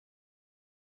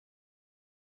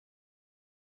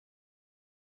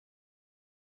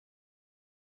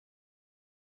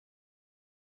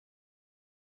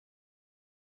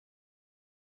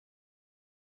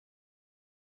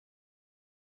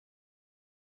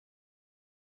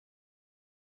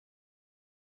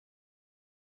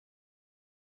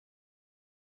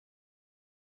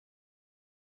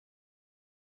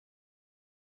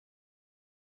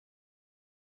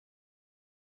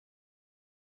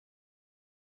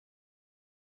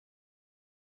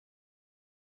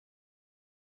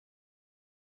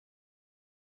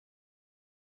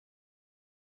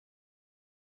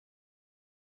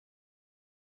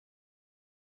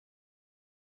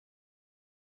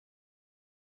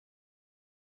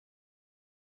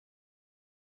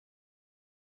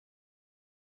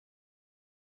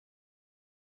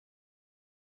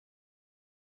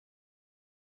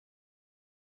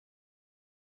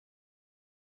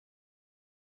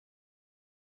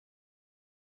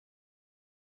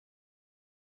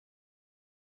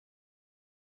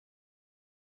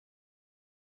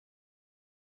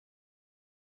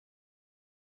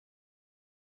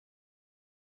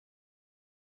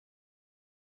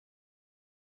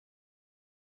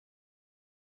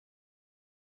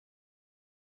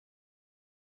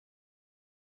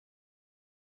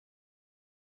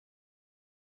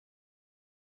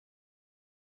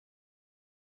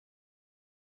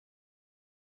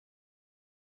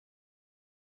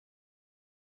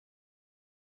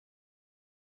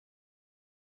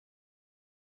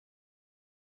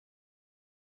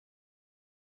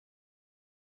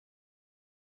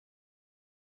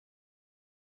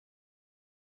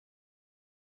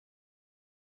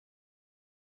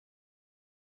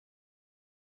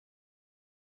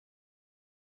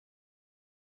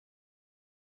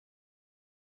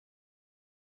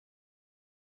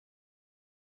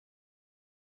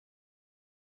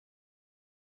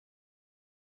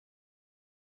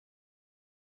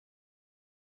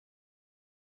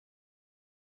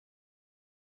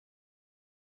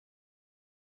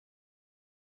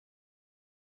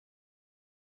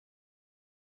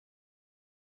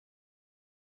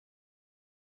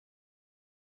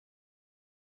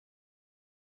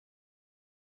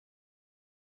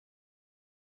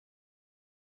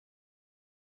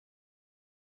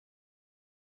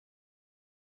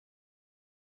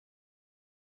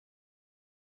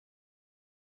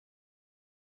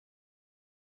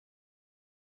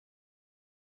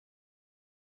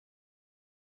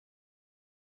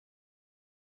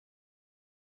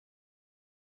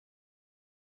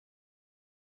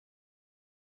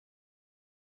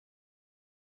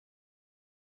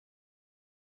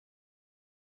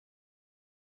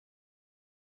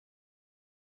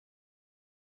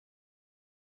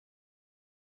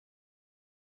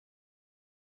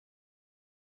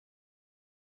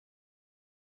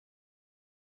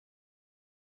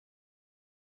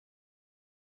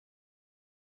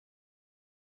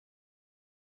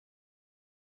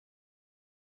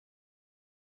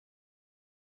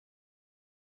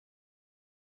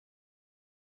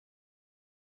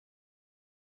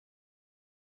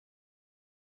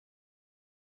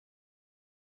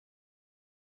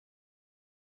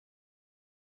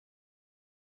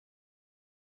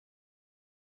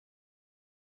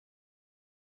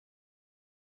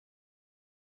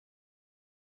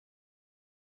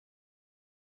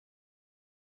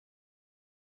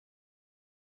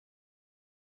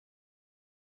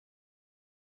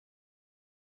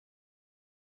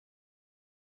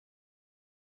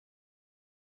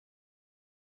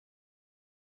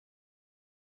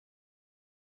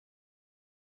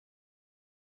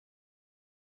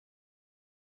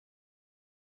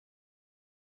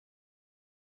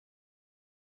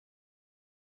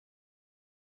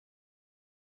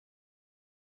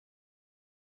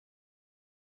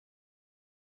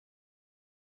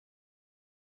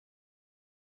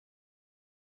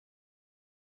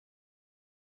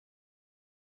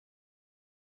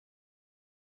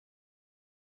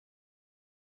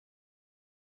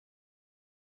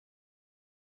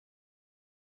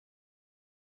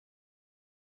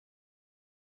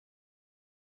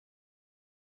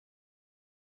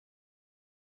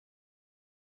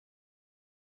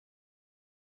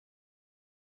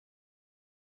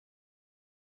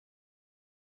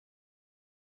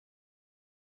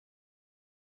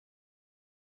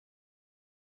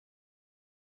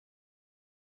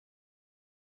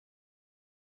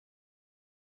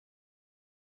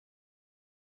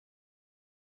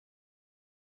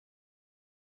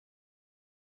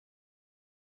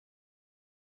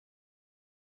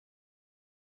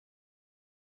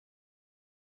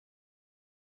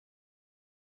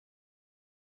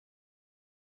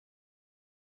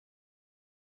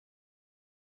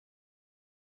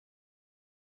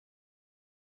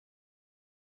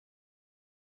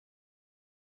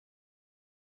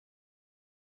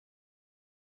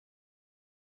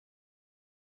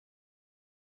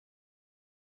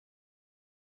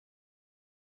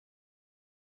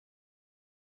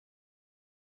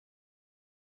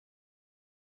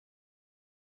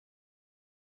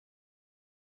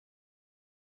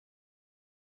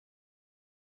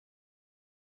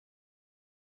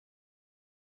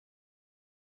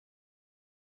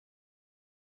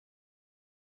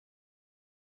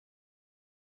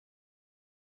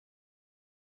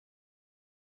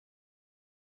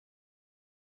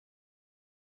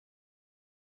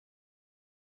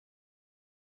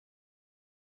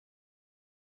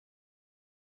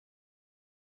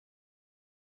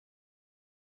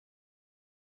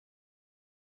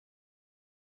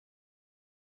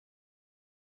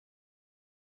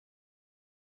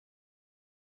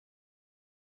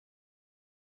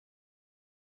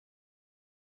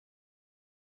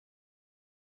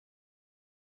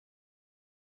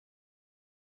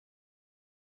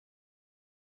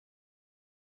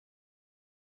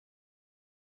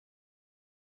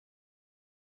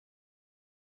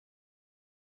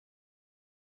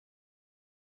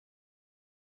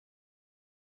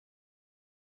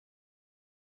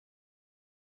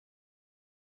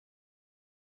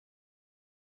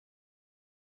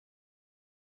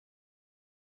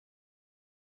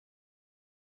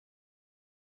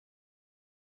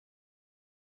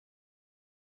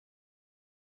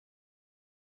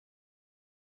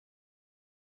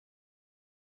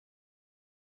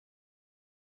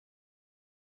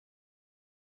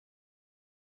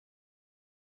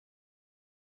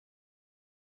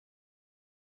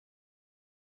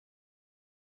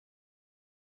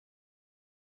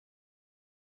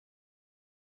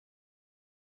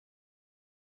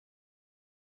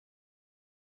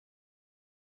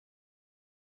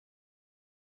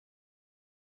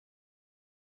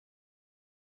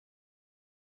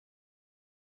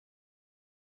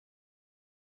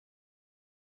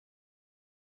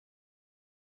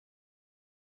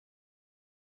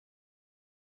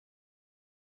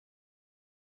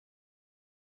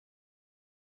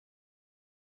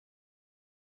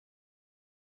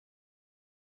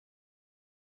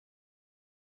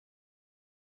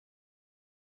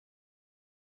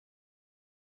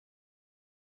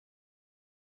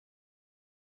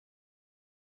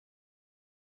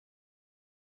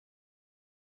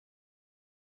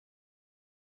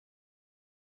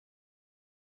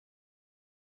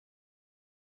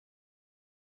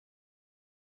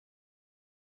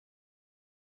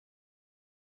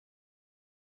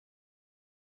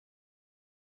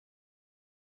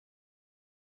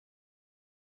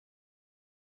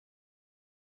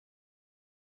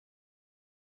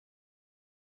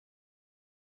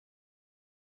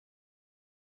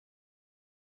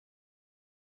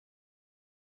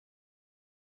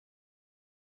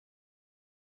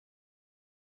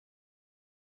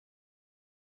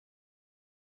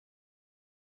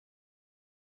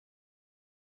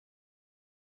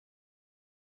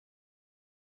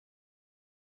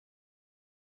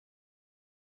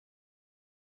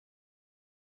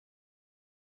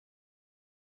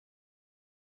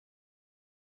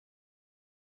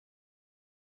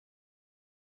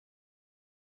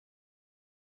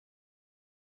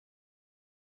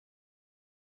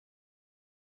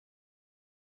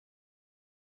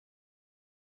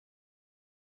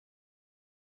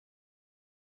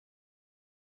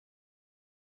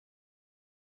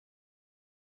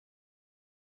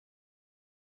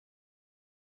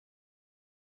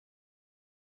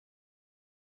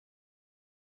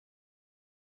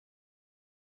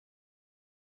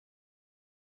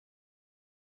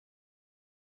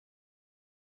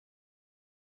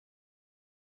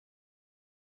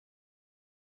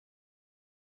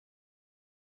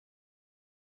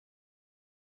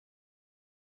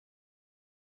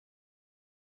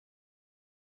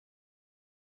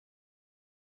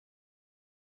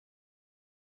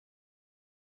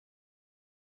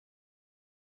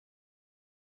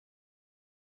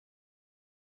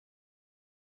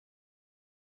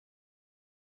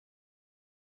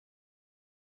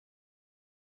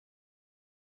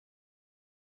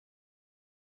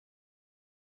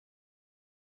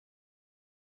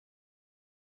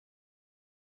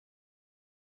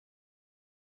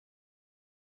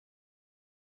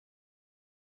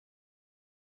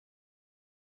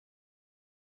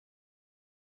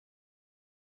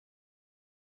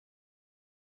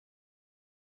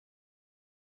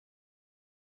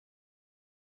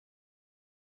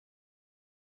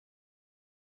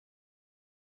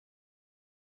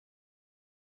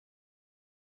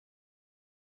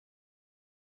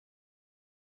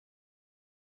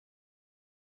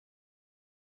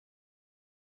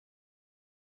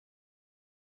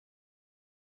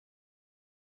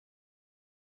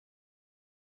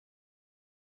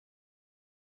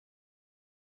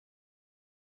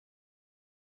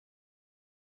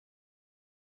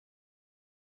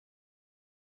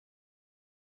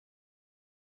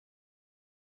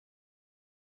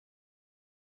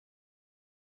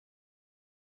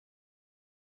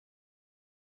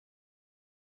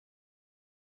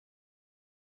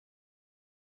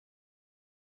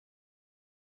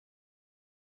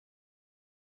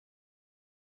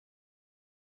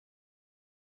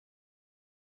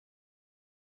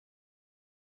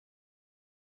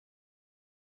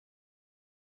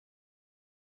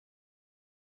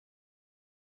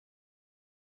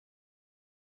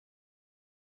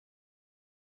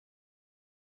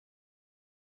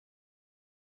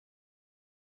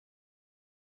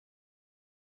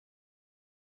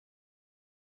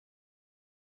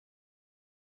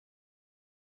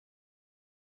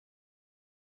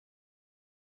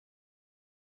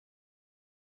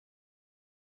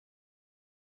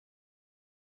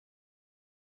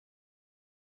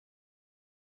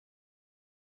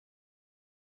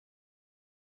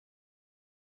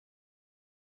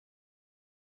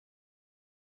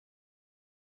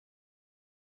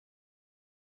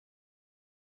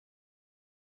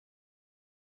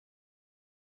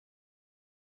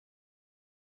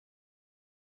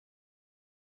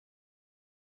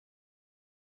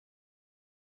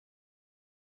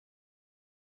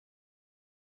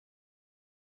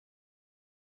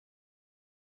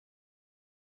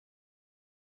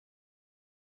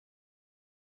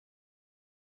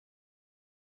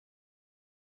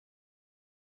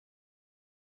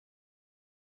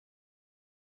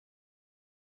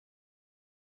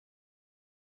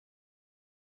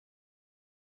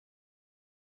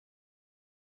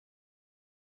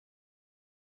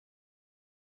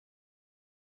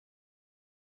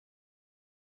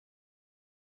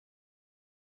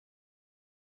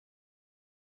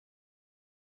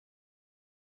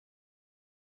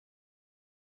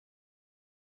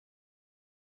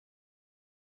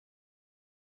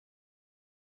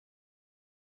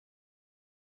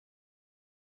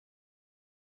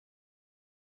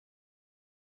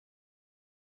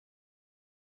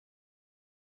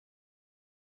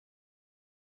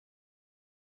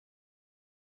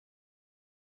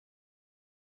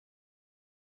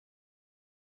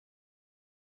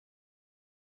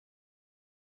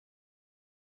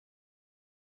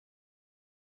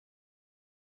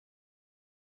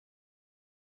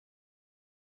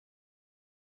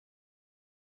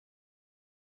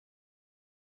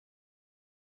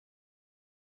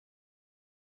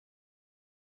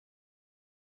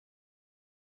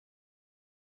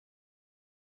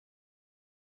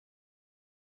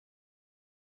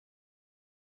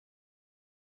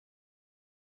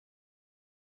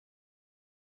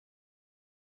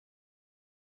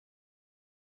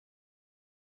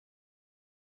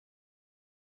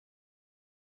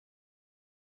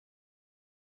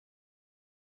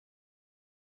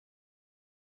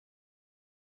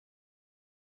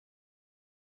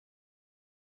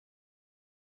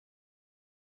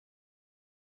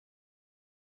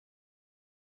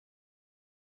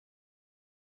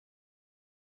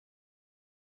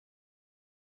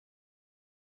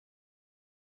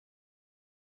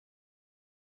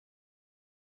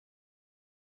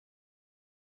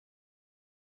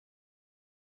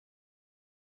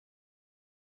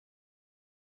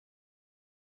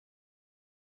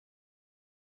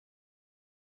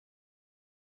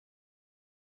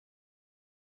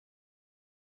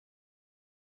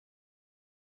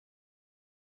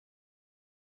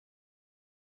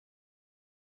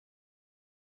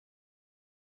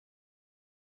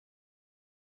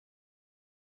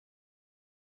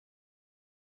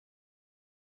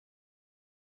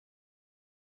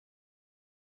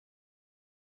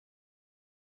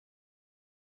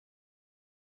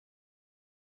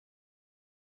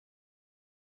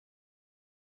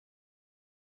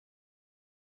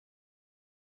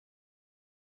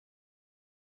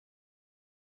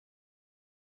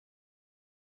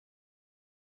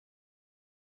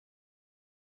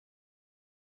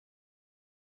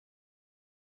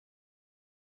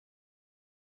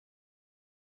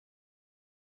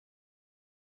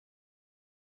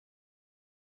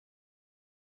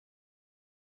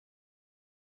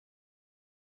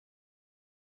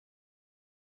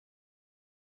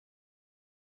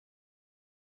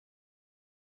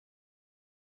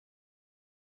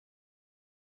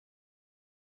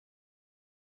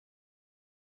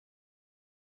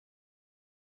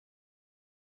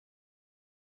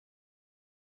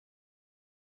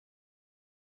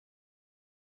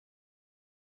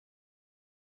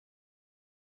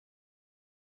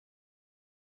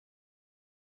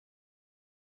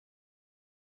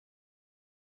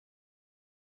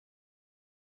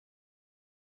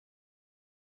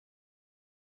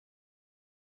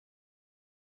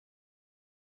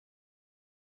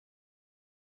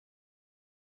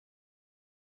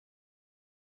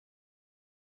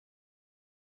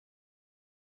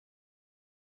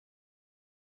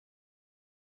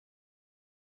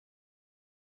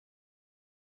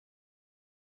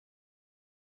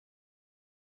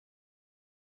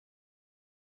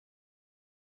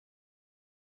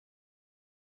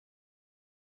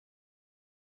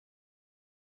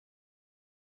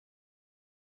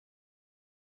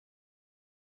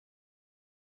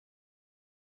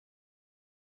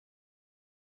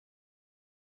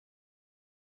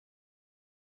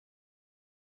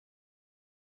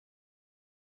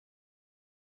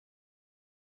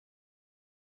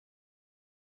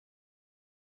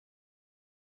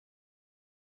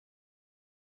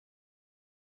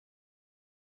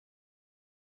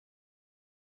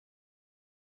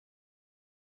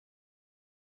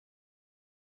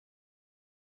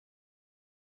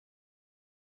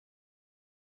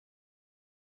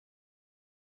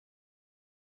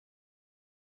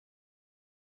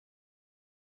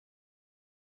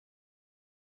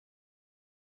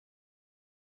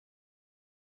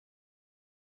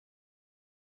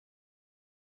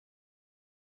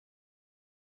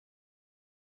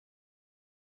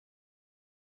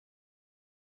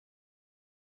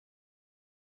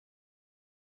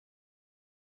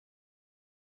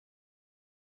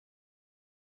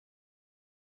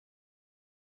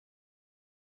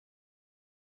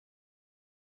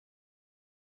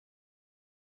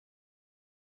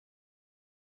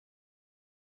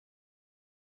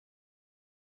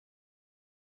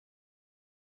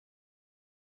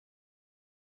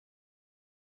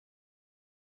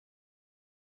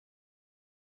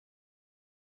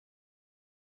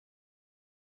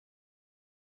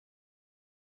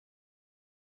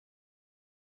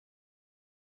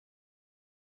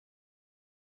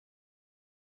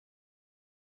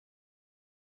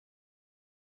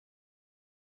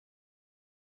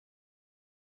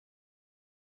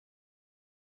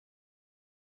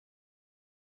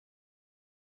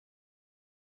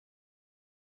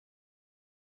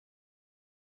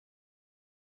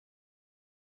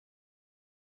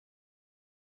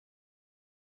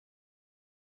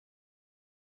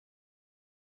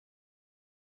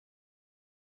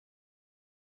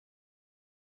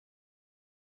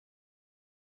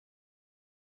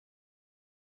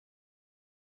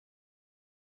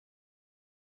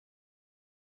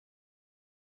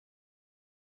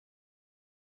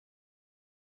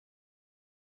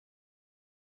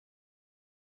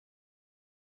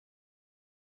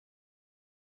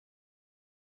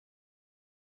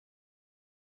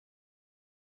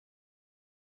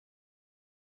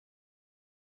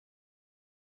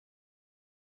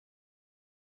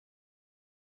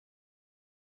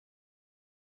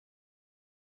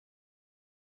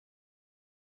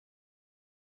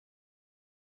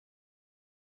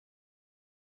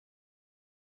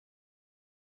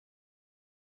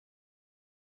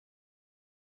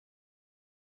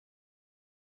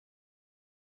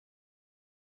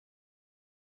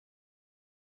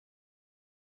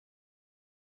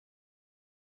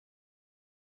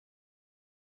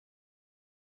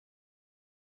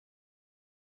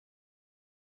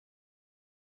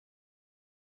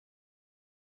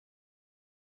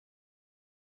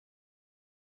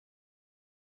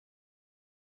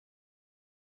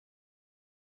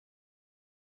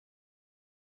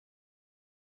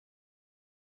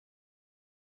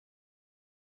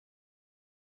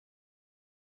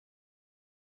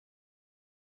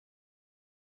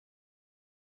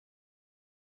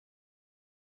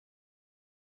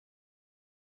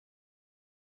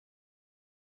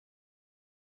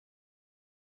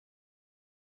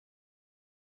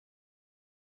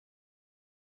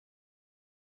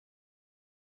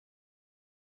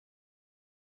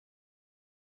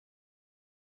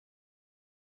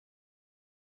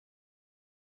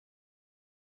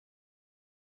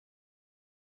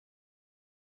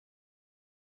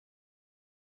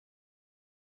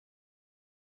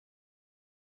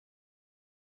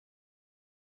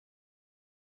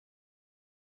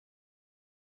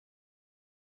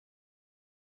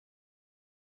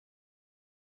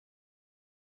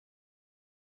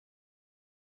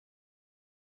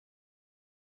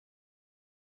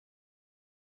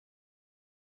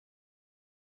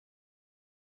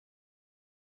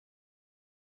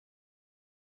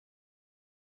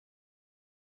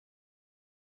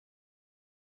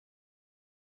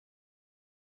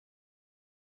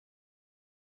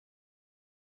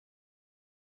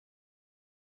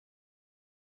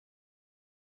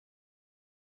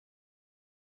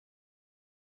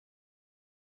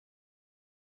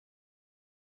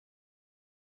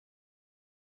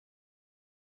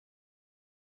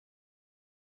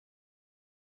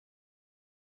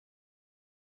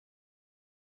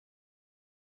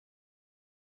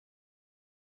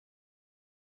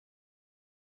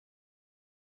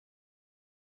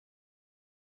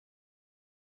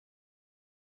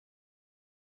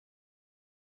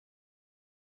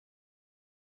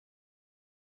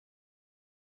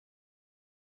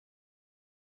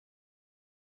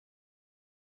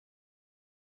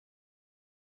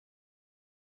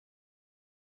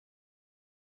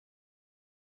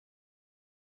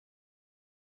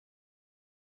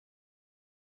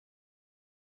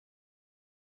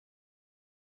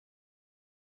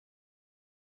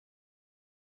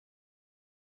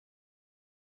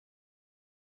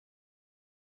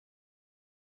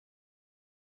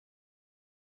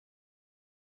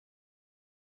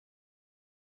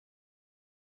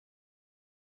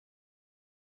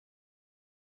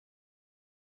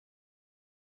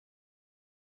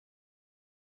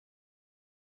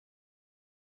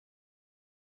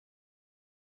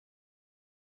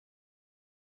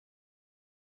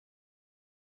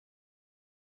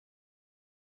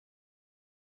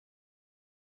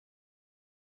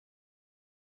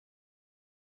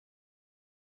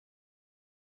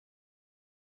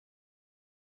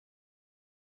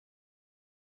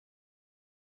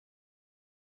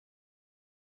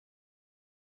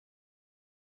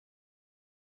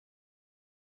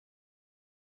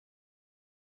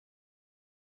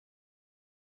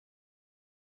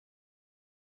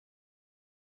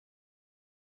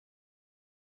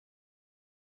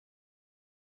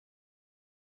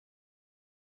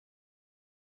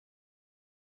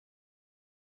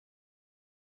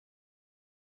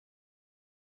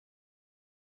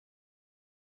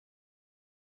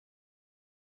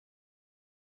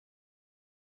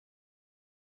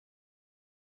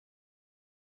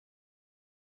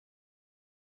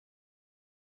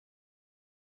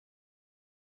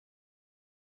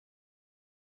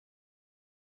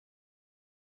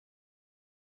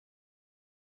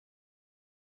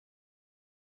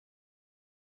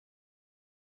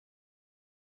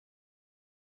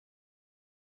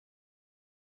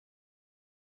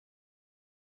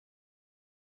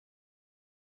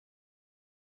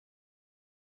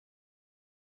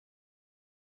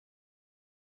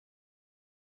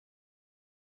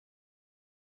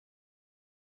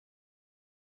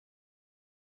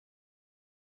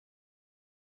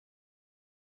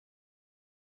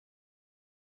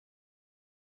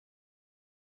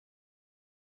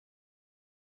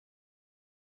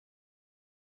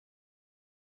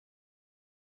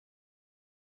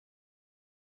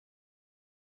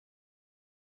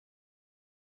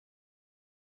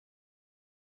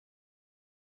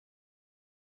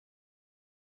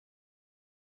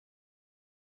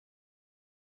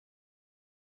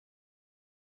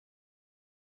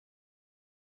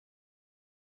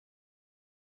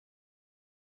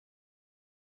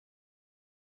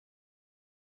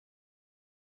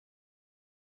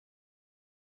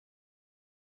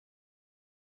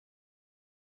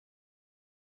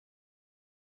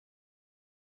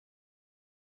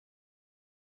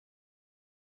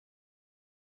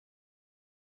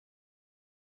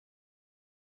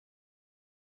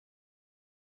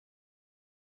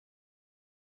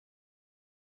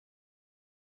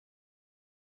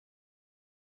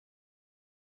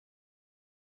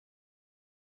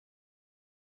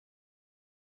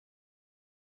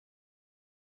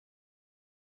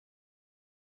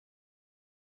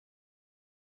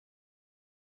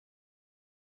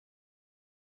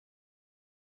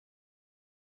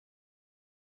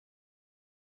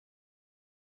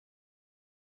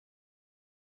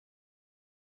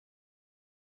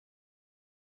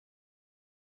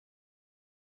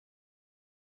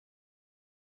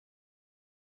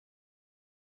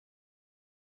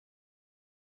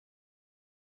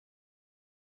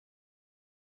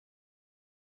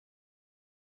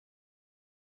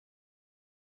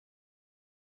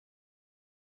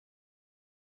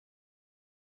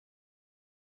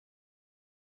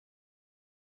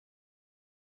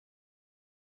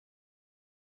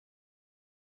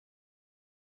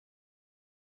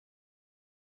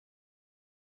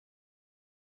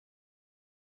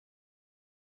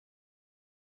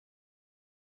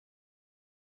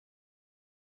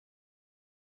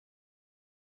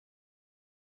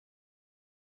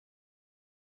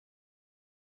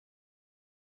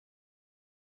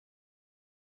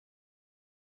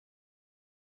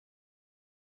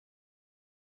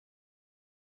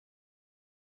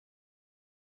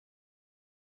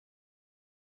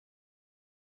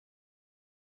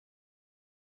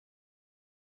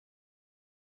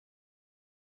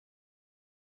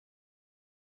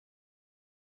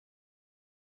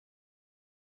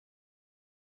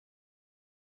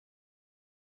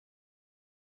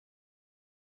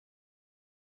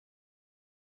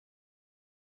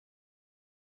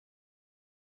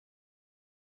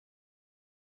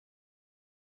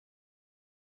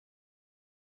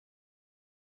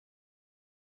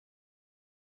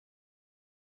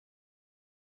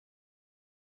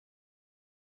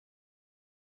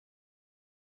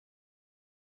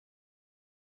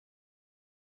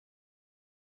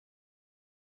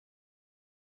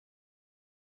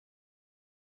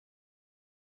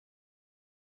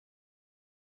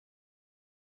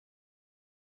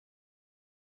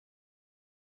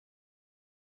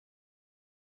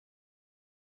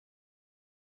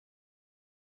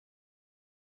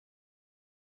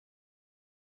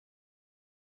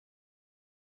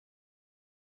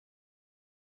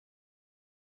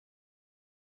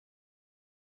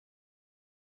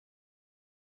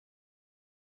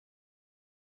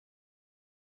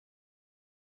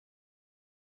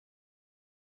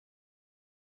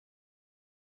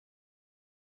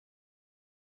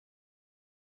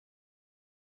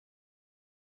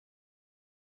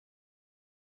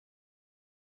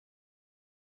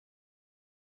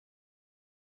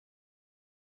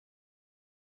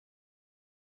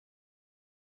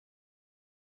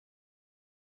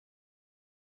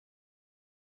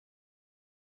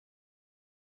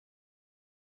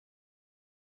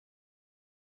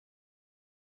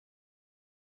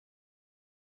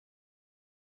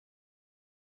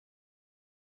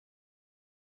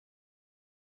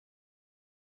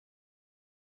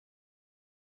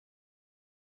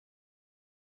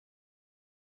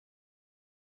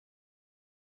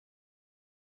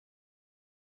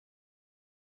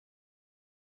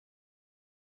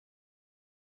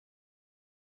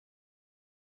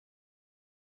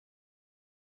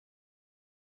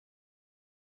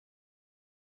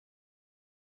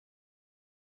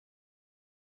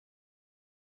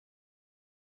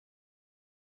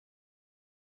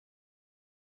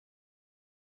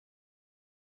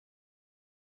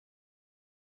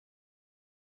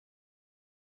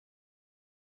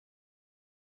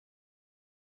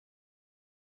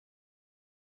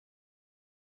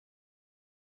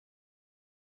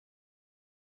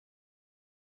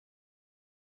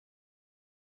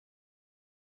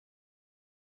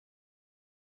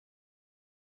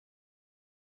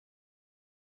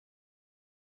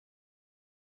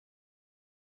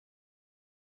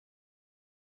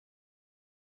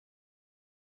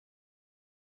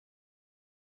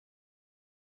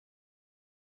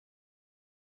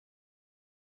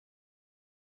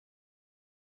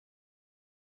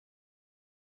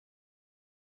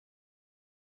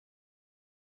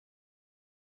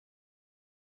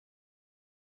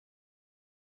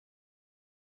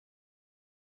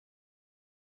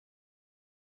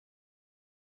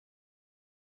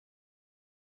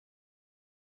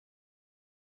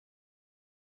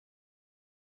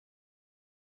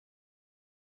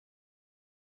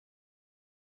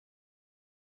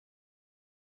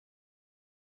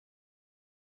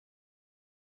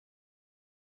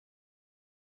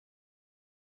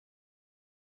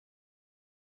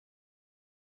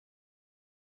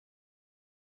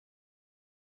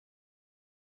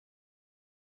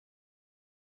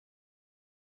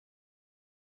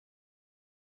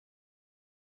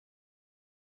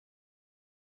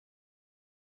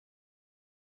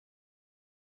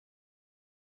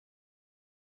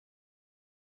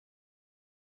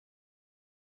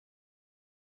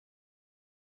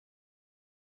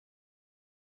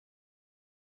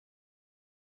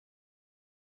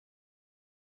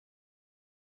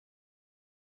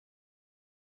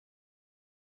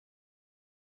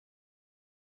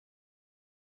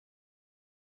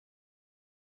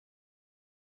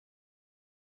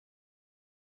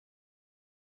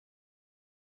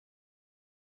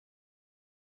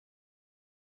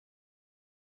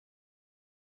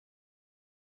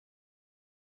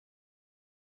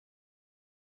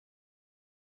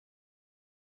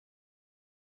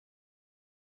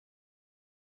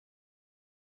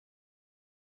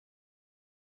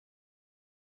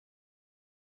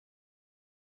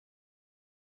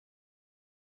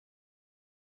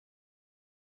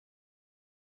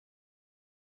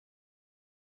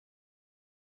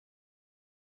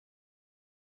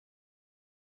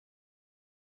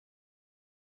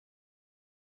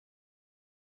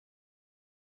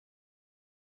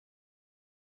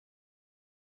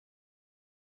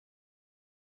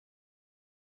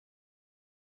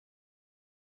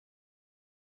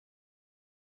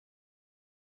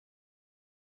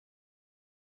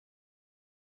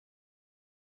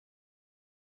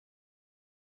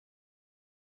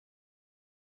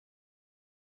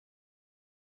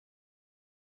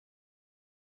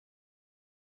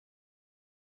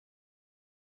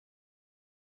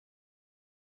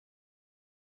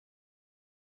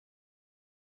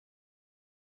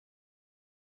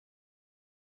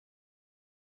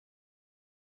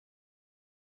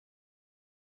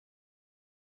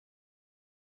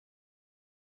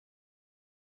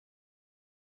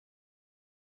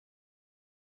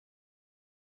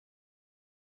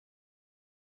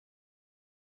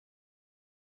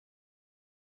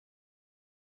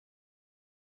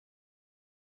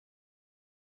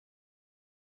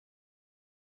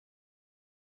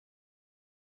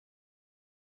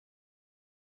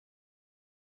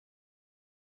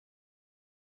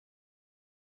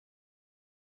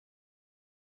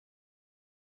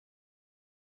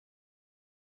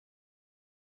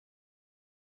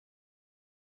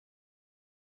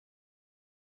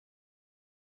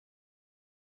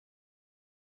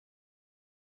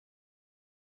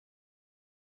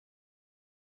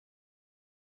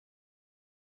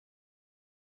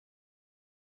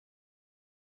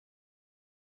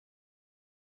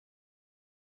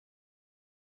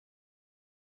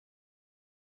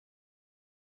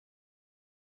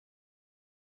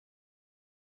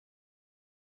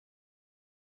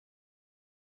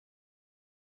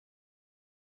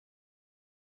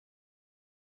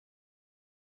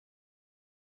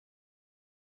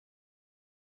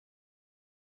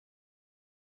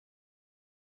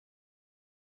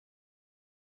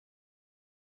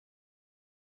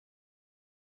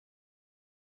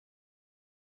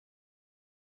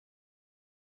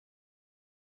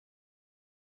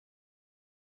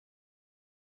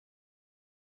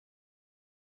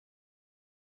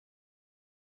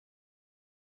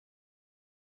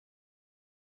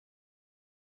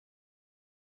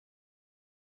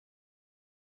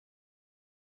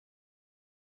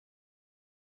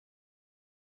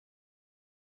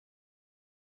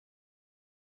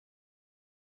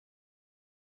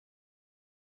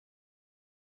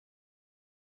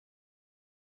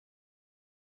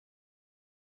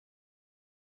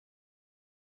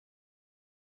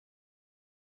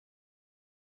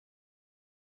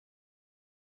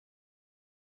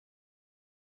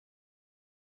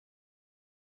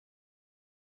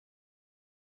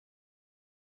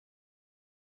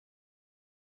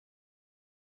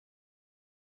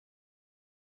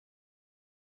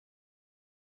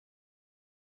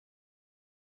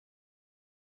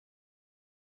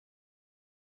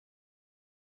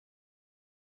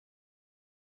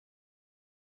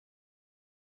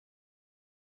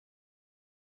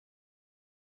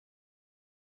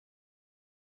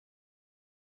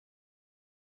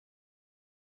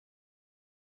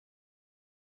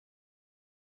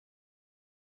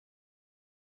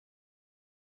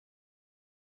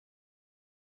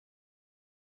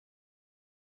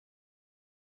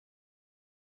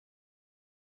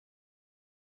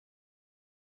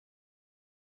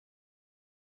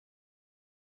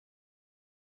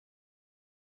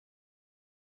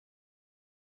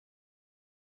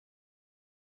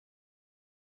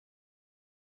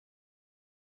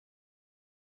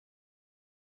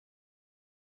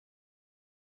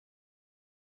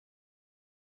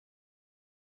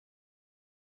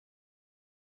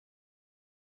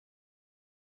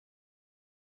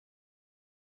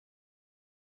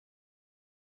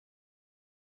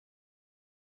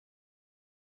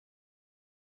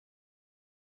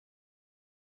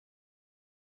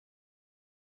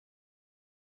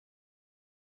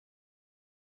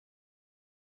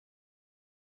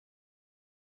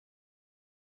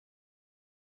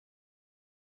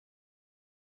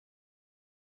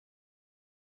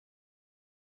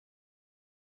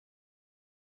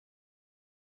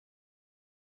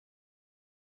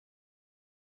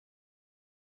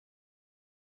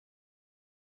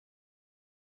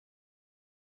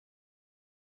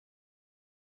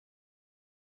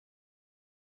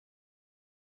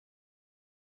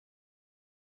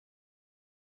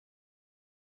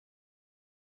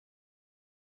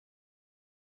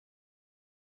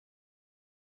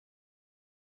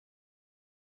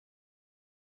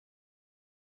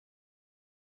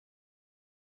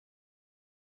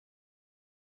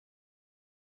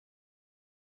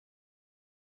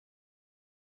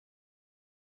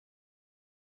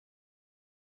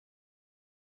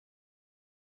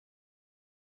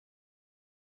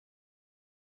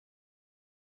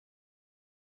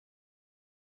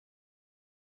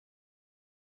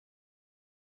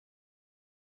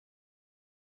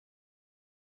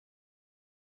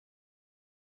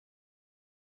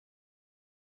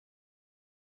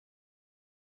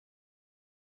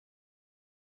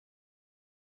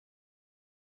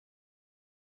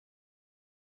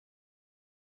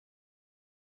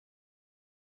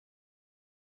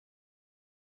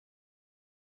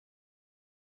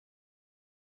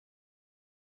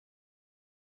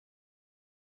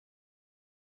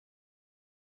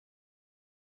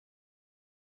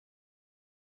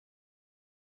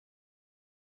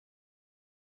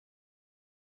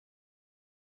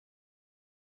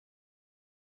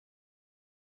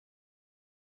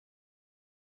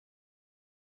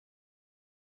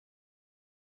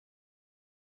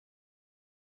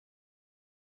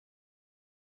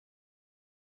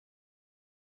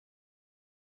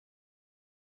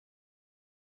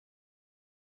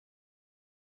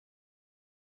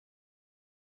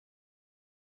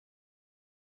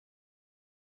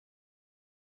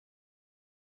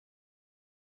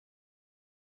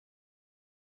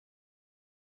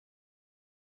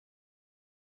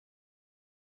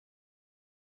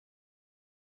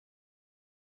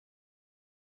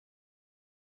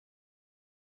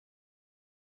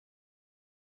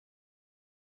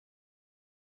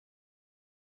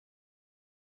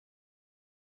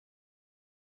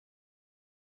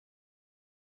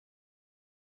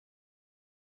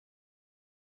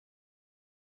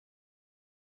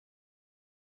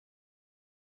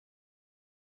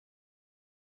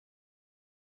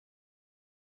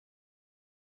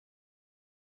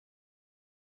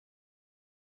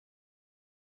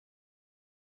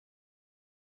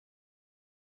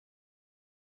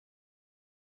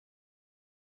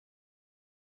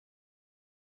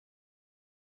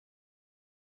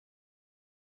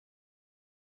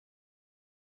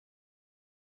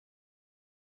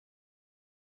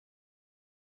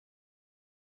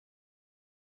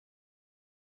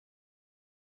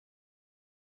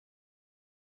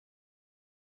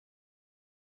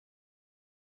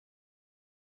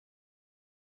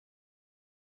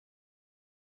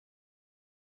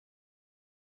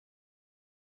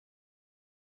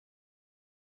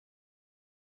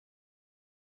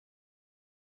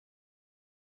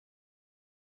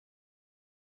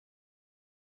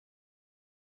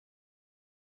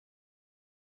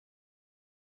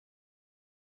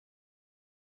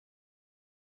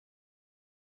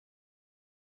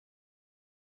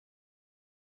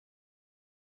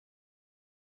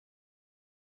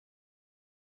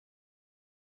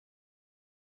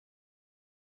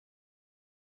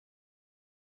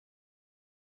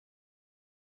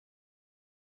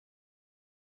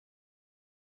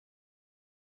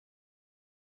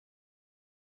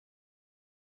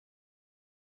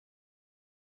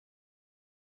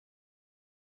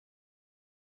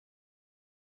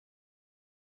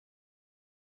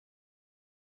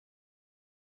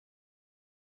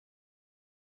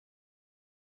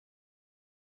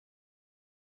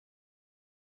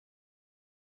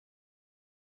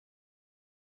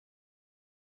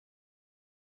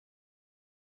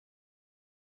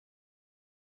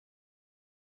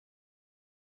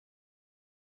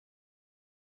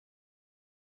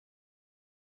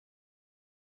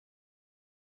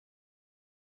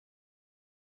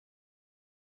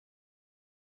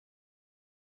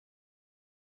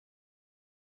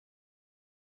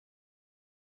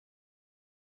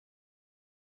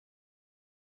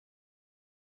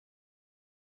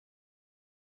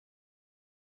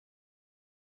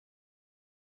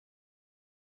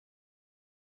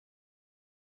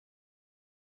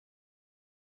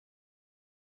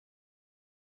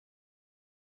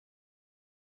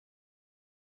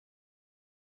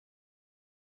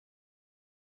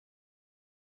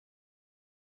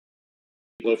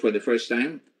people for the first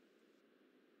time,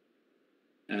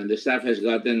 and the staff has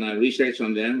gotten research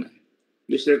on them.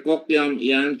 Mr. Kwok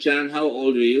Yang Chan, how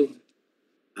old are you?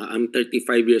 I'm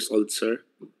 35 years old, sir.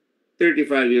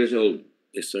 35 years old.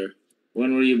 Yes, sir.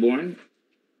 When were you born?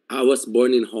 I was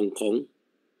born in Hong Kong.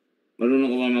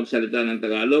 Marunong ka ba magsalita ng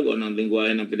Tagalog o ng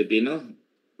lingwahe ng Pilipino?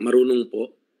 Marunong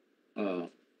po.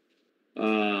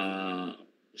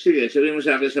 Sige, sabihin mo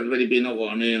sa akin sa Pilipino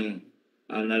kung ano yung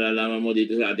nalalaman mo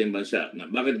dito sa ating bansa.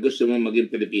 Bakit gusto mo maging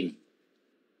Pilipino?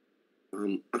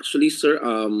 Actually, sir,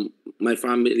 my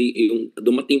family,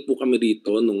 dumating po kami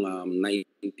dito noong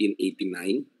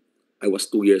 1989. I was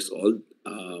 2 years old.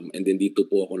 And then dito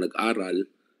po ako nag-aral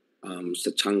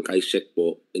sa Chiang Kai-shek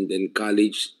po. And then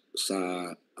college sa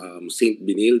St.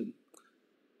 Benilde.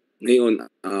 Ngayon,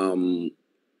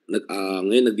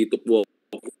 nandito po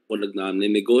ako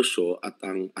nagnegosyo at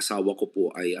ang asawa ko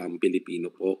po ay Pilipino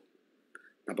po.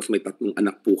 Tapos may 3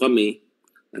 anak po kami.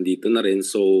 Nandito na rin.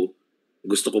 So,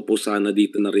 gusto ko po sana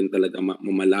dito na rin talaga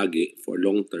mamalagi for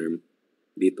long term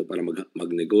dito para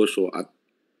magnegosyo at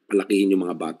palakihin yung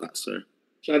mga bata, sir.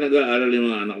 Saan nag-aaral yung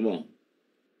mga anak mo?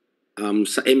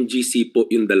 Sa MGC po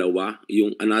yung dalawa.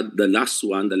 The last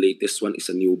one, the latest one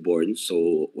is a newborn.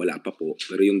 So, wala pa po.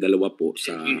 Pero yung dalawa po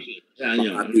sa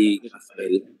Makati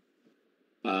Gospel.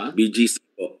 BGC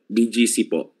po. BGC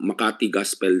po. Makati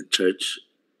Gospel Church.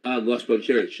 Gospel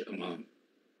Church.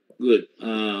 Good.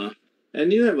 And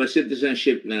you have a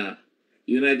citizenship na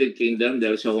United Kingdom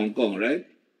dahil sa Hong Kong, right?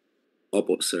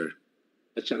 Opo, sir.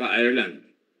 At saka Ireland.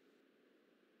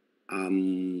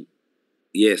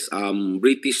 Yes,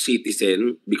 British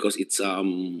citizen because it's a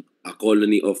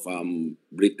colony of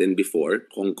Britain before,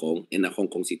 Hong Kong, and a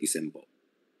Hong Kong citizen po.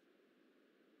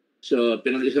 So,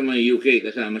 pinag-isa mo yung UK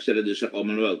kasama sila doon sa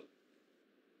Commonwealth.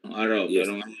 Ang araw. Yes.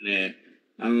 Pero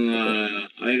ang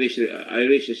Irish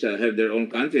is, have their own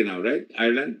country now, right?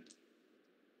 Ireland?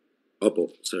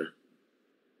 Opo, sir.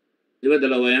 Di ba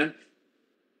dalawa yan?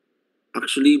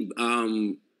 Actually,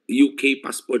 UK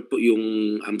passport po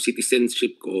yung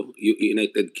citizenship ko,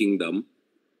 United Kingdom,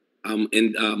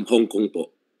 and Hong Kong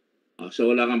po. So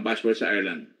wala kang passport sa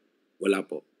Ireland? Wala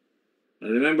po.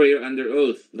 Remember, you're under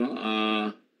oath, no?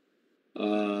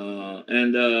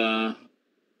 And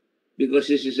because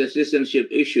this is a citizenship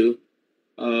issue,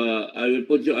 I will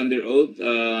put you under oath.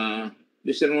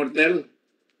 Mr. Mortel?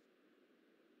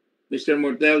 Mr.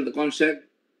 Mortel, the concept?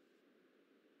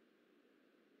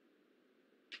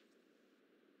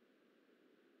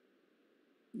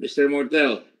 Mr.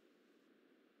 Mortel.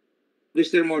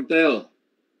 Mr. Mortel.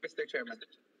 Mr. Chairman.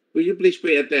 Will you please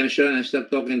pay attention and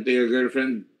stop talking to your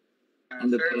girlfriend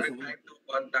on the sir, telephone? I'm trying to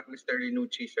contact Mr.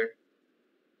 Renucci, sir.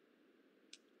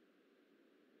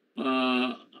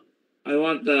 I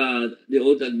want the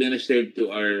oath administered to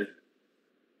our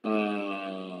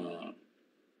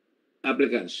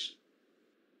applicants.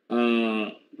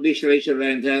 Please raise your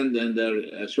right hand and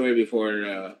swear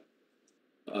before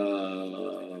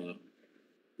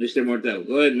Mr. Mortel.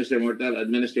 Go ahead, Mr. Mortel.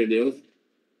 Administer the oath.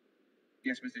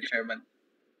 Yes, Mr. Chairman.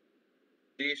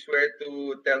 Do you swear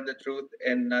to tell the truth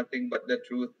and nothing but the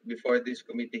truth before this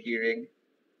committee hearing?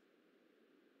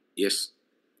 Yes,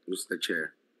 Mr.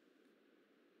 Chair.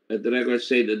 Let the record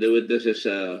say that the witness has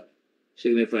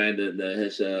signified that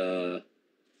has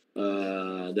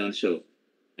done so.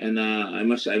 And I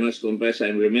must confess,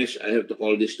 I'm remiss. I have to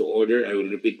call this to order. I will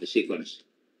repeat the sequence.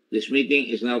 This meeting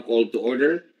is now called to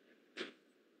order.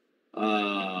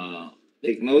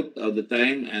 Take note of the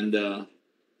time, and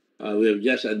we have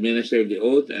just administered the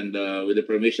oath, and with the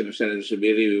permission of Senator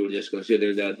Subiri, we will just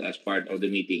consider that as part of the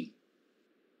meeting.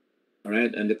 All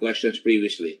right, and the questions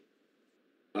previously.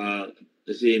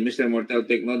 Let's see, Mr. Mortel,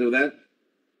 take note of that.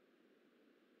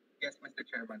 Yes, Mr.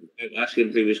 Chairman. Ask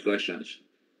him previous questions.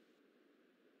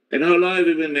 And how long have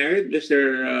you been married,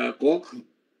 Mr. Kwok?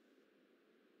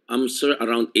 Sir,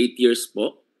 around 8 years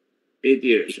po. 8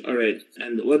 years, all right.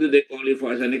 And what do they call you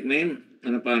for as a nickname?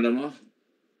 Ano pa mo?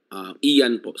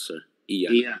 Ian po, sir.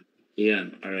 Ian.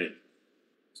 Ian, all right.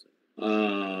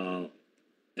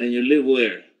 And you live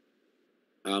where?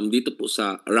 Dito po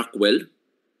sa Rockwell.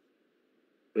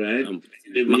 Right. You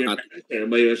live with your parents or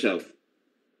by yourself?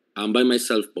 By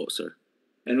myself po, sir.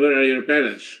 And where are your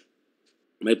parents?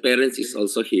 My parents is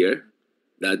also here.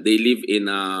 That they live in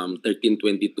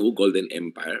 1322 Golden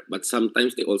Empire, but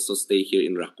sometimes they also stay here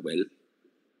in Rockwell.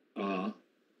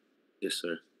 Yes,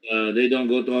 sir. They don't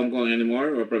go to Hong Kong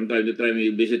anymore, or from time to time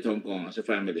you visit Hong Kong as a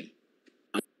family?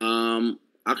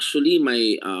 Actually,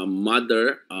 my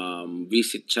mother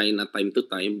visit China time to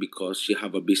time because she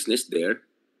have a business there,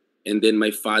 and then my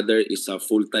father is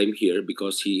full-time here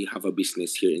because he have a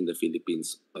business here in the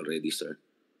Philippines already, sir.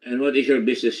 And what is your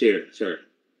business here, sir?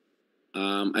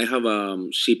 I have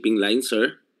shipping line,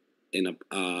 sir, and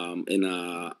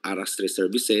Arastre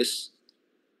Services.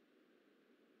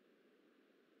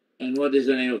 And what is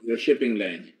the name of your shipping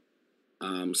line?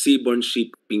 Seaborne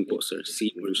Shipping po, sir.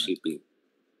 Seaborne Shipping.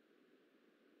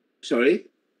 Sorry?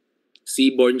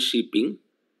 Seaborne Shipping.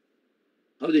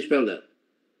 How do you spell that?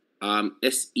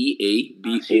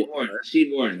 SEABOR.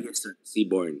 Seaborne. Yes, sir.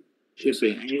 Seaborne.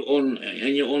 Shipping.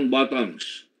 And you own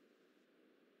bottoms.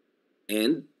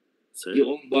 And, sir? You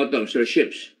own bottoms or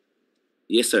ships.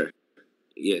 Yes, sir.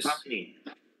 Yes. How many?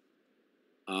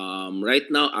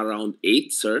 Right now, around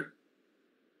 8, sir.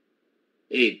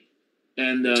 8.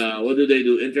 And what do they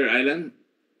do? Inter-island?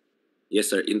 Yes,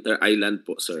 sir. Inter-island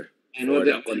po, sir. And For what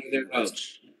the are their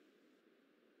routes?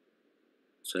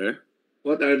 Sir?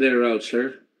 What are their routes,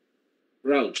 sir?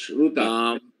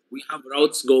 Ruta. We have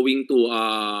routes going to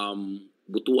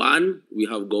Butuan. We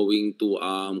have going to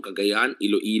Cagayan,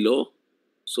 Iloilo.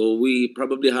 So we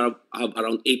probably have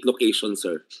around 8 locations,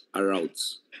 sir, our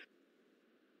routes.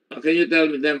 Can you tell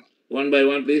me them one by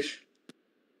one, please?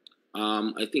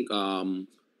 I think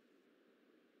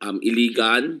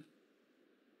Iligan,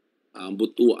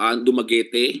 Butuan,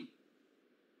 Dumaguete.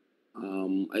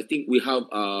 I think we have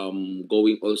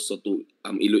going also to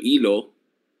Iloilo.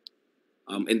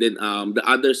 And then the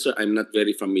others, sir, I'm not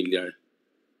very familiar.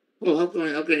 Oh, how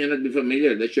can you not be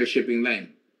familiar? That's your shipping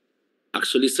line.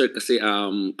 Actually, sir, kasi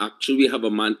actually we have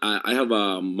I have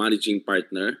a managing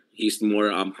partner. He's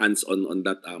more hands-on on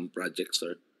that project,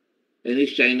 sir. And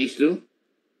he's Chinese too?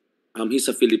 He's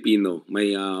a Filipino. My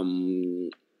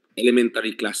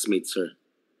elementary classmate, sir.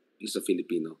 He's a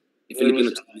Filipino.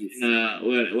 Filipino Chinese.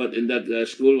 What in that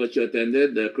school what you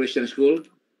attended? The Christian school?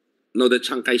 No, the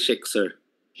Chiang Kai-shek, sir.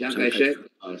 Chiang Kai-shek?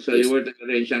 Oh, so Yes. you were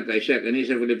together in Chiang Kai-shek, and he's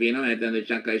a Filipino and attended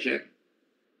Chiang Kai-shek?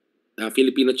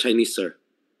 Filipino Chinese, sir.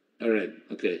 All right,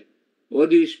 okay. What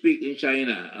do you speak in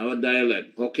China? What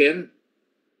dialect? Hokkien?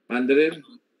 Mandarin?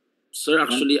 Sir,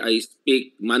 actually, I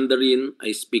speak Mandarin,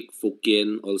 I speak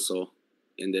Fukien also,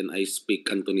 and then I speak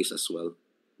Cantonese as well,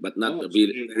 but not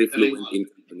really very fluent in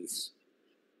Cantonese.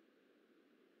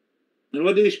 And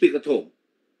what do you speak at home?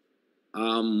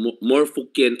 More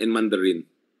Fukien and Mandarin.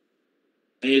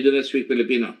 And you do not speak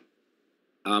Filipino?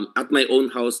 At my own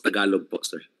house, Tagalog po,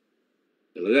 sir.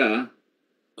 Talaga, ha?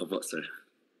 Opo, sir.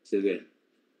 Sige.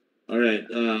 All right.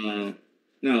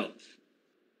 Now,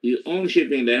 you own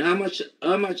shipping line. How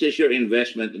much is your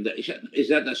investment in that? Is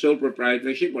that a sole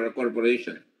proprietorship or a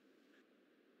corporation?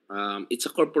 It's a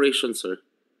corporation, sir.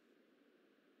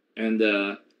 And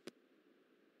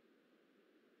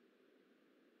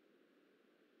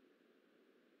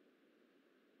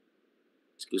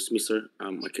excuse me, sir.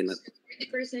 I cannot.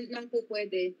 40% lang po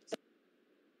pwede.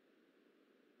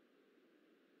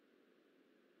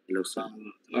 Hello, sir.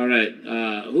 all right.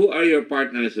 Who are your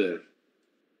partners, sir?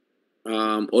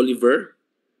 Oliver,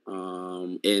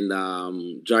 and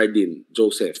Jardine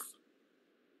Joseph.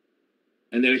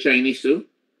 And they're Chinese too?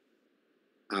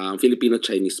 Filipino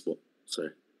Chinese po,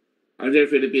 sir. Are they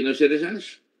Filipino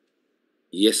citizens?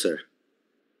 Yes, sir.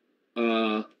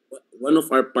 Uh, One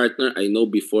of our partner I know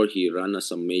before he ran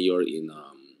as a mayor in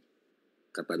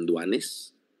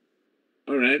Catanduanes.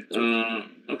 all right.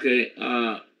 Okay.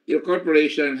 Your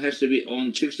corporation has to be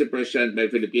owned 60% by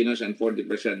Filipinos and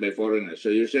 40% by foreigners. So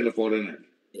you're still a foreigner.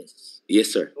 Yes.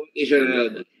 Yes, sir.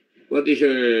 What is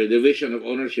your division of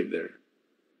ownership there?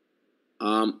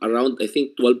 Around I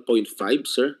think 12.5,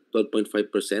 sir.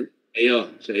 12.5%.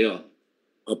 Sa iyo.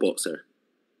 Opo, sir.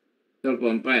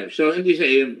 12.5. So hindi sa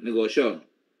iyo negosyo.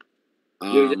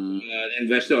 You're just an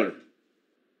investor.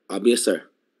 Yes, sir.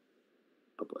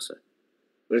 Opo, sir.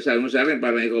 Pero sabi mo sa akin,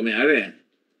 parang ikaw may-ari.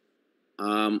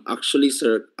 Actually,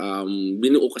 sir,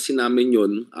 binuo kasi namin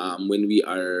yun when we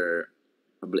are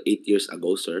 8 years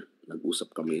ago, sir.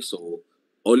 Nag-usap kami. So,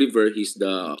 Oliver, he's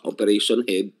the operation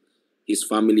head. His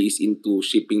family is into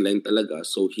shipping line talaga.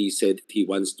 So, he said he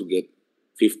wants to get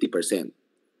 50%.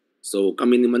 So,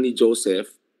 kami naman ni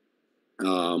Joseph,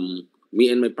 me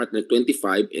and my partner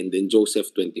 25 and then Joseph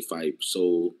 25.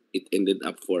 So, it ended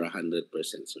up for 100%,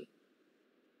 sir.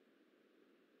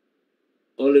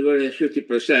 Oliver has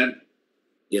 50%.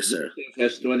 Yes, sir.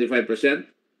 Has 25%.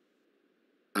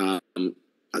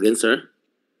 Again, sir?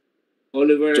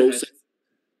 Oliver Joseph.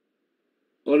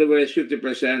 has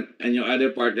 50% and your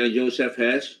other partner Joseph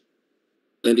has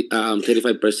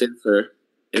 25%, sir.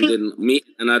 And then me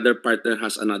and another partner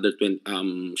has another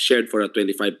 20 shared for a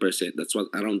 25%. That's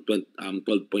what around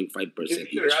 12.5% Sure,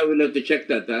 each. I will have to check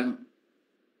that, huh?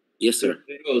 Yes, sir.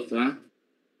 Both, huh?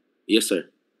 Yes, sir.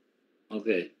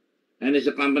 Okay. And is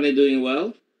the company doing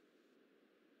well?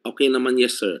 Okay naman,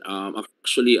 yes, sir.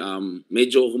 actually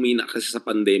medyo humina kasi sa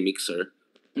pandemic, sir.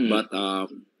 But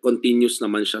continuous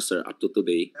naman siya, sir, up to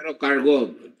today. Pero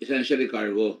cargo, essentially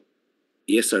cargo.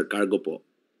 Yes, sir, cargo po.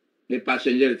 May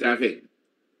passenger traffic.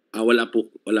 Wala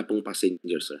pong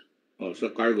passenger, sir. Oh,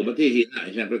 so cargo. Ba't hihina?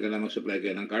 Siyempre kailangan mag-supply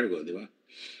kayo ng cargo, di ba?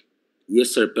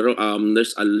 Yes, sir, pero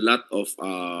there's a lot of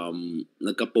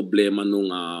nagka-problema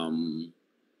nung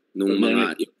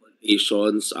mga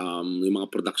importations, yung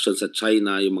mga production sa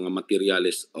China, yung mga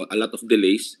materials, a lot of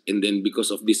delays. And then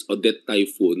because of this Odette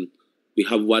typhoon, we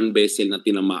have one vessel na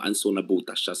tinamaan, so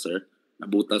nabutas siya, sir.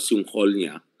 Nabutas yung hull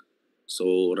niya.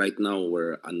 So right now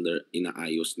we're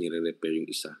inaayos, nire-repair yung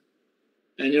isa.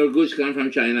 And your goods come from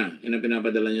China? Yun ang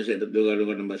pinapadala nyo sa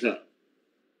lugar-lugar ng bansa?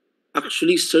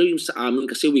 Actually, sir, yung sa amin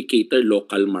kasi we cater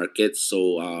local markets.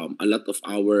 So a lot of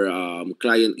our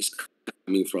client is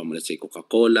coming from, let's say,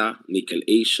 Coca-Cola, Nickel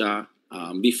Asia,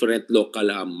 different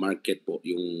local market po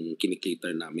yung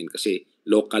kinikater namin kasi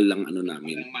local lang ano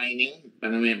namin. Panay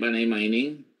mining? Panay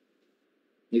mining?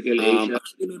 Nickel Asia?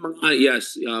 Actually, may mga,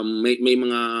 yes, may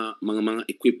mga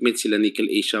equipment sila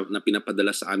Nickel Asia na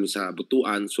pinapadala sa amin sa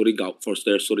Butuan, Surigao, for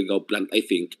their Surigao plant, I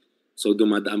think. So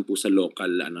dumadaan po sa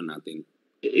local ano natin.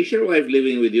 Is your wife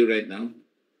living with you right now?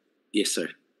 Yes, sir.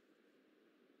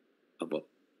 Apo.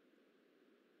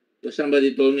 So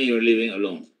somebody told me you're living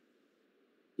alone.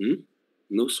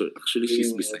 No, sir. Actually, she's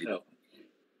beside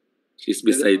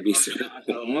me, sir.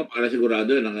 Asawa mo, para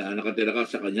sigurado nakatira ka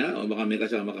sa kanya o baka may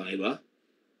kasama kang iba?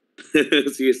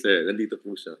 Sige, sir. Nandito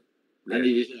po siya.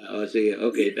 Nandito siya. Oh, sige.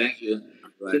 Okay, thank you.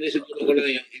 Right. Sinisiguro ko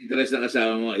lang yung interest ng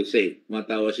asawa mo is safe.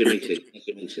 Matawa si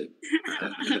Mixit.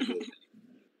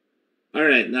 All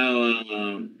right, now,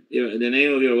 the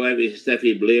name of your wife is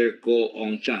Steffi Blair Ko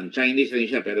Ong Chan. Chinese rin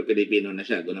siya, pero Filipino na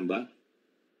siya. Ganun ba?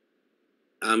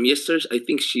 Yes, sir. I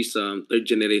think she's third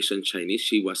generation Chinese.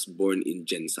 She was born in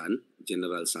Jensan,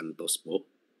 General Santos po.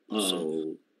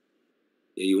 So,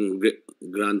 yung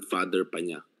grandfather pa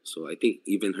niya. So, I think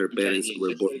even her parents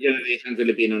were born. Third generation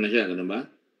Filipino na siya. Ganun ba?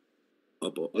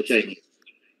 Opo. O Chinese?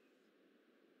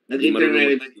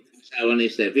 Nag-intermarry ba yung asawa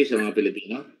ni Steffi sa mga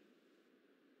Pilipino?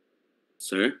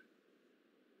 Sir?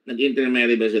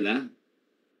 Nag-intermarry ba sila?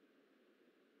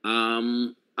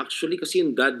 Actually, kasi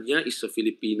yung dad niya is a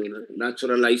Filipino,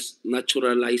 naturalized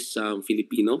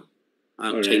Filipino,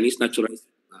 Chinese naturalized.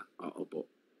 Opo.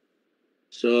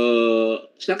 So,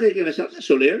 saan kayo kinasal? Sa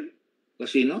Soler?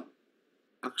 Casino?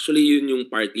 Actually, yun yung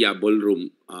party, ballroom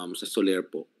sa Soler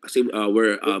po. Kasi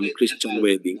we're Christian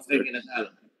wedding. Okay,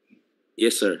 kinasal.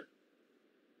 Yes, sir.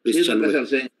 Christian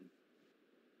wedding.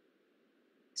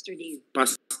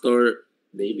 Pastor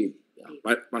David.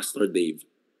 Pastor Dave.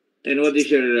 And what is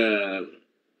your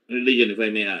religion, if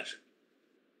I may ask?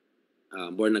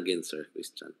 Born again, sir.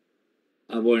 Christian.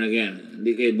 Born again.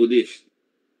 Hindi kayo Buddhist?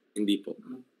 Hindi po.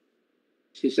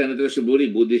 Si Senator Suburi,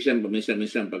 Buddhist yan.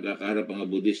 Paminsan-minsan, pagkakaharap ang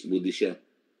Buddhist siya.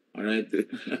 Alright?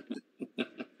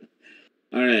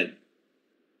 Alright.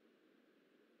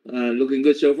 Looking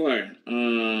good so far.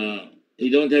 You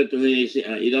don't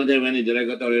have any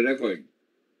derogatory record.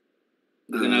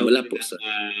 Wala po, sir.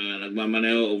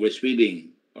 Nagmamaneho over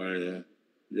speeding or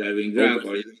driving drunk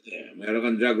or meron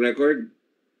kang drug record?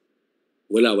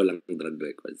 Walang drug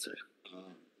record, sir.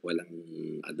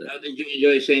 Walang other. How did you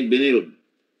enjoy St. Benilde?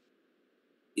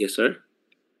 Yes, sir.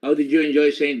 How did you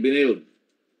enjoy St. Benilde?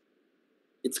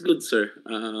 It's good, sir.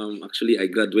 Actually,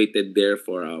 I graduated there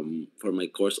for my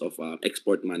course of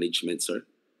export management, sir.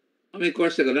 May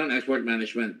course ka doon, export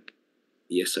management?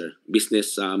 Yes, sir.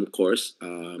 Business course,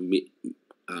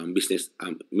 business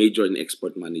major in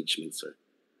export management, sir.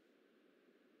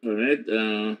 All right.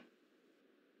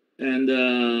 And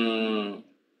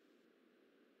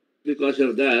because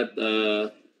of that,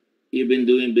 you've been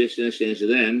doing business since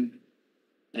then.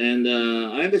 And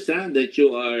I understand that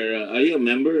you are you a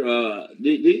member? Do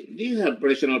you have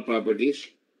personal properties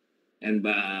and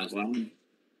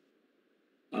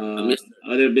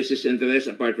other business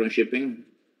interests apart from shipping?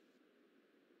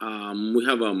 We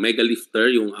have a mega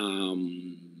lifter, yung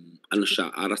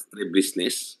Arastre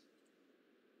business.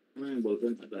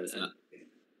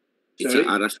 It's a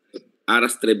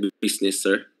Arastre business,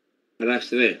 sir.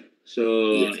 Arastre.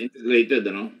 So yes. Integrated,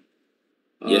 ano?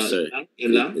 Yes, sir.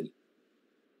 Yun lang?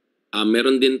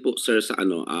 Meron din po, sir, sa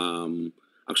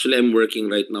actually I'm working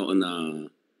right now on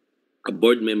a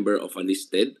board member of a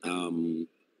listed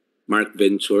Mark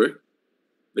Venture,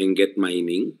 Benguet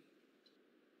Mining.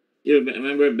 You're a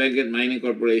member of Benguet Mining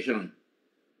Corporation?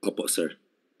 Opo, sir.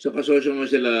 So kasosyo mo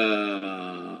sila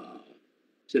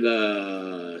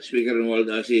Speaker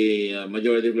Romualdez, si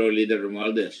Majority Floor Leader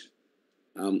Romualdez?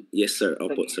 Yes, sir.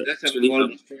 Opo, sir. That's a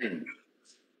Romualdez firm.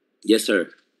 Yes, sir.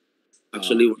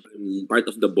 Actually, I'm part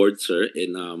of the board, sir,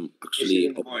 and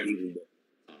actually Yes, in the board.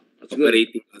 That's good.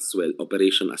 operating as well,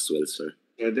 operation as well, sir.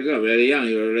 Teka, very young.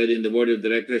 You're already in the board of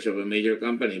directors of a major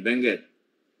company, Benguet,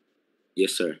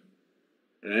 Yes, sir.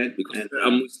 right? Because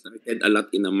And we started a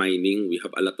lot in the mining. We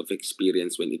have a lot of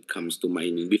experience when it comes to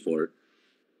mining before.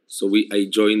 So I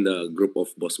joined the group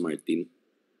of Boss Martin.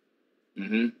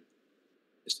 mhm.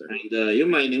 Yes, sir. And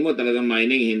yung mining mo, talagang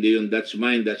mining, hindi yung that's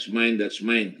mine, that's mine, that's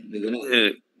mine. Hindi ko na.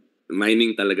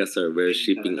 Mining talaga, sir. We're Mining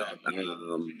shipping.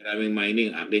 talaga. Maraming mining.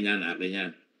 Akin yan, akin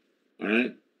yan.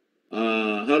 Alright?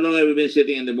 How long have you been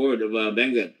sitting in the board of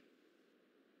Benguet?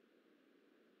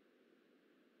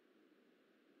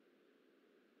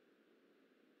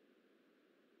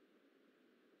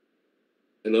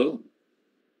 Hello?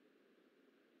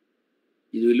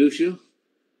 Did we lose you?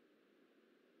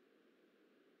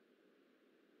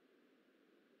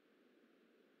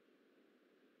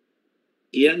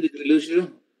 Ian, did we lose you?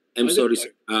 I'm Okay. sorry,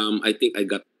 sir. I think I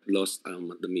got lost at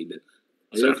the middle.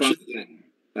 So You're found actually, again.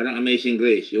 Parang Amazing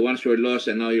Grace. You once were lost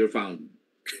and now you're found.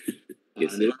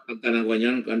 Yes, Di sir. ba kanta ng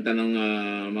kanyan? Kanta ng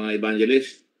mga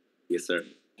evangelist? Yes, sir.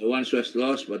 I once was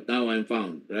lost, but now I'm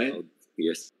found. Right? Oh,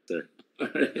 yes, sir.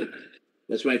 Alright.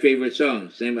 That's my favorite song.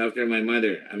 Named after my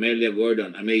mother, Amelia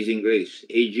Gordon, Amazing Grace,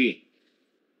 AG.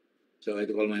 So I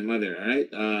had to call my mother. All right.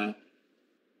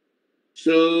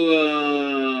 So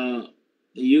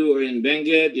you are in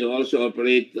Benguet. You also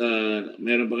operate.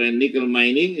 Meron pa kayong nickel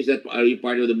mining. Are you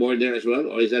part of the board there as well,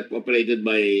 or is that operated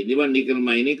by? Di ba nickel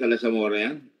mining? Kalasamora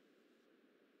yan.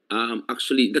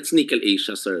 Actually, that's Nickel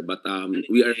Asia, sir. But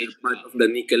we are part of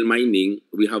the nickel mining.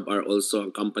 We have our also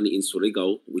a company in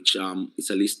Surigao, which is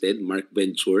a listed Mark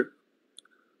Venture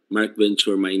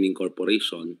Mining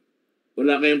Corporation.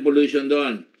 Wala kayong pollution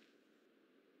doon.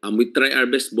 We try our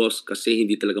best, boss, kasi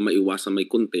hindi talaga maiwasan may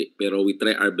kunti. Pero we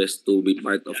try our best to be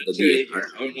part of the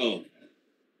DNR. Or no?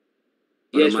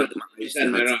 Para Yes, maayos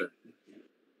lahat, sir.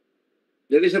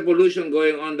 there is a pollution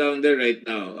going on down there right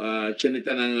now.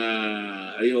 Chinita ng,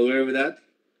 are you aware of that?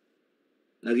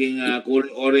 Naging kulay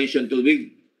orange yung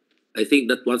tubig. I think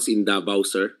that was in Davao,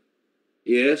 sir.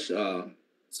 Yes.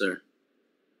 Sir.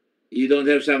 You don't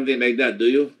have something like that, do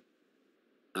you?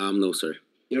 No, sir.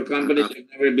 Your companies have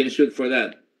never been sued for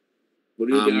that.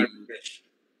 Polluting our fish.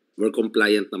 We're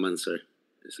compliant naman, sir.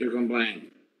 Yes, sir. You're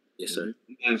compliant. Yes, sir.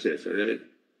 Answers, all right.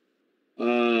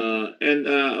 And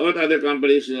what other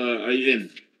companies are you in?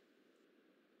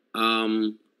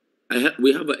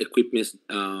 We have an equipment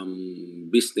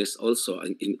business also.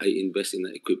 I invest in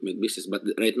an equipment business, but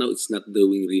right now it's not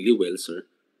doing really well, sir.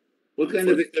 What kind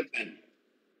of equipment?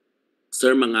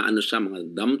 Sir, mga ano siya,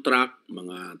 mga dump truck,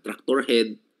 mga tractor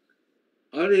head.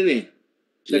 Oh, really?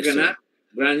 Second Yes, hand?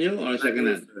 Brand new or second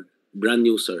hand? Brand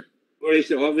new, sir. Where is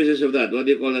the offices of that? What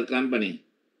do you call that company?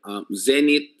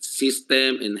 Zenith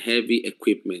System and Heavy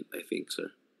Equipment, I think,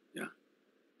 sir. Yeah.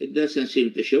 It doesn't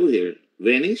seem to show here.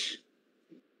 Venice?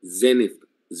 Zenith,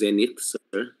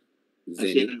 sir. As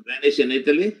in Venice in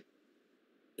Italy?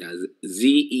 Yeah,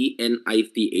 Zenith,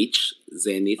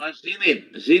 Zenith.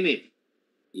 Zenith.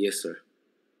 Yes, sir.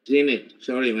 Zenith.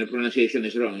 Sorry, my pronunciation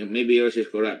is wrong. Maybe yours is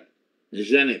correct.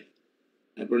 Zenith.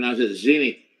 I pronounce it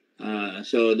Zenith.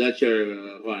 So that's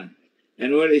your one.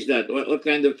 And where is that? What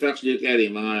kind of trucks do you carry?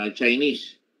 Mga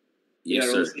Chinese? Yes,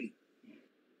 sir.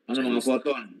 Ano mga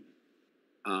photon?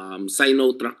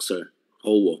 Sino truck, sir.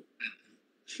 Howo.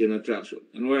 Sino trucks.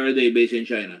 And where are they based in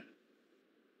China?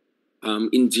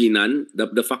 In Jinan.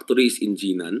 The factory is in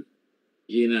Jinan.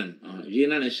 Jinan.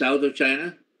 Jinan is south of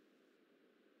China?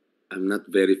 I'm not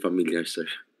very familiar, sir.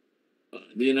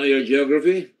 Do you know your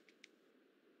geography?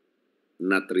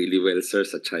 Not really well, sir,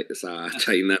 sa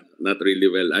China. Not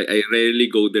really well. I rarely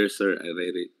go there, sir. I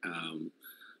rarely,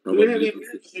 We have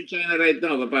influence in China right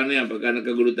now. Paano yan? Pagka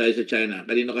nagkagulo tayo sa China,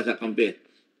 kanino ka sa kampi?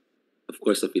 Of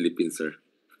course, sa Philippines, sir.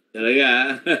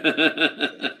 Talaga,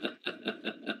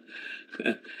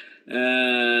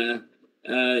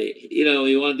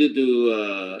 we want you to,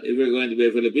 if we're going to be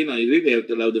a Filipino, you really have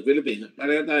to love the Philippines.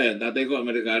 Pareho tayo. Tatay ko,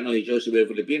 Amerikano, he chose to be a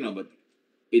Filipino, but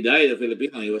he died a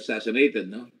Filipino. He was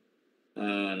assassinated, no?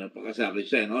 Napakasakit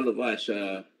siya. And all of us,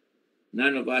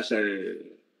 none of us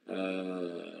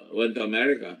went to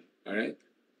America, all right?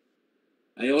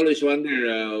 I always wonder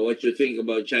what you think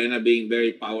about China being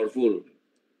very powerful,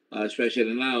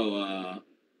 especially now,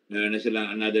 meron na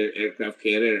silang another aircraft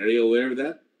carrier. Are you aware of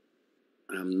that?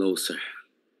 No, sir.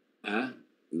 Huh?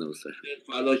 No, sir. You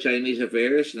follow Chinese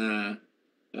affairs na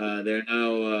they're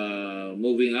now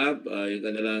moving up, yung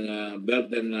kanilang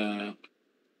belt and,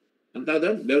 ang tawag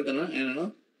doon? Belt ano? And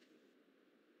ano?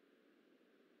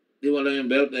 Di mo alam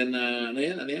yung belt and, ano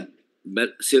yan?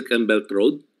 Silk and Belt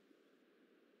Road?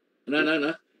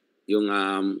 No. Yung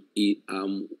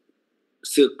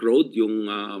Silk Road, yung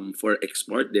for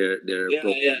export, they're Yeah.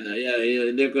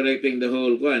 They're correcting the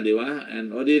whole one, di ba?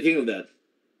 And what do you think of that?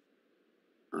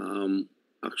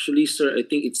 Actually, sir, I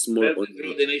think it's more on Belt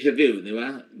and Road Initiative, di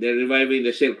ba? They're reviving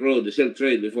the Silk Road, the Silk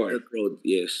Trade before. Silk Road.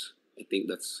 Yes, I think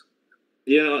that's.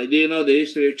 Do you know the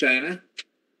history of China?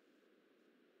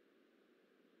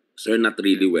 Sir, not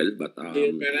really well, but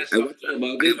Your parents I talk watched to you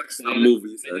about I it? watched some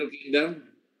movies, sir. Middle Kingdom?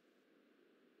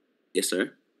 Yes,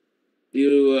 sir.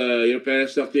 Your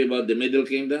parents talk to you about the Middle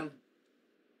Kingdom?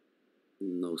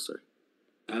 No, sir.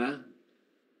 Ah?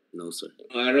 No, sir.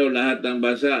 Araw lahat ng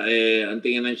bansa, ang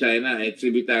tingin ng China,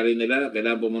 tributary nila,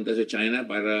 kailangan pumunta sa China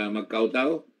para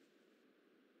magkautaw.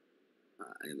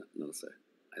 I don't know, sir.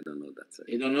 I don't know that, sir.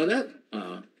 You don't know that?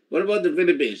 What about the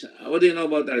Philippines? What do you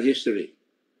know about our history?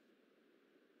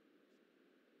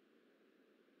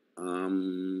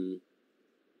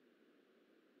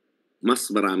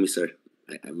 Mas marami, sir.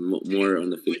 I'm more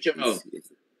on the What you know? Philippines. Yes.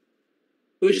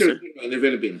 Who's Yes, your sir. hero in the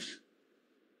Philippines?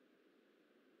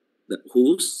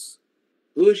 Who's?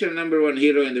 Who's your number one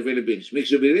hero in the Philippines? Mick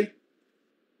Zubiri?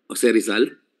 Jose Rizal?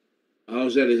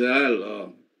 Jose Rizal.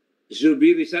 Oh.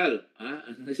 Zubiri Rizal.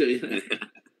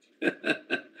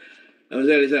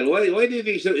 Jose Rizal. Why do you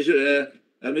think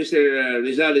Mr.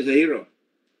 Rizal is a hero?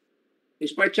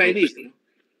 He's part Chinese. Okay.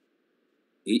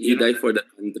 He died for the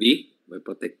country by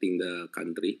protecting the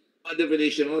country. What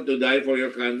definition mo to die for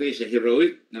your country is a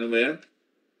heroic? Ano ba yan?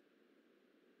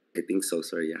 I think so,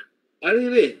 sir. Yeah.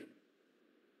 Really?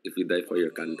 If you die for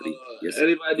your country, yes. Sir.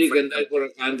 Everybody can die for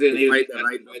a country and To fight the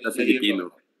right of the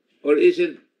Filipino. Or is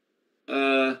it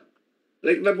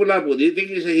like Lapu-Lapu? Do you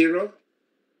think he's a hero?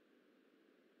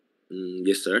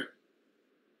 Yes, sir.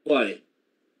 Why?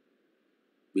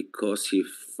 Because he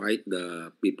fight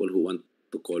the people who want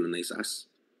to colonize us.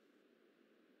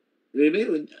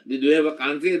 Really? Did we have a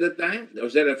country at that time?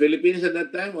 Was there a Philippines at that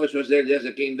time? Or was there just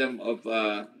a kingdom of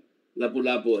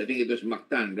Lapu-Lapu? I think it was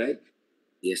Mactan, right?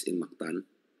 Yes, in Mactan.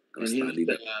 And he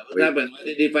was, what happened? Why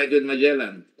did he fight with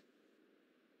Magellan?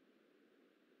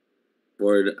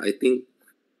 I think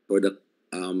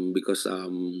because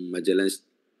Magellan is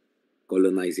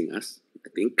colonizing us, I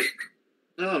think.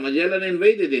 No, Magellan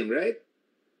invaded him, right?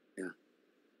 Yeah.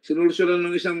 Sinulsulan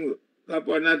ng isang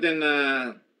kapwa natin na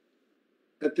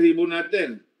katribo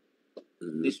natin.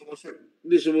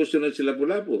 Hindi sumusunod sila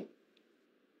Lapu-Lapu.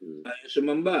 Ayaw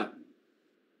sumamba.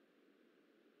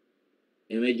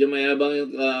 Medyo mayabang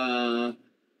yung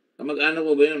kamag-anak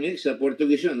ko ba yun? Sa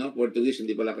Portuguese yun, no? Portuguese,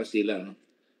 hindi pala Kastila, no?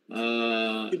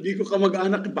 Hindi ko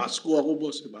kamag-anak, Basco ako,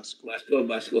 boss. Basco.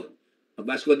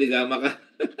 Basco di Gama ka.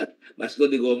 Basco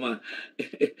di Goma.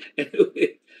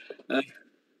 Anyway.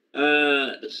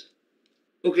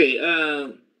 Okay.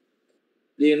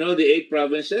 Do you know the 8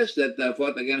 provinces that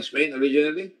fought against Spain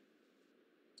originally?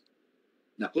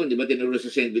 Naku, di ba tinuro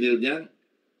sa St. Benil diyan?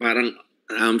 Parang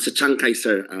sa Chancay,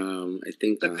 sir. I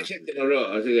think. Kasi tinuro.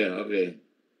 Sige, okay.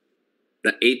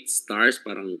 The 8 stars,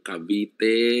 parang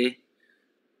Cavite,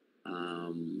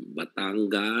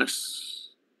 Batangas.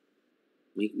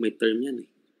 May term yan eh.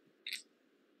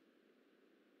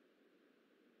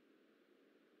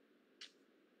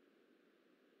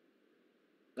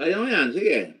 Kaya mo yan,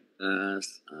 sige.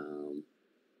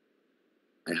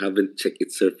 I haven't checked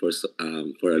it, sir, for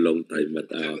a long time, but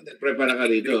prepara ka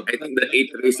dito. I think the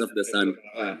 8 rays of the sun.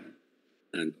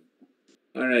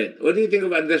 All right. What do you think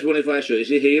of Andres Bonifacio? Is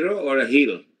he a hero or a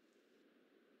heel?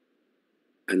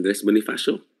 Andres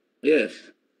Bonifacio?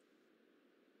 Yes.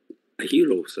 A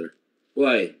hero, sir.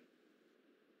 Why?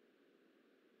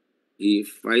 He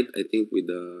fight, I think, with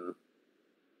that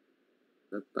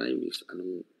time is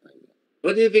anong time?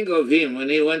 What do you think of him when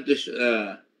he went to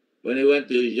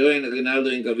join Rinaldo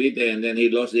in Cavite and then he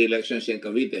lost the elections in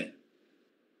Cavite?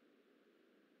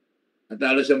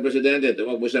 Natalo siyang presidente,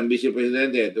 tumakbo siyang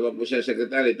vice-presidente, tumakbo siya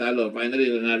secretary, talo. Finally,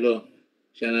 nanalo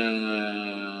siya ng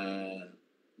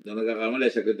nagkakamali,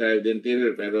 Secretary of the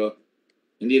Interior, pero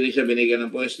hindi rin siya binigyan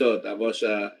ng pwesto. Tapos,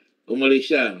 umalis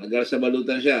siya,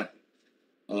 nagsabalutan siya.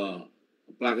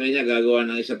 Plaka niya, gagawa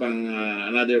ng isa pang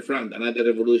another front, another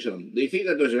revolution. Do you think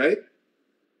that was right?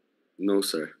 No,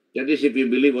 sir. That is if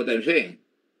you believe what I'm saying.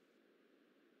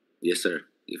 Yes, sir.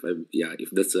 If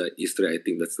that's a history, I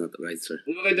think that's not right, sir.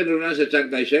 Ano kayo tinurunan sa Chiang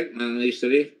Kai-shek ng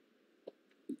history?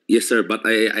 Yes, sir, but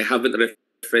I haven't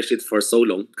refreshed it for so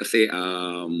long kasi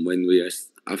when we are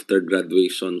after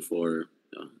graduation for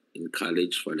in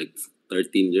college for like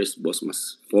 13 years, boss,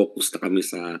 mas focus na kami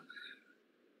sa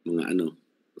mga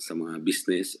sa mga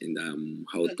business and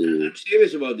how to. I'm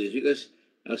serious about this because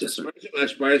as Yes, a person who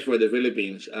aspires for the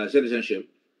Philippines citizenship,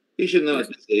 he should know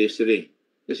Yes. the history.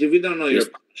 Because if you don't know your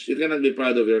Yes. past, you cannot be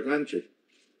proud of your country.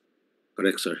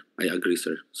 Correct, sir. I agree,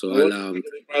 sir. So What I'll is there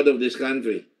to be proud of this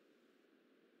country?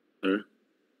 sir,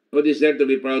 What is there to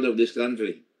be proud of this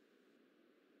country?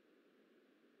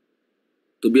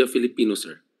 to be a Filipino,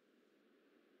 sir.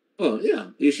 Oh, yeah.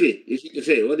 Easy to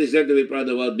say. What is there to be proud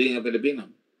about being a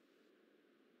Filipino?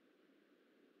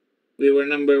 We were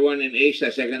number 1 in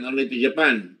Asia, second only to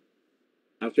Japan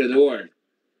after the war.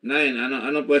 9,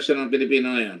 ano pwesto ng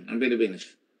Pilipino ngayon? Ang Pilipinas?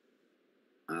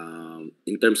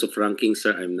 In terms of ranking,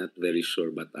 sir, I'm not very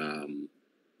sure, but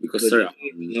because But sir,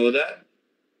 you know that?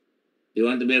 You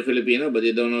want to be a Filipino, but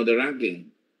you don't know the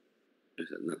ranking.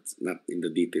 not in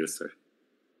the details, sir.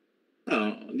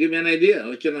 Oh, give me an idea.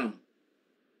 What you know?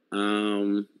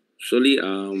 Actually,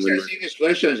 These are serious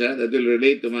questions that will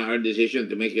relate to our decision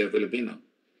to make you a Filipino.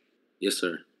 yes,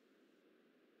 sir.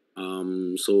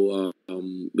 So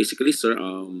basically, sir,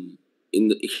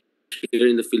 here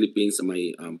in the Philippines,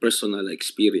 my personal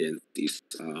experience is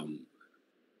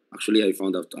actually I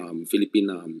found out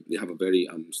Philippine they have a very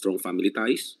strong family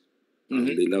ties.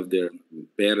 They love their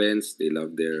parents, they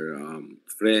love their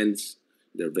friends.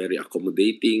 They're very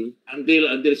accommodating. Until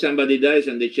somebody dies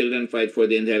and the children fight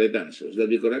for the inheritance. Is that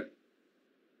be correct?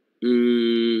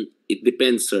 It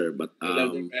depends, sir. But They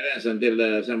love their parents until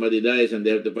somebody dies and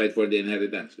they have to fight for the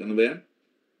inheritance. Ganun ba yan?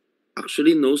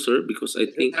 actually, no, sir, because I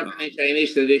Is think that happen in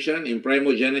Chinese tradition, in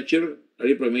primogeniture? Are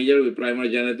you familiar with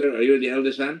primogeniture? Are you the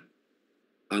eldest son?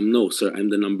 no, sir. I'm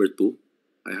the number 2.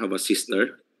 I have a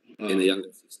sister and a Oh,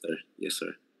 younger sister. Yes,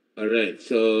 sir. all right.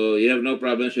 So you have no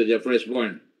problems with your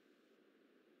firstborn.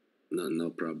 No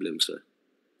problem, sir.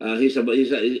 Your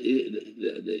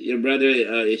brother,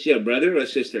 is he a brother or a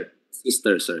sister?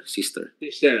 Sister, sir. Sister.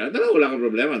 Sister. Talaga wala kang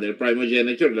problema. Dahil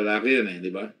primogeniture, lalaki yun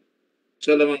di ba?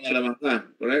 So lamang ka,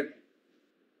 correct?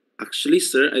 Actually,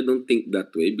 sir, I don't think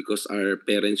that way because our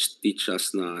parents teach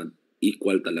us na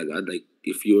equal talaga. Like,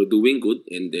 if you're doing good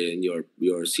and then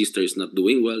your sister is not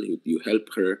doing well, you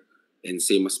help her. And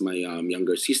same as my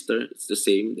younger sister, it's the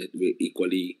same. That we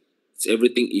equally, it's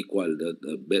everything equal.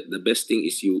 The best thing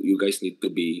is you guys need to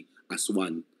be as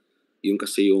one. Yung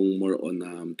kasi yung more on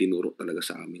tinuro talaga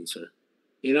sa amin, sir.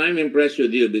 You know, I'm impressed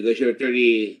with you because you're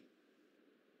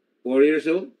 34 years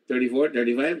old? 34,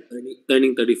 35?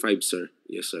 Turning 35, sir.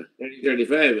 Yes, sir.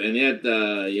 35, and yet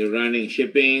you're running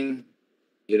shipping,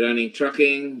 you're running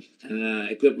trucking, and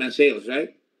equipment sales,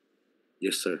 right?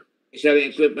 Yes, sir. You're selling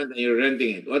equipment and you're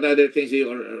renting it. What other things do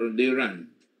you run?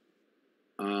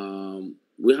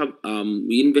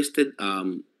 We invested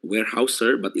warehouse,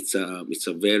 sir, but it's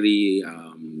a very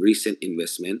recent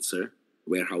investment, sir.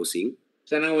 Warehousing.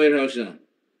 Saan ang warehouse na?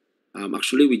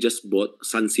 Actually, we just bought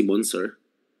San Simon, sir.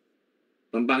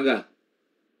 Pampanga.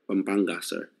 Pampanga,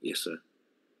 sir. Yes, sir.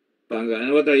 Pampanga.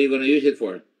 And what are you going to use it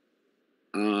for?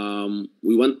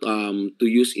 We want to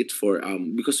use it for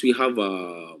because we have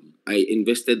I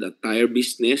invested a tire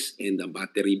business and a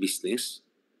battery business,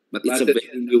 but it's a very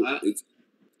new.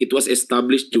 It was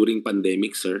established during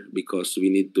pandemic, sir, because we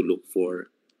need to look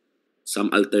for some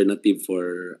alternative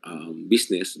for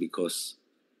business because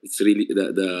it's really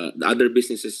the other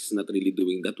businesses is not really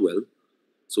doing that well.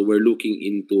 So we're looking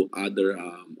into other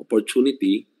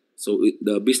opportunity. So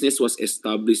the business was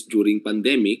established during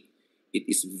pandemic. It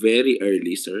is very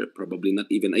early, sir, probably not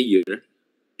even a year.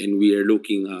 And we are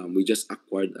looking, we just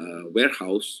acquired a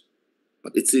warehouse.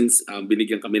 But it's since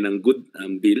binigyan kami ng good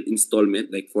deal,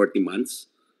 installment, like 40 months.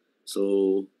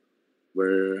 So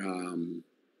we're...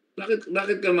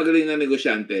 Bakit ka magaling na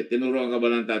negosyante? Tinuruan ka ba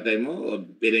ng tatay mo? O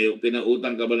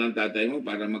pinautang ka ba ng tatay mo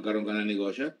para magkaroon ka ng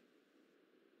negosyo?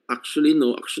 Actually,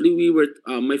 no. Actually, we were...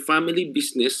 my family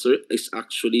business, sir, is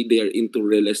actually they're into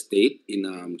real estate in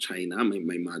China.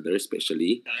 My mother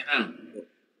especially. China?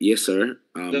 Yes, sir.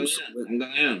 Hanggang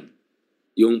ngayon?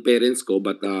 Yung parents ko,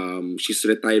 but she's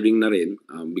retiring na rin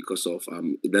because of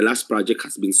the last project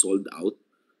has been sold out.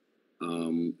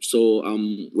 So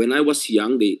when I was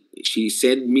young, she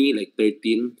sent me like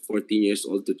 13, 14 years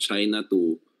old to China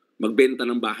to magbenta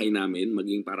ng bahay namin,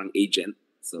 maging parang agent.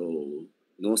 So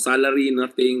no salary,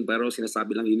 nothing, pero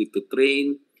sinasabi lang you need to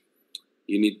train,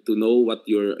 you need to know what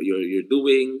you're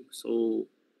doing. So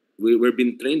we've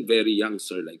been trained very young,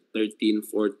 sir, like 13,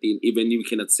 14, even you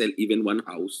cannot sell even one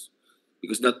house.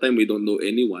 Because that time we don't know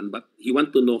anyone, but he want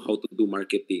to know how to do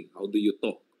marketing. How do you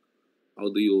talk?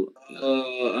 How do you...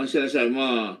 Ang sinasabi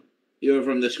mo, you're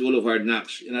from the school of hard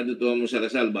knocks. Inatutuwa mo sa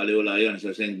Lasal, baliwala yun,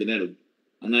 sa St. Benilde.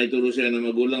 Ang naituro sa'yo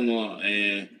ng magulang mo,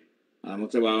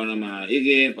 magtrabaho na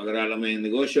maigi, pag-aralan mo yung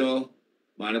negosyo,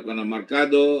 mahanap ka ng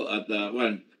markado, at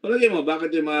palagay mo,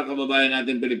 bakit yung mga kababayan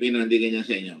natin Pilipino hindi ganyan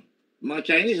sa inyo? Mga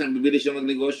Chinese, ang bibilis yung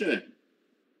magnegosyo eh.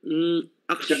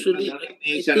 Actually,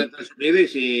 Ni Senator Subiri,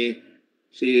 si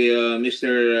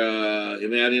Mr.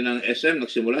 Yung may-ari ng SM,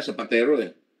 nagsimula sa patero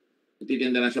eh.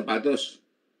 Titinda ng sapatos.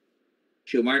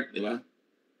 Shoe Mart, di ba?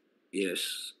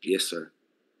 yes, yes, sir.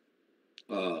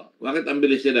 Bakit ang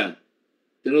bilis nila?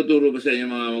 Tinuturo ba sa inyo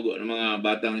mga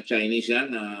batang Chinese yan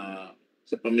na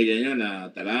sa pamilya nyo na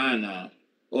tala na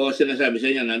o sinasabi sa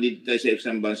inyo nandito tayo sa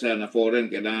isang bansa na foreign,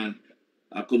 kailangan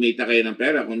kumita kayo ng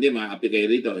pera, kundi maapi kayo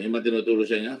rito. Yung ba tinuturo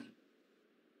sa inyo?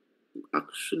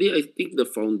 Actually, I think the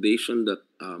foundation that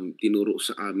tinuro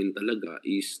sa amin talaga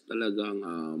is talagang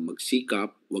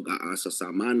magsikap, wag aasa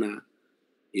sa mana.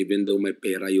 Even though may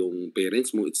pera yung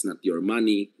parents mo, it's not your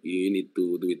money. You need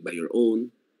to do it by your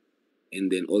own. And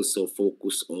then also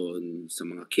focus on sa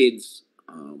mga kids.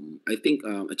 I think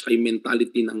at saka yung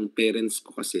mentality ng parents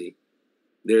ko kasi,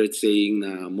 they're saying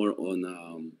na more on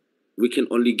we can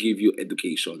only give you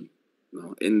education.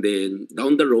 No? And then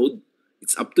down the road,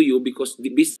 it's up to you because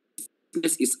the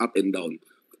business is up and down.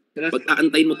 Pag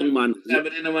aantayin mo tong man.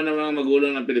 Sabi rin naman ng mga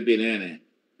magulang ng Pilipino yan eh.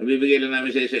 Nabibigay lang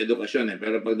namin sa edukasyon eh.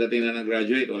 Pero pagdating na ng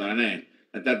graduate, wala na eh.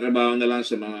 Natatrabaho na lang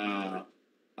sa mga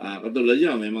katulad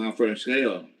nyo, may mga firms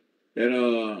kayo. Pero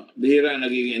bihira ang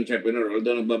nagiging entrepreneur.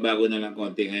 Although nagbabago na lang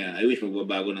konti ngayon. I wish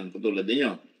magbabago ng katulad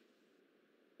ninyo.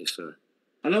 Yes, sir.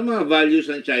 Ano mga values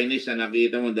ng Chinese na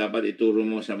nakita mo dapat ituro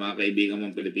mo sa mga kaibigan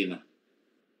mong Pilipino?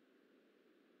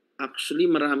 Actually,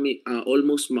 marami,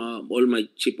 almost all my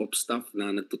chief of staff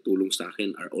na nagtutulong sa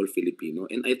akin are all Filipino.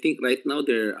 And I think right now,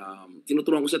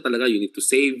 tinuturuan ko sa talaga, you need to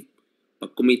save.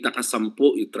 Pag kumita ka 10,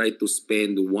 you try to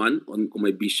spend 1 on kung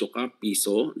may bisyo ka,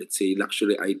 piso, let's say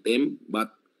luxury item.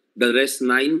 But the rest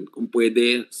 9, kung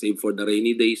pwede, save for the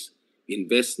rainy days,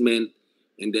 investment,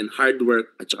 and then hard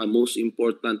work, at saka most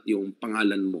important, yung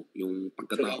pangalan mo, yung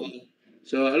pagkatao mo.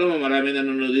 So, alam mo, marami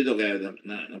nanonood dito kaya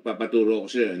napapaturo ko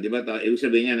sa'yo. Di ba? Ibig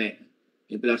sabihin yan eh,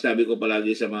 yung pinagsabi ko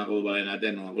palagi sa mga kababayan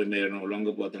natin, nung ako'y mayroon ng Olonga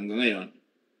po at hanggang ngayon,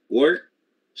 work,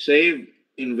 save,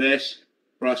 invest,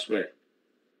 prosper.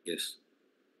 Yes.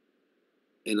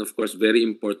 And of course, very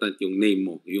important yung name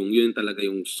mo. Yun talaga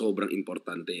yung sobrang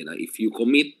importante. Na if you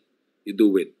commit, you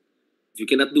do it. If you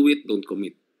cannot do it, don't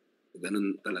commit.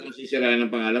 Ganun talaga. Kung sisirain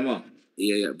ang pangalan mo.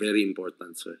 Yeah, very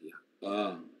important, sir. Yeah.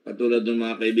 Katulad ng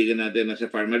mga kaibigan natin na sa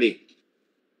Farmally.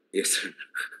 Yes, sir.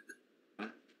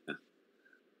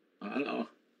 Ano?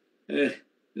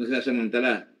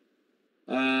 Nagsasamantala.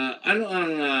 Ano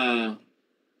ang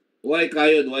why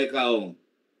kayod, why kaong?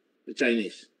 The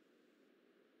Chinese.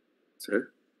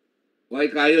 Sir? Why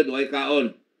kayod, why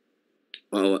kaon?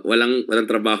 Walang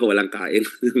trabaho, walang kain.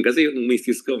 Kasi yung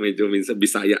misis ko medyo minsan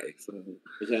Bisaya eh. So,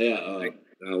 Bisaya,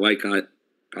 why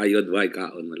kayod, why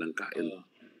kaon, walang kain.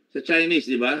 Sa Chinese,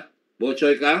 di ba?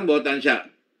 Bochoy kang, botan siya.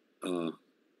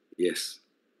 Yes.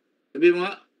 Sabi mo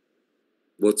nga?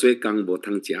 Bochoy kang,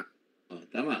 botang siya.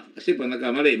 Tama. Kasi pag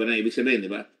nagkamali, iba na ibig sabihin,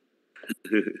 di ba?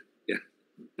 Yeah.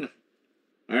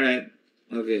 Alright.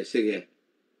 Okay, sige.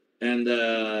 And,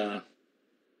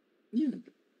 yeah.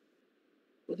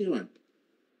 What do you want?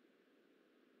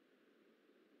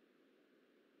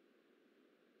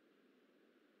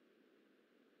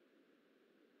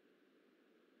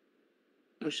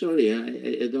 I'm sorry,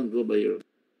 I don't go by your...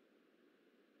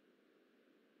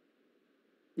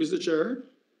 Mr. Chair,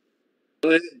 Go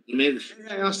ahead, Mix.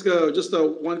 may I ask just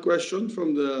one question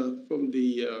from the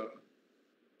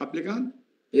applicant?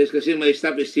 Yes, kasi my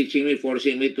staff is teaching me,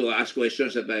 forcing me to ask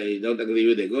questions that I don't agree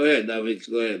with it. Go ahead, Mix,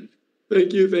 go ahead.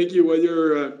 Thank you. While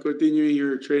you're continuing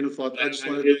your train of thought, I just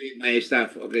I'm wanted to... agreeing with my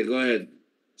staff. Okay, go ahead.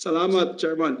 Salamat,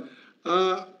 Chairman.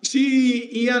 Si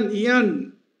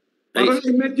Ian, parang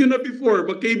I met you na before.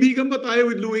 Magkaibigan ba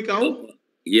tayo with Louie Cao?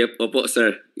 Yep, opo,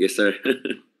 sir. Yes, sir.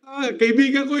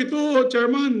 Kaibigan ko ito,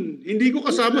 Chairman. Hindi ko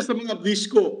kasama sa mga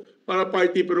visco para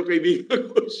party, pero kaibigan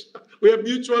ko siya. We have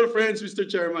mutual friends, Mr.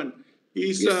 Chairman.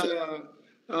 He's Yes,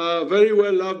 very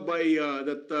well loved by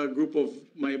that group of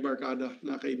my barkada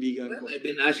na kaibigan ko. I've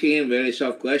been asking him very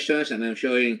soft questions and I'm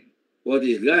showing what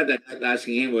he's got. I'm not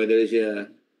asking him whether there's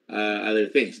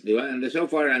other things. Di ba? And so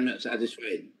far, I'm not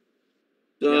satisfied.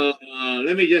 So,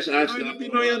 let me just ask... Pinoy na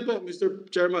Pinoy yan po, Mr.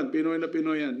 Chairman. Pinoy na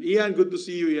Pinoy yan. Ian, good to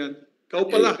see you, Ian. Kau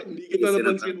pala, hindi kita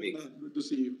napansin muna. Good to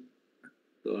see you.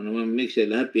 So, naman mix eh,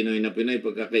 lahat Pinoy na Pinoy.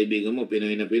 Pagkakaibigan mo,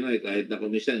 Pinoy na Pinoy. Kahit na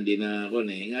kumisan, hindi na ako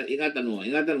na. Ingatan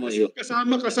mo iyo.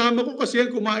 Kasama ko kasi yan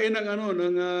kumain ng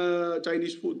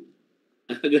Chinese food.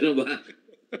 Ganun ba?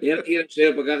 Hirap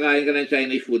sa'yo, pagkakain ka ng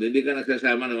Chinese food, hindi ka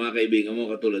nagsasama ng mga kaibigan mo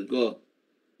katulad ko.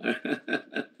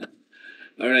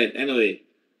 Alright, anyway.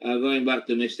 Going back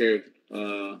to Mr.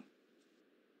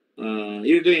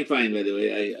 You're doing fine, by the way.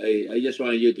 I just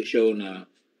wanted you to show na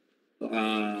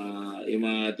yung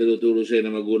mga tinuturo sa'yo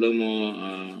na magulang mo,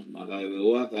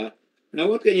 makakagawa ka. Now,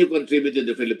 what can you contribute to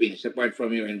the Philippines apart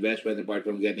from your investment, apart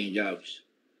from getting jobs?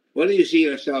 What do you see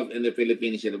yourself in the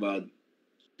Philippines in about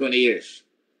 20 years?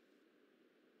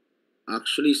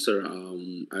 Actually, sir,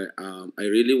 I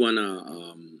really wanna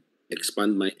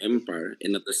expand my empire,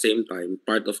 and at the same time,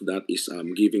 part of that is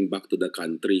giving back to the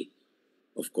country.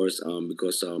 Of course,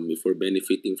 because if we're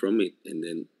benefiting from it, and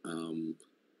then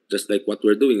just like what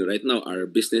we're doing right now, our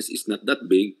business is not that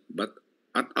big, but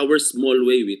at our small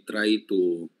way, we try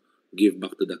to give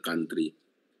back to the country.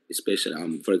 Especially,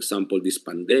 for example, this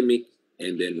pandemic,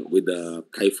 and then with the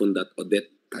typhoon, that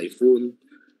Odette typhoon,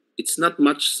 it's not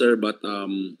much, sir, but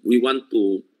we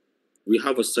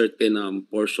have a certain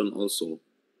portion also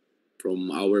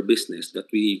from our business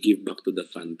that we give back to the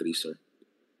country, sir.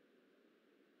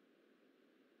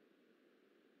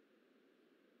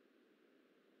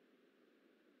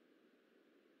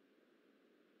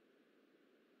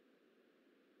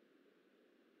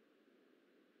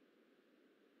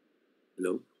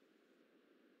 Hello?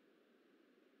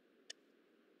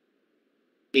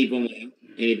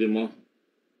 Inipin mo.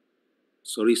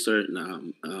 Sorry, sir, na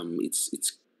it's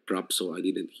crap, so I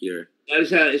didn't hear. Dahil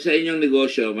sa inyong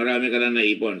negosyo, marami ka lang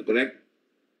naipon, correct?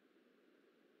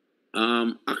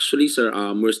 Actually, sir,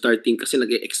 we're starting kasi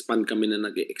nag-expand kami na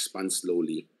nag-expand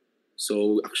slowly.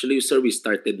 So, actually, sir, we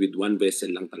started with one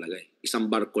vessel lang talaga eh. Isang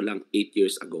barko lang 8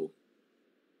 years ago.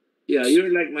 Yeah,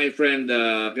 you're like my friend,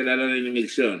 kilala rin ni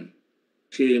Mixon.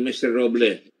 Si Mr.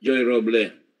 Roble, Joy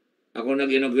Roble. Ako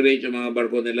nag-inaugurate yung mga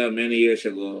barko nila many years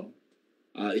ago.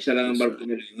 Isa lang ang Yes, barko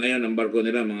nila. Ngayon, ang barko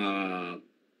nila, mga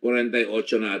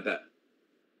 48 na ata.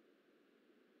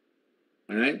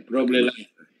 Alright? Roble lang.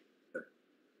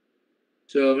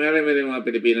 So, meron mga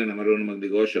Pilipino na marunong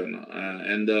magnegosyo. No?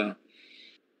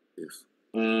 Yes.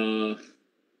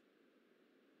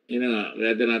 Yun na nga,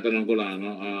 kaya tinatanong ko lang.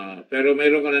 No? Pero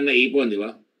meron ka na naipon, di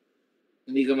ba?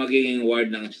 Hindi ka magiging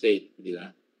ward ng state, di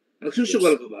ba?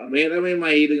 Nagsusugal ka ba? May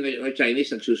mahiling na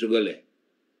Chinese nagsusugal eh.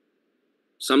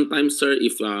 Sometimes, sir,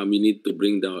 if you need to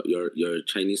bring your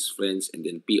Chinese friends and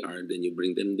then PR, then you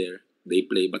bring them there. They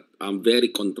play, but very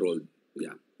controlled.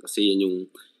 Yeah. Kasi yan yung...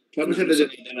 Saan mo sila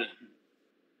dinita na?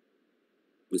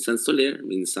 Minsan Soler,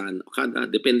 minsan Okada.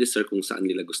 Depende, sir, kung saan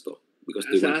nila gusto. Because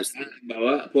they want to stay.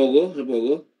 Bawa? Pogo? Sa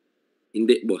Pogo?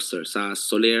 Hindi, boss, sir. Sa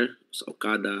Soler, sa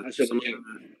Okada. Sa Sa mga...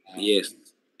 Yes.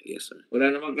 Yes, sir.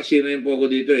 Wala namang casino yung Pogo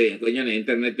dito eh. Ganyan eh,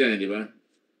 internet yan eh, di ba?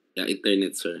 Yeah,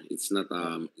 internet, sir. It's not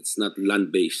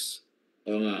land-based.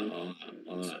 Oo nga.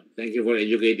 Thank you for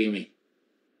educating me.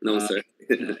 No, sir.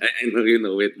 I know you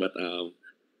know it, but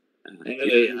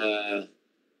Anyway,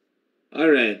 all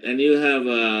right. And you have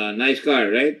a nice car,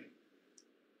 right?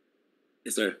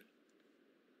 yes, sir.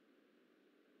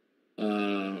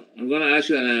 I'm going to ask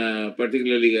you a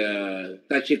particularly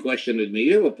touchy question with me.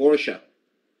 You have a Porsche.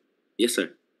 Yes,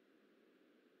 sir.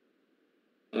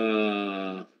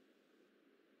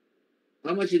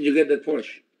 How much did you get that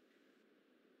Porsche?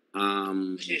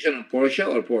 Decision of Porsche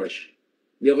or Porsche?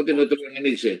 Hindi ako tinutuloy ng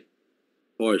Nix eh.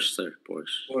 Porsche, sir.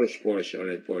 Porsche. Porsche. All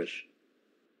right, Porsche.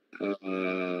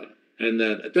 And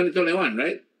 2021,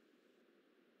 right?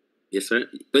 Yes, sir.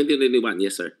 2021.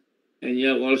 Yes, sir. And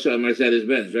you have also a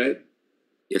Mercedes-Benz, right?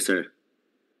 Yes, sir.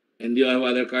 And do you have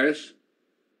other cars?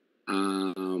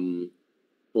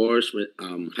 Porsche,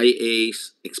 High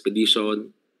Ace,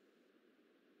 Expedition.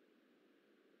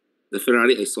 The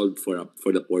Ferrari I sold for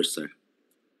the Porsche, sir.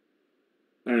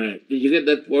 All right. Did you get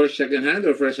that Porsche second hand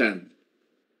or first hand?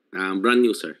 Brand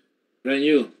new, sir. Brand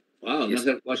new. Wow, Yes. must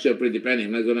have cost you a pretty penny.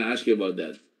 I'm not gonna ask you about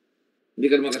that. Hindi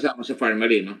ka naman kasama sa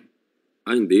Farmally, no?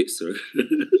 Hindi, sir.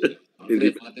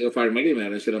 Hindi. Mga taga Farmally,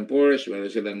 meron silang Porsche,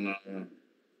 meron silang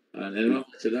ano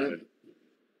sila?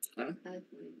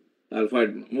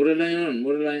 Alphard. Mura lang yun.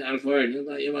 Mura lang yung Alphard. Yung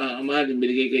mahal, yung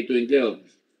binigay kay Twinkle.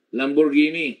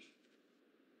 Lamborghini.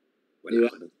 Wala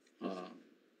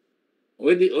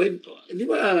Diba? ko. Di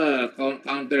ba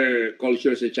counter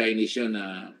culture sa Chinese yun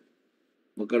na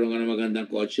magkaroon ka ng magandang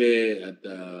kotse at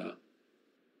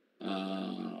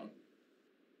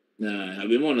na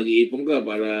sabi mo, nag-iipon ka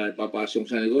para papasok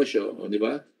sa negosyo, di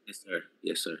ba? Yes, sir.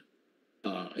 Yes, sir.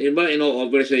 Yun ba,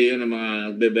 ino-offer sa iyo ng mga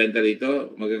nagbebenta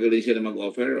rito? Magagaling sila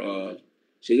mag-offer? O,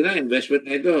 sige na, investment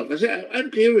na ito. Kasi I'm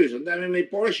curious, ang dami may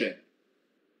Porsche.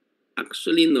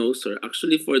 Actually, no, sir.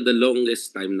 Actually, for the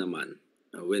longest time naman,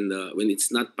 when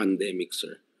it's not pandemic,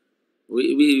 sir,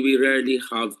 we rarely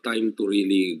have time to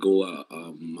really go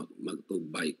to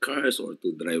buy cars or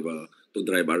to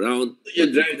drive around.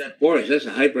 You drive that Porsche, that's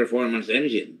a high-performance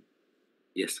engine.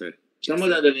 Yes, sir. Saan mo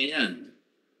dadalhin yan?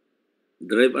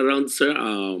 Drive around, sir.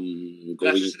 Going...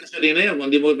 Gastos ka kanina yun,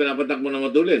 kung di mo pinapatak mo na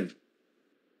matulin.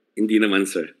 Hindi naman,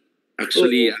 sir.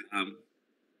 Actually,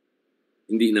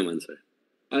 hindi naman, sir.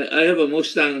 I have a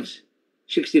Mustang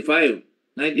 65,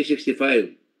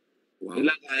 1965. Wow.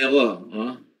 Ilan kaya ko?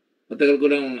 Oh? Matagal ko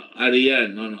lang ari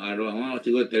yan, no? Nung araw.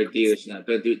 Siguro 30 years na.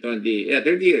 30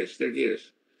 years. 30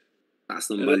 years.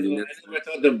 Taas ng Pero value I niya. never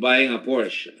thought of buying a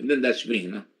Porsche. And then that's me,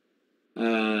 no?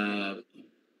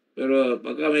 Pero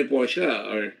pagka may Porsche ka,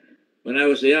 or when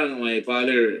I was young, my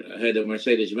father had a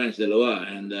Mercedes-Benz, dalawa.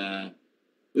 And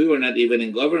we were not even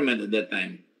in government at that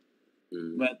time.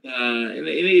 But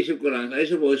iniisip ko lang, I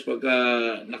suppose pagka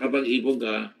nakapag-ipon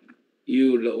ka,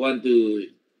 you want to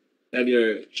tell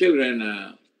your children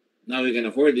na now we can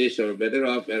afford this or better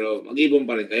off, pero mag-ipon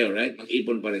pa rin kayo, right?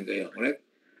 Mag-ipon pa rin kayo, correct?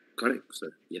 Correct,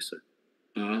 sir. Yes, sir.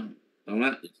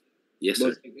 Tama? Yes,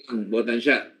 sir. Botan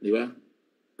siya, di ba?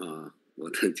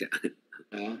 Botan siya.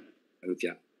 Botan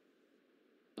siya.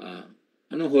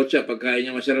 Anong hotcha? Pagkain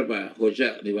niya masarap pa.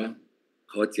 Hotcha, di ba?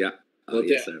 Hotcha. Hotcha.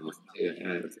 Yes, sir.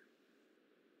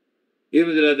 Yun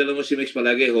ang dala mo si Mix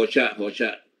palagi, hotcha.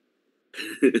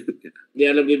 Di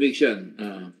alam ibig siyan.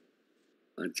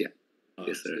 Hotcha.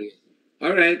 Yes, sir.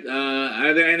 All right.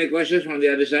 Are there any questions from the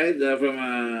other side, from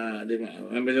the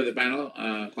members of the panel,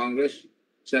 Congress,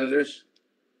 senators?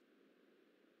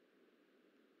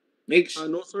 Mix?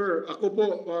 No, sir. Ako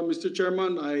po, Mr.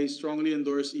 Chairman, I strongly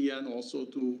endorse Ian also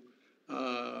to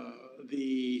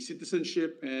the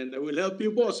citizenship, and I will help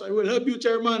you, boss. I will help you,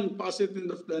 Chairman. Pass it in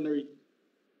the plenary.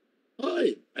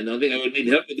 I don't think I would need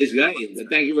help with this guy. But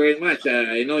thank you very much.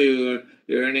 I know you're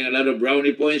earning a lot of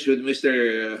brownie points with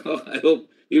Mr. I hope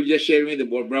you'll just share me the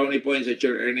brownie points that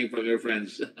you're earning from your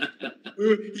friends.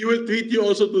 He will treat you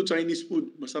also to Chinese food.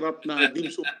 Masarap na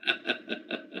dim sum.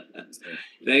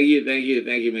 Thank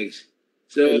you, Mix.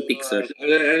 So, are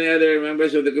there any other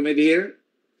members of the committee here?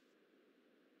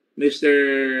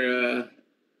 Mr.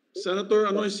 Senator,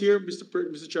 ano is here,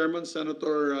 Mr. Chairman,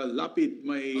 Senator Lapid,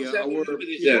 Senator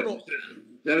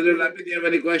Lapid, do you have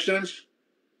any questions?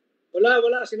 Wala.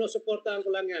 Sinusuportahan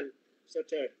ko lang yan, Sir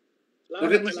Chair.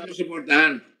 Bakit mo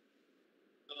sinusuportahan?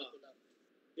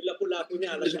 Lapu-lapu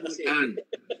niya, alam niya kasi.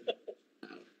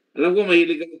 Alam ko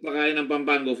mahilig ka magpakain ng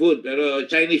Pampango food, pero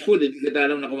Chinese food, hindi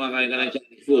kita alam na kumakain ka ng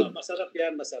Chinese food. Masarap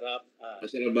yan, masarap.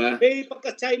 Masarap ba? May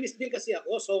pagka-Chinese din kasi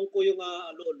ako, songko yung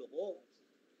lolo ko.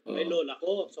 May lola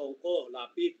ko, songko,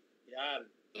 lapid. Yan.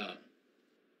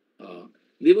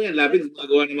 Hindi mo yan lapid,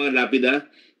 gumagawa ng mga lapid, ha?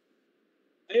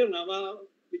 Ayun nga,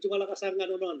 medyo malakas ang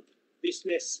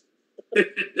business.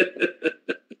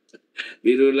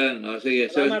 Biro lang.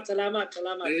 Sige. Salamat.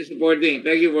 Thank you supporting.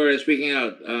 Thank you for speaking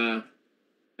out.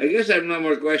 I guess I have no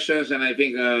more questions, and I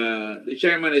think the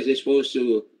chairman is disposed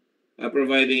to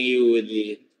providing you with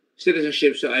the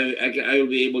citizenship, so I will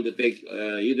be able to take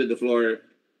you to the floor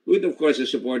with, of course, the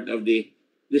support of the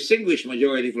distinguished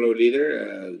majority floor leader,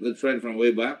 a good friend from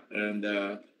way back, and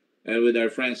with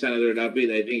our friend Senator Lapid,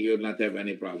 I think you will not have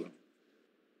any problem.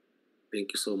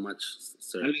 Thank you so much,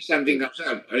 sir. Unless something comes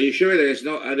up. Are you sure there is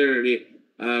no other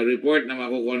report na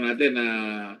makukuha natin na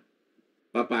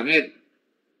papangit?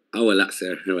 Wala,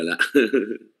 sir. Wala.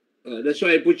 That's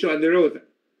why I put you on the road.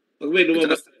 Pag may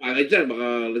lumabas na pangit dyan,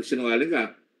 baka nagsinungaling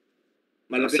ka.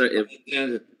 Malaki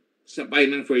yan sa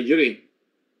fine ng forgery.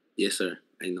 Yes, sir.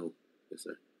 I know. Yes,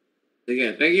 sir.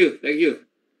 Sige, thank you.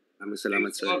 Maraming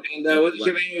salamat, sir. And what is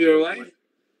the name of your wife?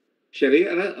 Sherry?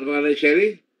 Ano pangalan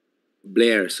Sherry?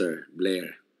 Blair, sir.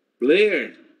 Blair.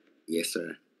 Yes,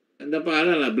 sir. Ano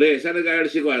pangalan na? Blair. Saan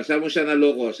nag-aaral si Kwan? Saan mo siya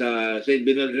naloko? Sa St.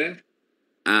 Bernard rin?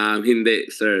 Hindi,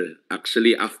 sir.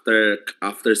 Actually, after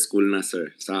school na,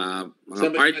 sir. Sa mga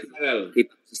party.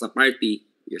 Sa party.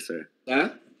 Yes, sir.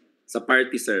 Sa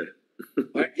party, sir.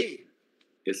 Party?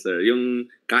 Yes, sir. Yung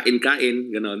kain-kain,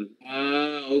 ganon.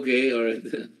 Okay. Alright.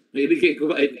 Maybe kayo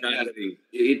kumain.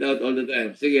 You eat out all the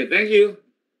time. Sige, thank you.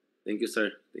 Thank you,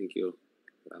 sir. Thank you.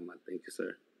 Salamat. Thank you,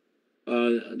 sir.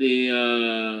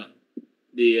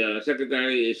 The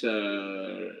secretary is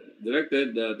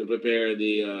directed to prepare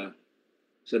the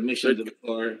submission to the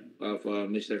floor of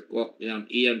Mr. Kwok,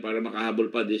 Ian, para makahabol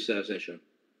pa this session.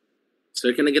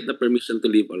 Sir, can I get the permission to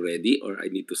leave already or I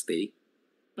need to stay?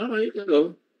 Okay, you can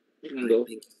go. Thank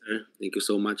you, sir. Thank you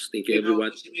so much. Thank you,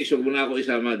 everyone. So, huwag mo na ako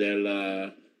isama dahil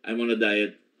I'm on a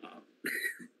diet.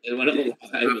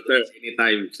 After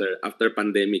anytime, sir. After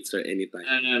pandemic, sir, anytime.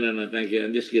 No. Thank you.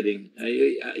 I'm just kidding.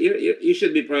 You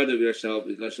should be proud of yourself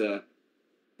because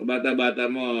bata-bata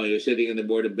mo, you're sitting in the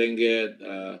board of Benguet.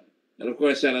 And of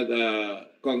course,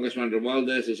 Congressman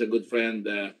Romualdez is a good friend.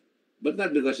 But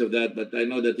not because of that. But I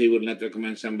know that he would not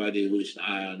recommend somebody who is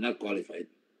not qualified.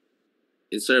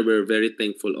 And sir, we're very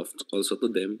thankful of also to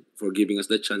them for giving us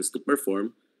the chance to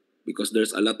perform, because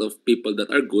there's a lot of people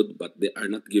that are good but they are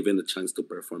not given the chance to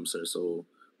perform, sir. So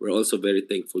we're also very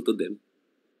thankful to them,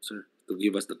 sir, to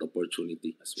give us that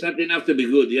opportunity as It's well. not enough to be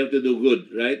good. You have to do good,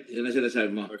 right? Yun ang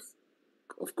sinasabi mo.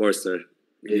 Of course, sir.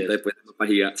 Hindi Yes. tayo pwede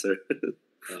mapahiya, sir.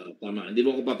 Tama. Hindi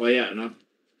mo ko papaya, no?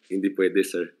 Hindi pwede,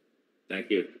 sir.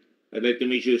 Thank you. I'd like to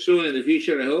meet you soon in the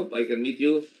future. I hope I can meet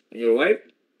you and your wife.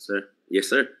 Sir? Yes,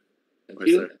 sir. Thank Of course,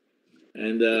 you. sir.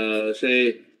 And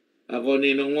say, ako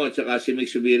ninong mo at saka si Mick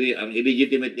Subiri, ang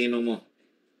illegitimate ninong mo.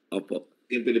 Opo.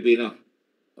 Yung Pilipino.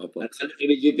 Opo. At ang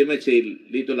illegitimate si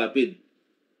Lito Lapid.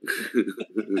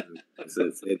 Sir.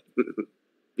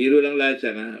 Biro lang lahat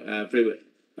siya, ha?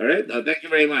 All right? Thank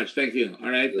you very much. Thank you. All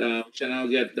right. We shall now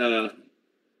get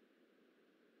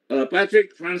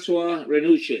Patrick Francois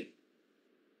Renucci.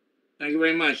 Thank you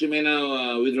very much. You may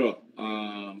now withdraw,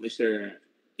 Mr.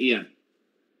 Ian.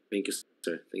 Thank you,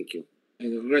 sir. Thank you,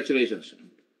 And congratulations.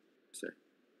 sir.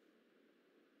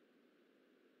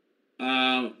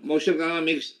 Motion ka nga,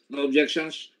 mixed, no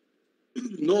objections?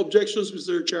 No objections,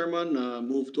 Mr. Chairman.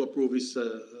 Move to approve is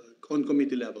on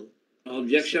committee level. No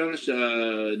objections.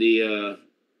 The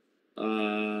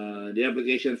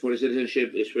application for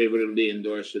citizenship is favorably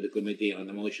endorsed to the committee on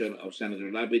the motion of Senator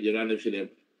Lapid, unanimously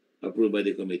approved by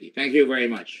the committee. Thank you very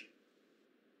much.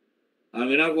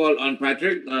 We now call on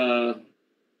Patrick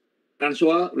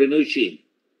Francois Renucci.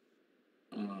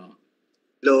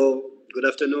 Hello, good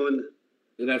afternoon.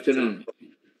 Good afternoon,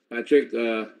 Patrick.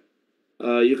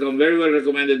 You come very well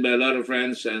recommended by a lot of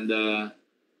friends, and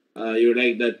you're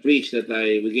like that priest that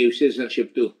we gave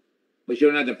citizenship to. But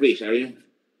you're not a priest, are you?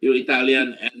 You're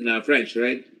Italian and French,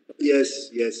 right?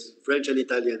 Yes, French and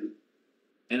Italian.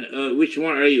 And which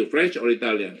one are you, French or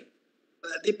Italian?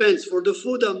 Depends. For the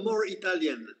food, I'm more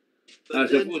Italian. But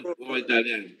So then food or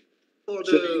Italian. for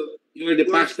So the you're the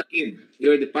work- pasta kid.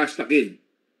 You're the pasta kid.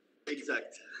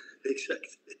 exact.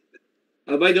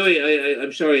 By the way,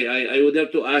 I'm sorry. I would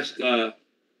have to ask. Are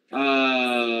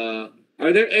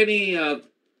there any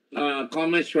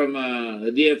comments from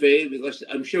the DFA? Because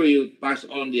I'm sure you passed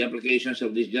on the applications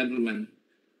of this gentleman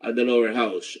at the lower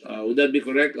house. Would that be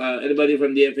correct? Anybody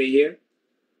from DFA here?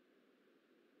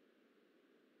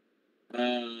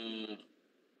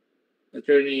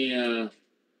 Attorney.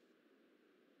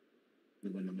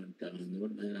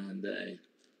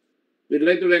 We'd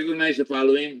like to recognize the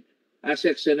following.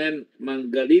 Asek Senen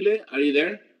Mangalile, are you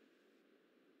there?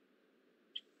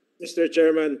 Mr.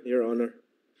 Chairman, Your Honor.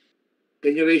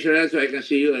 Can you raise your hand so I can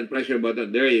see you and press your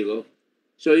button? There you go.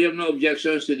 So you have no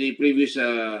objections to the previous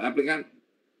applicant?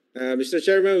 Mr.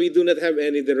 Chairman, we do not have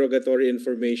any derogatory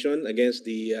information against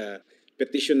the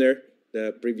petitioner,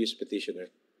 the previous petitioner.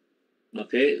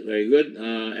 Okay, very good.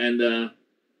 And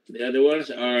the other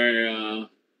ones are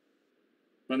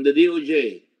from the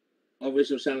DOJ,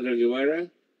 Office of Senator Guevara.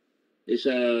 Is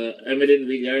Emeline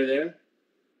Villar there?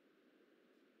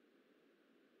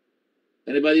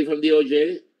 Anybody from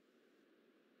DOJ?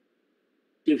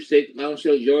 Chief State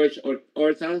Counsel George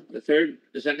Orta, the third,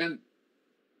 the second.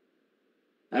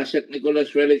 Asek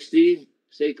Nicolas Felix T.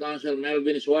 State Counsel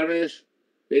Melvin Suarez.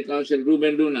 State Counsel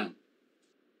Ruben Luna.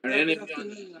 Are any of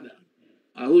you?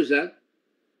 Who's that?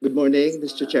 Good morning,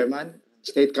 Mr. Chairman.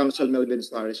 State Counsel Melvin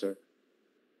Suarez, sir.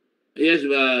 Yes,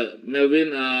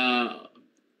 Melvin,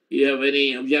 you have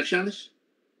any objections?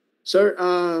 Sir,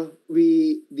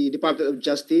 the Department of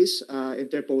Justice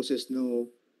interposes no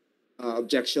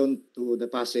objection to the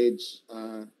passage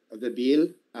of the bill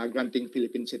granting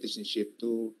Philippine citizenship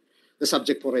to the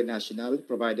subject foreign national,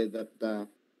 provided that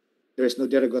there is no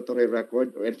derogatory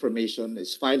record or information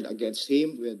is filed against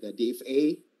him with the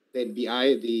DFA, the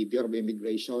NBI, the Bureau of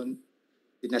Immigration,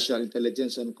 the National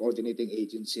Intelligence and Coordinating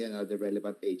Agency, and other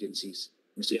relevant agencies,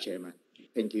 Mr. Chairman.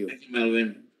 Thank you. Thank you,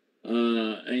 Melvin.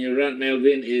 And your rank,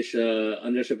 Melvin, is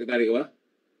Undersecretary ka ba?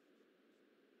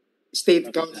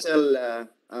 State Counsel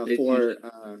State for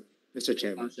Mr.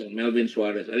 Chairman. Counsel Melvin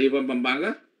Suarez. Are you from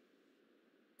Pampanga?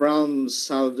 From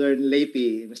Southern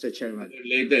Leyte, Mr. Chairman. Southern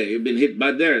Leyte. You've been hit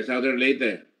bad there, Southern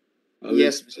Leyte.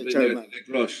 Yes, Mr. We've been Chairman. there,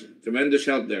 Cross. Tremendous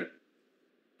help there.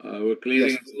 We're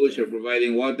clearing Yes, Mr. roads, we're Chairman.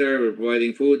 providing water, we're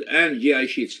providing food, and GI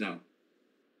sheets now.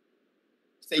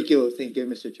 Thank you,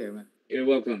 Mr. Chairman. You're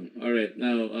welcome. All right.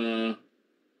 Now,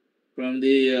 from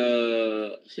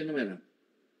the sino meron?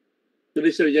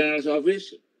 Solicitor General's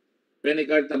Office,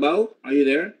 Fenicar Tabao, are you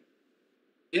there?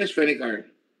 Yes, Fenicar.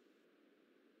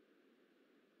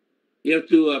 You have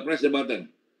to press the button.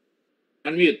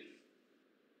 Unmute.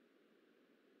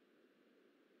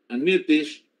 Unmute,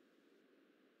 please.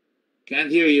 Can't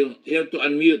hear you. You have to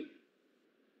unmute.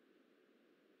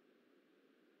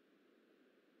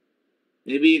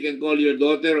 Maybe you can call your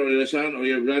daughter or your son or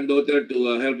your granddaughter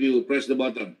to help you press the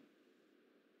button.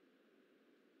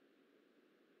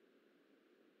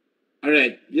 All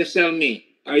right, just tell me,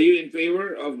 are you in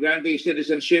favor of granting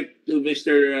citizenship to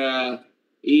Mr.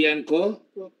 Ian Ko?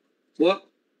 Kwok?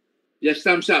 Just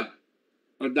thumbs up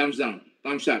or thumbs down?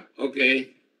 Thumbs up. Okay,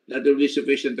 that will be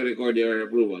sufficient to record your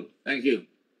approval. Thank you.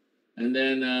 And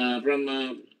then from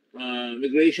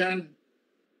Immigration,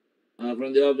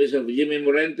 from the office of Jimmy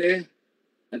Morente,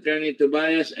 Attorney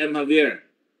Tobias M. Javier.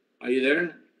 Are you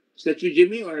there? Is that you,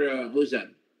 Jimmy, or who's that?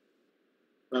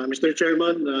 Mr.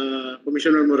 Chairman,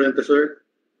 Commissioner Morente, sir.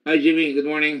 Hi, Jimmy. Good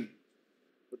morning.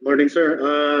 Good morning, sir.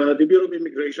 The Bureau of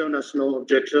Immigration has no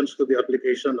objections to the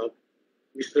application of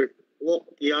Mr. Kwok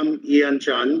Ian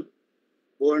Chan,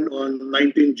 born on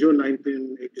 19 June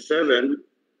 1987.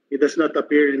 He does not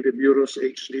appear in the Bureau's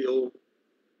HDO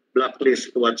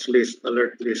blacklist, watch list,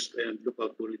 alert list, and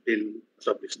lookout bulletin as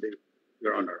of this day,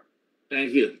 Your Honor.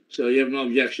 Thank you. So you have no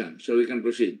objection, so we can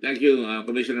proceed. Thank you,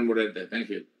 Commissioner Morente. Thank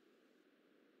you.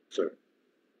 Sir.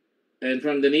 And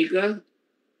from the NICA?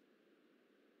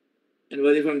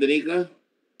 Anybody from the NICA?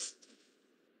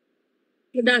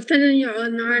 Good afternoon, Your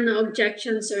Honor. No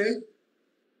objection, sir.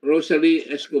 Rosalie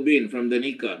Escobin from the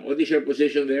NICA. What is your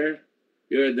position there?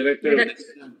 You're a director of the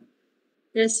NICA?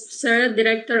 Yes, sir.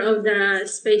 Director of the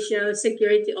Special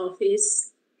Security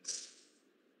Office.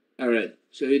 All right.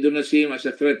 So you do not see him as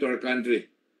a threat to our country?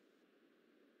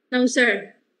 No,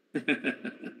 sir. Thank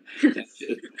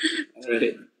you. All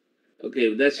right.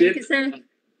 Okay, that's Thank it? you, sir.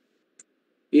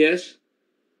 Yes?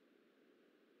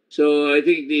 So I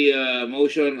think the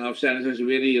motion of Senator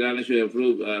Zibin unanimously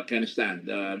approved can stand.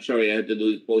 I'm sorry I had to do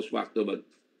it post facto, but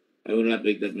I will not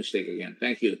make that mistake again.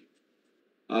 Thank you.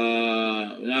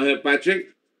 Now we have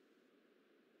Patrick.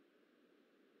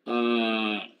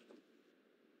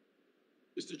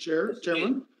 Mr.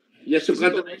 Chairman. Just to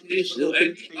cut the case, do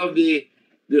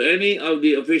any of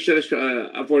the officials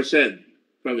aforesaid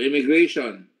from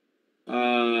immigration,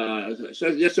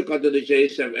 so just to cut to the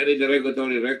chase, have any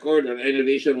derogatory record or any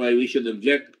reason why we should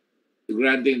object to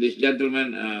granting this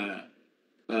gentleman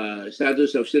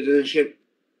status of citizenship?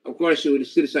 Of course, we will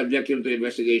still subject him to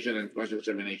investigation and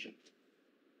cross-examination.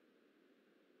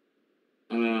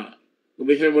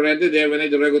 Commissioner Morente, do you have any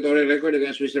derogatory record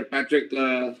against Mr. Patrick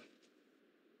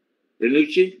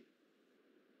Renucci?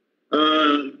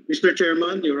 Mr.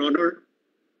 Chairman, Your Honor,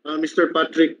 Mr.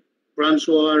 Patrick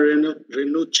Francois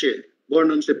Renucci,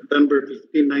 born on September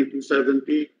 15,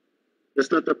 1970, does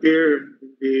not appear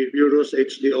in the Bureau's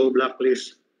HDO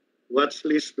blacklist, watch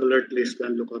list, alert list,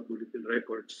 and lookout bulletin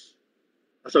records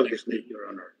as of this date, Your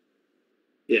Honor.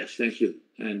 Yes, thank you.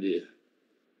 And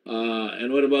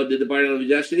what about the Department of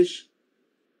Justice?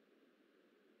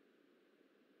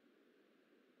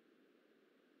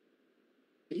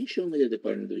 Can you show me the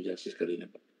Department of Justice, Karina?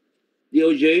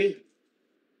 DOJ?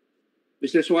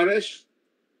 Mr. Suarez?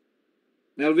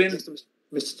 Melvin?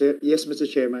 Yes,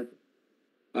 Mr. Chairman.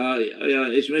 Do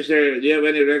you have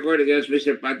any record against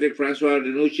Mr. Patrick Francois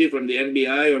Renucci from the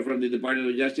NBI or from the Department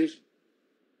of Justice?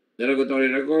 Derogatory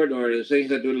record or things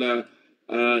that will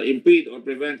impede or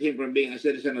prevent him from being a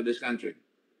citizen of this country?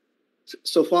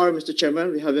 So far, Mr.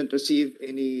 Chairman, we haven't received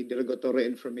any derogatory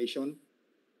information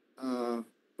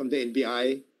from the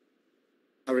NBI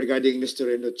regarding Mr.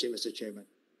 Renucci, Mr. Chairman.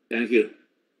 Thank you.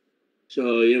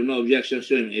 So you have no objections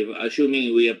to him,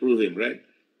 assuming we approve him, right?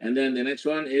 And then the next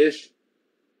one is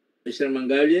Mr.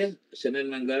 Mangalia, Senen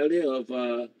Mangalia of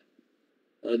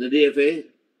the DFA.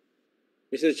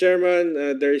 Mr.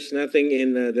 Chairman, there is nothing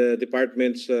in the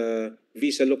department's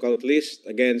visa lookout list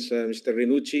against Mr.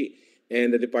 Renucci,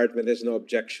 and the department has no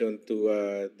objection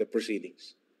to the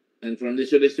proceedings. And from the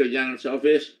Solicitor General's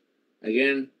office,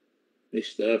 again,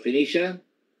 Mr. Phoenicia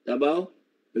Tabao,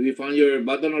 have you found your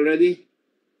button already?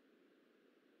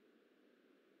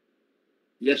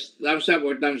 Just thumbs up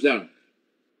or thumbs down?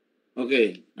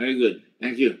 Okay, very good.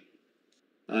 Thank you.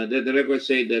 Let the record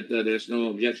say that there's no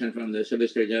objection from the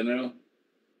Solicitor General.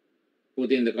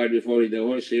 Putting the cart before the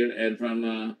horse here. And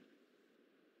from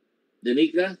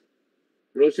Danica,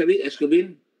 Rosalie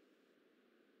Escobin.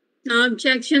 No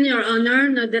objection, Your Honor.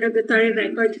 No derogatory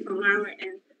record from our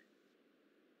end.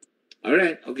 All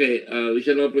right. Okay. We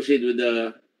shall now proceed with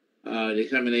the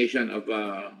examination of,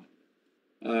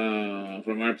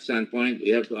 from our standpoint, we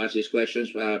have to ask these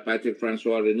questions. Patrick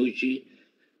Francois Renucci.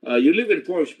 You live in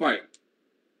Forbes Park.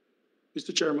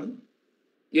 Mr. Chairman.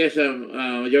 Yes,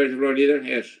 Majority Floor Leader.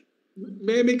 Yes.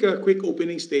 May I make a quick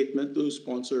opening statement to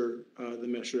sponsor the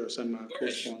measure as I'm a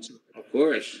co-sponsor? Of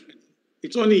course.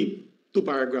 It's only 2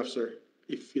 paragraphs, sir,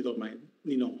 if you don't mind.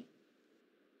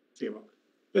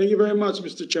 Thank you very much,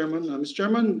 Mr. Chairman. Mr.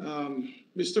 Chairman,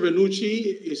 Mr.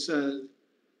 Renucci is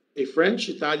a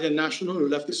French-Italian national who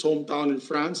left his hometown in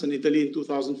France and Italy in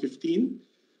 2015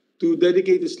 to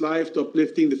dedicate his life to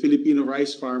uplifting the Filipino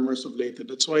rice farmers of Leyte.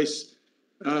 That's why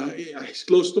it's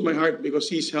close to my heart, because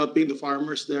he's helping the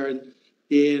farmers there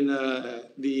in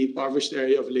the impoverished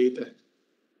area of Leyte.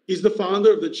 He's the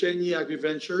founder of the Chenyi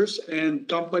Agri-Ventures and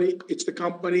company. It's the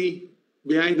company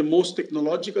behind the most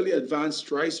technologically advanced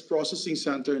rice processing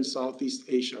center in Southeast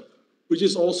Asia, which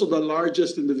is also the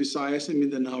largest in the Visayas and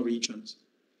Mindanao regions.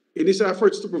 In his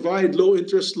efforts to provide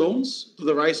low-interest loans to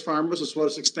the rice farmers, as well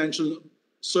as extension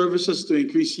services to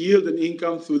increase yield and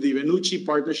income through the Renucci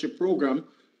Partnership Program,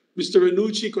 Mr.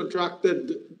 Renucci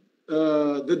contracted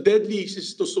the deadly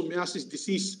schistosomiasis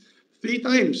disease 3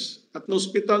 times. At the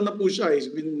hospital na po siya. He's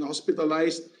been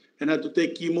hospitalized and had to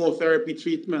take chemotherapy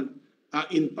treatment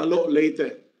in Palo,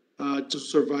 Leyte, to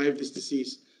survive this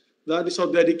disease. That is how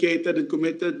dedicated and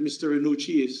committed Mr.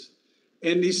 Renucci is.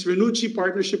 And this Renucci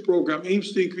Partnership Program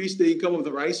aims to increase the income of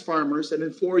the rice farmers, and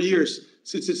in 4 years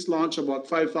since its launch, about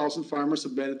 5,000 farmers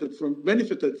have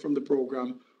benefited from the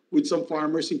program, with some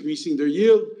farmers increasing their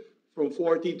yield from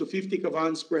 40 to 50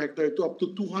 kavans per hectare to up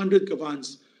to 200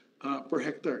 kavans per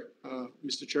hectare,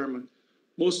 Mr. Chairman.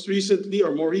 More recently,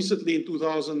 in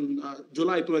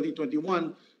July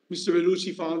 2021, Mr.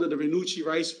 Renucci founded the Renucci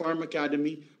Rice Farm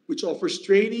Academy, which offers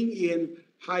training in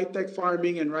high-tech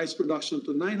farming and rice production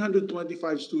to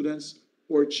 925 students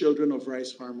who are children of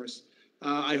rice farmers.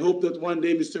 I hope that one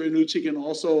day Mr. Renucci can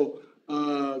also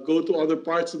go to other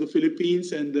parts of the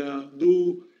Philippines and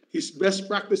do his best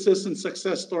practices and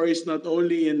success stories, not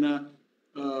only in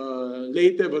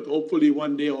Leyte, but hopefully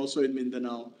one day also in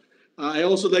Mindanao. I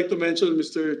also like to mention,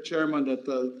 Mr. Chairman, that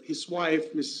his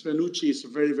wife, Ms. Renucci, is a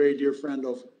very, very dear friend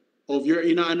of your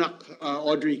inaanak,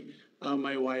 Audrey,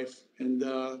 my wife, and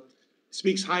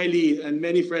speaks highly, and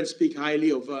many friends speak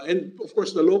highly of, and of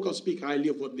course the locals speak highly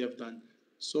of what they have done.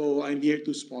 So I'm here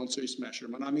to sponsor his measure.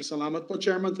 Maraming salamat po,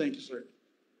 Chairman. Thank you, sir.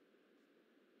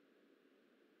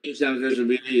 Senator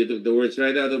Zibin, you took the words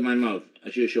right out of my mouth,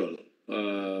 as usual.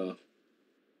 Always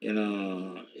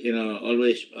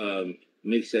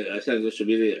Senator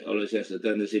Zibin always has a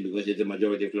tendency, because he's a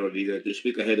majority floor leader, to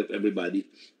speak ahead of everybody.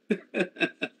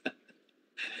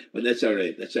 But that's all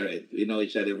right. That's all right. We know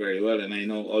each other very well, and I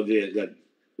know Audrey has got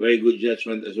very good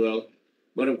judgment as well.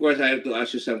 But of course, I have to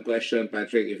ask you some question,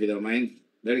 Patrick, if you don't mind,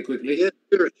 very quickly. Yes,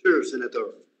 sure,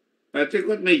 Senator. Patrick,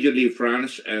 what made you leave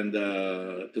France and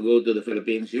to go to the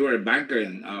Philippines? You were a banker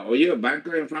were you a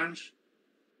banker in France?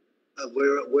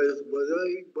 Where was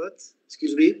I? What?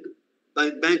 Excuse me?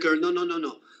 Banker?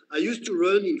 No. I used to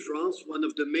run in France one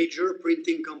of the major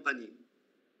printing company.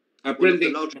 A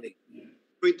printing company.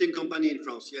 Printing company in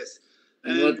France, yes.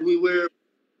 And we were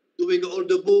doing all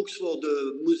the books for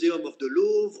the Museum of the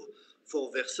Louvre, for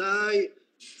Versailles,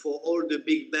 for all the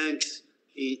big banks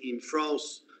in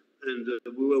France. And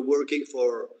we were working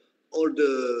for all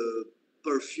the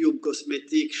perfume,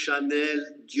 cosmetic, Chanel,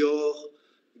 Dior,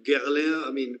 Guerlain.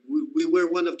 I mean, we were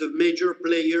one of the major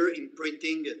players in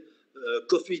printing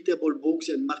coffee table books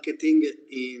and marketing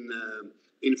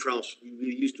in France.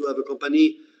 We used to have a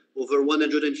company, over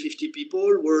 150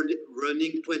 people, were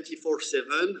running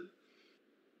 24/7.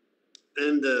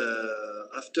 And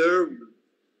after,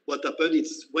 what happened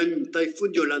is when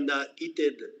Typhoon Yolanda hit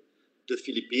the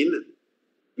Philippines,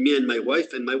 me and my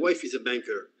wife is a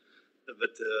banker,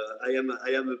 but I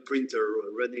am a printer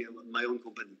running my own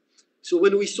company. So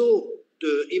when we saw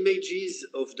the images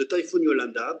of the Typhoon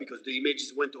Yolanda, because the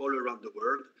images went all around the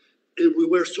world, and we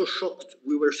were so shocked.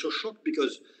 We were so shocked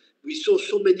because we saw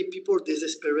so many people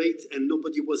desperate and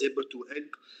nobody was able to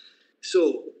help.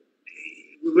 So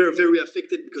we were very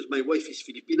affected because my wife is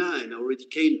Filipina and I already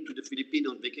came to the Philippines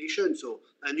on vacation. So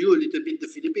I knew a little bit the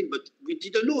Philippines, but we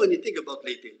didn't know anything about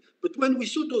Leyte. But when we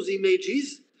saw those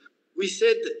images, we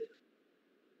said,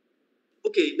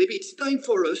 okay, maybe it's time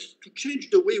for us to change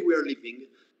the way we are living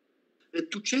and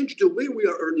to change the way we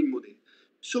are earning money.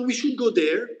 So we should go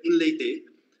there in Leyte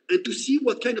and to see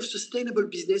what kind of sustainable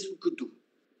business we could do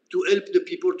to help the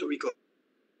people to recover.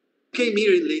 Came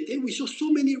here in Leyte, we saw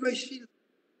so many rice fields.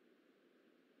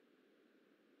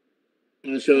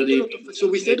 So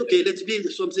we said, okay, let's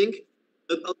build something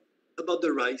about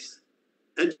the rice.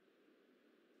 And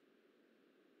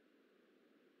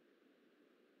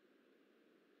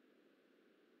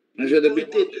so the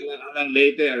people in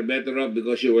Leyte are better off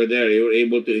because you were there. You were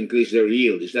able to increase their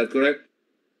yield. Is that correct?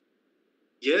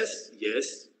 Yes.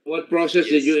 What process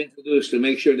did you introduce to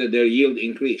make sure that their yield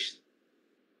increased?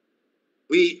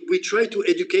 We try to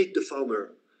educate the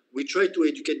farmer. We try to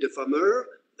educate the farmer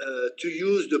to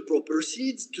use the proper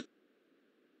seeds,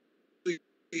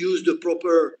 use the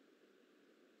proper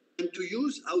and to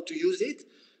use how to use it,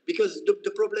 because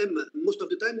the problem most of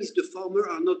the time is the farmers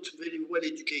are not very well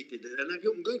educated. And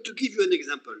I'm going to give you an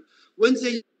example. When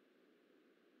they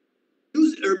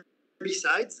use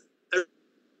herbicides,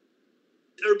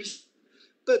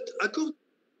 but according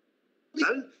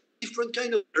to different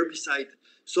kind of herbicide,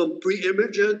 some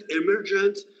pre-emergent,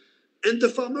 emergent, and the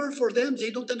farmer, for them, they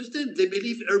don't understand. They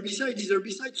believe herbicide is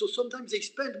herbicide, so sometimes they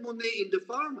spend money in the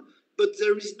farm, but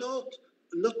there is not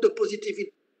the positive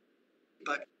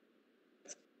impact.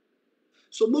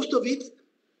 So most of it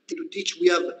to teach, we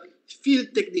have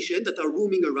field technicians that are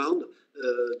roaming around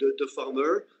the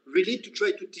farmer, really to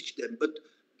try to teach them. But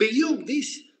beyond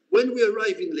this, when we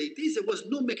arrived in Leyte, there was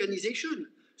no mechanization.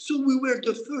 So we were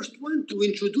the first one to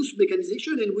introduce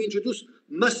mechanization, and we introduced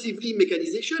massively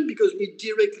mechanization because we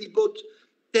directly bought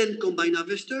 10 combine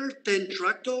harvesters, 10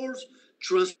 tractors,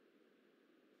 transplanter,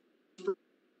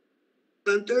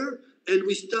 and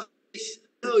we start this.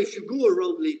 Now, if you go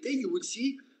around Leyte, you will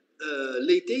see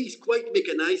Leyte is quite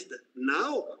mechanized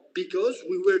now because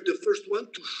we were the first one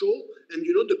to show, and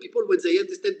you know, the people, when they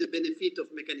understand the benefit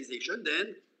of mechanization,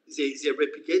 then they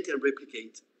replicate and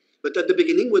replicate. But at the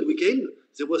beginning, when we came,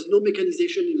 there was no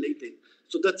mechanization in Leyte.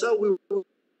 So that's how we were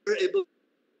able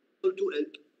to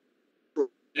help.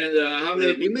 And how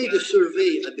many we made a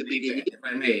survey at the beginning.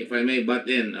 If I may butt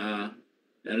in,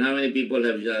 and how many people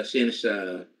have since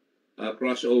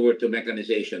crossed over to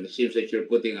mechanization? It seems that you're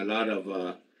putting a lot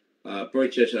of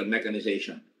purchase on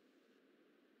mechanization.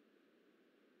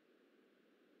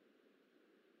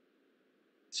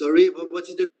 Sorry, what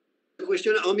is the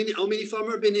question? How many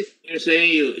farmer benefit? You're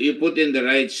saying you put in the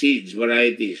right seeds,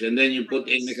 varieties, and then you put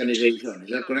in mechanization. Is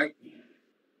that correct?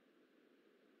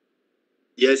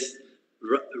 Yes,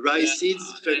 rice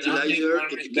seeds, fertilizer,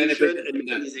 education, and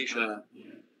mechanization.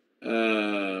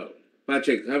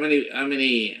 Patrick, how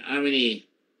many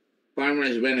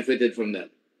farmers benefited from that?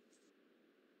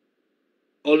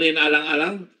 Only in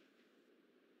Alang-Alang?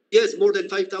 Yes, more than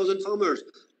 5,000 farmers.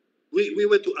 We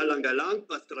went to Alang-Alang,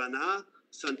 Pastrana,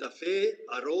 Santa Fe,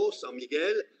 Aro, San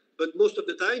Miguel, but most of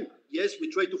the time, yes, we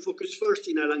try to focus first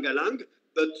in Alang-Alang,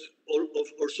 but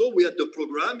also we had the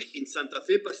program in Santa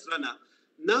Fe, Pastrana.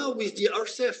 Now with the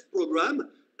RCEF program,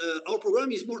 our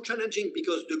program is more challenging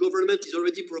because the government is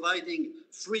already providing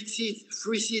free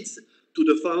seeds to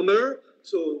the farmer.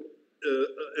 So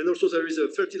and also there is a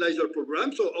fertilizer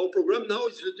program. So our program now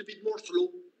is a little bit more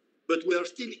slow, but we are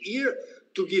still here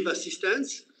to give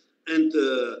assistance and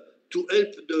to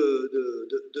help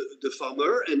the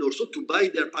farmer and also to buy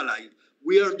their palay.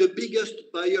 We are the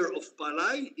biggest buyer of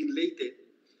palay in Leyte.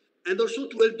 And also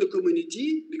to help the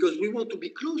community, because we want to be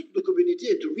close to the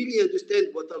community and to really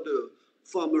understand what are the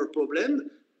farmer problems.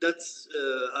 That's,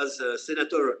 as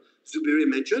Senator Zubiri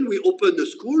mentioned, we opened a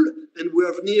school and we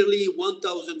have nearly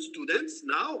 1,000 students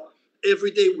now. Every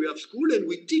day we have school and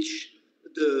we teach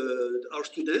our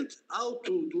students how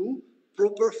to do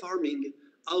proper farming,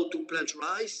 how to plant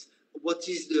rice, what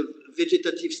is the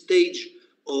vegetative stage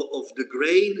of the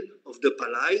grain, of the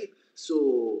palay.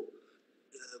 So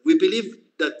we believe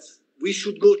that we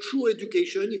should go through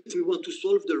education if we want to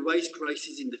solve the rice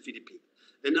crisis in the Philippines.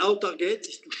 And our target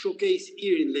is to showcase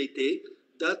here in Leyte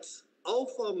that our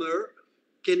farmer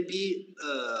can be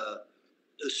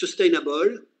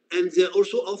sustainable, and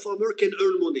also our farmer can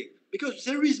earn money. Because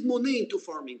there is money into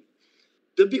farming.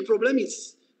 The big problem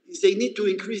is they need to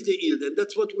increase the yield, and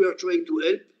that's what we are trying to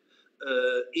help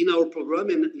in our program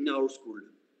and in our school.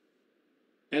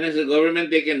 And has the government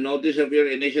taken notice of your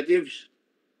initiatives?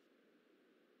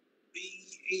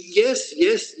 Yes,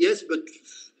 but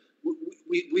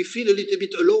we feel a little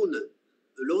bit alone.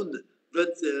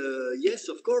 But yes,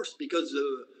 of course, because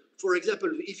for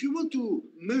example, if you want to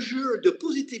measure the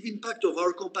positive impact of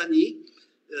our company,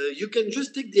 you can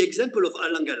just take the example of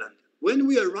Alang-Alang. When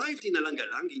we arrived in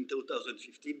Alang-Alang in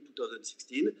 2015,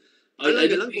 2016,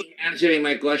 Alang-Alang was answering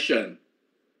my question.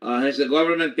 Has the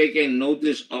government taken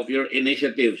notice of your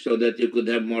initiative so that you could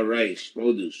have more rice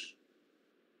produce?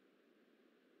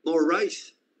 More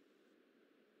rice?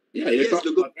 Yeah, you're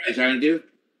talking about rice, aren't you?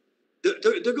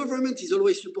 The government is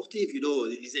always supportive, you know.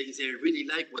 They really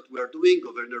like what we are doing.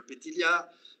 Governor Petilla,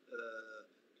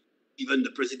 even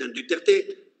the President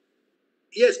Duterte.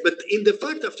 Yes, but in the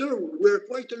fact, after we're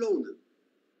quite alone.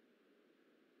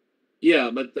 Yeah,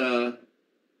 but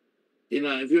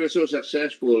if you're so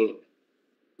successful,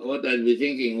 what I'd be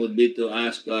thinking would be to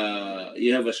ask.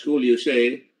 You have a school, you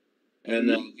say, and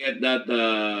get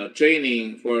that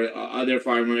training for other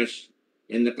farmers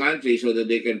in the country so that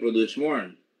they can produce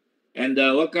more. And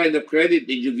what kind of credit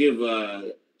did you give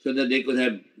so that they could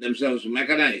have themselves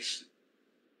mechanized?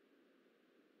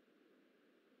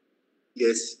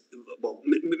 Yes, well,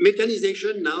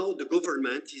 mechanization now, the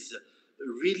government is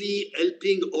really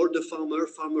helping all the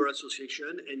farmer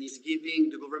association, and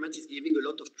the government is giving a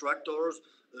lot of tractors,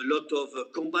 a lot of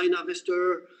combine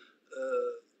harvester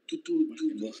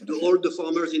to all the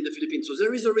farmers in the Philippines. So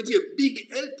there is already a big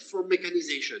help for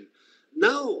mechanization.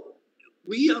 Now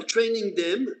we are training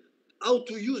them how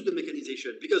to use the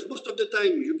mechanization, because most of the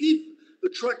time you give a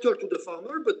tractor to the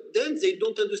farmer, but then they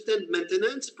don't understand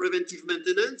maintenance, preventive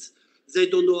maintenance. They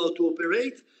don't know how to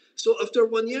operate. So after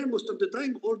 1 year, most of the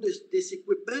time, all this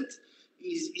equipment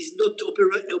is not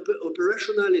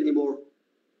operational anymore.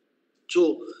 So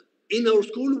in our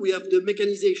school, we have the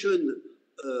mechanization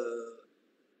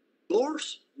course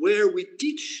where we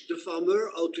teach the farmer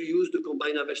how to use the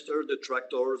combine harvester, the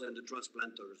tractors, and the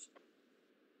transplanters.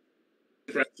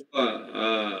 Francois,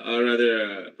 or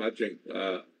rather, Patrick,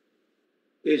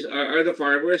 are the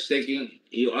farmers taking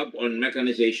you up on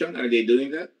mechanization? Are they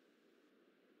doing that?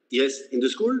 Yes, in the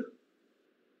school?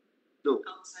 No.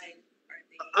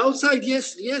 Outside,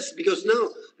 yes, because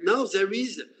now there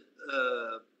is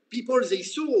people, they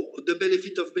saw the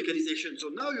benefit of mechanization. So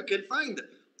now you can find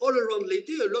all around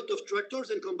Leyte a lot of tractors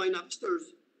and combine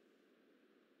harvesters.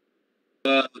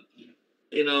 I've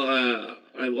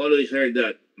always heard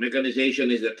that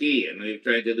mechanization is the key, and we're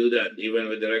trying to do that even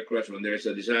with the Red Cross when there's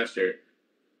a disaster.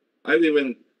 I've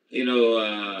even,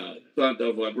 thought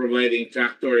of providing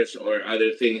tractors or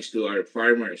other things to our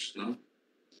farmers, no?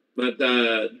 But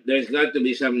there's got to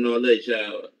be some knowledge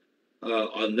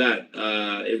on that.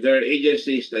 If there are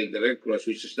agencies like the Red Cross,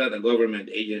 which is not a government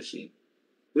agency,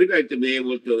 we'd like to be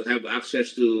able to have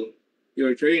access to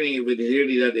your training if it is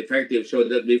really that effective, so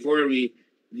that before we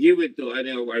give it to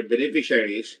any of our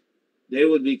beneficiaries, they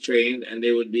would be trained and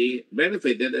they would be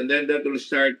benefited, and then that will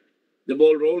start the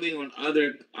ball rolling on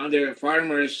other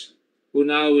farmers who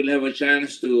now will have a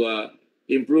chance to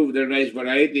improve their rice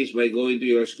varieties by going to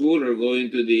your school or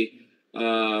going to the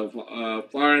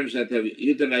farms that have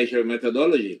utilized your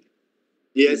methodology.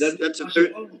 Yes,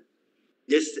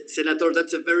 yes, Senator,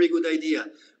 that's a very good idea.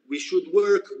 We should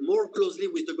work more closely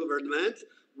with the government.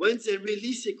 When they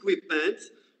release equipment,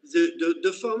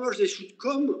 the farmers, they should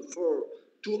come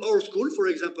to our school, for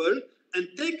example, and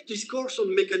take this course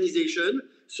on mechanization.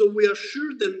 So we are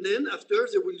sure that then after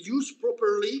they will use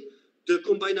properly the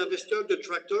combine harvester, the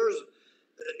tractors,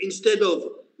 instead of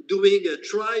doing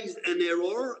trials and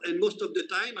error. And most of the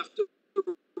time, after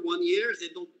 1 year,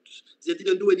 they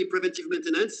didn't do any preventive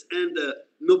maintenance, and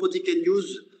nobody can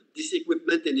use this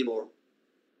equipment anymore.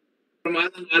 From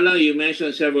Alang, you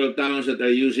mentioned several towns that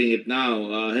are using it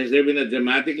now. Has there been a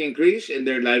dramatic increase in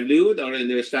their livelihood or in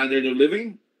their standard of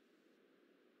living?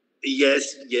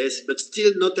 Yes, but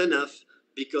still not enough,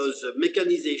 because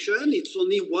mechanization, it's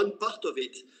only one part of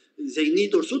it. They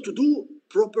need also to do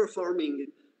proper farming,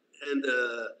 and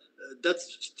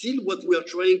that's still what we are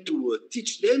trying to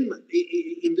teach them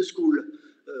in the school.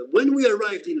 When we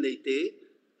arrived in Leyte,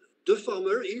 the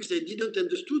farmer, if they didn't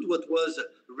understood what was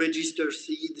registered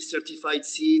seed, certified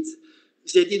seeds,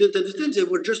 they didn't understand. They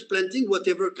were just planting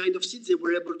whatever kind of seeds they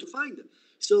were able to find.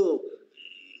 So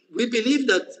we believe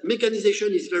that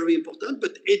mechanization is very important,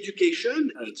 but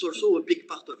education, it's also a big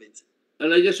part of it.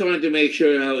 And I just wanted to make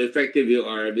sure how effective you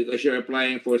are, because you're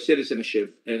applying for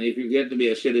citizenship. And if you get to be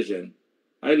a citizen,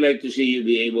 I'd like to see you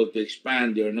be able to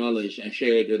expand your knowledge and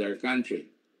share it with our country.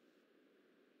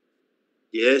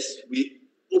 Yes,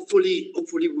 hopefully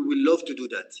we will love to do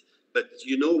that. But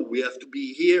we have to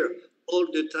be here all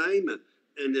the time.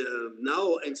 And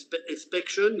now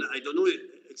inspection, I don't know,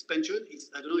 expansion,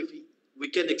 I don't know if we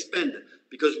can expand,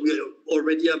 because we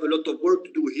already have a lot of work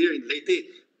to do here in Leyte.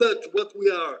 But what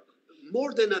we are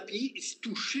more than happy is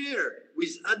to share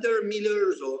with other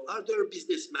millers or other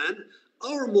businessmen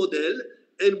our model,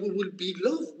 and we will be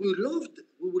loved. We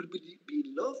will be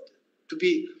loved to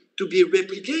be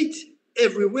replicated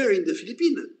everywhere in the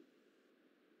Philippines.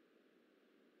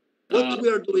 What we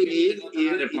are doing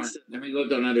here is... Let me go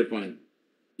to another point.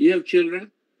 You have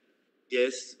children?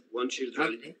 Yes, one child.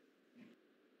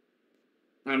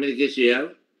 How many kids do you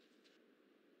have?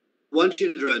 One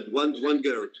children, one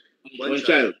girl. One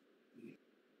child.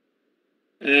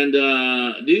 And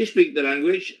do you speak the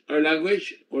language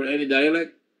or any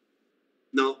dialect?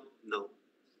 No.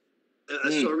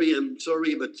 I'm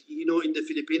sorry, but in the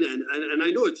Philippines, and I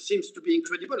know it seems to be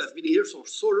incredible. I've been here for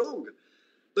so long,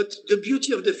 but the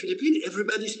beauty of the Philippines,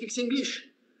 everybody speaks English.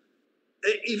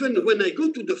 Even when I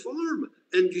go to the farm,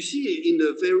 and you see in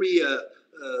the very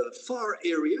far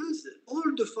areas, all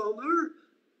the farmers,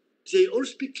 they all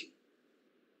speak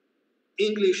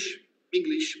English.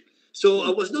 So I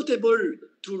was not able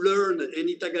to learn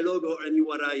any Tagalog or any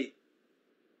Waray.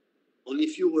 Only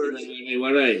few words. May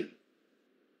waray.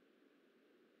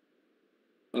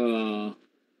 All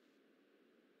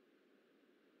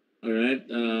right.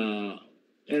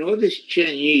 And what is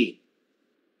Chen Yi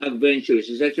Adventures?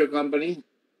 Is that your company?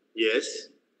 Yes,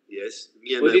 yes.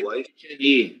 Me and What my is wife. Chen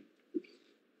Yi?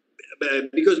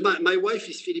 Because my wife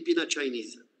is Filipina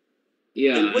Chinese.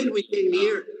 Yeah. And when we came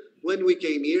here,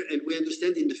 and we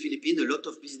understand in the Philippines, a lot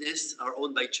of business are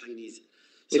owned by Chinese.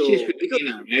 But So she's because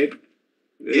Filipina, right?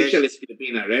 Yes, Rachel she's is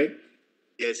Filipina, right?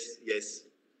 yes, yes,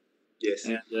 yes.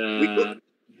 And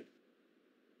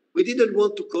We didn't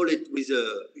want to call it with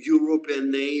a European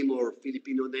name or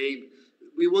Filipino name.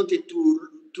 We wanted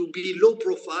to be low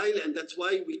profile, and that's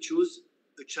why we choose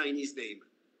a Chinese name.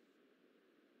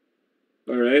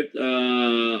 all right.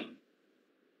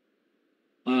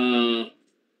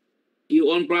 You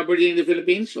own property in the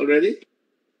Philippines already?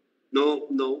 No,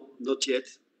 not yet.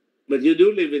 But you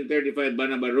do live in 35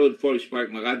 Banaba Road, Forbes Park,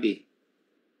 Makati.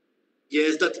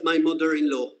 Yes, that's my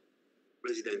mother-in-law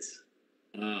residence.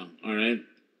 All right.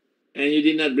 And you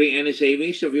did not bring any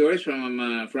savings of yours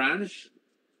from France?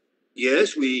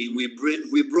 Yes, we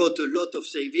brought a lot of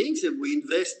savings, and we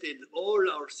invested all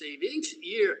our savings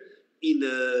here in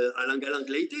Alang-Alang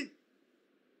Leyte.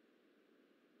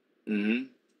 Mm-hmm.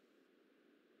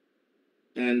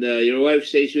 And your wife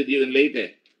stays with you in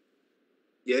Leyte?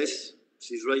 Yes,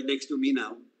 she's right next to me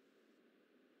now.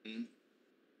 Mm-hmm.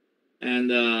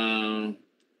 And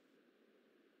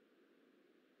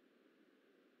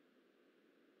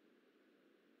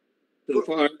so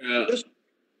far,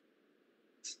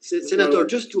 Senator,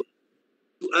 just to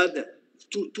add,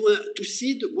 to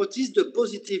see what is the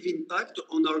positive impact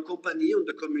on our company, on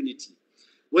the community.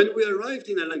 When we arrived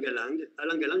in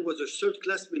Alang-Alang was a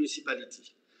third-class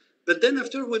municipality. But then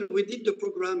after, when we did the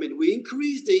program and we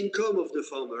increased the income of the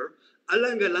farmer,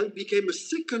 Alang-Alang became a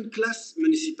second-class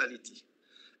municipality.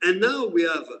 And now we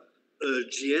have a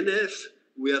GNF,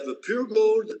 we have a Pure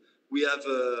Gold, we have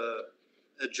a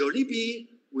Jollibee,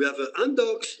 we have a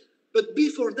Andox. But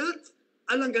before that,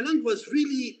 Alang-Alang was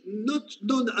really not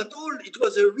known at all. It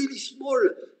was a really small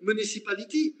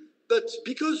municipality. But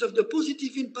because of the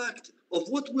positive impact of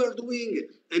what we are doing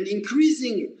and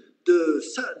increasing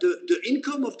the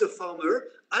income of the farmer,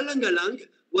 Alang-Alang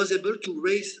was able to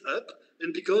raise up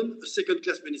and become a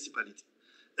second-class municipality.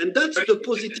 And that's the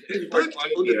positive impact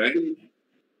on the community.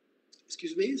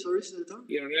 Excuse me, sorry, Senator?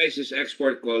 Your rice is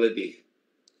export quality.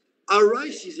 Our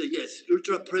rice is yes,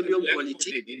 ultra premium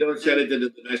quality. You don't sell it to the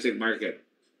domestic market.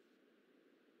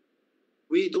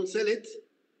 We don't sell it?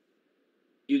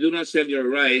 You do not sell your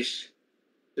rice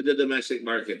to the domestic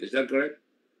market. Is that correct?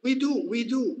 We do.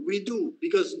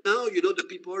 Because now, the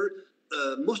people,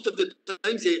 most of the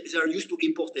times they are used to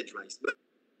imported rice. But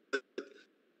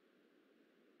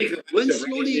when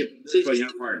slowly... For your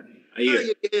farm, a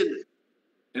year. Again,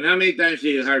 and how many times do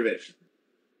you harvest?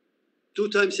 2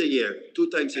 times a year.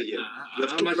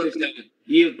 How much is the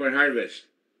yield per harvest?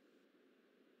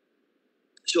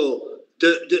 So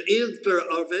the yield per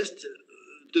harvest,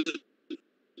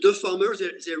 the farmers,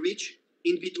 they reach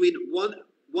in between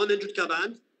 100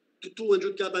 caban to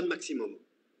 200 caban maximum.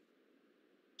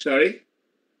 Sorry?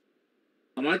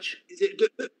 How much?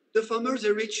 The farmers,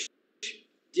 they reach,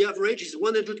 the average is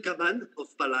 100 caban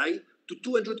of palay to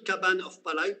 200 caban of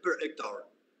palay per hectare.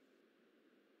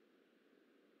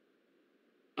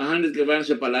 100 cabans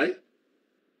of palay?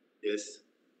 Yes.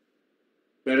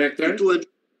 Per hectare? 200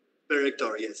 per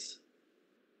hectare, yes.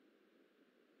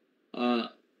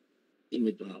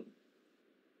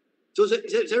 So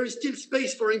there is still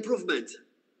space for improvement.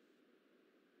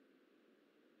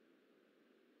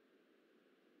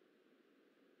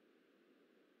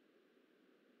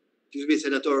 Excuse me,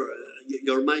 Senator,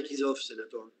 your mic is off,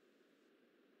 Senator.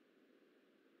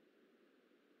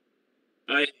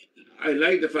 I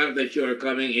like the fact that you're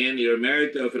coming in. You're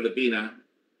married to a Filipina,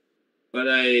 but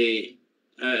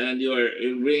and you're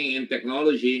bringing in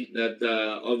technology that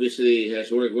obviously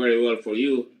has worked very well for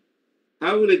you.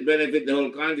 How will it benefit the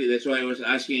whole country? That's why I was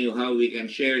asking you how we can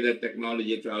share that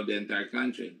technology throughout the entire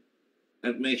country.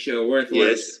 That makes you a worthwhile.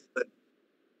 Yes.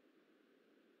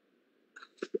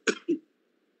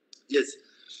 Yes.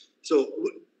 So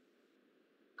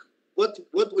what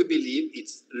we believe,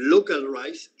 it's local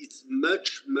rice. It's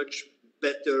much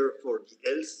better for the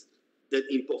health than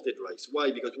imported rice.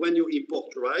 Why? Because when you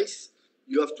import rice,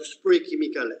 you have to spray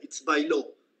chemical. It's by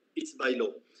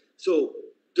law. So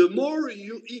the more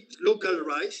you eat local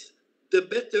rice, the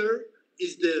better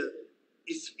is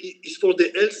for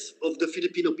the health of the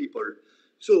Filipino people.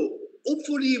 So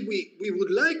hopefully we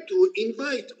would like to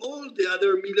invite all the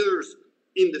other millers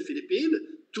in the Philippines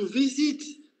to visit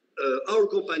our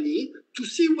company to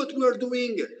see what we are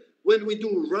doing. when we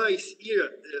do rice here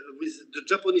with the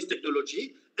Japanese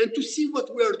technology, and to see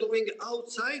what we are doing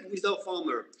outside with our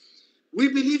farmer. We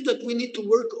believe that we need to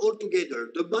work all together.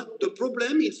 The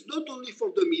problem is not only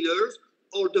for the millers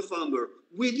or the farmer.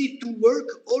 We need to work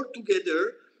all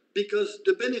together because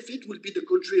the benefit will be the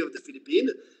country of the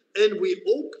Philippines. And we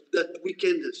hope that we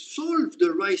can solve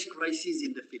the rice crisis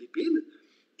in the Philippines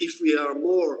if we are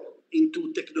more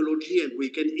into technology and we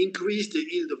can increase the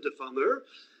yield of the farmer.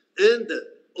 And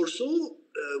also,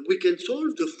 we can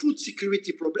solve the food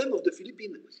security problem of the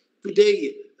Philippines.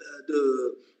 Today,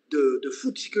 the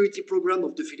food security program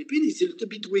of the Philippines is a little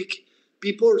bit weak.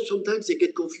 People sometimes they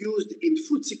get confused in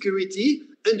food security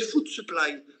and food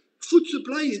supply. Food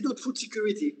supply is not food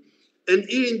security. And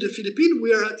here in the Philippines,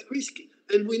 we are at risk.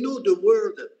 And we know the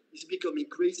world is becoming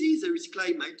crazy. There is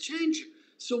climate change.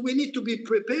 So we need to be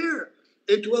prepared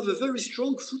and to have a very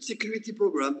strong food security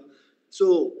program.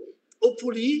 So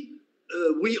hopefully,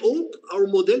 we hope our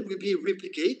model will be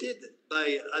replicated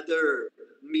by other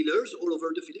millers all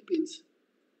over the Philippines.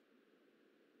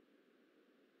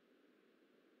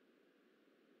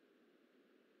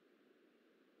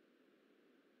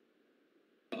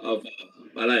 Of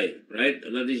palay, right?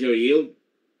 That is your yield.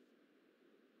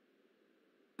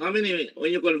 How many,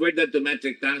 when you convert that to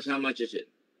metric tons, how much is it?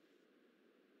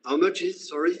 How much is,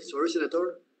 sorry,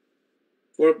 Senator?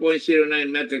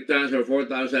 4.09 metric tons or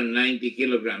 4,090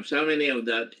 kilograms. How many of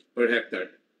that per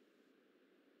hectare?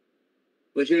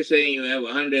 Because you're saying you have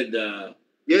 100...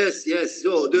 yes.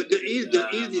 So the yield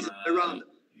is around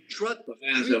 3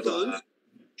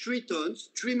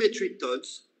 metric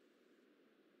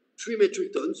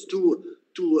tons to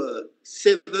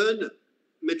 7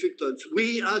 metric tons.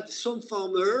 We had some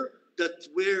farmers that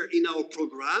were in our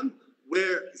program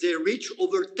where they reach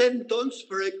over 10 tons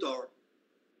per hectare.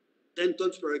 10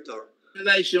 tons per hectare.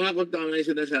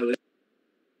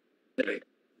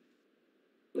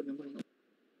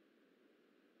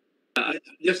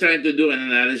 Just trying to do an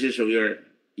analysis of your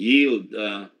yield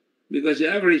because the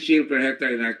average yield per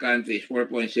hectare in our country is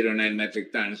 4.09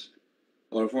 metric tons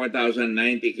or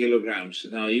 4,090 kilograms.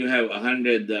 Now you have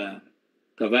 100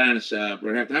 cavans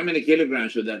per hectare. How many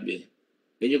kilograms would that be?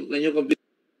 Can you compute?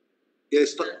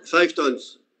 Yes, 5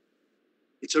 tons.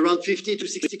 It's around 50 to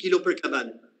 60 kilo per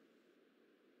cavan.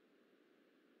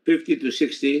 50 to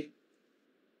 60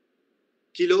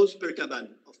 kilos per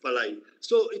cavan of palay.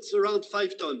 So it's around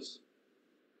 5 tons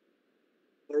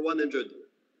or 100.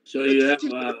 So you have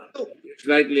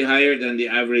slightly higher than the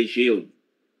average yield.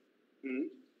 Mm-hmm.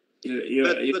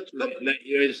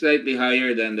 You're slightly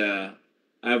higher than the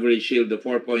average yield of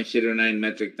 4.09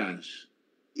 metric tons.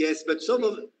 Yes, but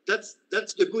that's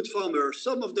the good farmer.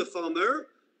 Some of the farmer,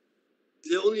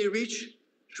 they only reach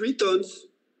 3 tons.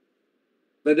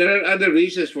 But there are other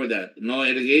reasons for that. No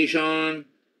irrigation,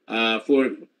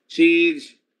 for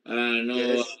seeds,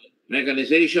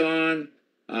 mechanization.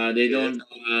 They don't.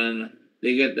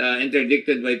 They get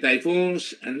interdicted by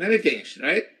typhoons and many things,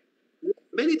 right?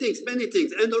 Many things,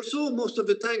 and also most of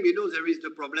the time, there is the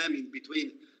problem in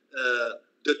between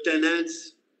the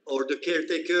tenants or the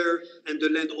caretaker and the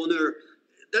landowner.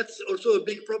 That's also a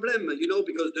big problem,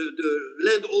 because the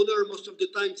landowner most of the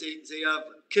time they have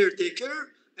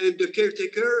caretaker. And the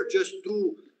caretaker just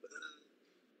do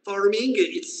farming.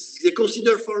 They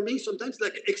consider farming sometimes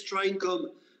like extra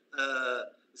income.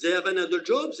 They have another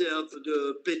job. They have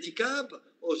the petty cab,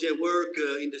 or they work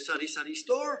in the sari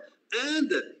store, and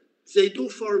they do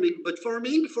farming. But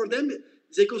farming for them,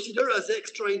 they consider as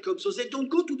extra income. So they don't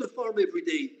go to the farm every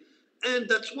day. And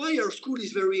that's why our school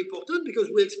is very important,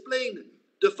 because we explain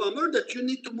the farmer that you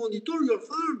need to monitor your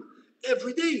farm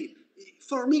every day.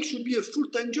 Farming should be a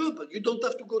full-time job. You don't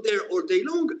have to go there all day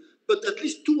long, but at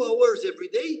least 2 hours every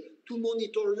day to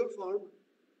monitor your farm.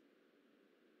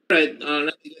 Right.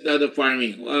 Let's get out of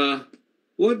farming.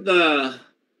 What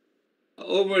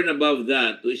over and above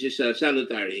that, which is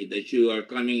salutary that you are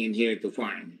coming in here to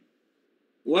farm,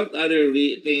 what other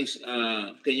things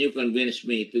can you convince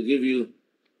me to give you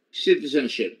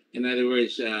citizenship? In other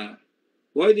words,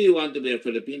 why do you want to be a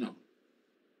Filipino?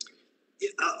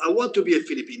 I want to be a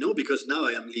Filipino because now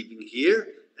I am living here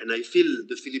and I feel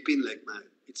the Philippines like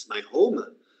it's my home,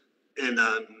 and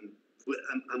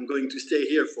I'm going to stay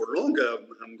here for longer.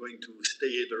 I'm going to stay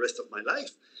here the rest of my life.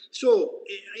 So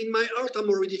in my heart, I'm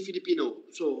already Filipino.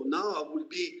 So now I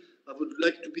would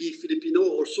like to be Filipino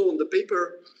also on the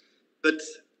paper, but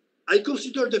I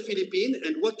consider the Philippines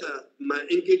and what my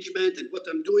engagement and what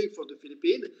I'm doing for the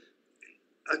Philippines.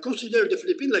 I consider the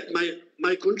Philippines like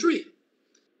my country.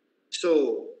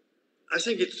 So I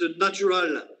think it's a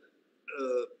natural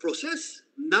process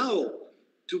now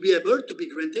to be able to be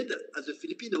granted as a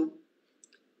Filipino.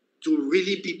 to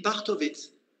really be part of it.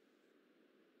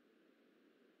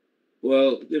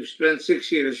 Well, you've spent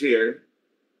 6 years here,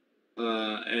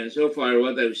 and so far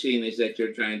what I've seen is that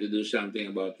you're trying to do something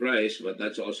about rice, but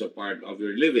that's also part of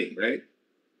your living, right?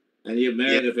 And you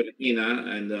married a Filipina,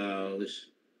 and this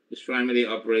family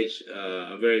operates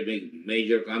a very big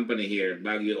major company here,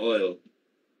 Baguio Oil.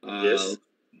 Yes.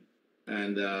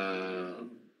 And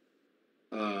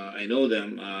I know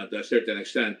them to a certain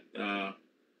extent.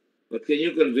 But can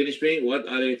you convince me what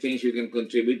other things you can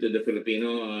contribute to the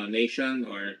Filipino nation,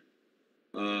 or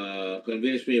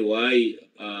convince me why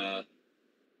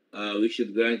we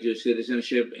should grant you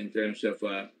citizenship in terms of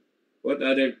what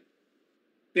other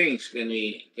things can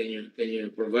you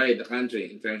provide the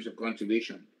country in terms of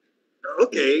contribution?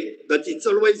 Okay, but it's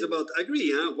always about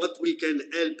agree. Huh? What we can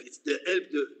help is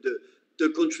help the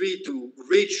country to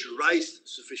reach rice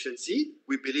sufficiency.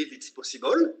 We believe it's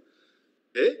possible.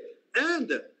 Okay,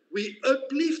 and we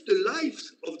uplift the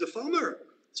lives of the farmer.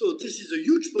 So this is a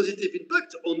huge positive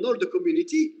impact on all the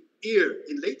community here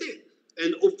in Leyte.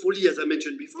 And hopefully, as I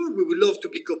mentioned before, we would love to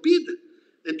be copied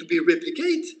and to be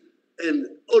replicated. And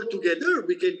all together,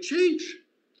 we can change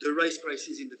the rice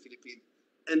crisis in the Philippines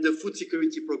and the food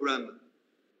security program.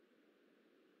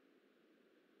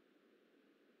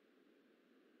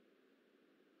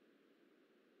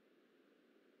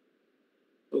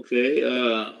 Okay.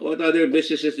 What other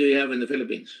businesses do you have in the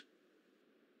Philippines?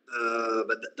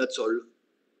 But that's all.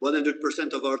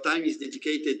 100% of our time is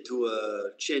dedicated to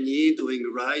Cheney, doing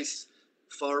rice,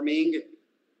 farming,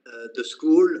 the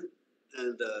school,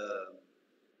 and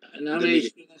how many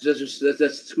students does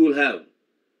that school have?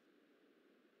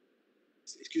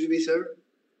 Excuse me, sir?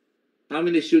 How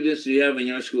many students do you have in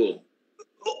your school?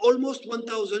 Almost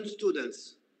 1,000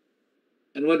 students.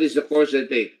 And what is the course they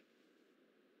take?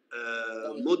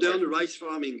 Modern rice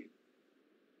farming.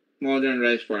 Modern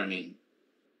rice farming.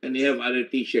 And you have other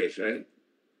teachers, right?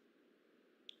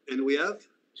 And we have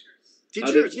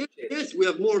teachers. Yes, we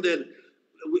have more than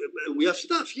we have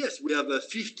staff. Yes, we have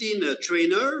 15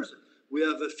 trainers. We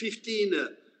have 15.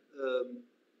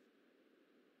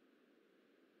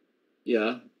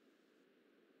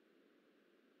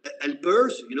 Helpers.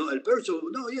 Helpers. So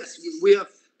no, yes, we have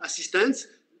assistants.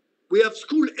 We have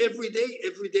school every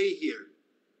day here.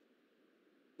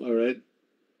 All right.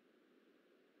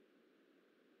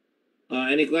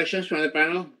 Any questions from the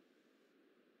panel?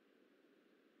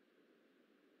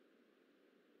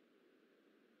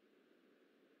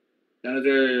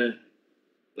 Senator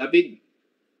Lapid?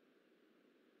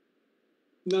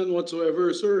 None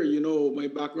whatsoever, sir. You know, my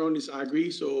background is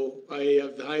agri, so I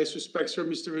have the highest respects for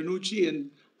Mr. Renucci.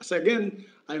 And again,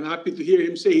 I'm happy to hear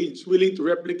him say he's willing to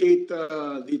replicate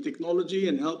the technology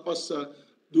and help us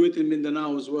do it in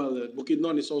Mindanao as well.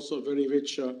 Bukidnon is also a very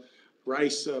rich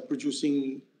rice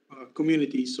producing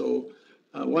community. So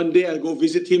one day I'll go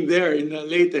visit him there in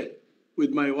Leyte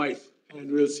with my wife,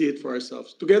 and we'll see it for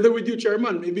ourselves. Together with you,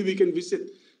 Chairman, maybe we can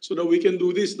visit so that we can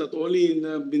do this not only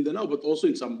in Mindanao, but also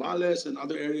in Zambales and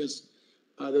other areas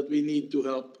that we need to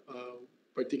help,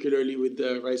 particularly with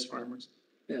the rice farmers.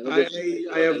 Yeah,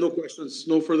 I have no questions,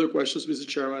 no further questions, Mr.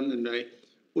 Chairman, and I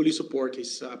fully support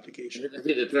his application. I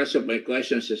think the thrust of my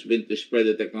questions has been to spread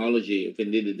the technology, if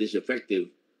indeed it is effective.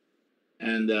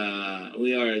 And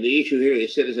the issue here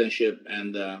is citizenship,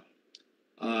 and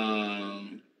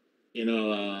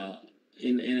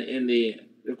in the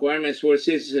requirements for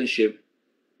citizenship,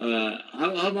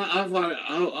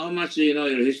 how much do you know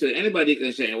your history? Anybody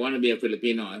can say, I want to be a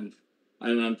Filipino.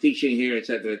 I'm teaching here,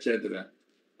 etc., etc.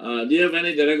 Do you have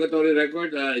any derogatory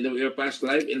record in your past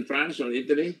life in France or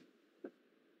Italy?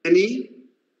 Any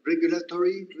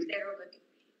regulatory?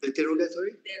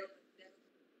 Interrogatory?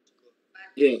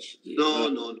 Yes.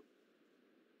 No.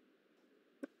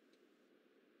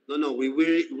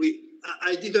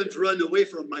 I didn't run away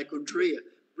from my country.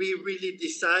 We really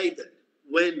decide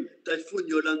when Typhoon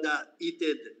Yolanda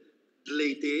hit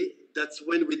Leyte. That's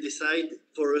when we decide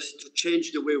for us to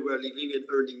change the way we're living and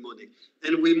earning money.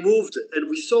 And we moved and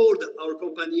we sold our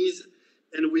companies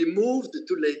and we moved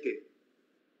to Leyte.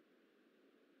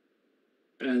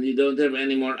 And you don't have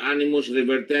any more animus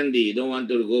revertendi. You don't want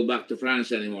to go back to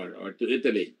France anymore or to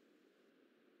Italy.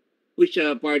 Which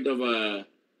part of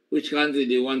which country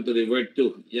do you want to revert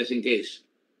to, just in case?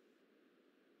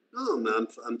 No,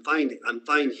 I'm fine. I'm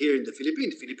fine here in the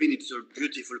Philippines. Philippines is a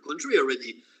beautiful country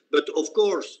already. But of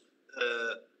course,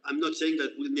 I'm not saying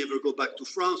that we'll never go back to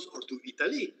France or to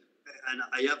Italy. And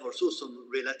I have also some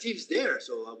relatives there,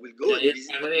 so I will go. You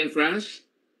have family in France?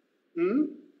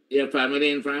 You have family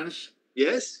in France?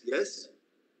 Yes.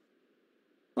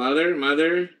 Father,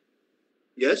 mother?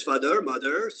 Yes, father,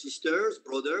 mother, sisters,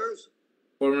 brothers.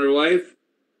 Former wife?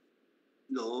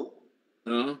 No.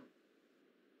 No?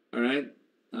 All right.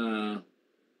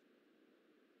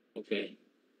 Okay.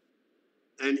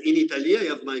 And in Italy, I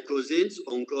have my cousins,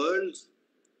 uncles.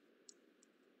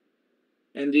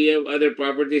 And do you have other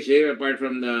properties here apart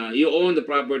from you own the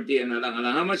property in Alang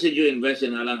Alang? How much did you invest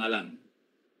in Alang Alang?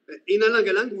 In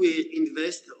Alang-Alang, we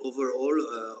invest overall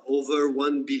over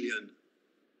 1 billion.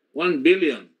 1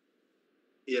 billion?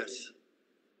 Yes.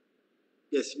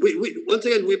 Yes. We once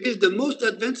again, we built the most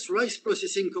advanced rice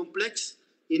processing complex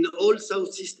in all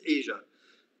Southeast Asia.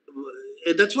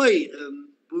 And that's why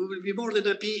we will be more than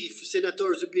happy if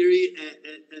Senator Zubiri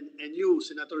and you,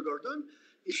 Senator Gordon,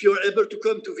 if you're able to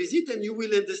come to visit, and you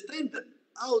will understand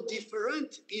how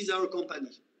different is our company.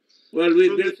 Well, we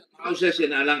built houses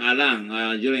in Alang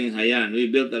Alang during Haiyan. We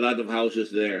built a lot of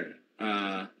houses there.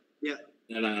 Yeah.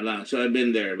 Alang Alang. So I've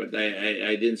been there, but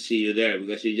I didn't see you there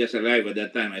because you just arrived at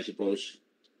that time, I suppose.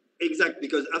 Exactly,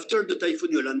 because after the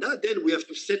Typhoon Yolanda, then we have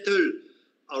to settle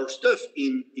our stuff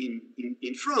in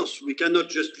France. We cannot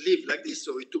just live like this,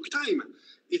 so it took time.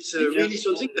 It's really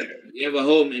something that... You have a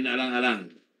home in Alang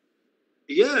Alang?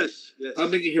 Yes, yes. How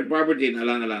big is your property in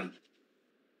Alang Alang?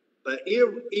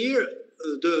 Here,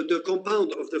 the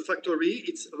compound of the factory,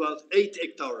 it's about 8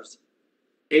 hectares.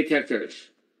 8 hectares?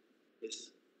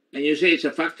 Yes. And you say it's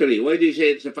a factory. Why do you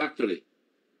say it's a factory?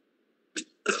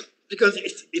 Because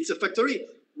it's a factory.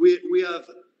 We have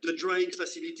the drying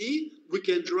facility. We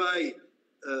can dry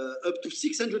up to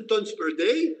 600 tons per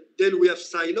day. Then we have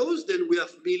silos. Then we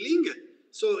have milling.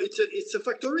 So it's a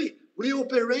factory. We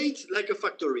operate like a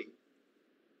factory.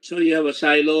 So you have a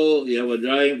silo, you have a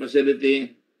drying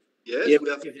facility. Yes, we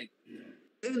have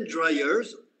 10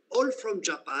 dryers, all from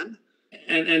Japan.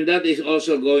 And that is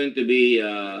also going to be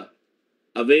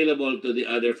available to the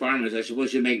other farmers. I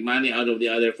suppose you make money out of the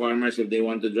other farmers if they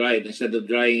want to dry it instead of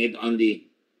drying it on the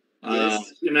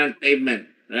cement pavement,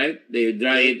 right? They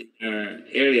dry it in your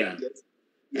area. Yes.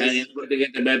 And in order to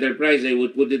get a better price, they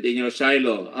would put it in your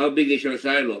silo. How big is your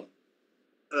silo?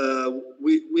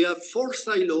 We have 4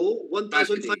 silos,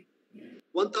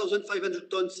 1,500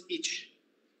 tons each.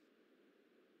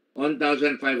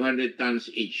 1,500 tons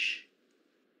each.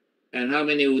 And how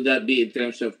many would that be in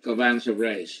terms of kavans of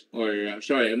rice? Or,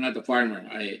 sorry, I'm not a farmer.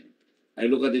 I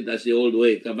look at it as the old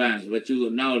way, kavans. But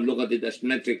you now look at it as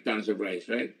metric tons of rice,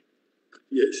 right?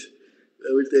 Yes.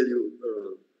 I will tell you.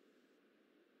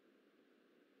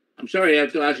 I'm sorry, I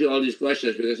have to ask you all these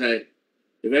questions because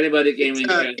if anybody came in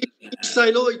here... Each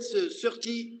silo, it's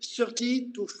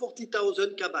 30 to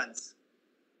 40,000 kavans.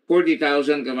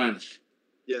 40,000 kavans?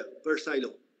 Yeah, per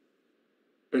silo.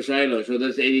 Per silo, so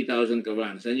that's 80,000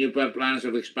 kavans. And you have plans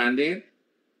of expanding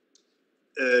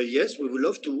it? Yes, we would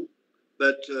love to.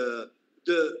 But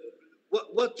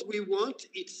what we want,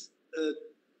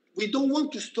 we don't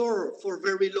want to store for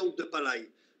very long the palay.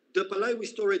 The palay, we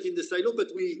store it in the silo,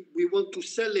 but we want to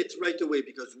sell it right away,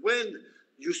 because when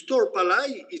you store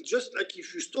palay, it's just like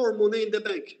if you store money in the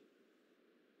bank.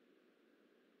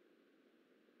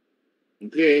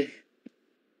 Okay.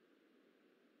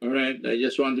 All right. I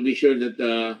just want to be sure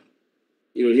that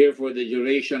you're here for the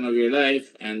duration of your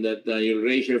life and that you'll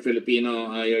raise your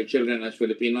your children as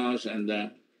Filipinos. And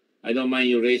I don't mind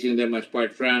you raising them as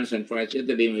part France and part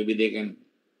Italy. Maybe they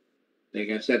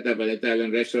can set up an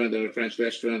Italian restaurant or a French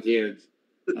restaurant here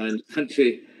in the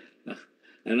country.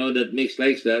 I know that Mix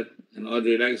likes that and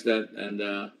Audrey likes that. And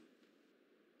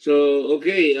so,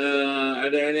 okay. Are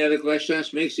there any other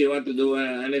questions? Mix, you want to do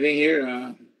anything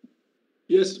here?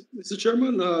 Yes, Mr.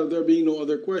 Chairman, there being no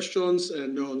other questions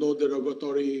and no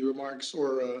derogatory remarks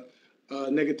or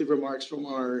negative remarks from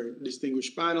our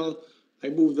distinguished panel, I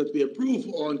move that we approve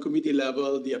on committee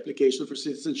level the application for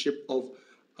citizenship of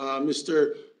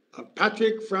Mr.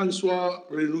 Patrick Francois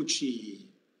Renucci.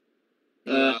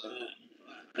 I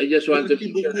just want to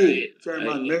be sure.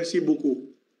 Chairman, merci beaucoup.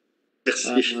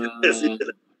 I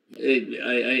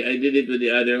did it with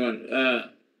the other one.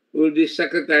 Will the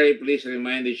secretary please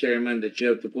remind the chairman that you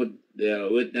have to put the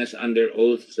witness under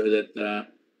oath so that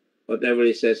whatever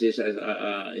he says is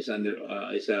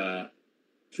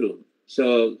true.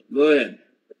 So go ahead.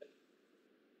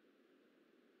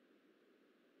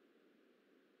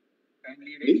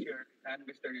 Kindly raise your hand,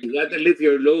 Mr. Renucci. You got to lift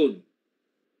your load.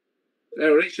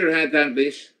 Raise your hand,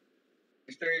 please.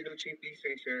 Mr. Renucci, please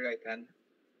raise your right hand.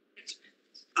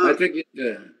 Patrick,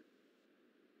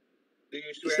 Do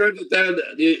you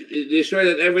swear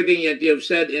that everything that you have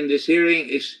said in this hearing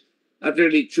is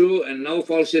utterly true and no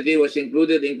falsity was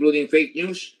included, including fake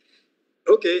news?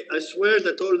 Okay, I swear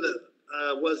that all that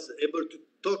I was able to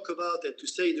talk about and to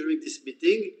say during this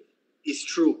meeting is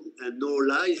true and no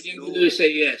lies. You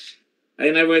say yes. I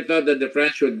never thought that the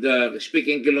French would speak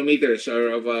in kilometers or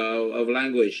of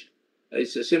language.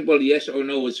 It's a simple yes or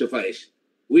no would suffice.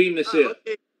 Oui, monsieur.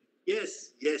 Okay.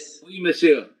 Yes, yes. Oui,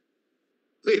 monsieur.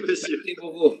 Oui, monsieur. Merci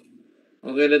beaucoup.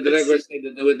 Okay, let the record say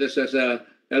that the witness is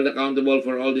held accountable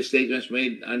for all the statements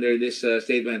made under this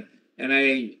statement. And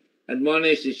I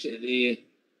admonish the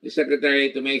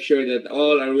secretary to make sure that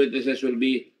all our witnesses will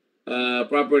be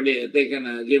properly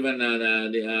taken, given,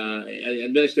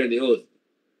 administer the oath.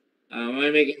 Am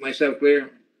I making myself clear,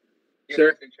 Yes,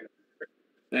 sir? Mr. Chair.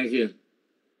 Thank you.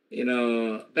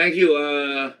 Thank you.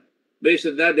 Based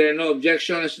on that, there are no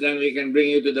objections. Then we can bring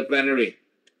you to the plenary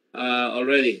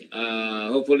already.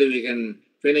 Hopefully, we can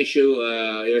finish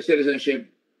your citizenship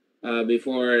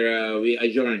before we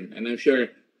adjourn. And I'm sure,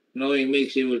 knowing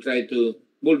Mix, he will try to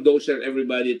bulldozer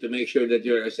everybody to make sure that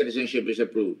your citizenship is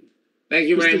approved. Thank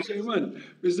you very much.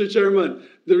 Mr. Chairman,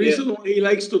 the reason why he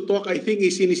likes to talk, I think,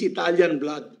 is in his Italian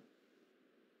blood.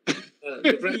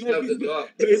 The friends love to talk.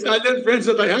 The Italian friends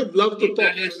that I have love to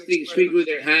talk. Italians speak with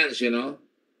their hands,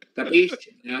 Capisce?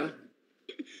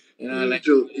 Like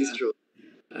True, it's true.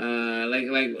 like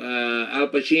Al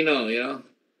Pacino,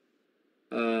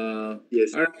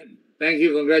 Yes. All right. Thank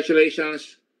you.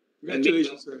 Congratulations.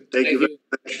 Congratulations, sir. Thank you very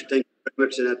much. Thank you very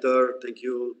much, Senator. Thank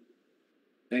you.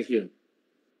 Thank you.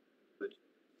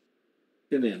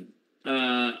 Yun yan.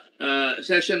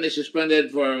 Session is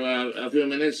suspended for a few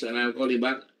minutes, and I'll call you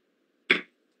back.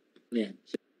 Yeah.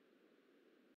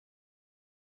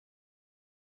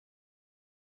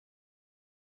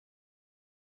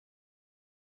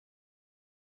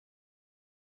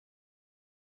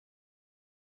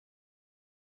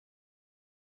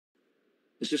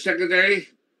 Mr. Secretary,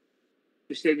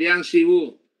 Mr. Liang Xi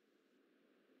Wu.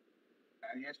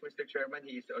 Yes, Mr. Chairman,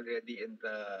 he is already in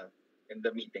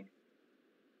the meeting.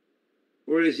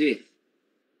 Where is he?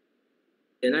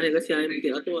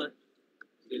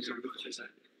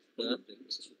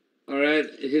 All right.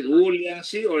 Is it Wu Liang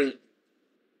Xi or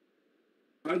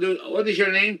what is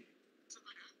your name?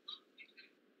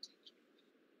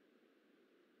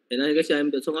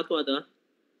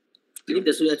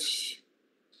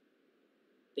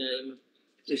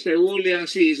 Mr. Wu Liang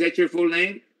Xi, is that your full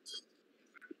name?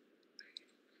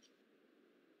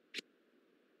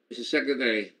 Mr.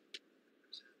 Secretary.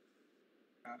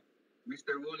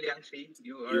 Mr. Wu Liang Xi,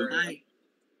 you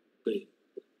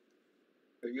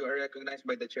are recognized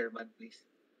by the chairman, please.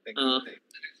 Thank you.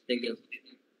 Thank you.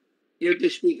 You have to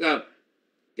speak up.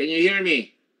 Can you hear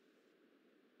me?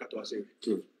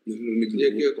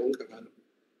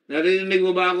 Narinig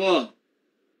mo ba ako?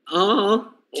 Oo,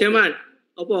 Chairman.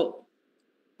 Opo.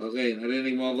 Okay,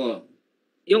 narinig mo ako.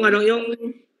 Yung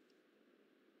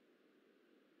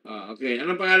okay.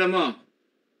 Anong pangalan mo?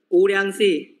 Liang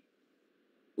Xi.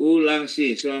 Liang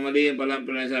Xi. So, mali yung pala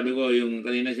sabi ko. Yung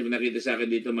kanina siya nakita sa akin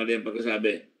dito, mali yung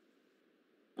pagkasabi.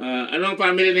 Anong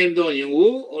family name doon? Yung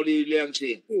Wu o Liang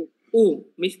Xi?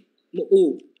 Miss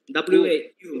U. W-A.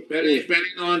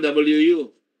 Spelling on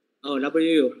W-U. Oh,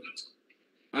 W-U.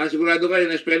 Sigurado kayo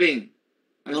na spelling?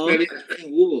 Spelling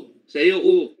Wu. Sa iyo,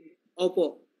 U.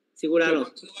 Opo. Sigurado.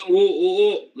 So,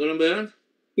 Wu. Ganun ba yan?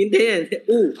 Hindi yan.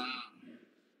 U.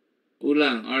 U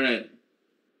lang. Alright.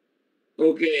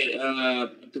 Okay.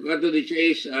 To cut to the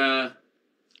chase,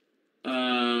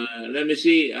 let me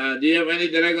see. Do you have any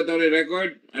derogatory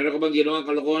record? Ano ka bang ginawang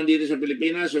kalokohan dito sa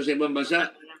Pilipinas o sa ibang bansa?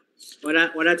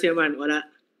 Wala, Chairman. Wala.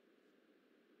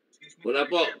 Wala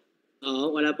po.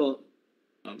 Oo, wala po.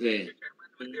 Okay.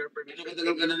 Ano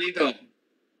katagal ka na dito?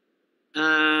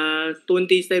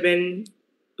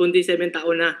 27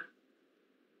 taon na.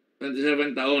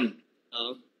 27 taon.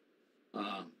 Oo.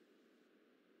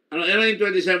 Ano yung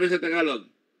 27 sa Tagalog?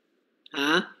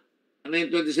 Ha? Ano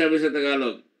yung 27 sa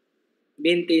Tagalog?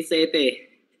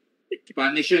 27.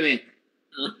 Spanish yun eh.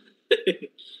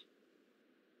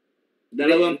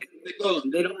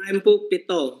 27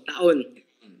 taon.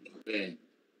 Okay.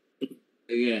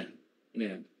 Sige.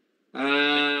 Yeah.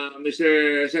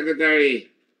 Mr.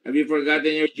 Secretary, have you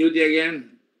forgotten your duty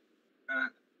again?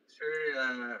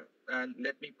 Sir,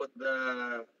 let me put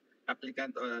the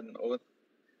applicant on oath.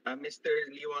 Mr.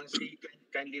 Liang Xi,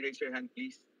 kindly raise your hand,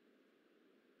 please.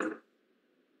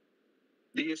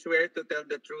 Do you swear to tell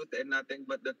the truth and nothing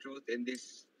but the truth in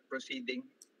this proceeding?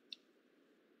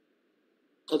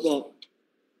 Opo.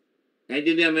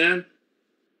 Naintindihan mo yan?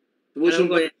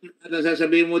 Alam ko yan. At ang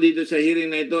sasabihin mo dito sa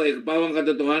hearing na ito ay pawang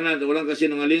katotohanan at walang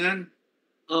kasinungalingan?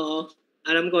 Oo.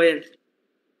 Alam ko yan.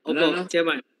 Opo, Ano?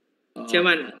 Chairman.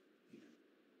 Chairman.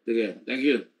 Sige, thank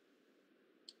you.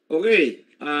 Okay.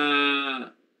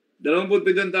 27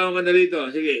 taon ka na rito.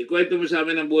 Sige, ikwento mo sa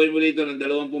amin ang buhay mo dito ng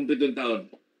 27 taon.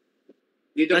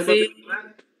 Dito Kasi,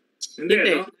 Hindi,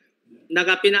 Hindi. no?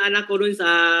 Pinaanak ko dun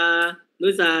sa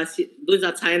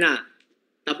China.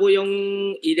 Tapos yung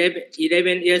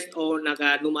 11 years old,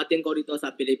 dumating ko dito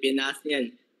sa Pilipinas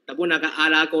yan. Tapos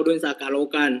nag-aaral ko dun sa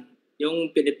Caloocan,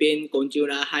 yung Philippine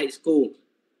Consular High School.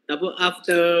 Tapos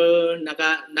after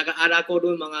nag-aaral ko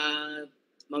dun mga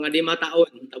 5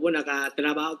 taon. Tapos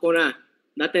nakatrabaho ko na.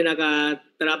 Dati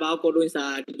nakatrabaho ko dun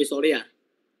sa Divisoria.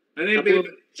 Ano yung Tapos,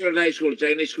 Philippine High School?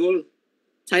 Chinese school?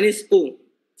 Chinese school.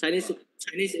 Chinese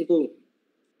school.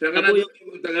 Saan ka Tapos natuto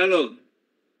mag-Tagalog?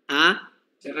 Ha?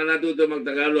 Saan ka natuto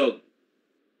mag-Tagalog?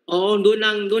 Oo, doon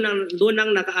lang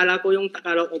nakaala ko yung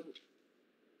Tagalog.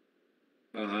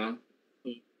 Aha.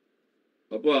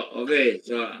 Opo, okay.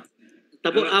 So,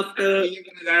 Tapos after, hindi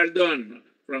ka nag-aaral doon?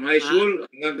 From high school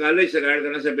hanggang college, nag-aaral ka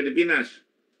na sa Pilipinas?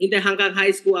 hindi hanggang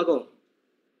high school ako.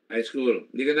 High school.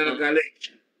 Hindi ka na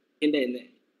nag-college? Hindi.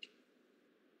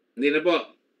 Hindi na po?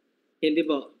 Hindi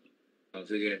po. Oh,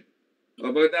 sige. O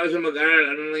pagkatapos mo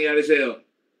mag-aaral, ano nangyari sa'yo?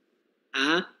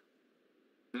 Ha?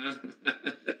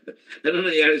 Ano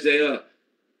nangyari sa'yo?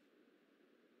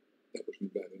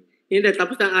 Hindi,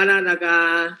 tapos ng ara,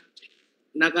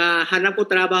 nakahanap ko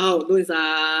trabaho doon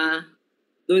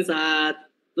sa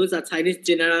Chinese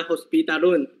General Hospital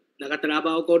doon.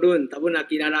 Nakatrabaho ko doon. Tapos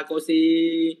nakilala ko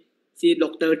si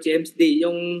Dr. James D,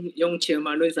 yung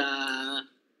chairman doon sa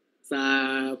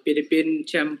Philippine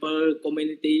Chamber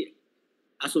Community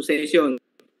Association.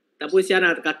 Tapos siya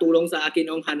nakatulong sa akin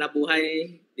yung hanap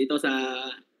buhay dito sa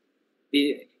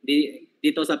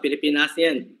Pilipinas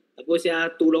yan. Tapos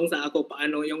siya tulong sa ako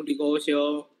paano yung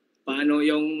negosyo, paano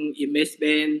yung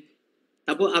investment.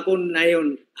 Tapos ako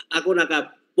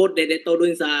naka-board dito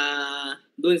doon sa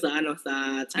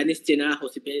Chinese General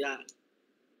Hospital.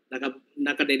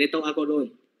 Naka-dito ako doon.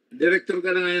 Director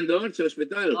ka na ngayon doon sa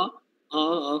hospital?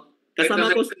 Oo. Kasama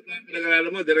ko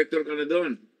pinag-aaral mo, director ka na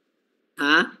doon.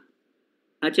 Ha?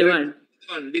 Chairman?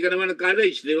 Hindi ka naman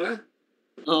nag-college, di ba?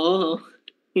 Oo.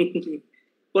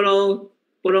 pero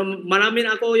maraming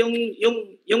ako yung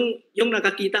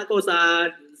nakakita ko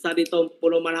sa dito,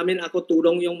 pero maraming ako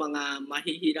tulong yung mga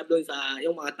mahihirap doon sa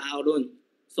yung mga tao doon.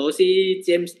 So si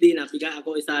James D napiga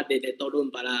ako isa dito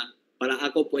doon para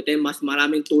ako pwede mas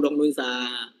maraming tulong doon sa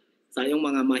yung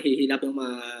mga mahihirap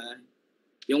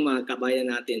yung mga kabayan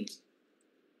natin.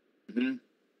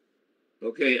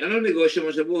 Okay, ano negosyo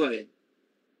mo sa buhay?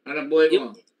 Ano buhay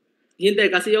mo? Hindi,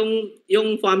 kasi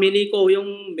yung family ko,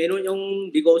 meron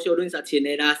yung negosyo doon sa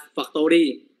Chinelas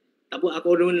Factory. Tapos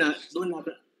ako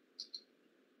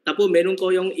tapos meron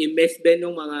ko yung investment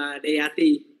ng mga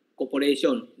thereto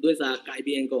corporation doon sa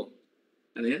kaibigan ko.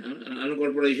 Ano yan? Anong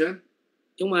corporation?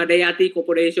 Yung mga thereto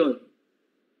corporation.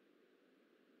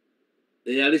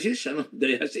 Dialysis? Ano?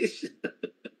 Dialysis?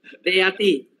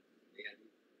 Dietary.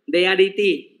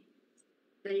 Dietary?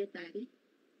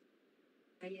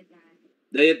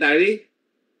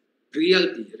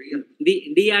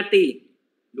 Realty.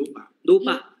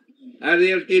 Lupa.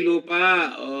 Realty,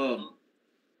 lupa. Oh.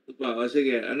 Lupa. O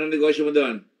sige. Anong negosyo mo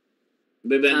doon?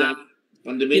 Bebenta?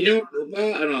 Condominium?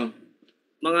 Lupa? Ano?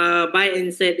 Mga buy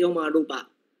and sell yung mga lupa.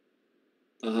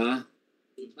 Aha.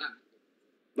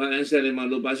 Buy and sell yung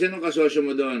mga lupa. Sino kasosyo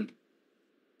mo doon?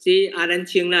 Si Alan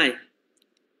Chinglay.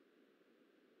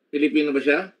 Pilipino ba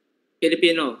siya?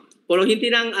 Filipino. Pero hindi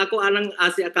lang ako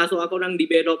kaso ako nang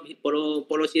develop,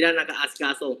 pero sila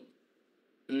naka-asikaso.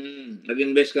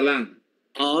 Nag-invest ka lang?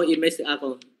 Oo, invest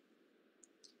ako.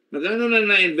 Magkano na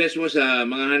na-invest mo sa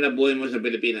mga hanap buhay mo sa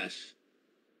Pilipinas?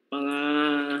 Mga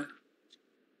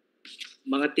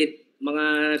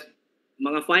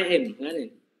 5M, ganun.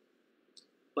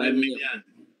 5 million.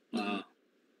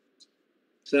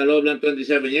 Sa loob ng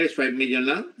 27 years, 5 million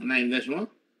lang na-invest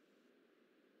mo?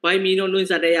 5 million dun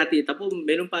sa Dayati. Tapos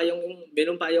meron pa yung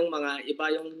mga iba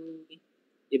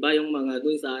yung mga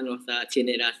dun sa sa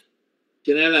Chinelas.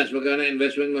 Chinelas, magkano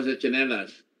investment mo sa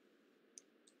Chinelas?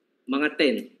 Mga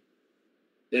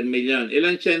 10. 10 million.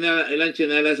 Ilang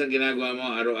chinelas ang ginagawa mo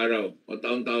araw-araw o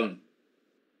taon-taon?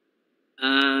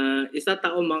 Isa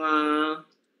taon mga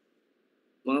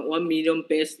 1 million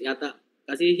pesos yata.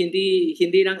 Kasi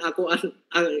hindi lang ako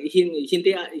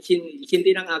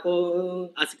hindi lang ako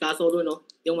asikaso doon, no.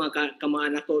 Yung mga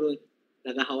kamaanak ko doon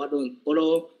nagahawa doon.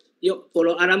 Pero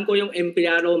alam ko yung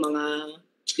empleyado mga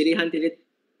 300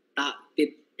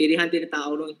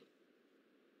 tao doon.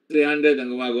 300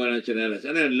 ang gumagawa ng chinelas.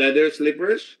 Ano yun? Leather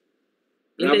slippers?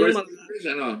 Rubber slippers?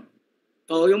 Ano?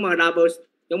 Oo, yung mga rubbers,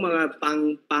 yung mga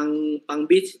pang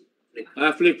beach.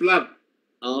 Flip-flop?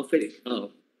 Oo,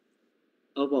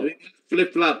 Opo.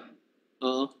 Flip-flop?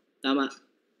 Oo, tama.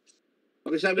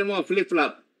 Sabi mo,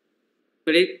 flip-flop.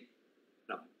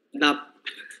 Flip-flop.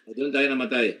 Doon tayo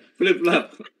namatay.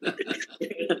 Flip-flop.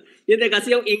 Hindi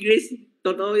kasi yung English,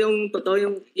 totoo yung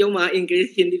mga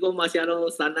English, hindi ko masyado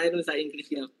sanay dun sa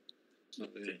English niya.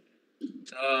 Okay.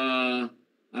 So,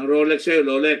 ang Rolex sa'yo,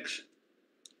 Rolex.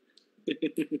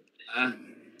 Ah,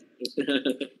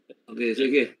 okay,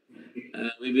 sige.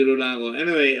 Bibiro lang ako.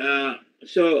 Anyway,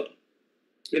 so,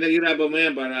 pinaghirapan mo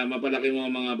yan para mapalaki mo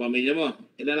ang mga pamilya mo.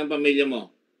 Ilan ang pamilya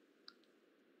mo?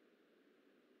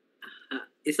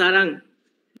 Isa lang.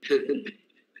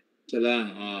 Isa lang.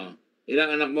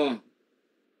 Ilang anak mo?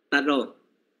 Tatlo.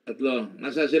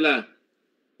 Nasa sila?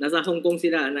 Nasa Hong Kong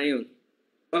sila na yun.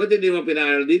 Bakit hindi mo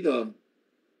pinaaral dito?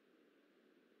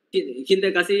 Hindi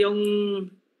kasi yung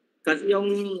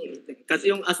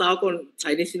asawa ko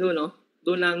Chinese no, no?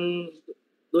 Doon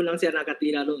lang siya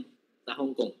nakatira doon sa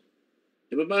Hong Kong.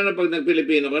 Paano pag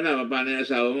nag-Pilipino ka na? Paano yung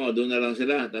asawa mo? Doon na lang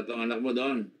sila. Tatlong anak mo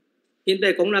doon.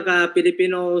 Hindi, kung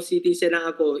naka-Filipino citizen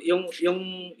na ako, yung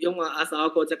mga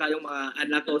asawa ko tsaka yung mga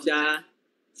anak ko siya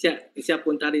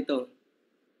punta dito.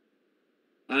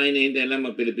 Hinihintay lang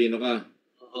mag-Pilipino ka.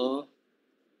 Oo.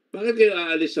 Bakit kayo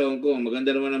aalis sa Hong Kong?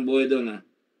 Maganda naman ang buhay doon, ha?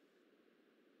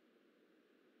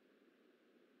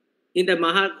 Hindi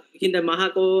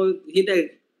mahal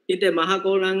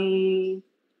ko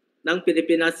ng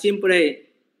Pilipinas. Siyempre,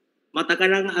 matagal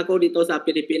lang ako dito sa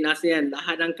Pilipinas yan.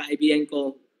 Lahat ng kaibigan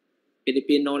ko,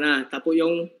 Pilipino na. Tapos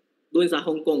yung doon sa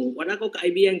Hong Kong, wala ko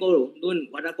kaibigan ko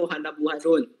doon. Wala ko hanap buhay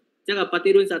doon. Tsaka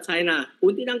pati doon sa China,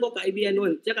 kunti lang ko kaibigan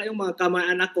doon. Tsaka yung mga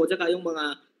kamag-anak ko, tsaka yung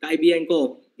mga kaibigan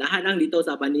ko, lahat lang dito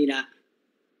sa Manila.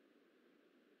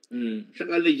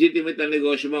 Saka legitimate ang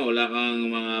negosyo mo. Wala kang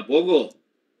mga pogo.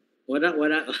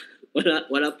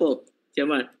 Wala po.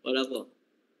 Chairman, wala po.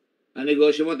 Ang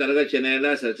negosyo mo talaga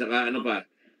tsinelas at saka ano pa?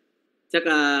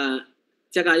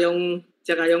 Tsaka yung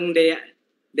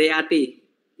Deyati.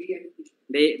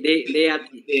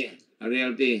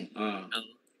 Realty.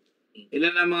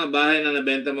 Ilan ang mga bahay na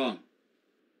nabenta mo?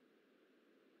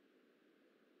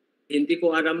 Hindi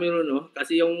ko alam yun, no?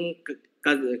 Kasi yung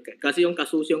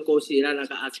kasusyon ko sila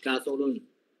naka-asikaso doon.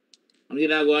 Ang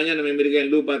ginagawa niya, namimili kayo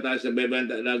ng lupa tapos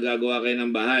nagagawa kayo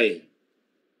ng bahay.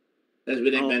 Tapos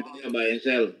binibenta niya buy and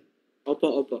sell.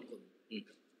 Opo.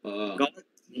 Oo.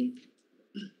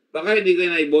 Baka hindi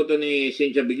kayo naiboto ni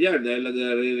Cynthia Villar dahil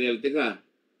nag-realty ka.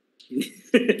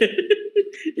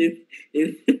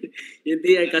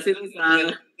 Hindi kasi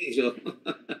sa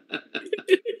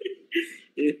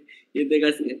hindi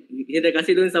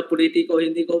kasi doon sa politiko,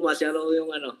 hindi ko masyado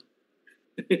yung ano.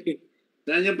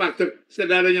 Saan yung factory?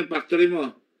 Saan yung factory mo?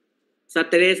 Sa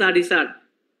Teresa Rizal.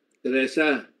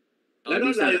 Teresa.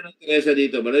 Gano'n layo ng Teresa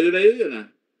dito? Malayo-layo yun, ha?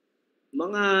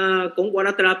 Kung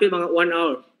wala traffic, mga 1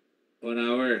 hour. 1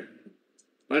 hour.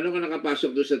 Paano ka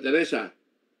nakapasok doon sa Teresa?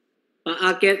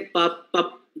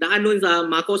 Daan doon sa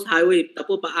Marcos Highway,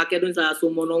 tapos paakit doon sa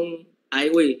Sumunong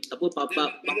Highway. Tapos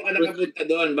Bakit ka nakapunta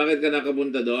doon? Bakit ka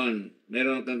nakapunta doon?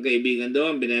 Meron kang kaibigan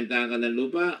doon? Binentahan ka ng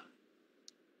lupa?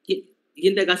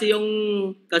 Hindi kasi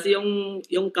yung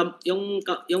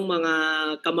mga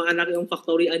kamag-anak yung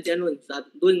factory andiyan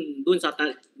doon sa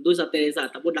Teresa.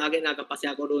 Tapos lagi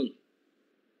nakapasya ako doon.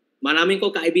 Maraming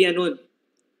ko kaibigan doon.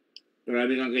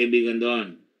 Marami kang kaibigan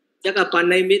doon. Tsaka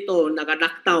panay mito,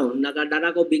 naka-lockdown,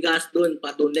 nakadala ko bigas doon,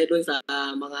 patunay doon sa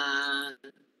mga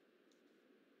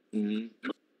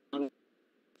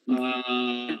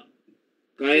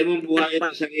kaya mong buhayin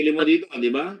ang sarili mo dito,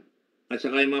 di ba? At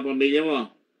saka yung mga pamilya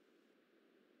mo.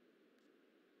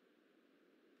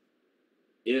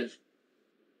 Yes.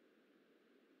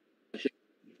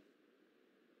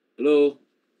 Hello?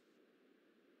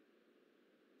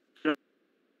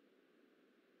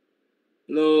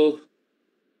 Hello?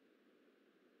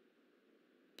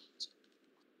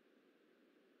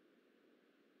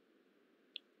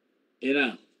 Yan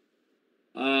na.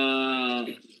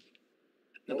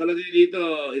 Nakalagay dito,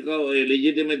 ikaw ay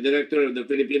legitimate director of the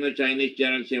Filipino Chinese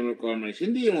General Chamber of Commerce.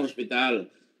 Hindi yung hospital.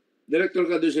 Director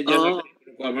ka doon sa General Chamber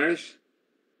of Commerce?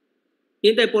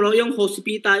 Hindi, pero yung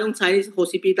hospital, yung Chinese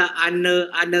hospital,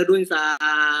 under dun sa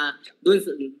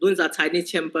Chinese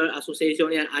Chamber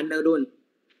Association yan, under dun.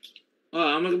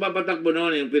 Ang magpapatakbo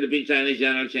noon yung Philippine Chinese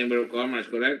General Chamber of Commerce,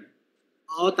 correct?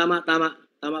 Oo, tama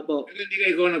po. Pero hindi ka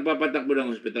ikaw nagpapatakbo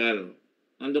ng hospital.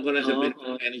 Nandun ka na sa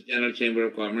Philippine Chinese General Chamber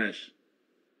of Commerce.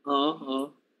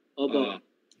 Oo. Opo.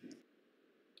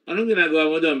 Anong ginagawa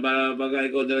mo doon para pag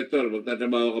ikaw director?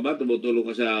 Magtatrabaho ka ba? Tumutulong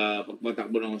ka sa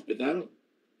pagpatakbo ng hospital?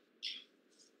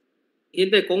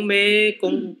 Hindi, kung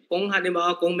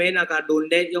halimbawa kung may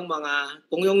nakadonate yung mga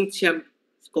kung yung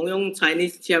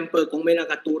Chinese Chamber kung may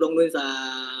nakatulong dun sa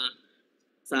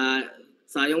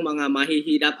yung mga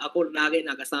mahihirap, ako lagi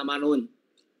nakasama noon.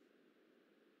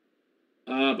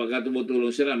 Pagka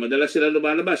tumutulong sila. Madalas sila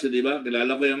lumalabas, di ba?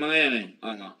 Kilala ko yung mga yan eh.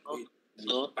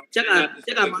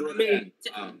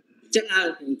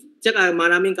 Tsaka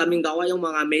maraming kaming gawa yung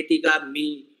mga metika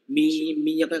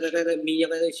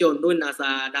minyakasyon doon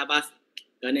nasa labas.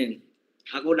 Ganun.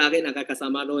 Ako lagi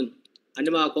nakakasama doon. Ano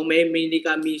ba, kung may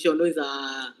metika mission doon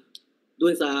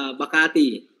sa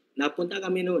Makati, napunta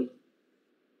kami noon.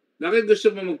 Bakit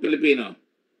gusto mo mag-Pilipino?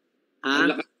 Ha?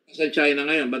 Ang lakas sa China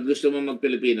ngayon, ba't gusto mo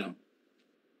mag-Pilipino?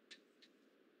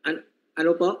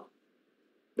 Ano po?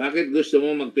 Bakit gusto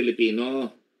mo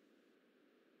mag-Pilipino?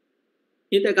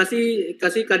 Hindi kasi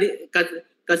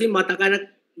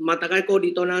matagal ko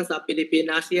dito na sa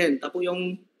Pilipinas yan. Tapos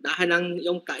yung dahan ng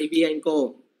yung kaibigan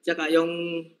ko, tsaka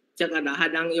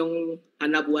dahan ng yung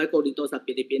hanabuhay ko dito sa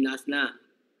Pilipinas na.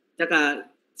 Tsaka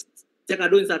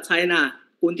doon sa China,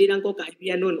 kunti lang ko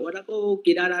kaibigan doon. Wala ko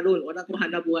kilala doon, wala ko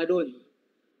hanabuhay doon.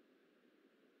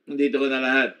 Nandito ko na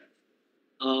lahat.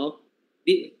 Oo.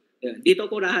 Dito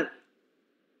ko lahat.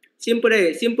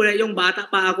 Siyempre yung bata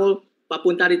pa ako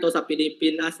papunta dito sa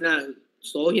Pilipinas na.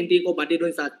 So hindi ko pati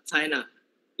doon sa China.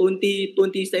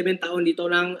 27 taon dito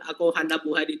lang ako hanap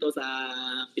buhay dito sa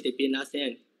Pilipinas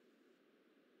yan.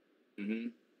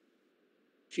 Mm-hmm.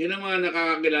 Sino mga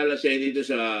nakakakilala sa dito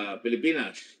sa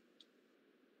Pilipinas?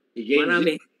 Si James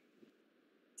Marami.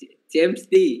 D. James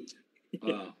D.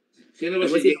 Sino ba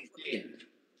si James D?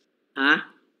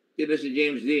 Ha? Sino si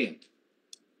James D?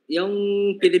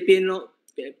 Yung president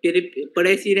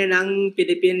ng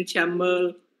Philippine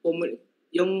Chamber,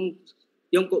 yung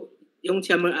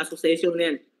Chamber Association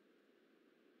yan.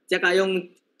 Tsaka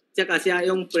siya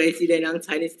yung president ng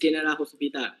Chinese General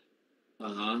Hospital.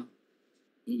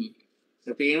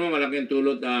 Sa tingin mo, malaking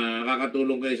tulong,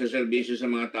 nakakatulong kayo sa serbisyo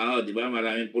sa mga tao, di ba?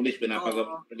 Maraming pulis,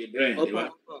 pinapagawa libre, di ba?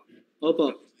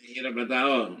 Opo. Hirap na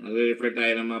tao. Nagre-refer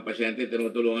tayo ng mga pasyente,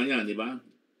 tinutulungan niya, di ba?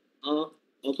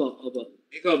 Opo.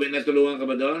 Ikaw, binatulungan ka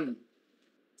ba doon?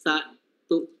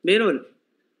 Meron.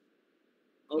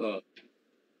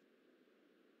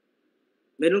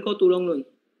 Meron ko tulong nun.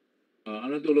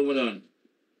 Anong tulong mo doon?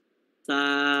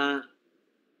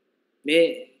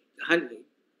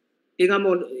 Tingnan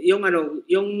mo,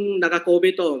 yung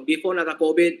naka-COVID to, before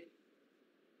naka-COVID,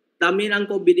 dami lang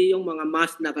ko bili yung mga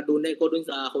mask na kadunay ko dun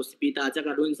sa hospital,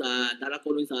 tsaka dala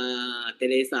ko dun sa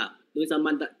Teresa, dun sa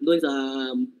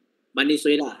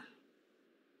Venezuela.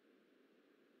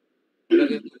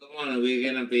 Malaking tulong mo,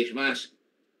 nabigyan ng face mask.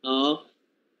 Oo.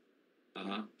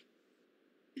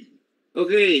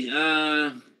 Okay,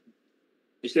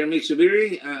 Mr.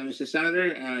 Mitsubiri, Mr.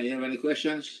 Senator, you have any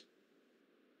questions?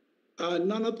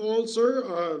 None at all, sir.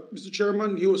 Mr.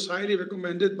 Chairman, he was highly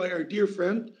recommended by our dear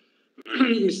friend,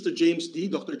 Mr. James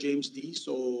D., Dr. James D.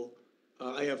 So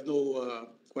I have no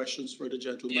questions for the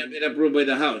gentleman. You have been approved by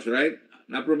the House, right?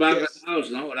 Na-approve ka sa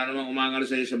House, no? Wala namang umangal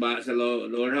sa iyo sa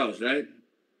lower house, right?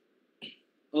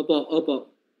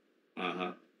 Opo.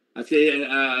 At si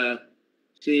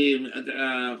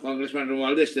Congressman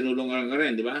Romualdez, tinulungan ka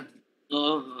rin, di ba?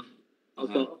 Oo.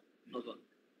 Opo.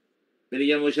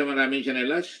 Binigyan mo siya maraming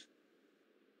chanelas?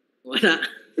 Wala.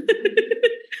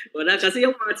 Wala kasi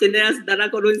yung mga tsinelas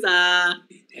dala ko dun sa...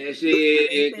 Si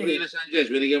Corina Sanchez,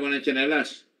 binigyan mo ng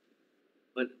chanelas?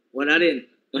 Wala rin.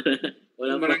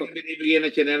 Wala po. Maraming binibigyan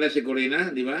ng chanelas si Corina,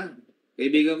 di ba?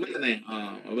 Kaibigan ko yan eh.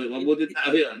 Mabuti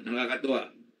tao yun. Nakakatuwa.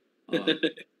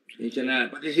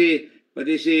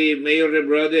 Pati si Mayor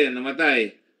Rebrode,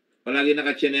 namatay. Palagi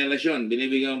naka-chanelas yun.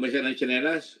 Binibigyan mo ba siya ng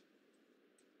chanelas?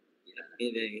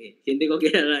 Hindi ko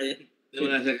kilala yan. Hindi mo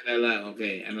na siya kilala.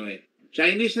 Okay, anyway.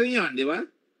 Chinese rin yun, di ba?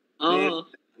 Oo.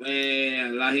 May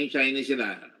lahing Chinese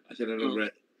sila. Sila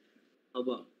Rebrode.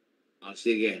 Opo.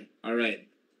 Sige. Alright.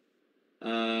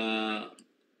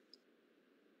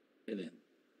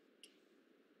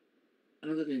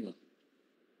 Ano gagawin ko?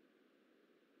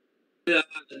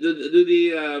 Do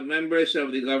the members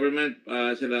of the government,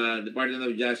 sila Department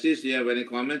of Justice, do you have any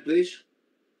comment, please?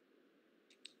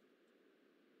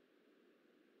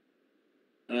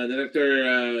 Director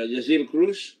Yazil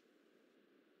Cruz.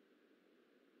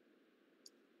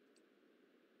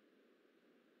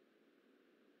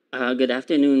 Good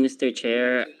afternoon, Mr.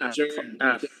 Chair. Sir.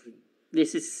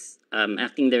 This is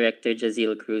Acting Director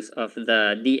Jazil Cruz of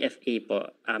the DFA po,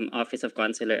 Office of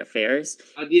Consular Affairs.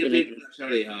 DFA,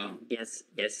 sorry. Yes,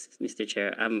 Mr.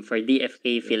 Chair. For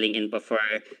DFA, filling in po for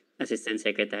Assistant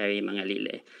Secretary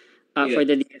Mangalile. For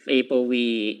the DFA po,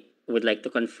 we would like to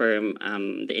confirm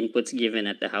the inputs given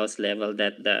at the House level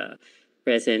that the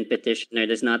present petitioner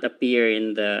does not appear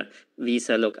in the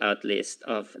visa lookout list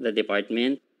of the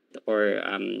department or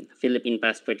Philippine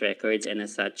passport records, and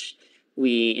as such,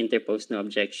 we interpose no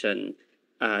objection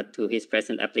to his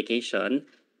present application.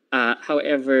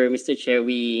 However, Mr. Chair,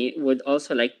 we would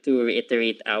also like to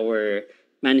reiterate our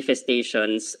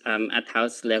manifestations at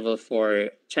House level for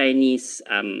Chinese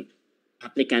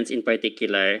applicants in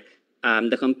particular.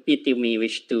 The committee may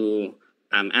wish to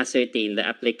ascertain the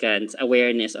applicants'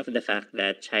 awareness of the fact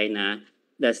that China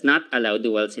does not allow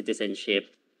dual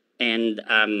citizenship. And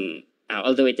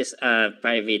although it is a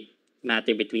private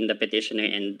matter between the petitioner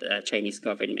and the Chinese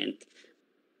government,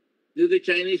 Do the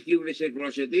Chinese give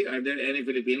reciprocity? Are there any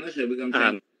Filipinos who become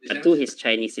Chinese citizens? to his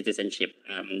Chinese citizenship,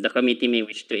 the committee may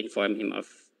wish to inform him of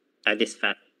this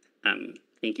fact.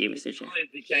 Thank you, Mr. Chair.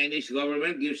 If the Chinese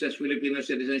government gives us Filipino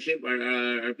citizenship,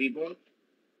 our people?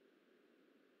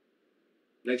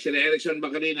 Like sila Erickson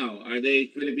Bacalino, are they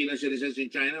Filipino citizens in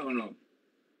China or no?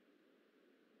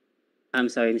 I'm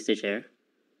sorry, Mr. Chair.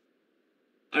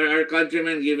 Are our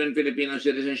countrymen given Filipino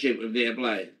citizenship if they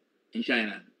apply in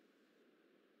China?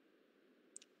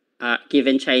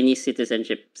 Given Chinese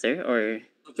citizenship, sir, or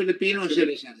Filipino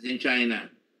citizens in China,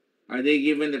 are they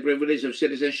given the privilege of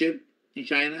citizenship in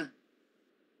China?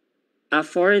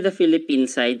 for the Philippine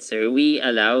side, sir, we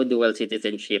allow dual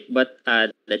citizenship, but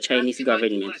the Chinese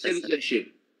government.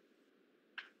 Citizenship.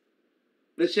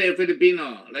 Let's say a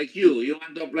Filipino like you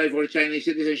want to apply for Chinese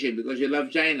citizenship because you love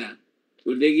China.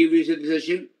 Will they give you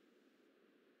citizenship?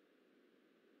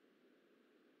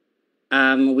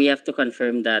 We have to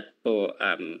confirm that po,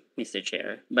 Mr.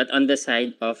 Chair. But on the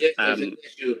side of Yes,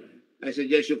 I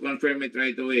suggest you confirm it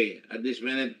right away. At this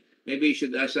minute, maybe you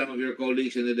should ask some of your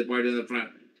colleagues in the Department of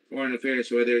Foreign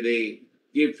Affairs whether they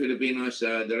give Filipinos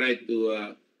the right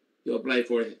to apply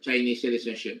for Chinese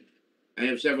citizenship. I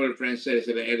have several friends that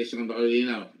are Erickson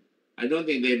Bacalino. I don't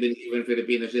think they've been given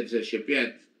Filipino citizenship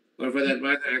yet. Or for that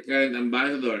matter, our current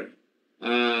ambassador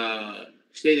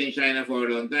stayed in China for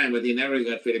a long time, but he never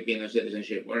got Filipino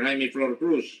citizenship. Or Jaime Flor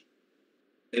Cruz,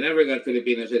 they never got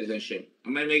Filipino citizenship.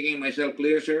 Am I making myself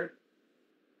clear, sir?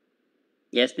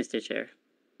 Yes, Mr. Chair.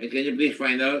 And can you please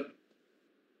find out?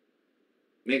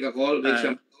 Make a call, make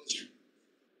some calls.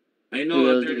 I know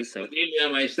will Attorney do so. Cordelia,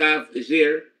 my staff, is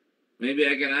here. Maybe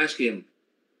I can ask him.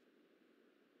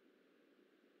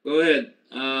 Go ahead.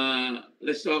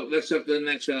 Let's talk to the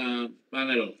next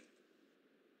panel.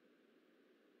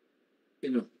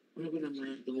 Ano ba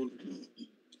naman ito?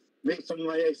 Based on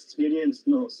my experience,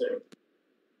 no, sir.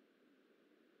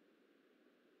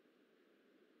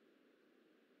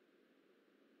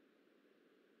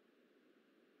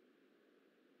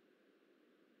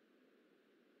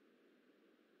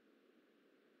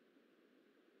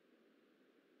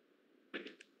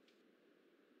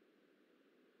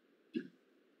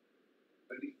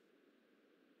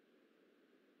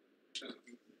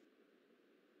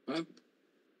 Huh?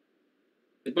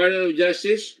 Department of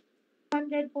Justice?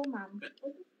 100 po, ma'am.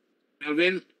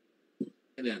 Melvin?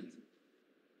 Ayan.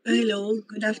 Hello,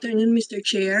 good afternoon, Mr.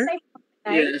 Chair.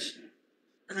 Yes.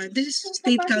 This is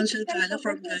State Counsel Kala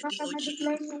from the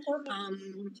DOJ.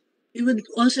 We would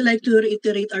also like to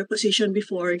reiterate our position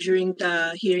before during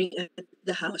the hearing at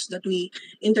the House that we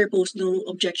interposed no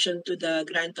objection to the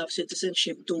grant of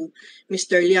citizenship to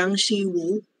Mr. Liang Xi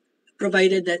Wu,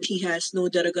 provided that he has no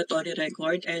derogatory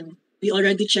record, and we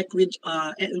already checked with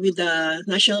the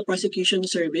National Prosecution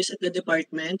Service at the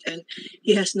department, and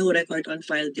he has no record on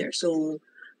file there. So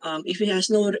if he has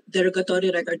no derogatory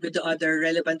record with the other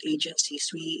relevant agencies,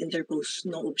 we interpose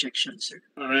no objection, sir.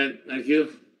 All right, thank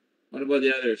you. What about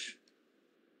the others?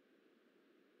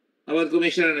 How about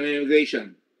Commissioner of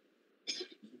Immigration?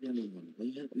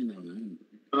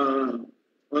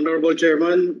 Honorable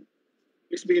Chairman,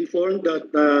 please be informed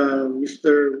that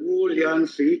Mr. Wu Liang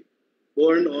Xi,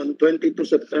 born on 22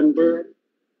 September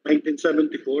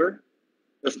 1974,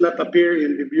 does not appear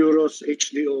in the Bureau's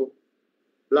HDO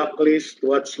blacklist,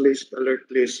 watch list, alert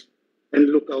list, and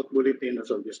lookout bulletin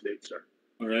as of this date, sir.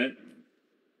 All right.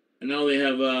 And now we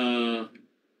have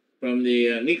from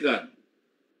the NICA.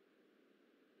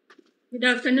 Good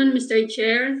afternoon, Mr.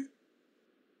 Chair.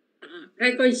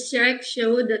 Records check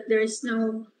show that there is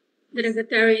no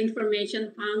derogatory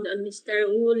information found on Mr.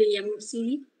 Wu Liang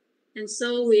Xi, and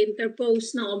so we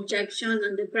interpose no objection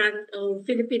on the grant of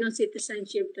Filipino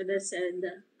citizenship to the said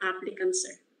applicant,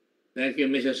 sir. Thank you,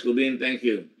 Mrs. Gubin. Thank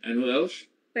you. And who else?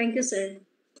 Thank you, sir.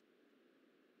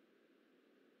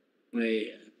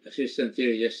 My assistant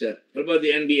here, yes, sir. What about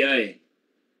the NBI?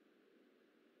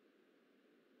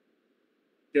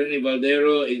 Attorney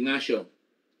Valdero Ignacio.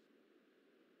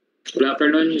 Good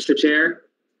afternoon, Mr. Chair.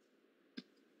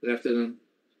 Good afternoon.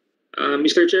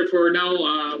 Mr. Chair, for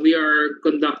now, we are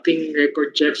conducting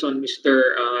record checks on Mr.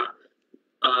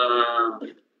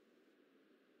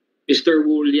 Mr.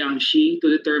 Wu Liang Xi to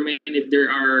determine if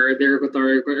there are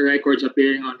derogatory records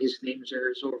appearing on his name,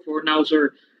 sir. So for now,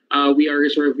 sir, we are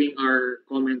reserving our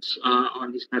comments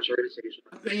on his naturalization.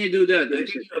 How can you do that? I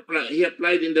think he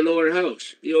applied in the lower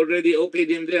house. You already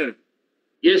okayed him there.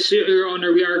 Yes, Your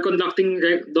Honor, we are conducting,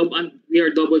 we are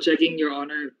double checking, Your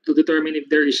Honor, to determine if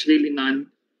there is really none.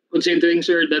 Considering,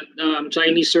 sir, that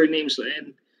Chinese surnames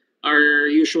are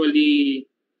usually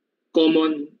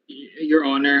common, Your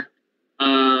Honor,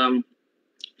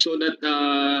 so that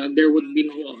there would be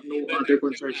no other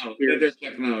concerns here. Let us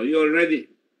check now. You already,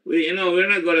 we're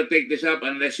not going to take this up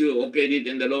unless you okayed it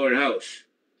in the lower house.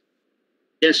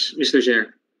 Yes, Mr.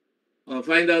 Chair.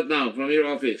 Find out now from your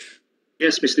office.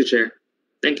 Yes, Mr. Chair.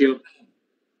 Thank you.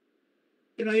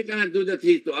 You cannot do that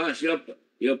to us.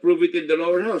 You approve it in the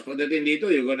lower house. Pagdating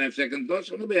dito, you're going to have second thoughts.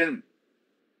 Ano ba yan?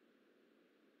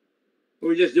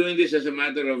 We're just doing this as a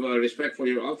matter of respect for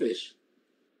your office.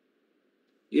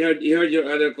 You heard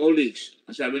your other colleagues.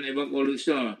 Ang sabi ng ibang colleagues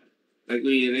no, like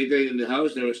we later in the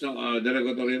house, there was no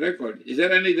derogatory record. Is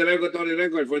there any derogatory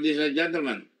record for this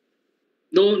gentleman?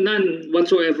 No, none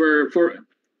whatsoever for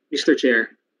Mr.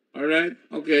 Chair. All right.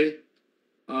 Okay.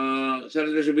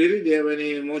 Senator Zubiri, do you have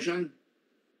any motion?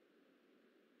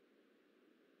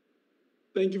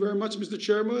 Thank you very much, Mr.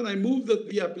 Chairman. I move that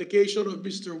the application of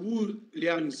Mr. Wu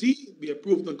Liang Xi be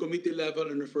approved on committee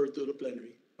level and referred to the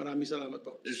plenary. Maraming salamat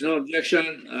po. There's no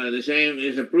objection. The same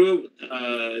is approved.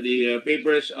 The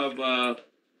papers of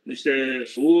Mr.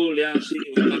 Wu Liang Xi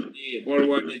will not be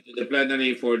forwarded to the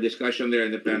plenary for discussion there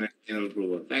in the plenary final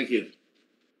approval. Thank you.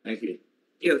 Thank you.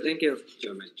 Thank you.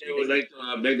 I would like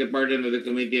to beg the pardon of the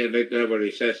committee. I'd like to have a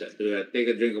recess to take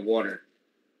a drink of water.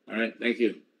 All right. Thank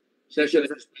you. Session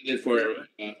is suspended for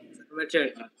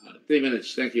 3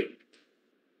 minutes. Thank you.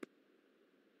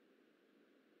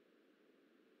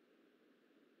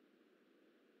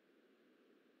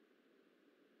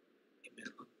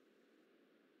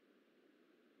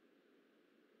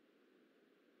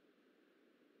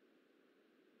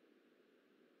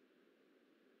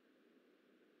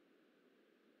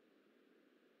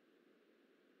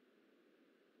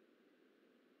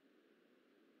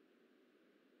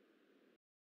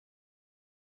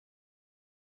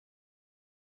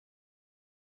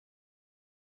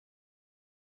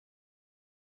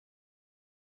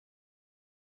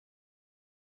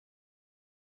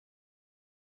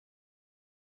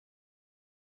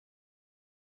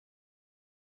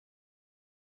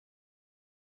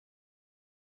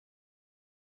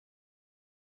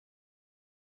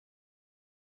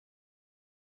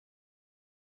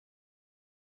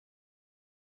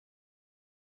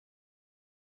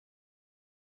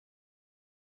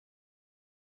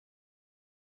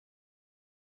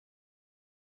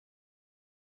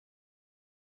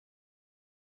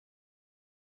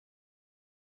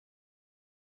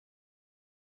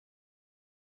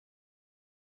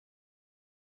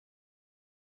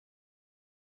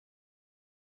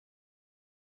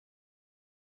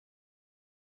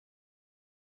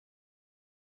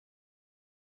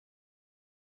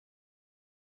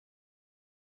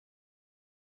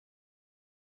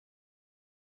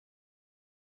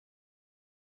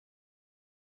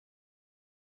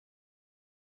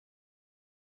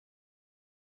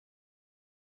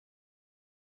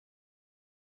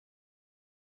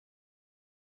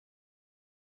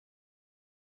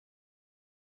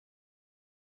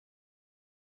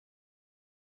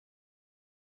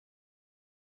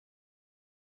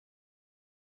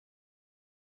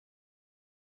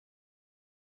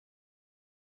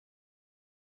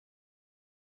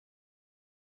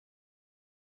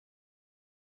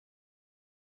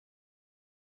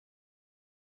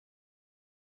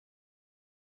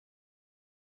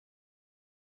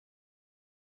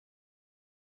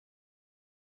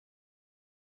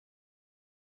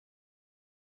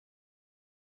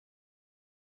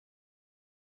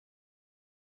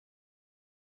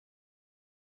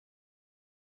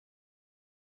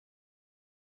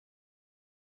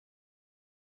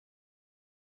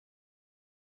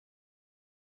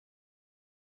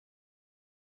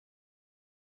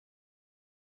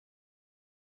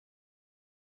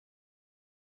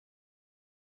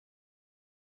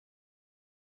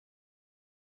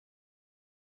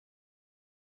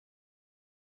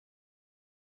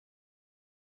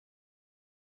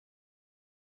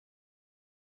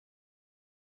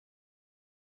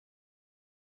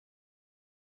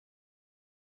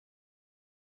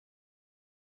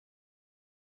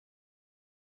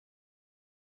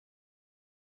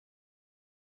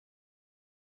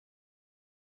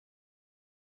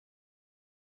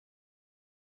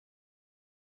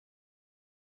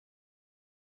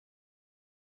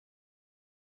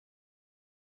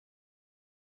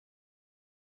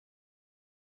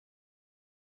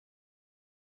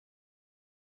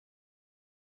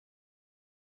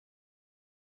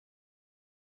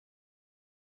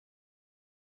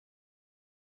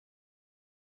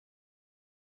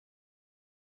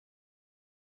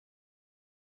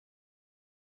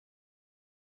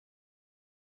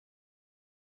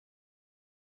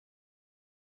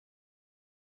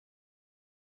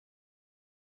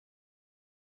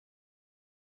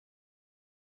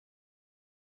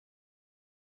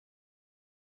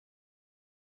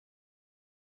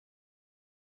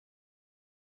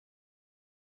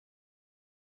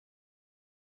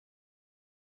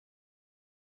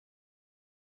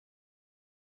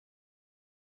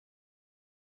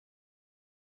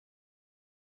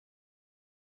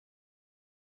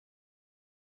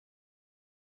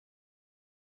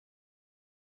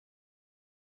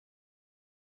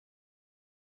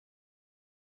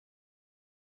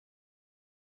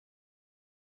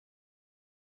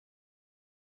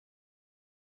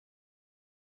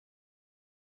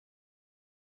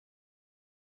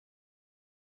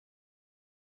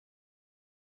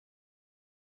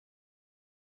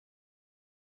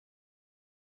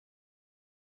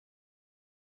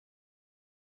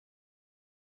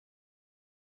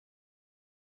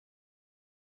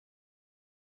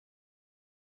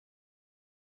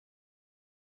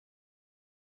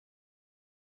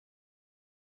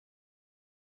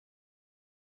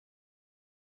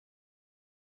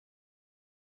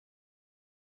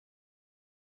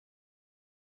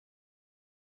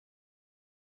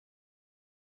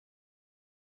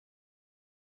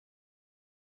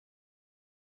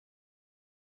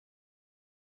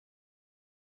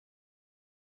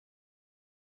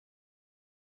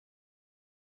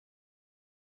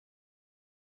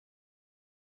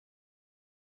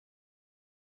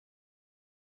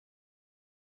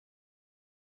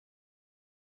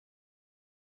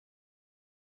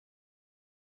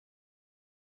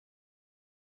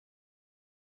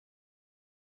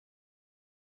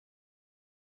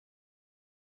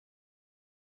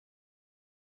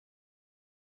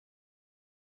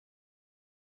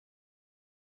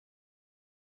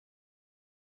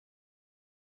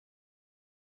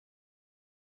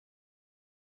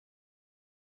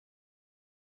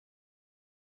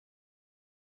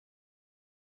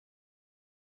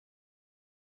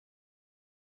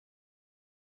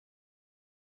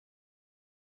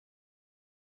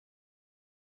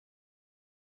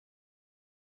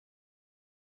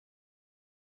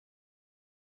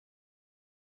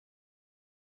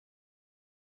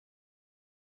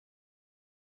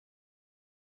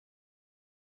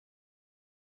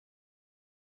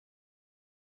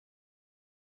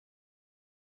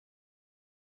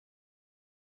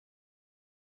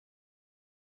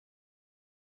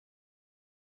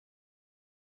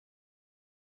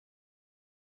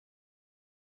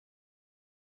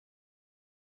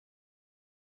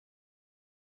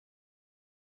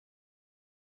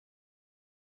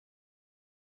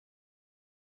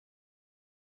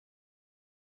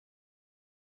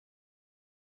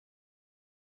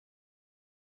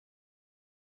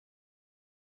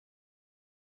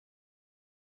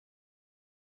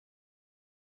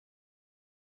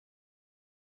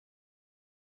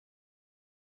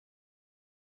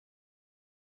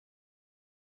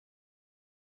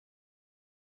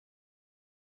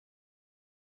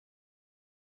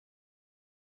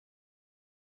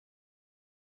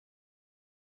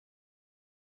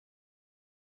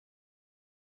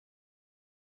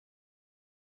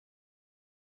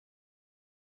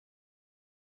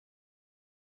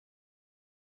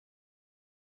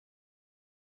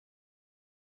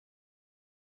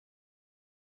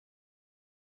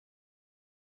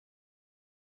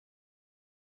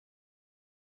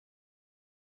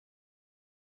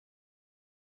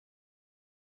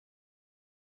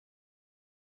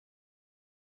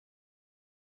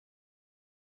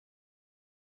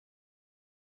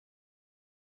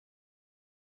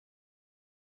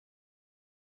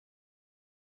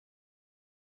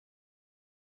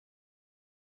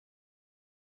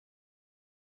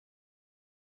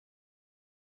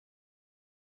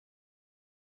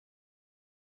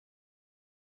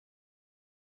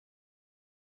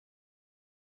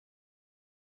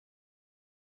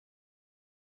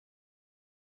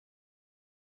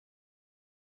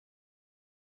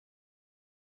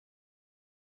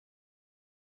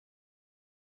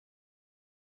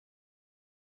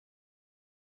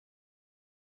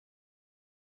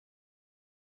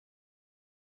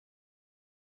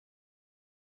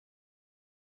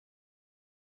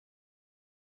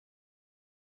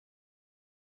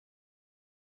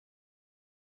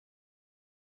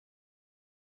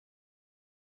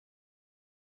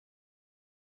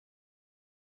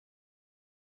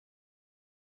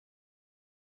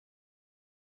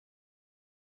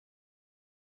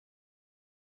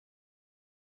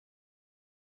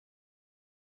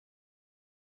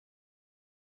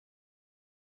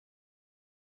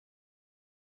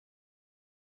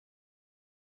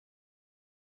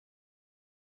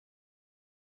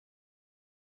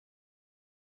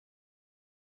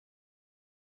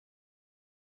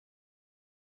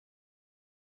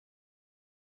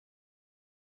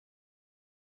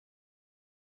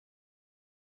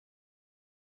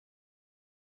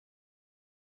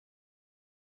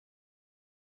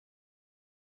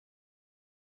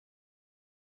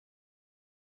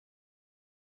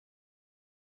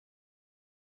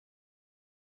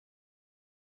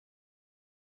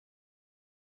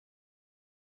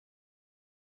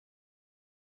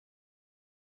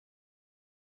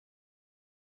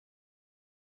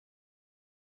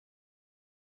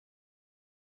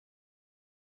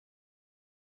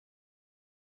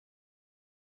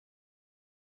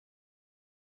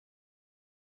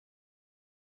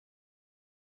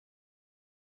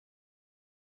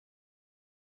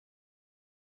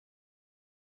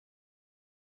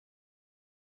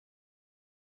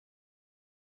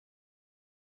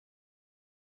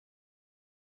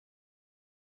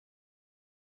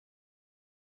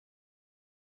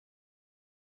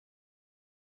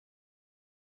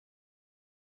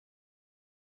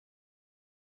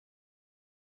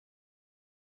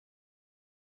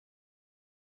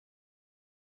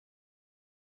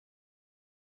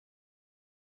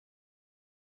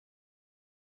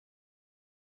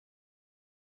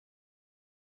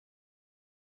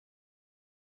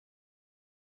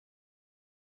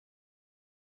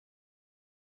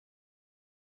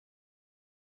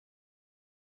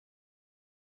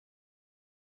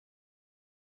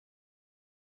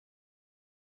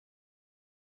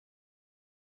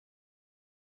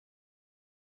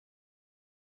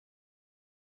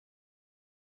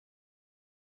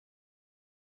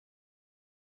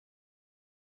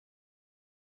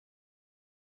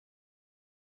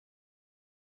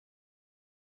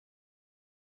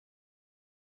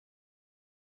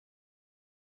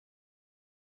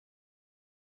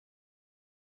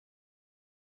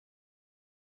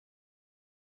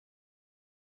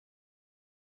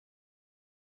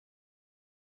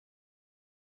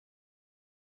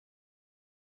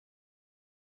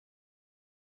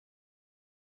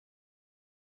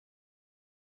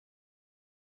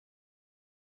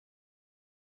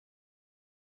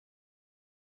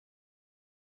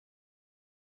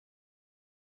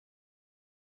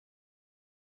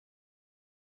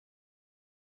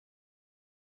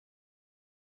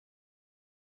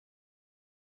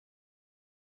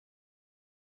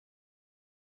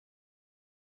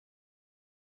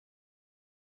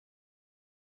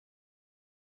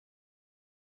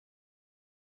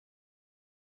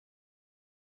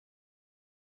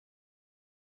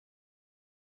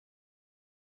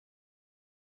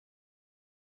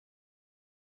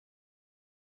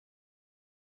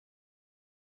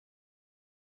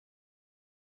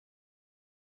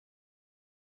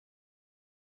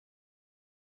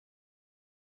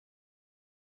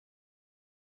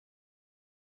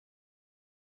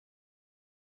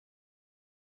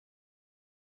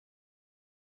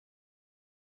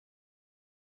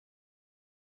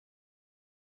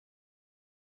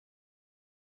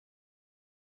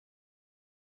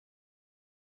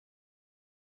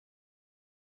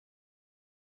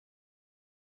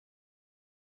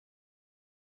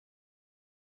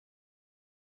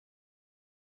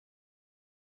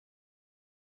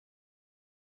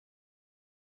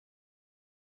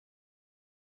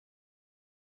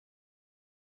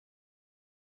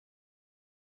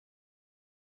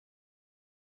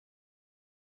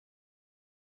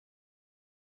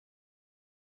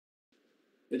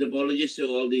 With apologies to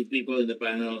all the people in the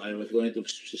panel, I was going to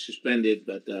suspend it,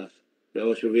 but I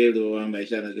was revealed by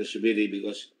Senator Subiri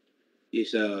because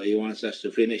he wants us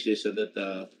to finish this so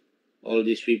that all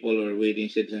these people who are waiting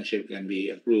citizenship can be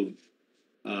approved.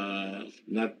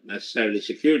 Not necessarily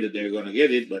secure that they're going to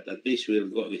get it, but at least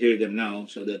we'll hear them now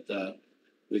so that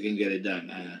we can get it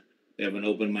done. We have an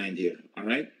open mind here. All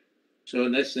right. So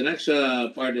that's the next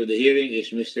part of the hearing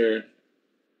is Mr.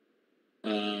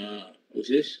 Who's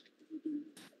this?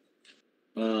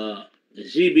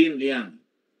 Zibin Liang.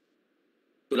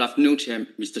 Good afternoon,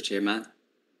 Mr. Chairman.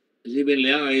 Zibin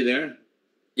Liang, are you there?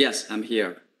 Yes, I'm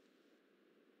here.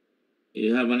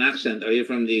 You have an accent. Are you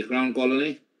from the Crown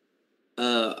Colony?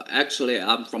 Actually,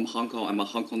 I'm from Hong Kong. I'm a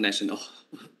Hong Kong national.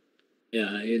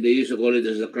 Yeah, they used to call it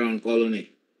as the Crown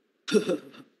Colony.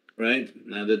 Right?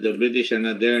 Now that the British are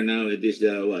not there, now it is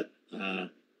the what?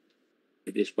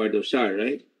 It is part of SAR,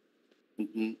 right?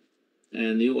 Mm-hmm.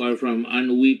 And you are from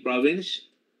Anhui Province?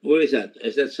 Where is that?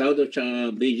 Is that south of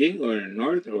Beijing or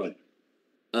north or what?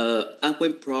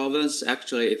 Anhui Province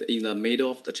actually is in the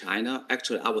middle of the China.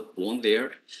 Actually, I was born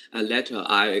there, and later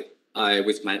I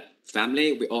with my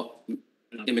family, we all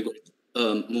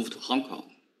moved to Hong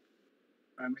Kong.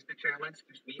 Mr. Chairman,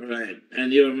 excuse me. All right,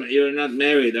 and you're not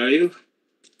married, are you?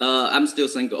 I'm still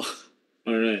single.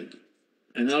 All right.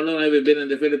 And how long have you been in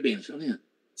the Philippines? Oh, yeah.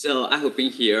 So I have been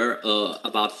here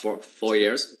about four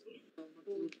years.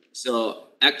 So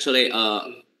actually,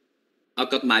 I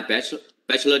got my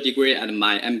bachelor degree and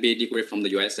my MBA degree from the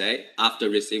USA. After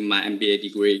receiving my MBA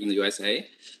degree in the USA,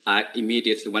 I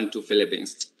immediately went to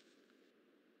Philippines.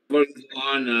 Before we go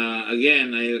on,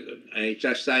 again, I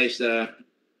chastise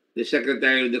the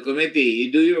secretary of the committee.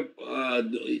 You do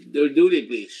your duty,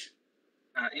 please.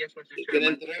 Yes, Mr. You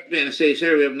Chairman. can interrupt me and say,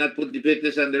 sir, we have not put the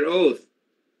witness under oath.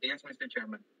 Yes, Mr.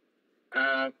 Chairman.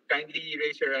 Kindly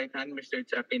raise your right hand, Mr.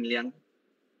 Zibin Liang.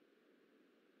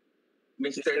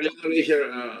 Mr. Liang, raise your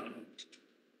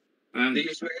do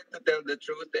you swear to tell the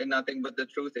truth and nothing but the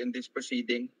truth in this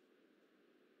proceeding?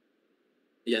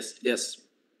 Yes.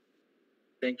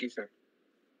 Thank you, sir.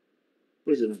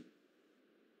 Prison.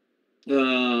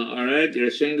 All right,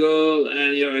 you're single,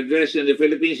 and your address in the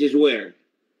Philippines is where?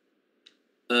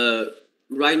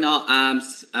 Right now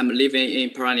I'm living in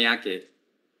Paranaque.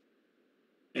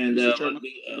 And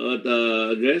what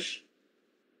address?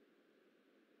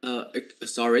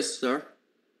 Sorry, sir.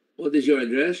 What is your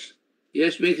address?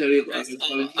 Yes, please. Address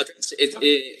it's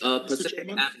Pacific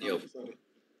Avenue.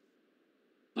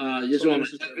 Just one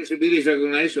moment. Mr. Subiri is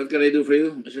recognized. What can I do for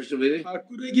you, Mr. Subiri?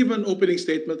 Could I give an opening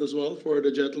statement as well for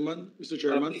the gentleman, Mr.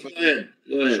 Chairman? Go ahead.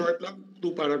 Short lang,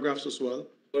 2 paragraphs as well.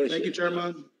 Thank you,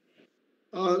 Chairman.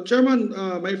 Chairman,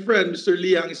 my friend, Mr.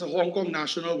 Liang, is a Hong Kong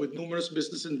national with numerous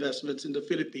business investments in the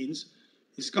Philippines.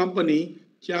 His company,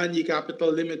 Tianyi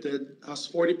Capital Limited, has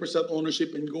 40%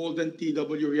 ownership in Golden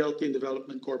TW Realty and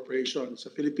Development Corporation. It's a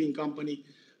Philippine company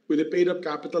with a paid-up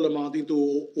capital amounting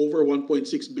to over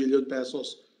 1.6 billion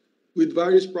pesos, with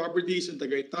various properties in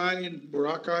Tagaytay and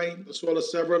Boracay, as well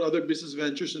as several other business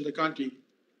ventures in the country.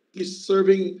 He's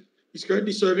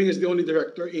currently serving as the only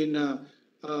director in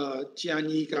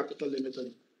Tianyi Capital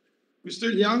Limited.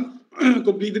 Mr. Liang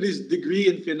completed his degree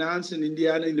in finance in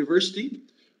Indiana University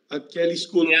at Kelly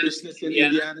School of Business in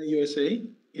Indiana, USA.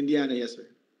 Indiana, yes, sir.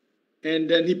 And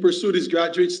then he pursued his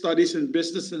graduate studies in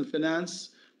business and finance,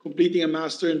 completing a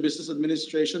master in business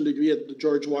administration degree at the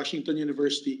George Washington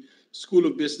University School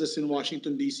of Business in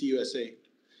Washington, D.C., USA.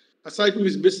 Aside from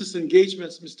his business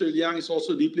engagements, Mr. Liang is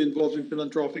also deeply involved in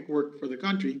philanthropic work for the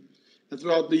country. And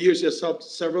throughout the years, he has helped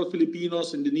several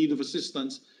Filipinos in the need of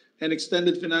assistance and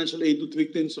extended financial aid to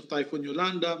victims of Typhoon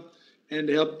Yolanda, and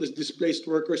helped the displaced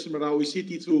workers in Marawi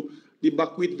City through the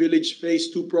Bakwit Village Phase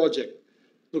 2 project,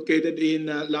 located in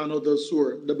Lanao del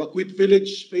Sur. The Bakwit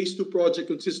Village Phase 2 project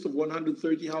consists of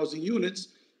 130 housing units,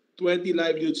 20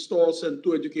 livelihood stalls, and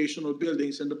 2 educational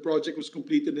buildings, and the project was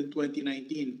completed in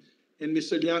 2019. And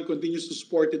Mr. Liang continues to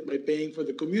support it by paying for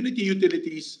the community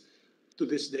utilities to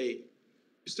this day.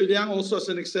 Mr. Liang also has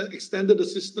an extended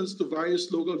assistance to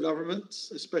various local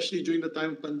governments, especially during the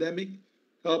time of pandemic,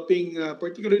 helping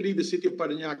particularly the city of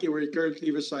Paranaque, where he currently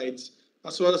resides,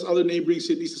 as well as other neighboring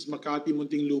cities as Makati,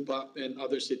 Muntinlupa, and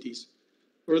other cities.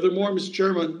 Furthermore, Mr.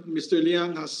 Chairman, Mr.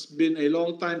 Liang has been a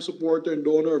long-time supporter and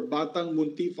donor of Batang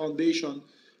Munti Foundation,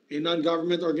 a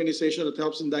non-government organization that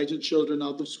helps indigent children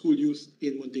out of school youth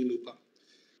in Muntinlupa.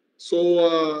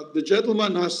 So the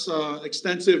gentleman has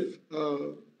extensive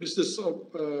business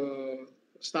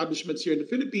establishments here in the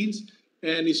Philippines,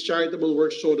 and his charitable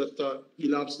work show that he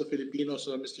loves the Filipinos,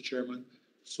 Mr. Chairman.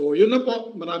 So yun na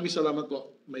po. Maraming salamat po,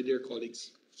 my dear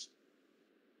colleagues.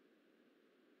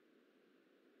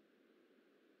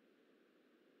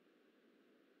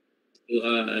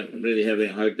 I'm really having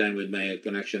a hard time with my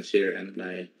connections here, and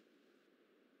I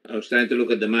was trying to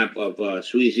look at the map of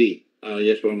Switzerland,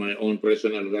 just for my own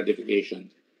personal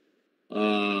gratification.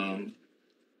 Now,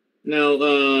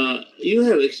 you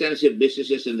have extensive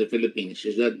businesses in the Philippines.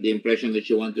 Is that the impression that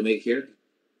you want to make here?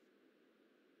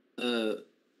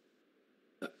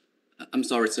 I'm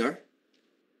sorry, sir.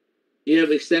 You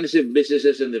have extensive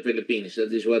businesses in the Philippines.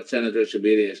 That is what Senator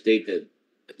Subiri stated.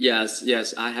 Yes,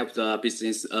 I have the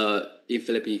business in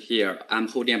Philippines here. I'm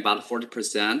holding about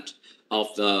 40%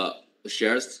 of the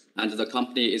shares, and the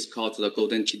company is called the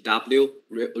Golden GW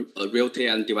Realty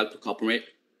and Development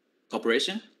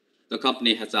Corporation. The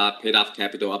company has a paid-up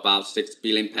capital about 6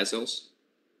 billion pesos,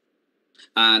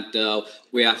 and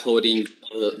we are holding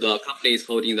the company is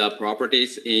holding the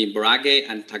properties in Boracay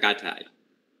and Tagaytay.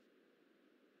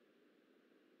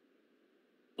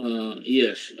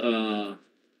 Yes.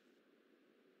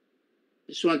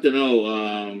 Just want to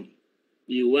know,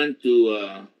 you went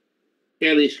to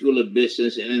Kelly School of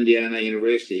Business in Indiana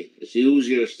University. It's the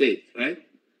Hoosier State, right?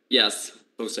 Yes,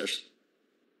 sir.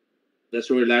 That's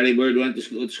where Larry Bird went to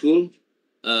school?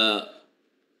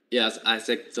 Yes, I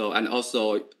think so. And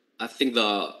also, I think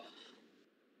the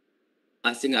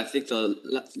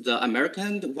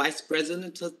American vice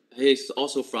president is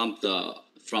also from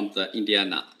the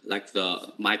Indiana, like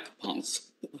the Mike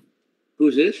Pence.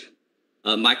 Who's this?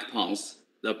 Mike Pence,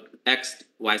 the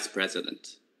ex-vice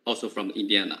president, also from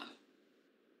Indiana.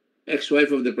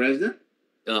 Ex-wife of the president?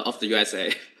 Of the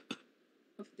USA.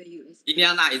 Of the US.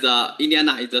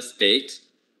 Indiana is a state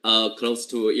close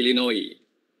to Illinois.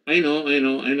 I know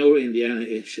where Indiana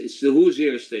is. It's the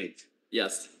Hoosier State.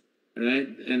 Yes. Right?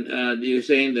 And you're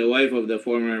saying the wife of the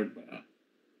former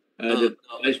the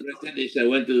vice president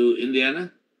went to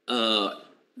Indiana?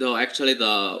 No, actually,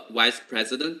 the vice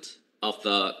president of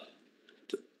the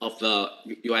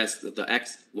U.S., the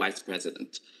ex-vice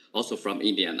president, also from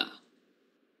Indiana.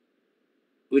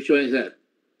 Which one is that?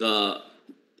 The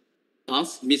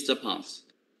Pence, Mr. Pence.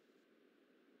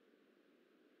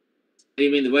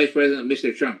 You mean the vice president,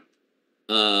 Mr. Trump?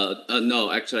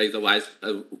 No, actually, the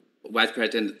vice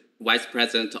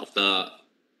president of the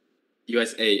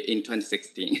USA in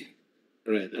 2016.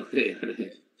 Right. Okay.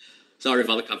 Sorry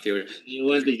for the confusion. You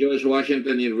went to George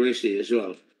Washington University as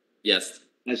well. Yes.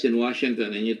 That's in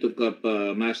Washington, and you took up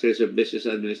Masters of Business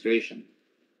Administration.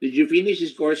 Did you finish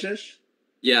these courses?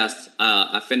 Yes,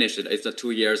 I finished it. It's a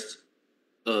 2 years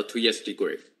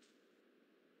degree.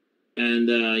 And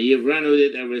you've run with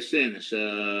it ever since.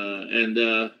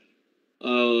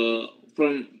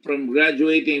 From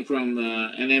graduating from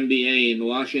an MBA in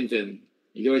Washington,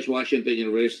 George Washington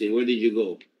University, where did you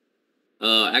go?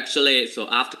 Actually, so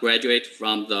after graduate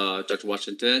from the George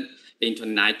Washington in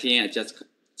 2019, I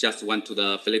just went to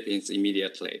the Philippines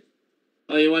immediately.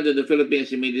 Oh, you went to the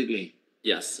Philippines immediately?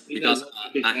 Yes, because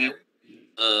I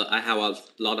have a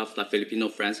lot of the Filipino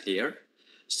friends here.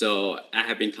 So I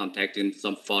have been contacting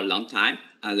them for a long time,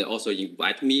 and they also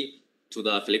invite me to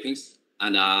the Philippines.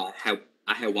 And I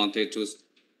have wanted to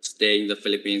stay in the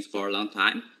Philippines for a long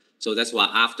time. So that's why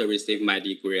after receiving my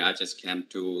degree, I just came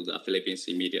to the Philippines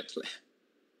immediately.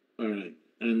 All right.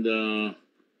 And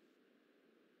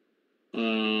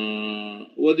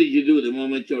what did you do the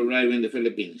moment you arrived in the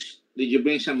Philippines? Did you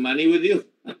bring some money with you?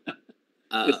 You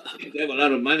have a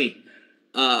lot of money.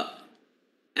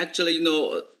 Actually,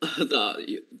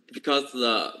 because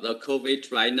the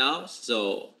COVID right now,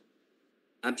 so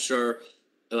I'm sure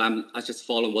I just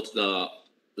follow what the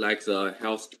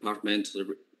health department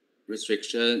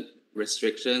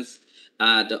restrictions,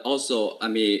 and also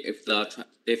if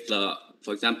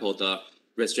for example the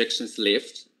restrictions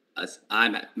lift, as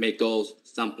I may go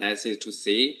some places to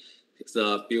see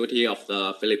the beauty of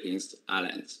the Philippines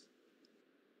islands,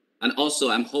 and also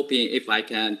I'm hoping if I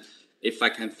can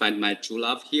find my true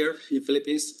love here in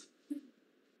Philippines.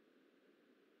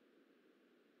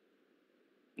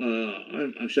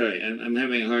 I'm sorry, I'm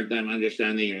having a hard time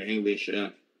understanding your English.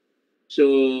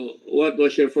 So what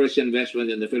was your first investment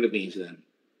in the Philippines then?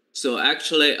 So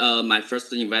actually, my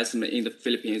first investment in the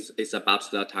Philippines is about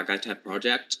the Tagaytay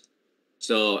project.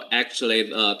 So actually,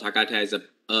 Tagaytay is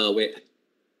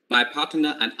my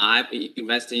partner and I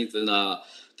invested in the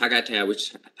Tagaytay,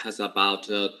 which has about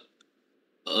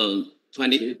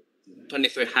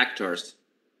 23 hectares.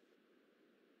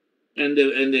 And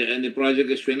the project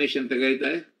is finished in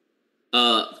Tagaytay?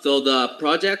 So the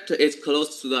project is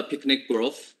close to the picnic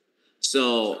grove.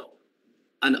 So,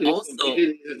 and also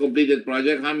it's a completed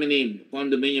project. How many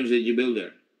condominiums did you build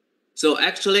there? So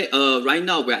actually, right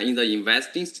now we are in the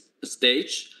investing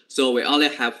stage. So we only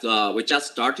have we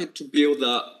just started to build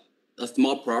a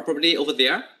small property over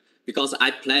there, because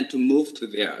I plan to move to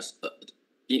there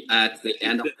at the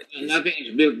end of the year. Nothing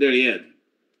is built there yet.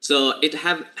 So it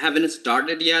haven't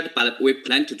started yet, but we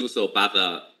plan to do so by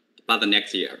the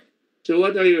next year. So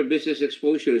what are your business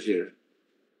exposures here?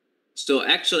 So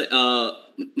actually,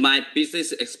 my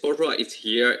business exposure is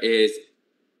here is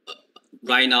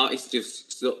right now it's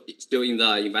still in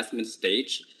the investment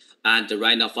stage, and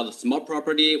right now for the small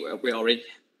property we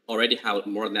already have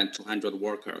more than 200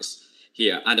 workers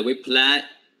here, and we plan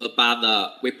about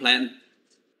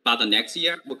the next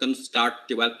year we're going to start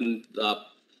developing the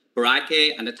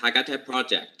Boracay and the Tagaytay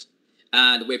project,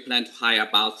 and we plan to hire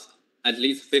about at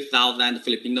least 5,000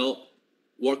 Filipino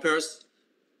workers.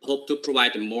 Hope to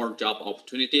provide more job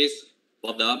opportunities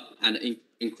for them and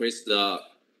increase the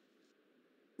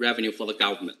revenue for the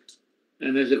government.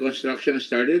 And has the construction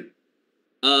started?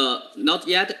 Not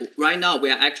yet. Right now, we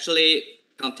are actually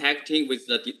contacting with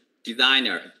the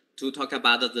designer to talk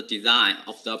about the design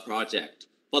of the project.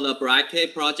 For the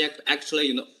Boracay project,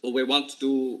 actually, we want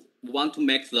to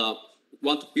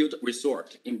build a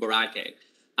resort in Boracay,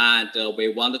 and we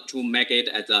wanted to make it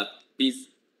as a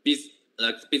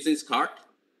business card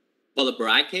for the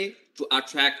Boracay to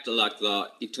attract the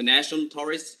international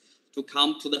tourists to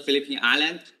come to the Philippine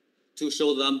Island to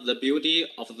show them the beauty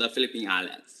of the Philippine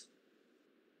Islands.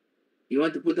 You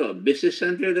want to put a business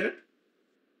center there?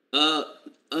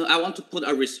 I want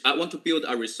to build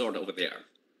a resort over there.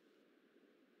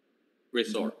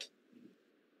 Resort.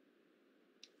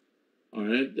 All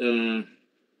right.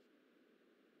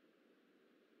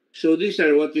 So these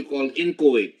are what you call in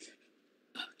Kuwait.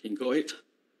 In Kuwait?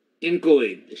 In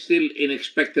Kuwait, still in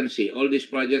expectancy. All these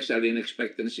projects are in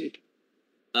expectancy.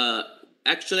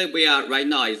 Actually, we are right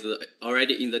now is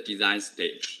already in the design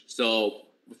stage. So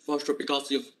for sure, because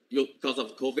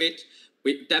of COVID,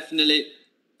 we definitely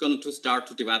going to start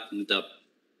to develop in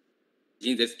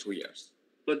these 2 years.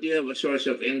 But you have a source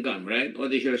of income, right?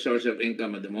 What is your source of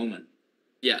income at the moment?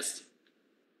 Yes.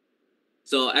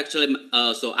 So actually,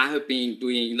 so I have been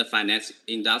doing in the finance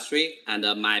industry, and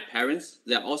my parents,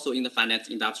 they're also in the finance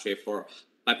industry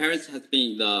my parents have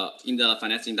been in the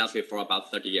finance industry for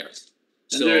about 30 years.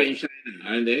 And So they're in China,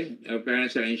 aren't they? Your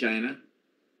parents are in China?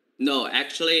 no,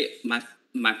 actually,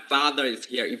 my father is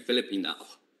here in Philippines now.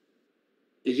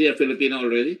 Is he a Filipino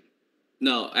already?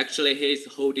 No, actually, he's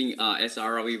holding a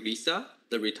SRV visa,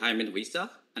 the retirement visa,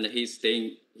 and he's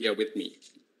staying here with me.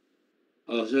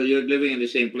 Oh, so you're living in the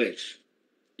same place?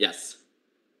 Yes.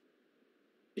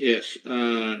 Yes.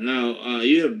 Now,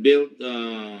 you have built,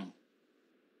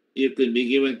 you could be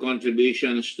given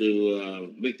contributions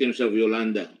to victims of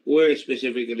Yolanda. Where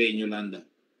specifically in Yolanda?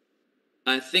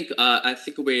 I think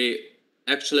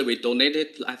we donated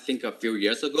I think a few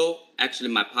years ago. Actually,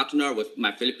 my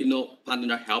Filipino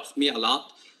partner helps me a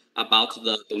lot about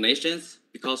the donations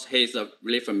because he's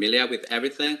really familiar with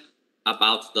everything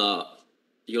about the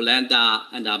Yolanda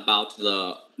and about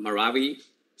the Marawi.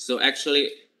 So actually,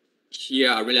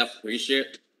 here I really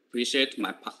appreciate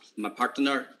my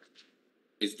partner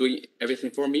is doing everything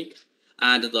for me,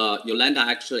 and the Yolanda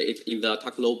actually is in the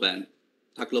Tacloban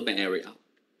area.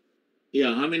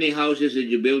 Yeah, how many houses did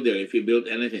you build there, if you built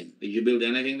anything? Did you build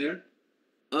anything there?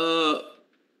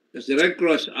 Because the Red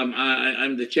Cross,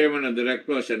 I'm the chairman of the Red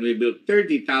Cross, and we built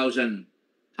 30,000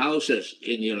 houses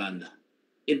in Yolanda,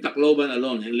 in Tacloban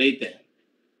alone, in Leyte.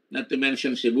 Not to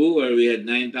mention Cebu, where we had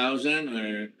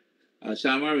 9,000, or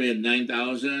Samar, we had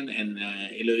 9,000, and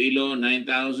Iloilo,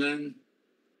 9,000,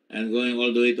 and going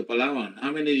all the way to Palawan.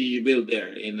 How many did you build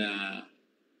there?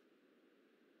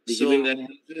 Did you build any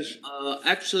houses?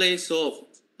 Actually, so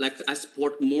like I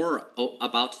support more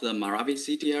about the Marawi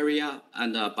city area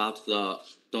and about the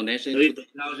donation to the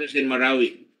houses in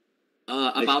Marawi.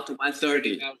 About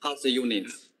 130 housing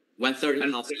units. 130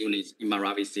 housing units in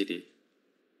Marawi city.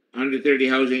 130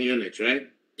 housing units, right?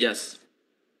 Yes.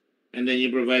 And then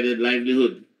you provided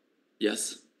livelihood.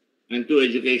 Yes. And 2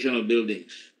 educational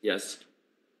buildings. Yes.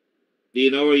 Do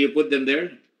you know where you put them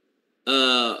there?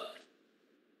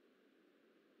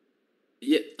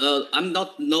 I'm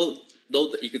not know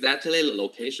exactly the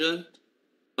location,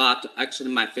 but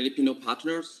actually my Filipino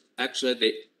partners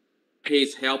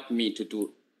he's helped me to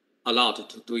do a lot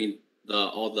to doing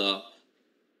all the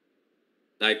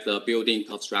building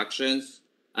constructions,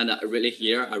 and I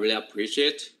really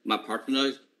appreciate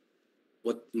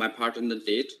what my partner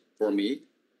did for me.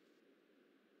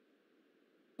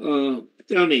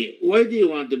 Tell me, why do you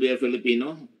want to be a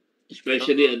Filipino?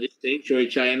 Especially at this stage where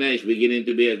China is beginning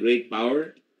to be a great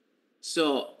power?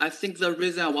 So I think the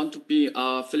reason I want to be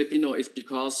a Filipino is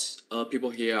because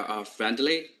people here are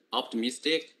friendly,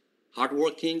 optimistic,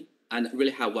 hardworking, and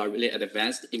really have really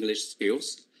advanced English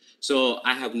skills. So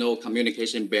I have no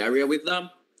communication barrier with them.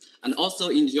 And also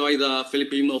enjoy the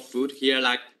Filipino food here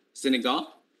like sinigang,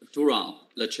 turang,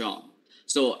 lechon.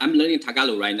 So I'm learning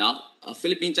Tagalog right now.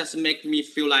 Philippines just make me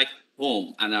feel like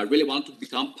home, and I really want to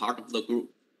become part of the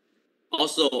group.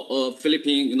 Also,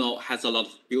 Philippines, has a lot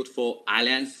of beautiful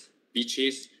islands,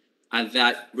 beaches, and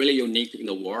they're really unique in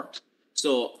the world.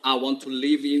 So I want to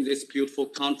live in this beautiful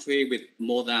country with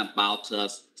more than about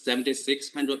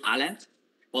 7,600 islands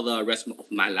for the rest of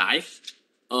my life.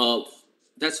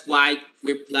 That's why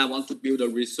we want to build a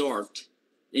resort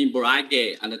in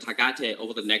Boracay and Tagate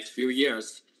over the next few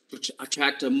years to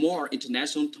attract more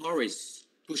international tourists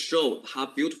to show how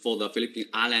beautiful the Philippine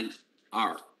Islands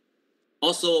are.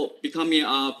 Also, becoming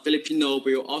a Filipino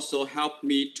will also help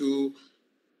me to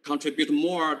contribute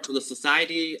more to the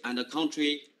society and the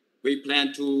country. We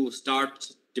plan to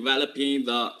start developing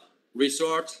the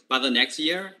resort by the next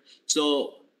year.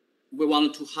 So we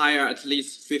want to hire at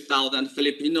least 3,000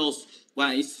 Filipinos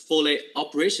when it's fully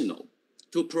operational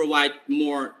to provide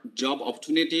more job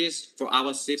opportunities for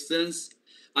our citizens.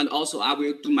 And also I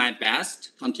will do my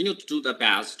best, continue to do the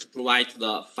best to provide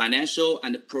the financial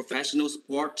and professional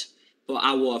support for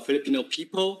our Filipino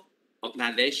people,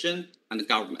 organization, and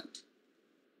government.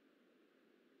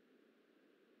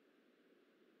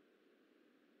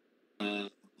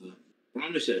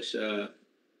 Promises.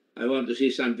 I want to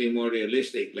see something more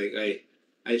realistic. Like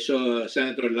I saw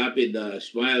Senator Lapid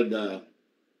smiled,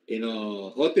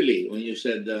 haughtily when you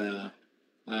said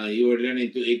you were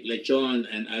learning to eat lechon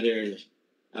and other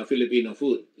Filipino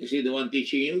food. Is he the one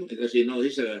teaching you? Because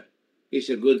he's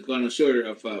a good connoisseur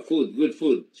of food, good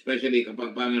food, especially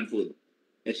Kapampangan food.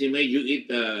 Has he made you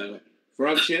eat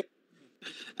frog shell?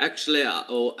 Actually,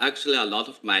 a lot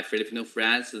of my Filipino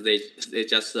friends, they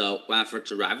just when I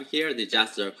first arrived here, they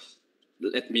just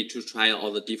let me to try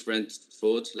all the different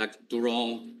foods like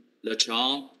durong,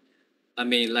 lechon. I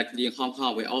mean, like in Hong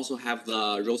Kong, we also have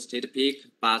the roasted pig,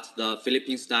 but the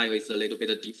Philippine style is a little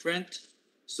bit different.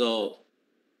 So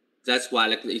that's why,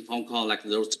 like in Hong Kong, like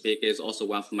the roasted pig is also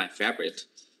one of my favorite.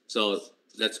 So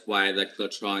that's why like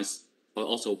lechon is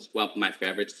also one of my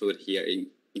favorite food here in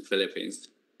Philippines.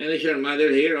 And is your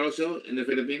mother here also in the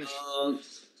Philippines?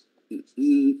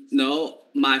 No,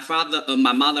 my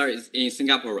mother is in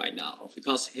Singapore right now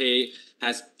because she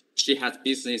has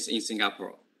business in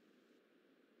Singapore.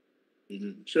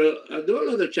 Mm-hmm. So do all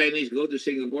of the Chinese go to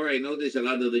Singapore? I noticed a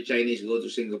lot of the Chinese go to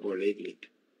Singapore lately.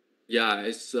 Yeah,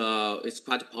 it's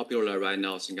quite popular right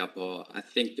now, Singapore. I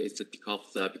think it's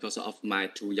because of my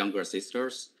two younger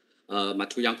sisters. My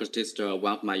two younger sisters,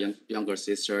 one of my younger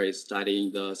sister is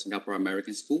studying the Singapore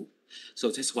American School. So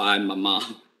that's why my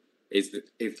mom is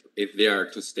there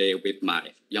to stay with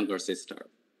my younger sister.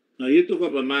 Now, you took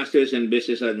up a master's in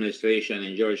business administration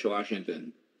in George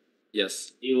Washington.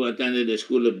 Yes. You attended the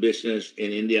School of Business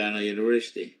in Indiana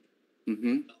University.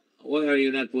 Mm-hmm. Why are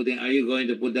you not putting? Are you going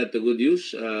to put that to good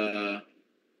use?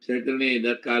 Certainly,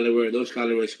 those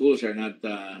caliber schools are not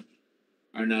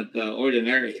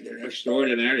ordinary. They're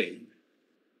extraordinary.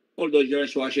 Although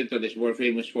George Washington is more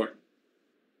famous for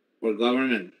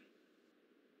government.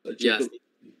 But yes.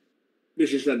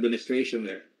 Business administration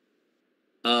there.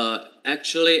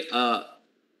 Actually,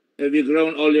 have you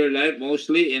grown all your life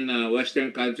mostly in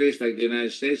Western countries like the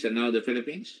United States and now the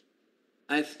Philippines?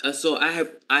 I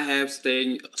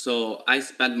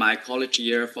spent my college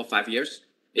year for 5 years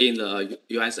in the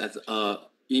U.S. in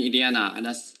Indiana, and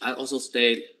I also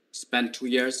spent 2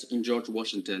 years in George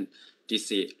Washington,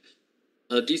 D.C.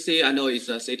 D.C. I know is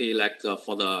a city like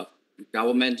for the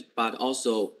government, but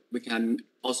also we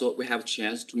have a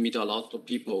chance to meet a lot of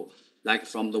people like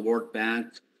from the World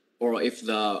Bank, or if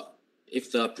the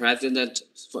president,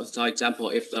 for example,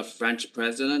 if the French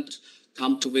president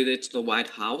come to visit the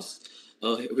White House,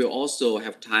 we'll also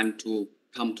have time to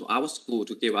come to our school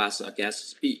to give us a guest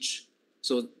speech.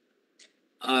 So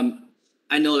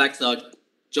I know like the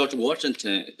George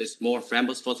Washington is more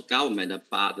famous for the government,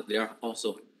 but there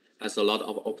also has a lot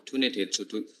of opportunity to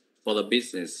do for the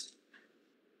business.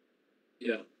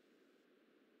 Yeah.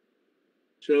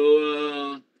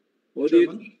 So what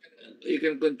do you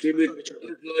can contribute? Go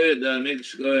ahead,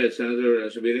 go ahead, Senator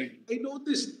Subiri.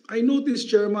 I noticed,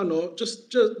 Chairman,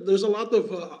 just there's a lot of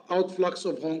outflux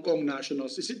of Hong Kong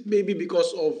nationals. Is it maybe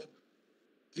because of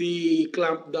the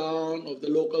clampdown of the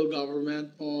local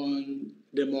government on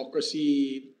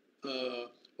democracy?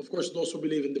 Of course, those who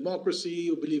believe in democracy,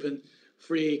 who believe in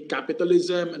free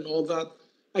capitalism and all that.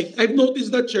 I've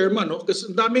noticed that, Chairman, because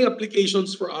daming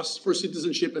applications for us for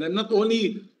citizenship, and not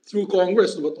only through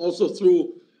Congress, but also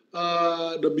through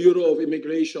the Bureau of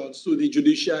Immigration, through the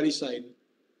judiciary side.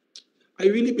 I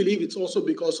really believe it's also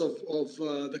because of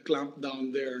the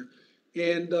clampdown there.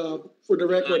 And for the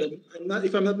record,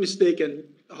 if I'm not mistaken,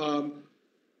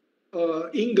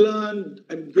 England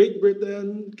and Great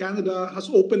Britain, Canada has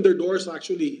opened their doors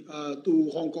actually to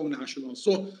Hong Kong nationals.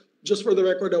 So just for the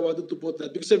record, I wanted to put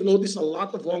that because I've noticed a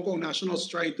lot of Hong Kong nationals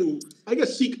trying to, I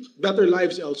guess, seek better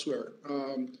lives elsewhere.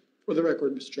 For the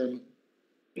record, Mr. Chairman.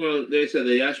 Well, there's a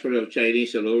diaspora of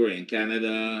Chinese all over in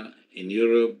Canada, in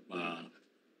Europe,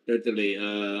 certainly,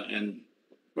 and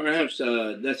perhaps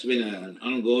that's been an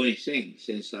ongoing thing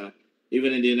since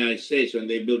even in the United States, when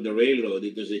they built the railroad,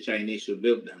 it was the Chinese who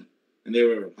built them, and they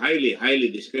were highly, highly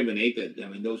discriminated. I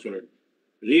mean, those were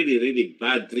really, really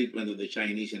bad treatment of the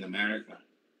Chinese in America,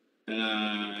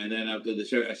 and then up to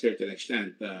a certain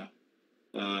extent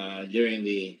during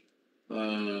the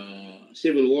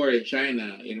civil war in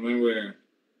China. You remember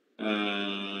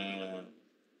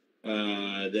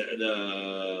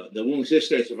the Wu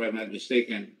sisters, if I'm not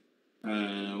mistaken.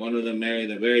 One of them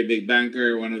married a very big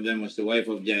banker. One of them was the wife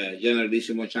of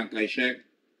Generalissimo Chiang Kai-shek.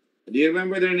 Do you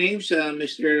remember their names,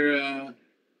 Mr.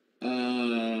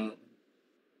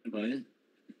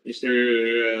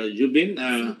 Zubin?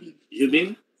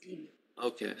 Zubin?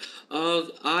 Okay.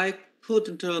 I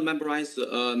couldn't memorize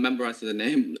the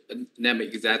name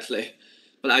exactly,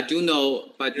 but I do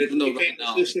know. But I do know right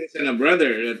now. Sisters and a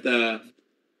brother that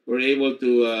were able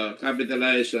to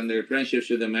capitalize on their friendships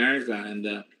with America,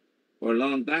 and for a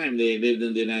long time they lived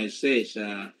in the United States.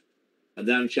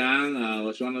 Adam Chang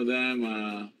was one of them,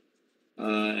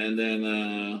 and then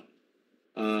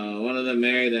one of them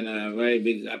married a very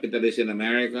big capitalist in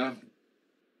America,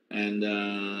 and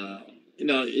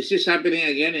it's just happening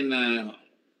again in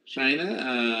China.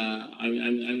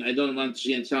 I don't want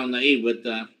to sound naive, but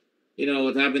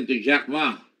what happened to Jack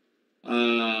Ma?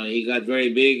 He got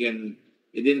very big and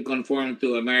he didn't conform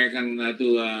to American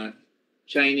to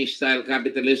Chinese style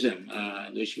capitalism,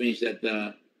 which means that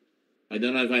I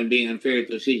don't know if I'm being unfair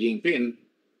to Xi Jinping.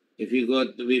 If you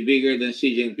got to be bigger than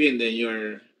Xi Jinping, then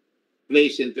you're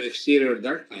placed into exterior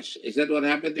darkness. Is that what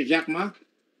happened to Jack Ma?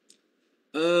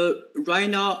 Right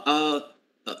now,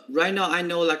 I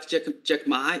know like Jack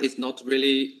Ma is not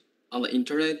really on the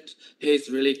internet. He's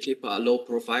really keep a low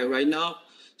profile right now.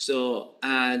 So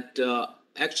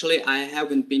actually, I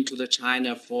haven't been to the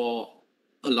China for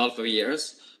a lot of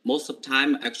years. Most of the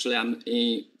time, actually, I'm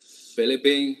in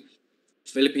Philippines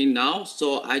now.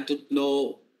 So I don't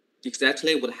know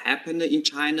exactly what happened in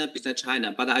China, business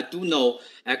China. But I do know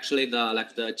actually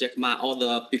the Jack Ma, all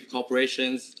the big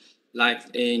corporations like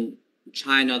in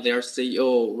China, their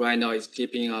CEO right now is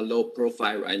keeping a low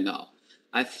profile right now.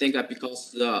 I think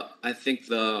because the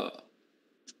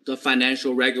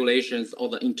financial regulations or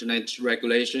the internet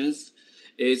regulations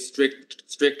is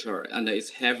stricter and it's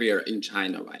heavier in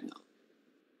China right now.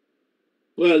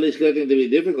 Well, it's getting to be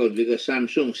difficult because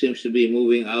Samsung seems to be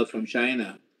moving out from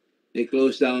China. They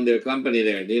closed down their company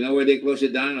there. Do you know where they closed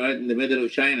it down? Right in the middle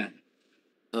of China.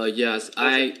 Yes,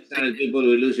 people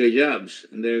will lose their jobs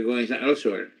and they're going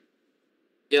elsewhere.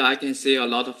 Yeah, I can see a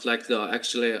lot of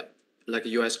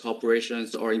U.S.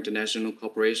 corporations or international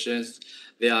corporations.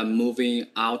 They are moving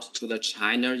out to the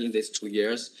China in these 2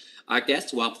 years. I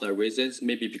guess one of the reasons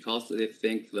maybe because they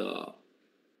think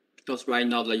because right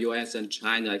now the U.S. and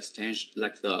China extension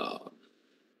the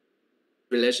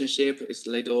relationship is a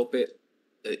little bit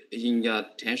in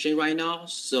tension right now.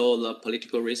 So the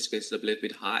political risk is a little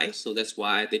bit high. So that's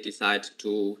why they decide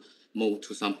to move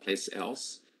to someplace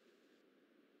else.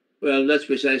 Well, that's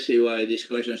precisely why these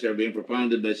questions are being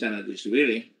propounded by Senator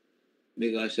Zibin,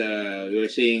 because we're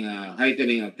seeing a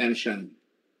heightening of tension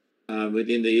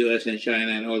within the U.S. and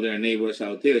China and all their neighbors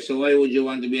out there. So why would you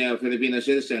want to be a Filipino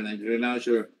citizen and renounce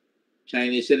your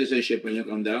Chinese citizenship when you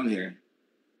come down here?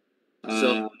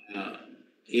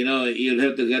 You'll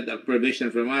have to get a permission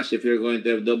from us if you're going to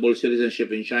have double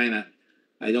citizenship in China.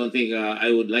 I don't think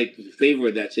I would like to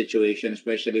favor that situation,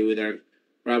 especially with our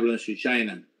problems with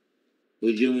China. Are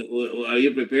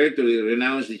you prepared to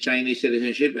renounce the Chinese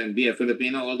citizenship and be a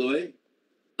Filipino all the way?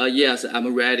 Yes,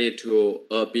 I'm ready to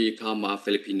become a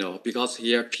Filipino because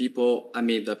here the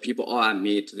people all I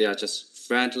meet, they are just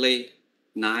friendly,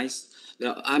 nice.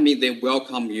 They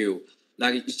welcome you.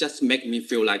 It just make me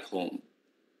feel like home.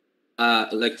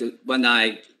 When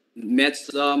I met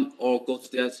them or go to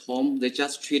their home, they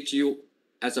just treat you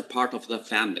as a part of the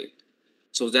family.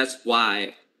 So that's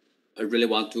why I really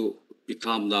want to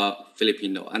become the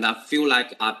Filipino, and I feel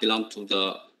like I belong to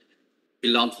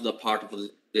the part of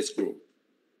this group.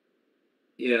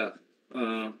 Yeah.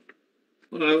 Well,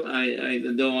 I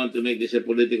don't want to make this a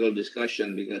political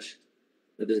discussion because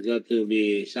that has got to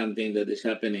be something that is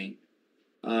happening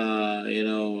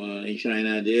in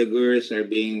China, the Uyghurs are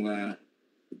being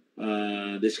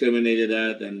discriminated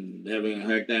at and having a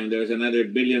hard time. There was another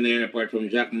billionaire apart from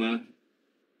Jack Ma.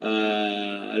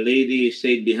 A lady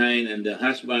stayed behind, and the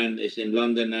husband is in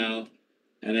London now.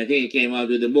 And I think he came out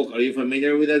with a book. Are you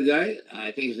familiar with that guy?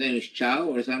 I think his name is Chow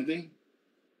or something.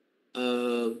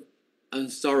 I'm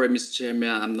sorry, Mr. Chairman,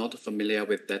 I'm not familiar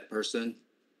with that person.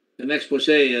 The expose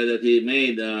that he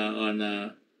made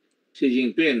on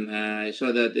Xi Jinping, I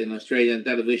saw that in Australian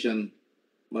television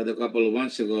about a couple of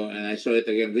months ago, and I saw it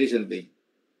again recently.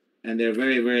 And they're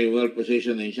very, very well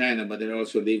positioned in China, but they're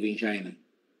also leaving China.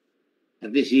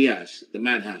 At least he has, the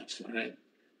man has, all right?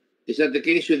 Is that the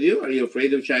case with you? Are you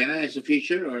afraid of China as a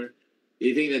future? Or do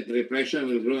you think that repression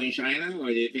will grow in China? Or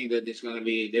do you think that it's going to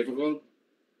be difficult?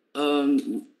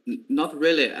 Not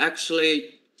really.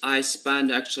 Actually, I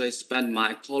spent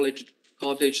my college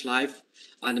life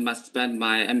and spent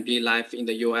my MBA life in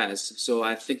the US. So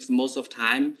I think most of the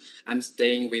time I'm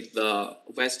staying with the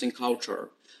Western culture.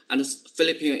 And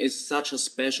Philippines is such a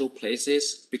special place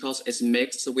because it's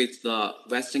mixed with the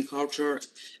Western culture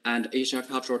and Asian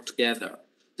culture together.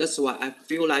 That's why I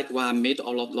feel like when I meet a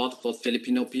lot of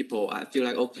Filipino people, I feel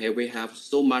like, okay, we have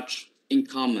so much in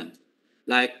common.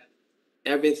 Like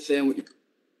everything,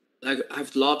 like I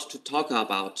have a lot to talk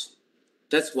about.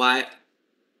 That's why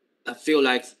I feel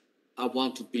like I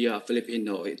want to be a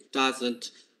Filipino. It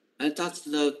doesn't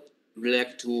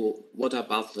relate to what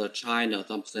about the China,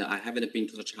 something. I haven't been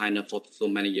to the China for so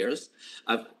many years.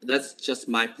 That's just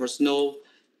my personal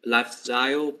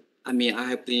lifestyle. I mean, I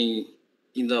have been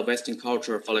in the Western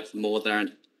culture for like more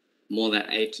than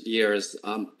 8 years.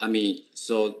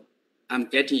 So I'm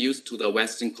getting used to the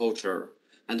Western culture,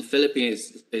 and the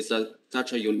Philippines is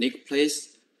such a unique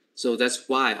place. So that's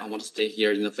why I want to stay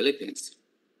here in the Philippines.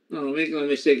 No, make no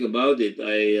mistake about it.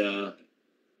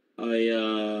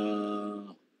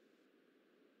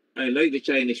 I like the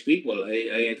Chinese people.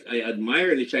 I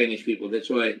admire the Chinese people. That's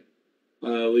why,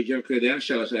 with your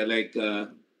credentials, I'd like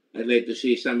to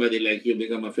see somebody like you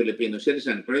become a Filipino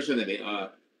citizen personally,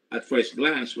 at first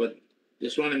glance. But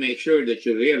just want to make sure that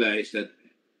you realize that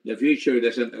the future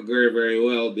doesn't augur very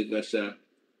well, because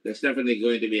there's definitely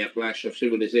going to be a clash of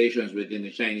civilizations between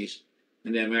the Chinese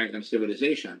and the American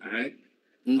civilization. All right.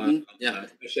 Yeah.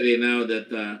 Especially now that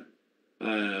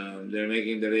they're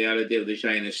making the reality of the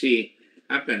China Sea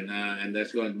happen, and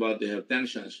that's about to have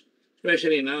tensions.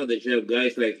 Especially now that you have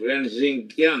guys like Ren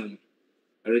Xinjiang,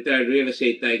 a retired real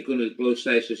estate tycoon with close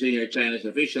ties to senior Chinese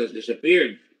officials,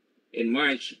 disappeared in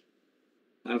March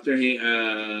after he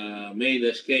made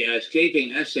a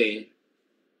scathing essay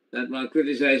that while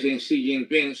criticizing Xi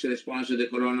Jinping's response to the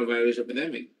coronavirus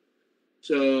epidemic.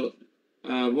 So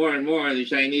more and more, the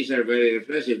Chinese are very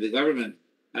repressive. The government,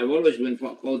 I've always been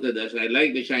quoted as, I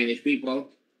like the Chinese people,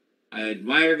 I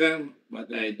admire them,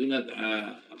 but I do not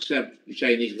accept the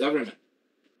Chinese government.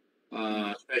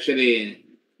 Especially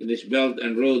in this Belt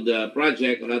and Road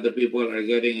project, a lot of people are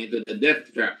getting into the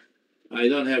death trap. I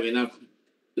don't have enough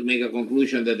to make a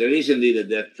conclusion that there is indeed a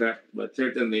death trap, but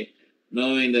certainly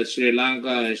knowing that Sri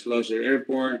Lanka has lost their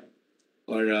airport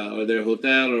or their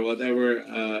hotel or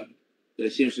whatever, there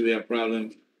seems to be a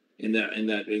problem in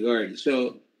that regard.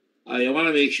 So I want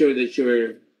to make sure that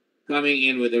you're coming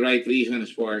in with the right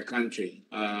reasons for our country.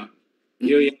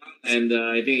 You're young, and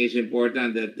I think it's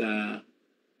important that.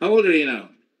 How old are you now?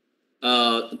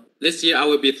 This year I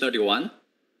will be 31.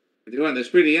 31. That's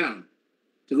pretty young.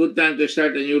 It's a good time to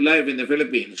start a new life in the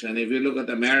Philippines. And if you look at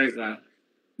America,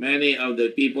 many of the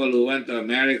people who went to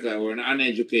America were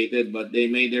uneducated, but they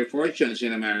made their fortunes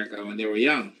in America when they were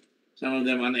young. Some of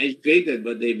them uneducated,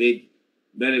 but they made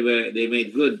they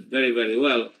made good very, very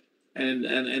well. And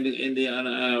in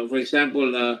the for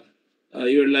example,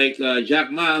 you're like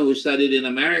Jack Ma, who studied in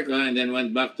America and then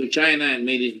went back to China and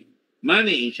made his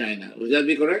money in China. Would that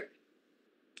be correct?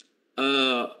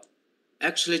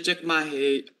 Actually, Jack Ma,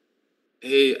 he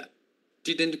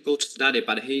didn't go to study,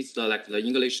 but he's like the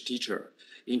English teacher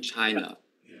in China.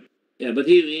 Yeah, but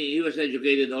he was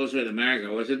educated also in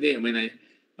America, wasn't he? I mean,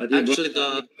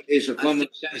 it's a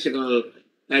commonsensical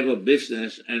type of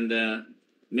business, and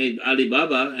made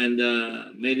Alibaba and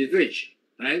made it rich,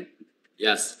 right?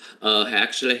 Yes.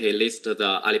 He listed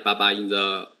the Alibaba in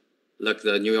the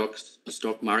New York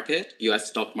stock market, U.S.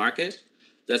 stock market.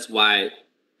 That's why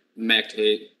make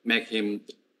him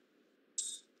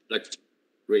like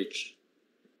rich.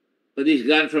 But he's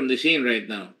gone from the scene right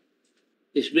now.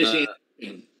 He's missing.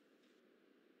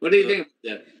 What do you think about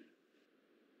that?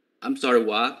 I'm sorry,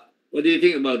 what? What do you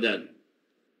think about that?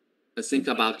 I think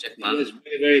about Jack Ma. He was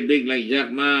very, very big like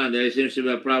Jack Ma. There seems to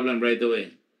be a problem right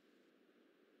away.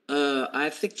 I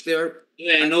think they're.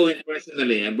 Yeah, I know him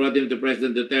personally. I brought him to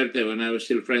President Duterte when I was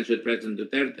still friends with President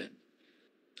Duterte.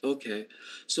 Okay,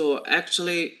 so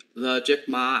actually, the Jack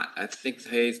Ma, I think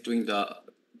he's doing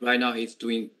right now he's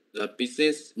doing the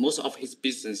business. Most of his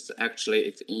business actually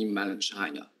is in mainland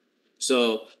China.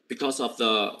 So because of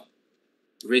the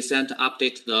recent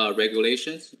update the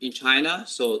regulations in China,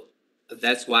 so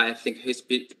that's why I think his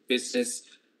business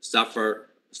suffered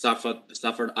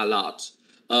a lot.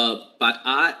 But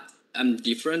I am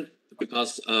different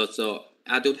because so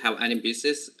I don't have any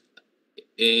business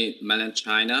in mainland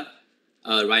China.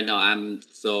 Right now, I'm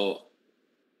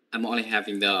only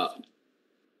having the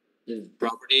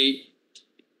property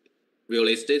real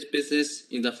estate business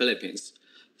in the Philippines.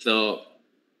 So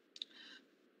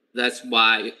that's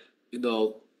why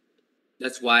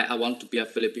that's why I want to be a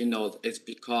Filipino. It's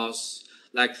because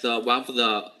like one of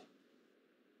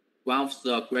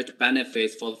the great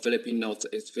benefits for Filipinos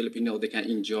is Filipino they can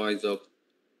enjoy the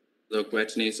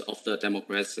greatness of the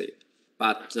democracy.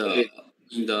 But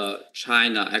in the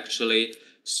China actually,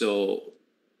 so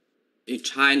in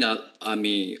China, I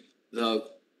mean the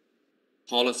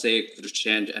policy could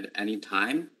change at any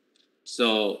time.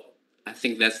 So I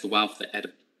think that's one of the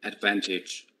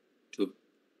advantage to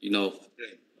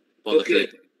for the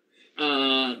Philippines.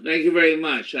 Thank you very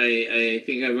much. I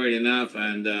think I've heard enough,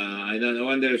 and I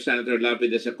wonder if Senator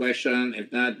Lapid has a question.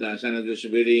 If not, Senator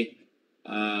Subiri,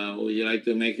 would you like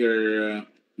to make your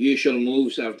usual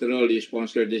moves? After all, you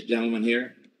sponsored this gentleman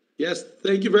here. Yes,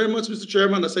 thank you very much, Mr.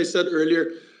 Chairman. As I said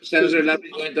earlier, Senator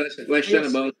Lapid going to ask a question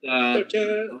about. Mr.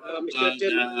 Chair, Mr.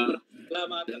 Chair,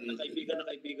 salamat at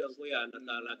kaibigan ko yan at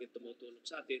lagi tumutulong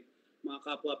sa atin, mga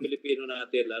kapwa Pilipino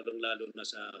natin, lalong-lalo na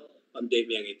sa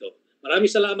pandemyang ito.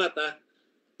 Maraming salamat ha.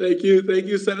 Thank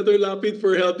you, Senator Lapid,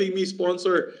 for helping me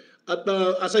sponsor. At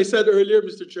as I said earlier,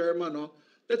 Mr. Chairman,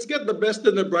 let's get the best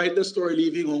and the brightest who are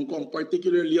leaving Hong Kong,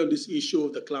 particularly on this issue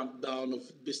of the clampdown of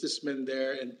businessmen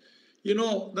there. And,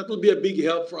 that will be a big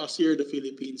help for us here in the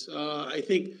Philippines. I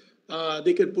think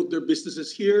they can put their businesses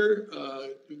here.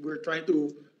 We're trying to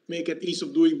make it ease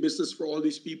of doing business for all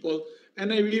these people.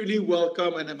 And I really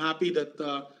welcome and I'm happy that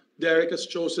Derek has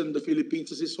chosen the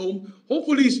Philippines as his home.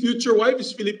 Hopefully his future wife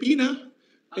is Filipina.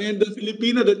 And the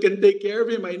Filipina that can take care of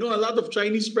him. I know a lot of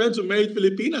Chinese friends who married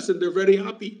Filipinas and they're very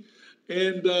happy.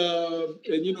 And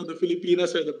the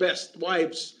Filipinas are the best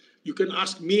wives. You can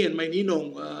ask me and my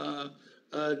Ninong,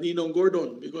 Ninong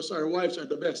Gordon, because our wives are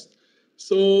the best.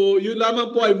 So yun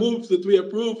lamang po, I move that we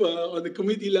approve on the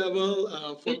committee level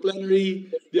for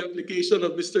plenary the application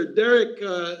of Mr. Derek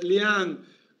Liang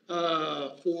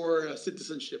for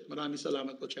citizenship. Maraming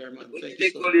salamat po, Chairman. Thank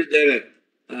you so much. Call you Derek?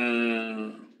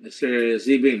 Mr.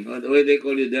 Zibin, why they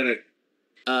call you Derek?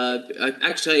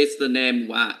 Actually, it's the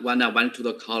name when I went to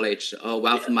the college.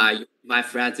 One of my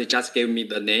friends they just gave me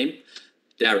the name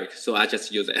Derek, so I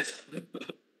just use it.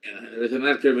 There's an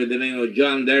actor with the name of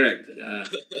John Derek.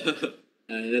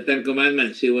 In the Ten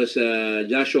Commandments, he was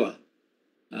Joshua.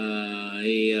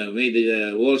 He made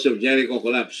the walls of Jericho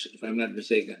collapse, if I'm not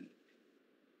mistaken.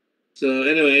 So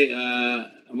anyway,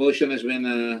 a motion has been.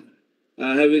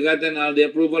 Have we gotten all the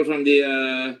approval from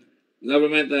the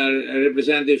government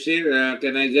representatives here?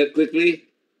 Can I get quickly?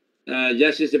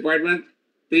 Justice Department,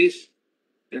 please.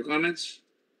 Your comments?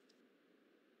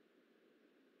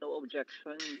 No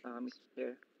objection, Mr.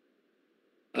 Chair.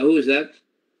 Who is that?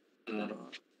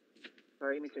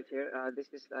 Sorry, Mr. Chair.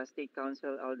 This is State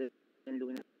Counsel Alden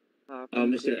Luna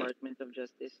from the Mr. Department of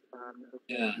Justice.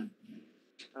 Yeah.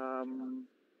 No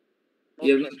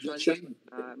You have no objection,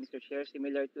 objection? Mr. Chair,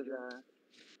 similar to the...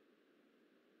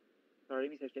 Sorry,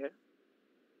 Mr. Chair.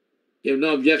 You have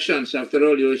no objections. After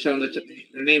all, your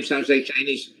name sounds like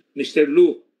Chinese. Mr.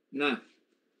 Lu. Nah.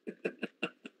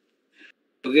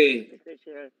 Okay. Mr.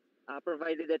 Chair,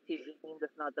 provided that his name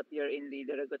does not appear in the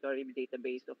derogatory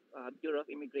database of Bureau of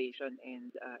Immigration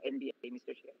and NBI,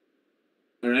 Mr. Chair.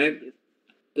 All right.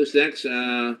 Who's next?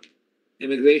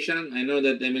 Immigration. I know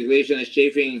that immigration is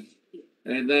chafing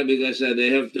right now because they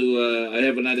have to. I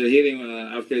have another hearing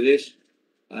after this.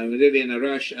 I'm really in a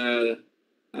rush.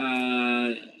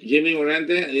 Jimmy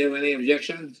Morante, do you have any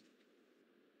objections?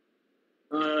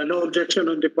 No objection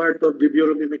on the part of the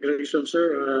Bureau of Immigration,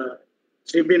 sir.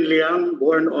 Zibin Liang,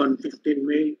 born on 15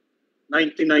 May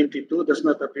 1992, does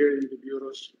not appear in the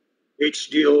Bureau's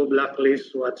HGO,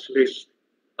 blacklist, watch list,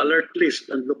 alert list,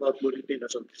 and lookout bulletin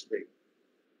as of this day.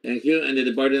 Thank you. And the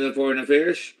Department of Foreign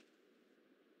Affairs?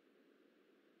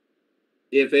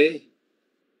 DFA?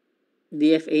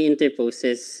 DFA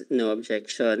interposes no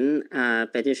objection.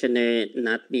 Petitioner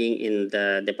not being in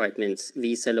the department's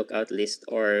visa lookout list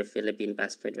or Philippine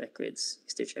passport records,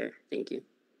 Mr. Chair. Thank you.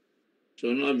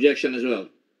 So no objection as well.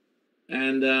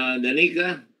 And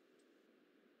Danica?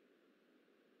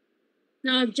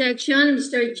 No objection,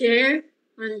 Mr. Chair,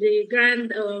 on the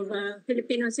grant of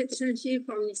Filipino citizenship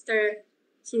for Mr.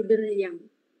 Zibin Liang.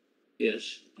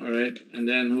 Yes. All right. And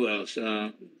then who else?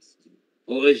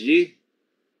 OSG?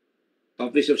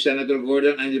 Office of Senator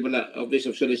Gordon, hindi pala, Office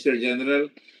of Solicitor General.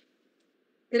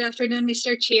 Good afternoon,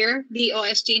 Mr. Chair. The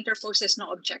OSG interposes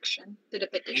no objection to the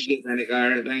Thank petition. you,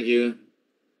 Danica. Thank you.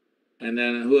 And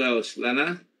then who else?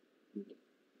 Lana?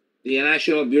 The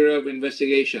National Bureau of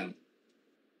Investigation.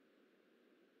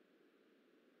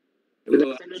 Good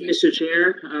afternoon, Mr.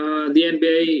 Chair. The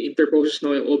NBA interposes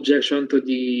no objection to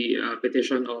the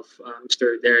petition of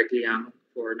Mr. Derek Liang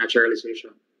for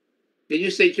naturalization. Can you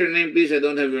state your name, please? I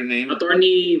don't have your name.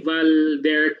 Attorney Val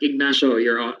Derek Ignacio,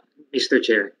 Mr.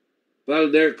 Chair.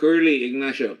 Valder Curly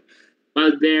Ignacio.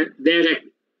 Derek,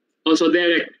 also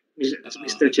Derek,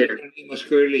 Mr. Chair. Your name was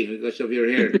Curly because of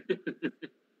your hair.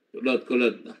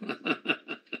 Kulot.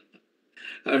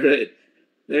 All right.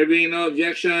 There being no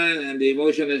objection and the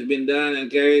motion has been done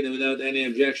and carried without any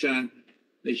objection,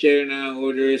 the chair now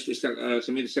orders the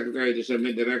submit secretary to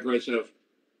submit the records of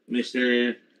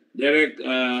Mr. Derek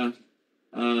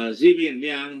Zibin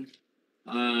Liang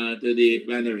to the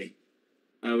plenary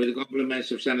with the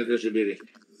compliments of Senator Zubiri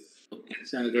and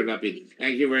Senator Lapid.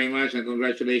 Thank you very much and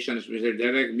congratulations, Mr.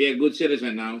 Derek. Be a good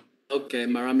citizen now. Okay,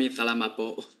 maraming salamat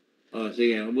po. Oh,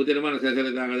 sige. Mabuti naman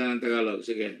nagsasalita ka na ng Tagalog.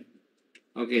 Sige.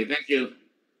 Okay, thank you.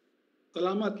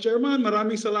 Salamat, Chairman.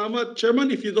 Maraming salamat. Chairman,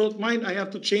 if you don't mind, I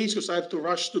have to change because I have to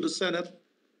rush to the Senate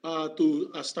to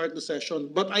start the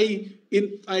session. But I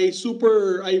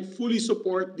fully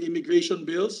support the immigration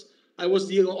bills. I was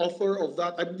the author of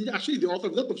that. I'm actually the author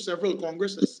of that of several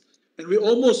Congresses. And we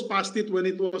almost passed it when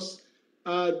it was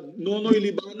Nonoy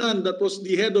Libanan, that was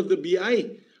the head of the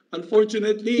BI.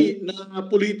 Unfortunately, na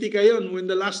politika yun. When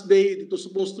the last day it was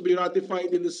supposed to be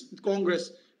ratified in the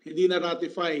Congress, hindi na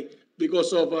ratify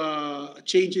because of a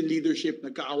change in leadership.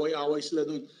 Nagkaaway-away sila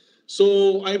dun.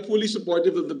 So I'm fully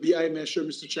supportive of the BI measure,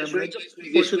 Mr. Chairman.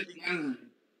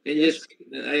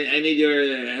 I need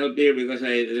your help here because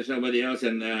there's nobody else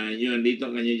and you and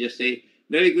Dito, can you just say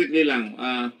very quickly lang?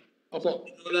 Opo.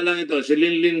 Wala lang ito, si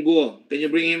Linlin Guo. Can you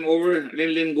bring him over?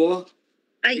 Linlin Guo?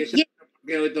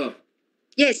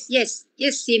 Yes,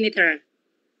 Senator.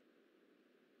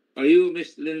 Are you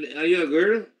Miss Linlin? Are you a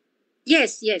girl?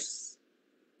 Yes.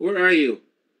 Where are you?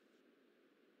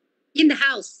 In the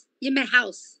house, in my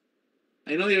house.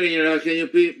 I know you're in your house. Can you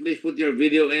please put your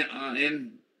video in?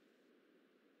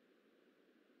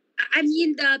 I'm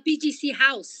in the BGC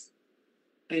house.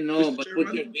 I know, but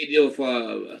put your video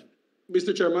for.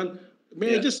 Mr. Chairman,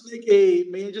 may I just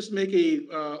make a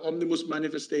omnibus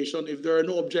manifestation? If there are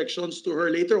no objections to her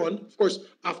later on, of course,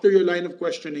 after your line of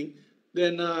questioning,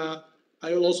 then I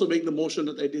will also make the motion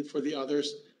that I did for the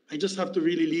others. I just have to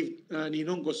really leave,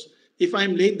 Ninong, because if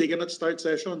I'm late, they cannot start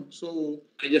session. So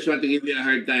I just want to give you a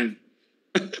hard time.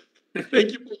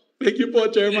 Thank you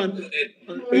po, Chairman.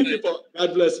 Thank you po.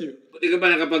 God bless you. Buti ka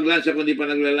ba nakapag-lunch kung di pa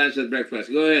nagla-lunch at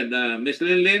breakfast? Go ahead, Ms.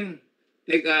 Linlin.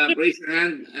 Raise your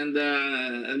hand and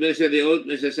administer the oath,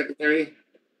 Mr. Secretary.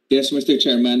 Yes, Mr.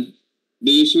 Chairman.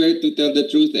 Do you swear to tell the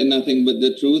truth and nothing but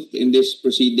the truth in this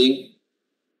proceeding?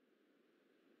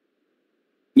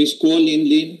 Ms. Kwok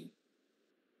Linlin?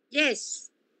 Yes.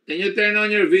 Can you turn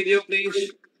on your video,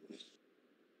 please?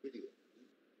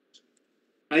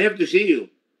 I have to see you.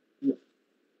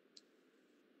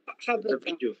 How about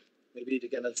video? Maybe they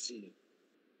cannot see you.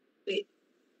 Wait.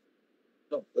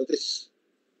 No, that is.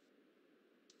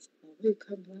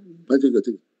 把这个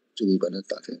这个把它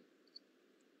打开。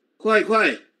快！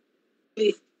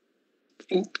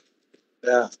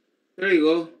 Yeah. There you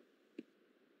go.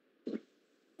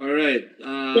 All right.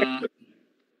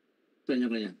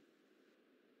 Kanya.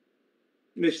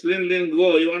 Miss Linlin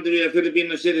Go, you want to be a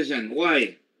Filipino citizen.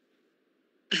 Why?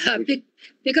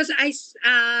 Because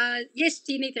yes,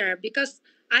 Senator, because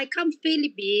I come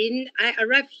Philippines, I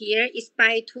arrived here is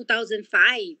by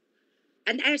 2005.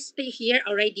 And I stay here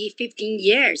already 15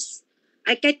 years.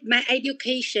 I get my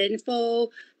education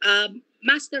for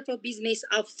Master for Business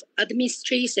of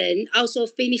Administration, also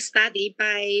finished study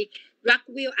by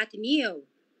Rockwell Ateneo.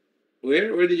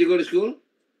 Where did you go to school?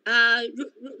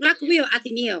 Rockwell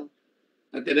Ateneo.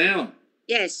 Ateneo?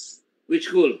 Yes. Which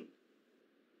school?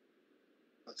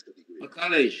 A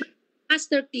college?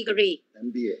 Master degree.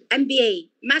 MBA.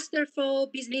 Master for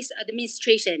Business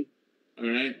Administration. All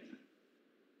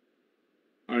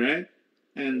right.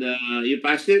 And you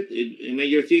passed it? You made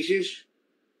your thesis?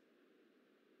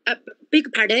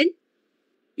 Beg pardon?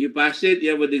 You passed it?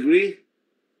 You have a degree?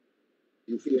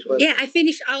 Yeah, I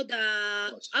finished all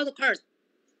the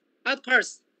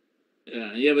course.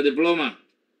 Yeah, you have a diploma.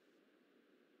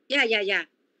 Yeah. Yeah.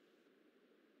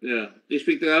 Do you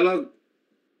speak Tagalog?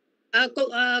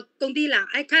 Kundi lang.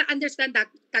 I can't understand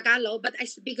Tagalog, but I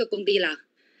speak Kundi lang.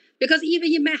 Because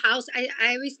even in my house,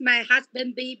 I with my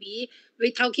husband, baby,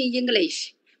 we talking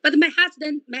English. But my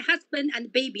husband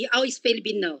and baby always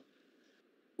Filipino.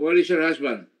 Where is your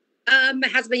husband? My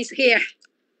husband is here.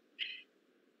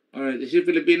 All right. Is he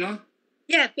Filipino?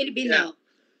 Yeah, Filipino.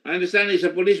 I understand he's a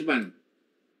policeman.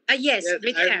 Yes,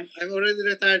 retired. I'm already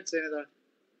retired, Senator.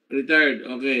 Retired.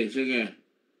 Okay, sige.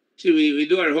 See, we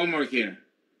do our homework here.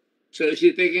 So is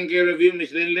he taking care of you,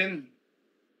 Miss Linlin?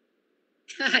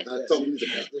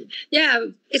 Yeah,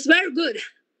 it's very good.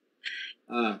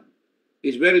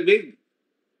 He's very big.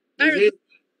 Very Is he? good.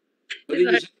 What did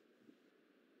you say?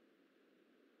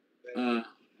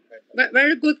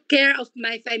 Very good care of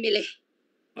my family.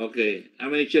 Okay. How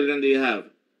many children do you have?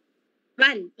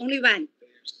 Only one.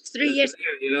 3 years.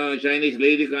 You know, a Chinese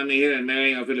lady coming here and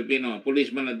marrying a Filipino, a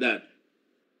policeman at that.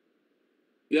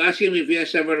 You ask him if he has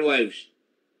several wives.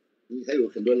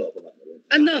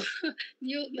 No,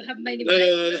 you have many. No.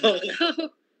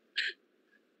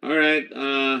 All right.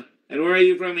 And where are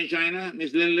you from in China,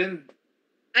 Miss Linlin?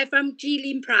 I'm from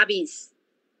Jilin province,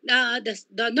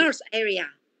 the north area.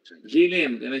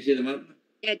 Jilin. Can I see the map?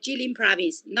 Yeah, Jilin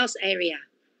province, north area.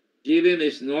 Jilin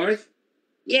is north?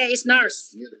 Yeah, it's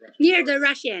north. Near the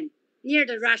Russian.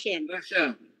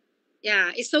 Russia.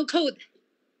 Yeah, it's so cold.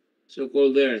 So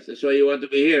cold there. That's why you want to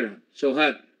be here. So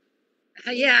hot.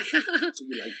 Yeah.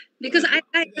 Because I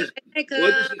like.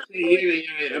 What does it say here in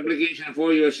your application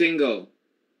for you're single?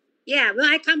 Yeah, when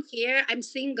I come here, I'm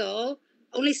single,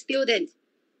 only student.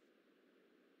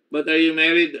 But are you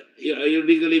married? Are you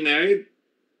legally married?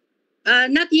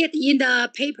 Not yet in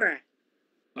the paper.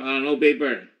 No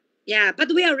paper. Yeah, but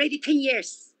we are already 10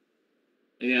 years.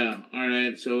 Yeah, all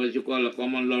right. So what you call a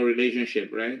common law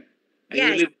relationship, right? And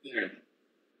Yeah. you live there.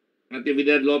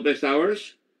 Natividad Lopez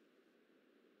Towers?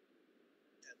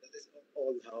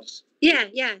 Old house.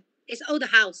 Yeah, it's old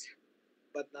house.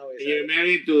 But now it's You're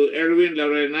married to Erwin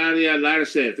Laurenaria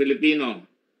Larce, Filipino.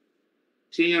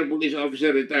 Senior police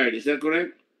officer retired. Is that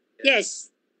correct?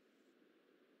 Yes.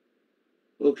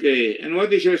 Okay. And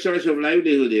what is your source of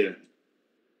livelihood here?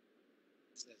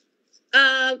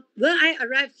 When I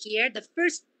arrived here, the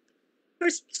first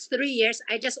 3 years,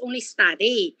 I just only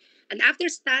study. And after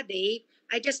study,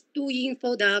 I just doing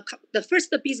for the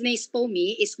first business for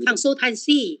me is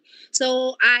consultancy.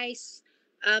 So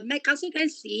my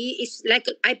consultancy is like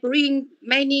I bring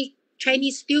many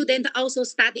Chinese students also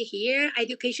study here,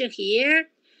 education here.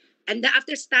 And then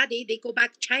after study, they go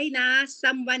back China.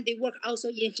 Someone they work also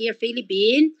in here,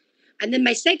 Philippines. And then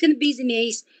my second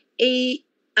business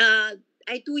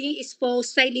I doing is for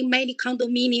selling many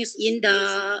condominiums in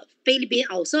the Philippines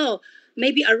also,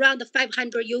 maybe around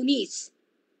 500 units.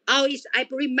 Always I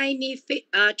bring many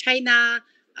China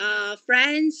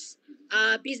friends,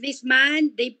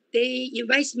 businessmen. They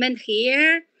investment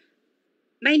here.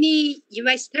 Many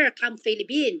investor come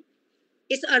Philippines.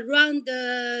 It's around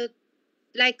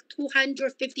like 250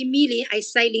 million. I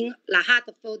selling lahat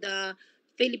for the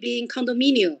Philippine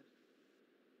condominium.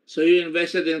 So you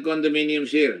invested in condominiums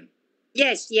here?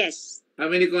 Yes. How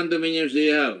many condominiums do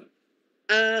you have?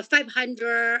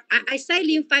 500. I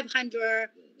selling 500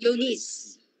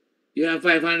 units. You have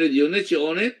 500 units? You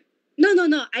own it? No.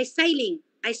 I selling.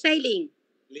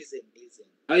 Leasing.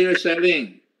 How you're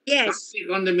selling? Yes.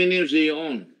 How many condominiums do you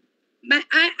own?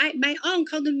 My own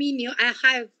condominium. I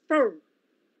have 4.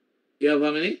 You have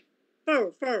how many?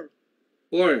 4.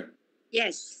 4.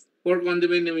 Yes. 4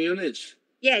 condominium units.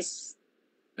 Yes.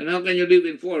 And how can you live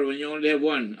in 4 when you only have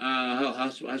one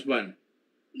husband?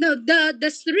 No,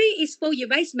 the 3 is for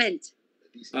investment.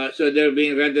 So they're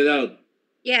being rented out.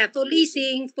 Yeah, for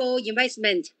leasing, for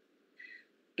investment.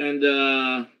 And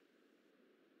do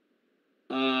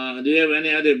you have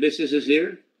any other businesses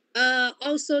here?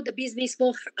 Also the business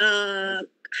for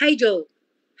hydro.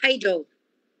 Hydro?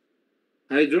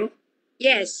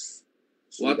 Yes.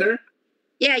 Water?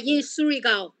 Yeah, in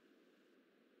Surigao.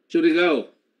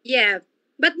 Yeah,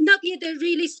 but not yet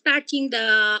really starting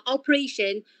the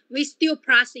operation. We still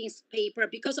processing paper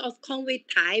because of COVID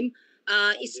time.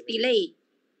 It's delayed.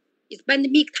 It's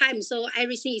pandemic time, so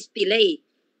everything is delayed.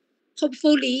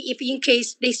 Hopefully, if in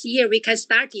case this year we can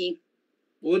starting.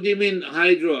 What do you mean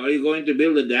hydro? Are you going to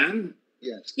build a dam?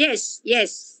 Yes.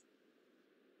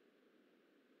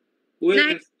 Where 9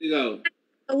 can you go?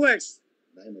 megawatts.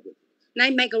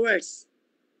 9 megawatts.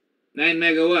 9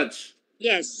 megawatts.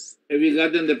 Yes. Have you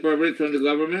gotten the permit from the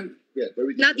government? Yeah,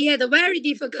 very Not yet. Very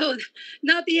difficult.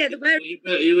 Not yet. Very.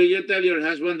 You tell your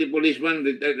husband, the policeman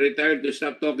retired, to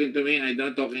stop talking to me. I'm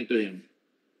not talking to him.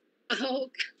 Oh,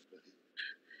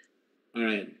 All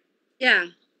right. yeah.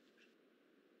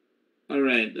 All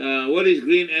right. What is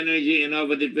Green Energy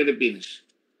Innovative Philippines?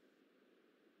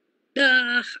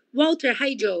 The water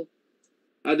hydro.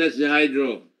 That's the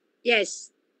hydro.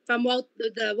 Yes, from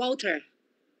the water.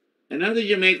 And how did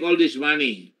you make all this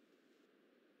money?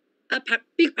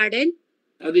 Big pardon?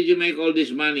 How did you make all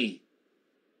this money?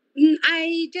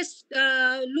 I just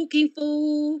looking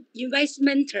for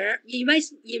investment,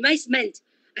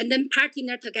 and then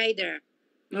partner together.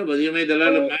 No, but you made a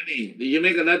lot of money. Did you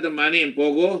make a lot of money in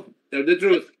Pogo? Tell the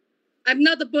truth. I'm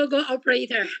not a BOGO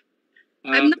operator.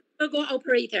 I'm not a BOGO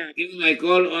operator. Give my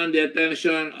call on the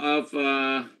attention of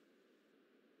the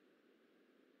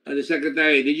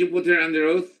secretary. Did you put her under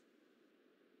oath?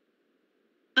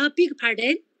 Big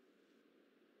pardon?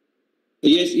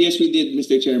 Yes, we did,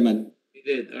 Mr. Chairman. You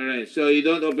did. All right. So you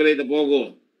don't operate a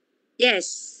Pogo?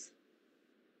 Yes.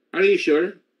 Are you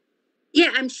sure?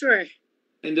 Yeah, I'm sure.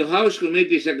 And the House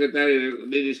Committee Secretary,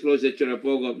 they disclosed that you're a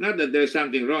Pogo. Not that there's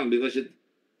something wrong, because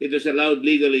it was allowed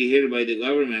legally here by the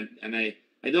government, and I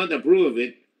don't approve of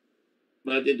it,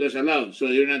 but it was allowed. So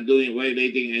you're not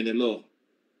violating any law.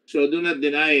 So do not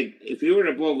deny it. If you were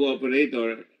a Pogo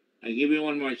operator, I give you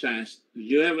one more chance. Did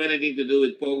you have anything to do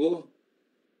with Pogo?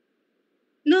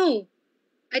 No,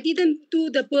 I didn't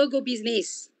do the BOGO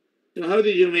business. So how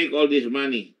did you make all this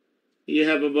money? You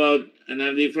have about, and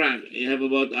I'll be frank, you have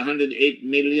about 108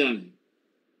 million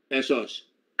pesos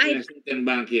in a certain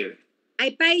bank here.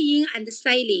 I buying and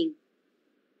selling.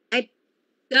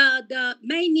 The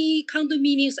many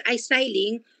condominiums I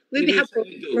selling will be have Who do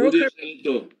you broker. sell it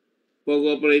to?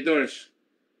 Pogo operators.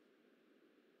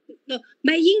 No,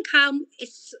 my income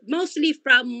is mostly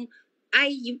from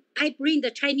I bring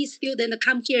the Chinese student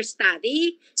come here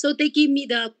study, so they give me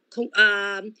the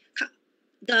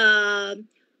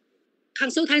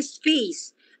consultant's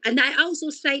fees, and I also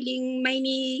selling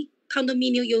many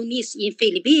condominium units in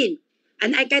Philippines,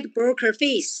 and I get broker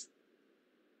fees.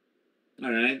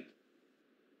 All right.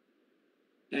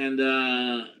 And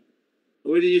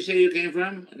where did you say you came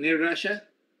from? Near Russia?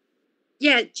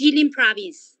 Yeah, Jilin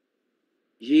province.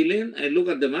 Jilin? I look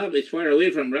at the map. It's far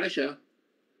away from Russia.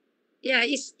 Yeah,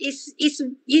 it's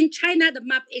in China. The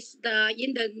map is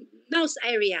in the north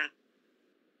area.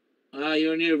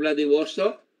 You're near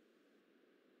Vladivostok?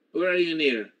 Where are you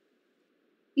near?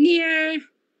 Near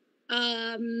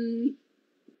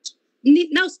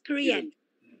North Korean.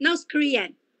 North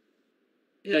Korean.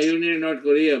 Yeah, you're near North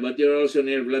Korea, but you're also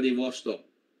near Vladivostok.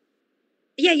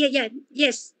 Yeah.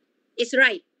 Yes, it's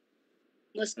right.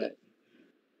 Moscow.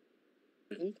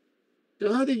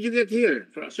 So how did you get here?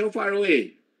 So far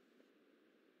away?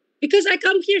 Because I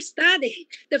come here study.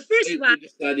 The first one.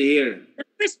 Study here. The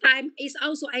first time is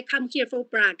also I come here for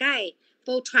Bragay,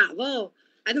 for travel.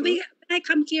 And when I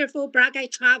come here for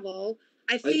Bragay travel,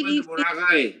 I feel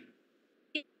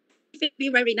it be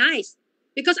very nice.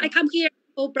 Because I come here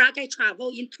for Bragay travel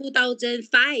in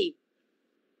 2005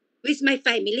 with my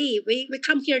family. We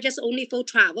come here just only for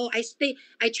travel. I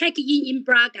check in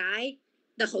Bragay,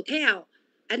 the hotel.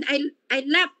 And I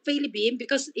love Philippines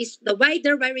because it's the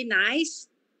weather very nice.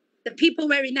 The people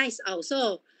very nice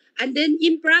also. And then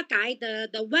in Bragay,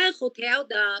 the one hotel,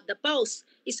 the boss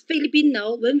is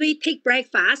Filipino. When we take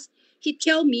breakfast, he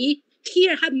tell me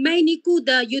here have many good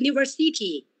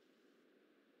university.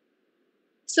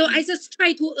 So I just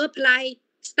try to apply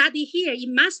study here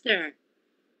in master.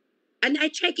 And I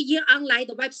check here online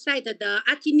the website that the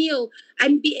Ateneo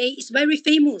MBA is very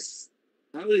famous.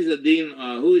 How is the dean?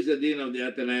 Who is the dean of the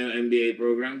Ateneo MBA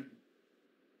program?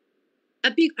 A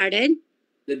big pardon?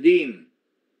 The dean.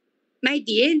 My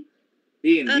dean?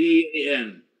 Dean,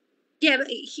 D-E-A-N. Yeah,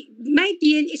 my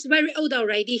dean is very old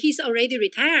already. He's already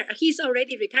retired.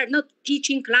 Not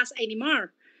teaching class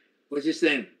anymore. What's his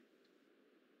name?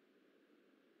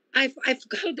 I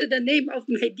forgot the name of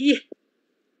my dean.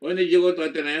 When did you go to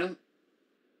Ateneo?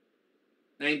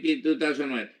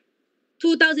 2000 what?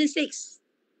 2006.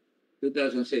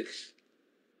 2006.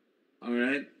 All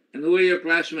right. And who are your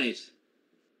classmates?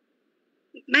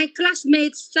 My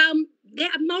classmates, they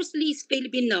are mostly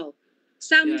Filipino.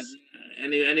 Some. Yeah.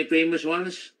 Any famous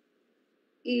ones?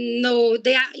 No,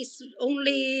 is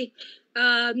only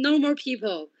normal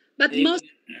people. But most.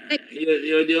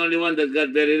 You're the only one that got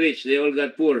very rich. They all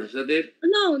got poor. Is that it?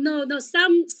 No.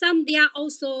 Some they are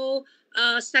also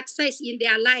success in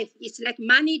their life. It's like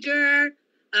manager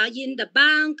in the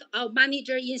bank or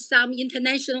manager in some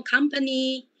international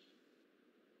company.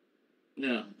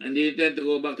 Yeah. And do you intend to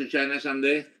go back to China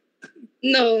someday?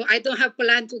 No, I don't have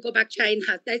plan to go back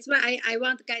China. That's why I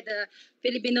want to get the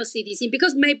Filipino citizen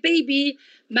because my baby,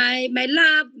 my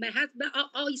love, my husband,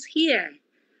 all is here.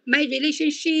 My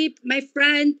relationship, my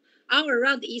friend, all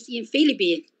around is in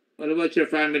Philippines. What about your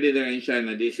family there in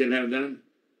China? Do you still have them?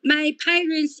 My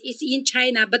parents is in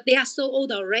China, but they are so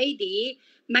old already.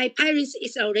 My parents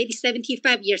is already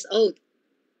 75 years old.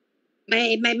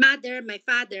 My mother, my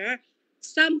father,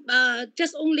 some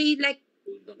just only like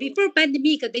before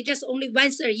pandemic, they just only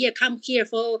once a year come here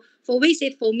for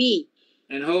visit for me.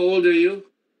 And how old are you?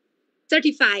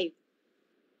 35.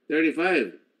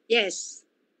 35. Yes.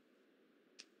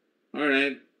 All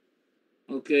right.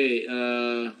 Okay.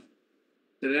 Is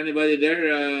there anybody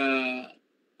there?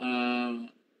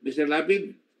 Mr.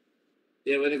 Lapid,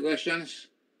 do you have any questions?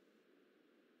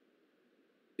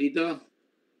 Tito?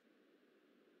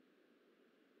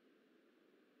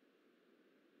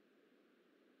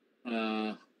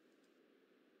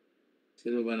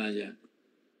 Sino ba na dyan?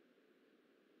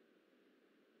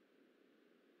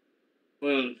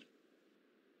 Well,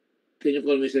 can you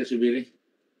call Mr. Subiri?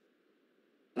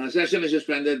 Session is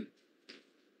suspended.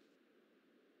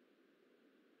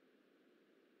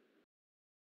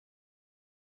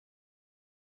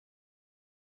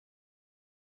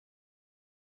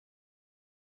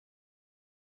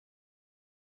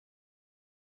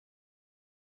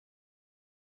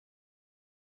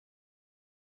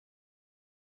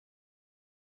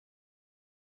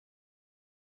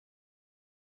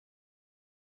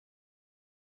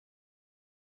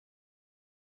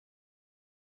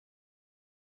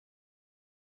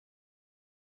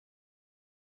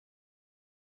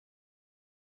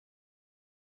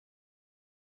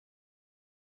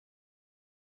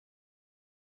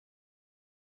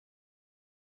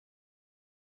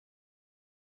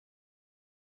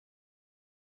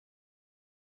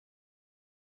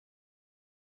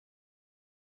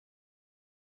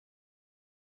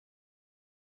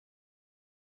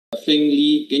 Feng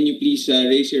Li, can you please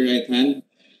raise your right hand?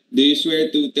 Do you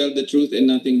swear to tell the truth and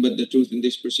nothing but the truth in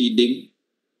this proceeding?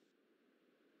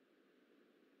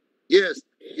 Yes,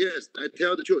 yes, I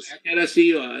tell the truth. I cannot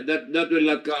see you. That will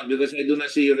not count because I do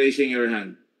not see you raising your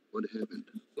hand. What happened?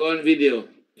 Go on video.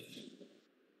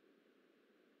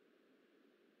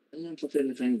 Ano papel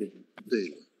ni Feng?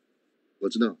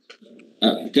 What's now?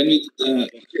 Can we,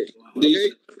 do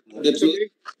you, the truth? Okay.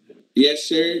 Yes,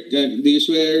 sir. Do you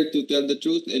swear to tell the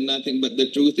truth and nothing but the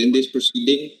truth in this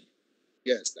proceeding?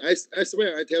 Yes, I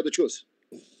swear I tell the truth.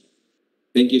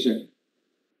 Thank you, sir.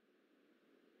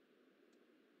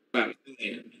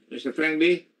 Mr.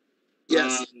 Friendly?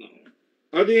 Yes.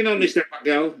 How do you know Mr.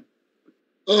 Pacquiao?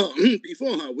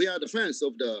 Before we are the fans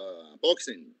of the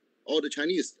boxing. All the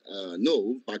Chinese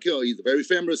know Pacquiao is very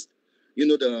famous,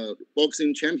 the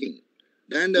boxing champion.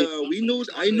 And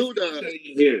I know the.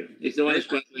 Here, it's the one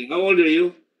sponsoring. How old are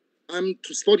you? I'm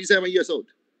 47 years old.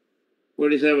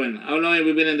 47. How long have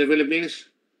you been in the Philippines?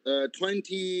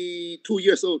 22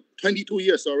 years old. 22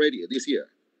 years already this year.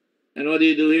 And what do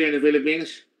you do here in the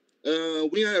Philippines?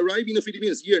 When I arrived in the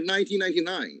Philippines, year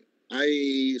 1999,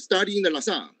 I studied in the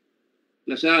LaSalle.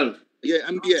 LaSalle? Yeah,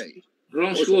 MBA.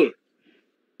 Wrong school.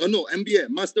 No, MBA,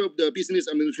 Master of the Business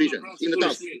Administration in the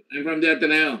South. I'm from the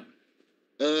Ateneo.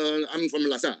 I'm from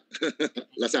LaSalle.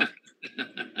 LaSalle.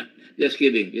 Just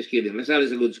kidding. LaSalle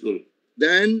is a good school.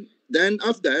 Then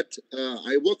after that,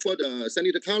 I worked for the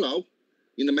Senator Carlau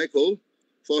in the Mexico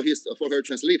for her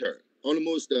translator.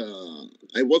 Almost,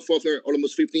 I worked for her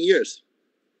almost 15 years.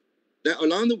 Then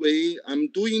along the way, I'm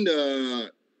doing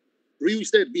the real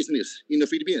estate business in the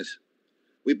Philippines.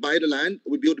 We buy the land,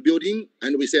 we build the building,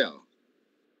 and we sell.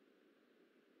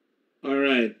 All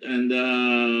right. And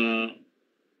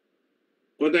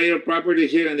what are your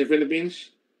properties here in the Philippines?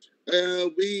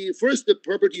 The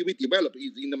property we developed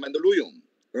is in the Mandaluyong,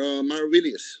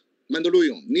 Maravillas,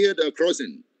 Mandaluyong, near the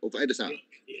crossing of Edesa.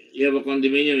 You have a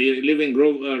condominium. You live in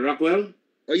Rockwell?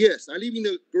 Yes, I live in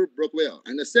the group Rockwell.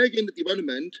 And the second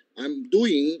development I'm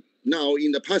doing now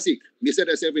in the Pasig,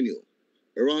 Mercedes Avenue,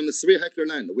 around 3 hectare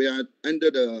land. We are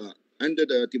under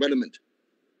the development.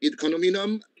 It's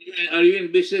condominium. Are you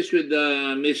in business with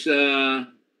Miss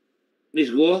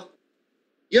Guo?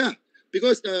 Yeah,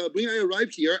 because when I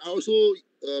arrived here, I also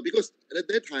because at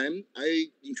that time I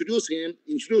introduced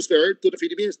her to the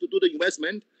Philippines to do the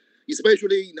investment,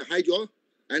 especially in the hydro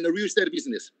and the real estate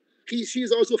business.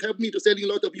 She's also helped me to selling a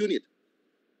lot of unit.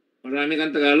 Marami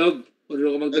kang Tagalog?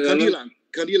 Puro ka mag-Tagalog?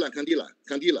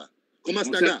 Kandila.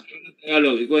 Kumasta ka?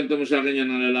 Tagalog. Ikwento mo sa akin yan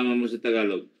ang nalalaman mo sa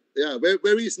Tagalog. Yeah, very,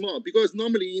 very small. Because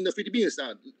normally in the Philippines,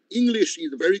 English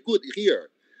is very good here.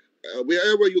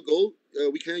 Wherever you go,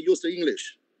 we can use the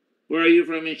English. Where are you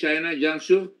from in China?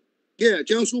 Jiangsu? Yeah,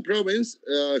 Jiangsu province,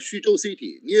 Xuzhou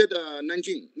city, near the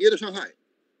Nanjing, near the Shanghai.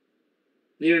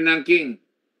 Near Nanking.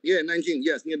 Yeah, Nanjing,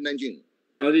 yes, near Nanjing.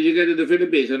 How did you get to the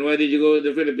Philippines, and why did you go to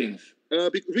the Philippines?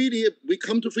 Really, we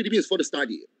come to Philippines for the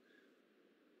study.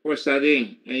 For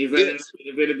studying, and you fell in love with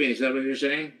the Philippines. Is that what you're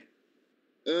saying?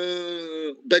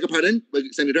 Beg your pardon,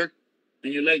 Senator?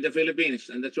 And you like the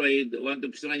Philippines, and that's why you want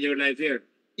to spend your life here.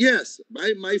 Yes,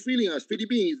 my feeling as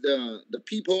Philippines, the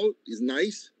people is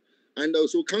nice, and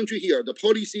also country here, the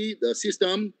policy, the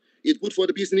system is good for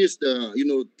the business, the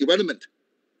development,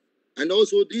 and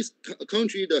also this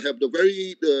country they have the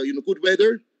very good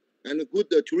weather and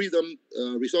good tourism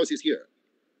resources here.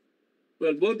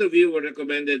 Well, both of you were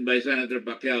recommended by Senator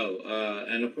Pacquiao,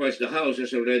 and of course the House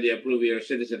has already approved your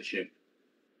citizenship.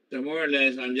 So more or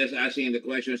less, I'm just asking the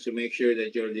questions to make sure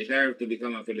that your desire to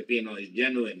become a Filipino is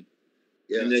genuine,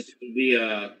 and that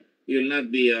you'll not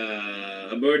be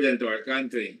a burden to our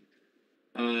country.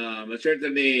 But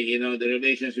certainly, the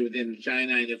relations within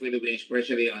China and the Philippines,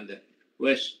 especially on the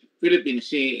West Philippine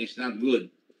Sea, is not good.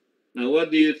 Now,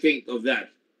 what do you think of that?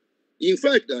 In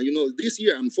fact, this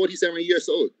year I'm 47 years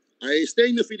old. I stay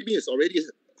in the Philippines already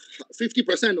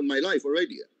 50% of my life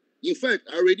already. In fact,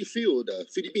 I already feel the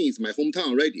Philippines my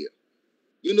hometown already.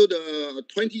 The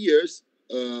 20 years,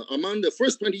 among the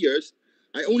first 20 years,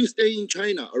 I only stay in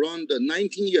China around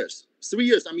 19 years. 3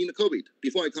 years I'm in the COVID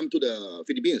before I come to the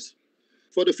Philippines.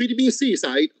 For the Philippine Sea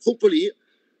side, hopefully,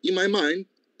 in my mind,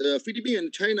 the Philippines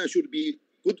and China should be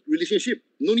good relationship.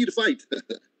 No need to fight.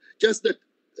 Just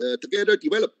together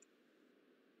develop.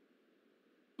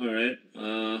 All right.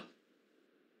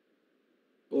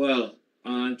 Well,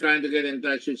 I'm trying to get in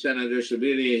touch with Senator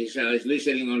Subiri. He's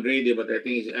listening on radio, but I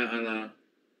think he's on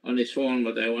his phone.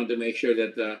 But I want to make sure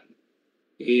that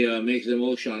he makes the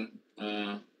motion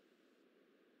so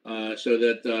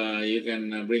that you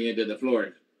can bring it to the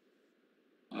floor.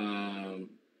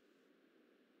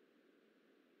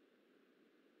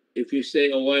 If you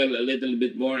stay a while, a little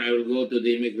bit more, I will go to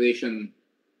the immigration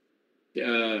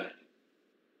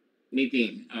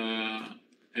meeting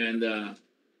and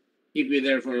keep you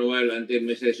there for a while until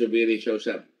Mr. Subiri shows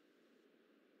up.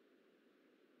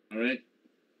 All right?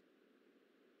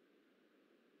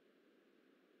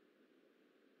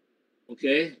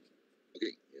 Okay?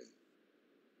 Okay.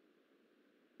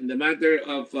 In the matter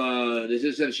of the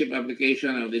citizenship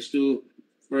application of these two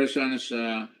persons,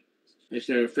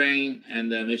 Mr. Feng and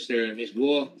Miss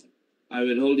Guo, I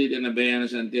will hold it in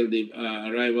abeyance until the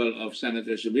arrival of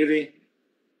Senator Subiri.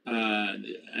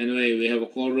 Anyway, we have a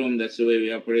quorum. That's the way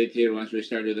we operate here. Once we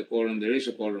start with the quorum, there is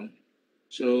a quorum.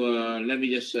 So let me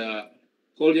just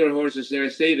hold your horses there.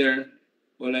 Stay there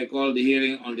while I call the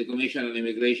hearing on the Commission on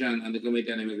Immigration and the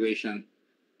Committee on Immigration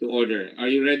to order. Are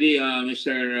you ready,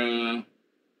 Mr.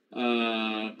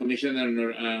 Commissioner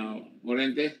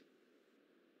Morente?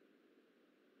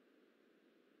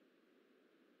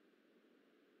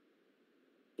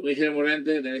 Commissioner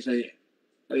Morente,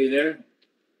 are you there?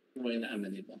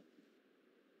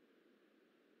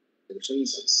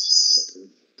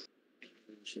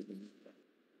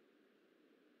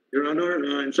 Your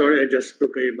Honor, I'm sorry, I just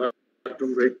took a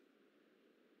bathroom break.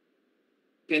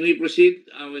 Can we proceed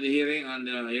with the hearing on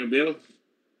your bill?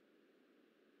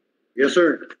 Yes,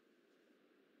 sir.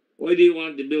 Why do you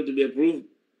want the bill to be approved?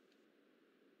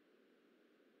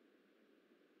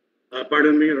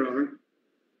 Pardon me, Your Honor.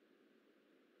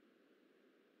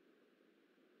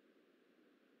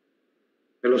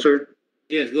 Hello, sir.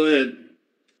 Yes, go ahead.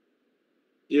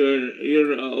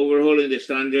 You're overhauling the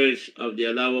standards of the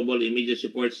allowable immediate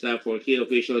support staff for key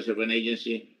officials of an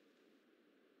agency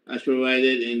as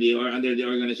provided in the or under the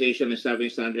organization and staffing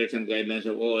standards and guidelines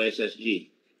of OSSG.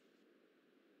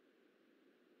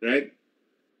 Right?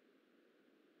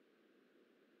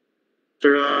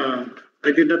 Sir,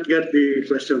 I did not get the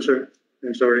question, sir.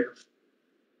 I'm sorry.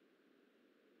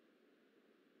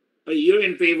 You're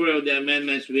in favor of the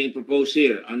amendments being proposed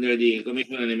here under the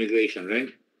Commission on Immigration,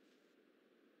 right?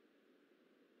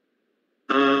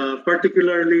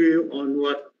 Particularly on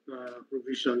what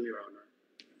provision, Your Honor?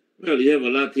 Well, you have a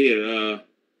lot here.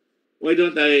 Why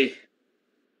don't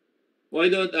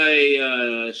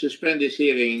I suspend this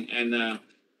hearing and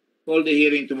hold the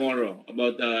hearing tomorrow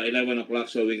about 11 o'clock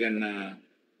so we can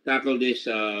tackle this.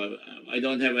 I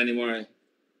don't have any more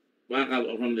backup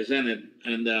from the Senate,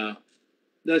 and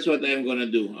that's what I'm going to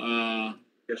do.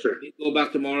 Yes, sir. Go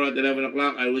back tomorrow at 11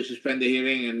 o'clock. I will suspend the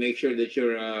hearing and make sure that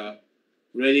you're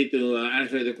ready to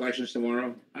answer the questions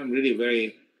tomorrow. I'm really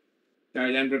very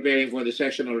tired. I'm preparing for the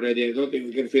session already. I don't think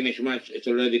we can finish much. It's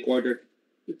already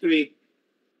 2:45.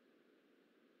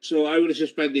 So I will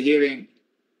suspend the hearing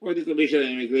for the Commission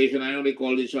on Immigration. I only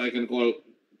called it so I can call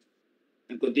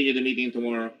and continue the meeting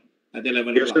tomorrow at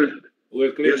 11 Yes, o'clock. sir.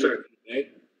 We're clear, Yes, sir.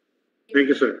 right? Thank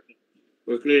you, sir.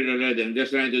 We're clear already. I'm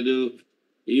just trying to do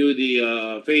you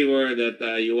the favor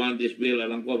that you want this bill,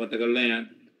 alam ko, matagal na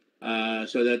yan,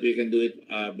 so that we can do it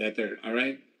better. All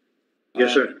right?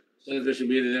 Yes, sir. Senator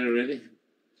Subiri there already?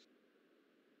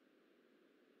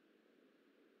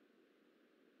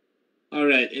 All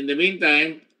right. In the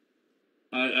meantime,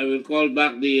 I will call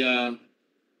back the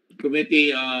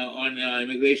committee on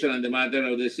immigration on the matter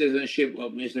of the citizenship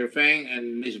of Mr. Feng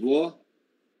and Ms. Guo.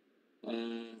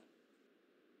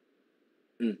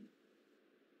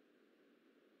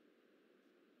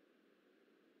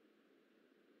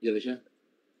 Diyan siya.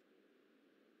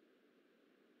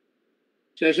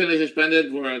 Session is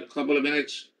suspended for a couple of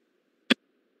minutes.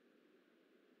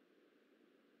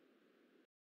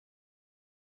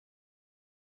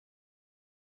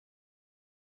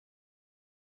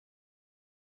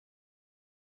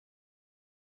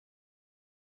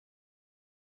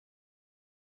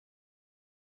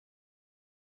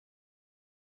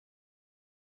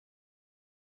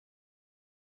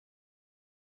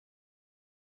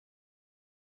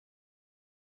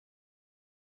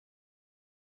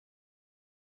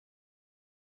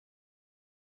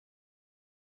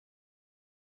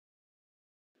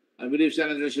 I believe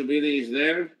Senator Subiri is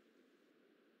there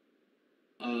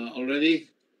already.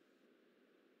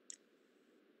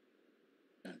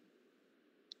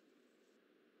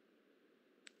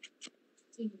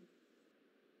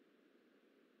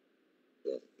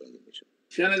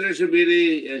 Senator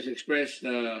Subiri has expressed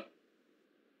that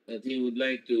he would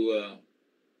like to.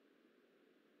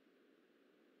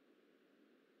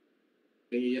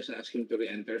 Can you just ask him to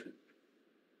re-enter?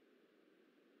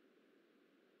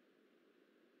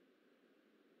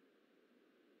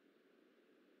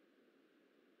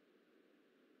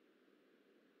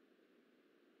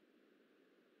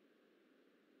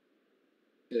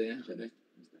 Yeah,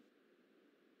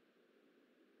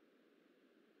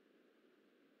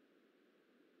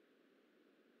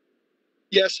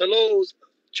 Yes, hello,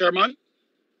 Chairman.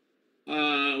 We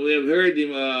have heard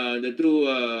the two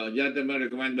gentlemen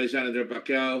recommended by Senator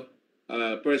Pacquiao,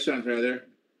 persons rather,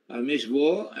 Ms.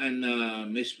 Guo and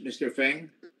Mr. Feng.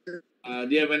 Do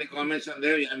you have any comments on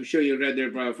them? I'm sure you read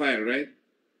their profile, right?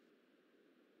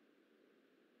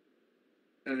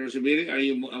 Senator Subiri, are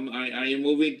you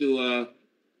moving to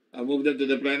move them to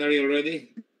the plenary already?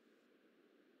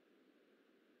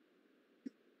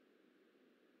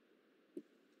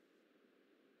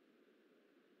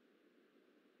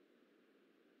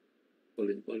 Pull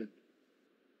in.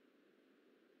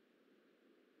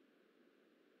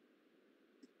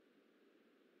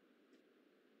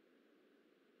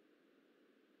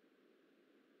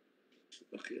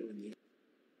 Okay.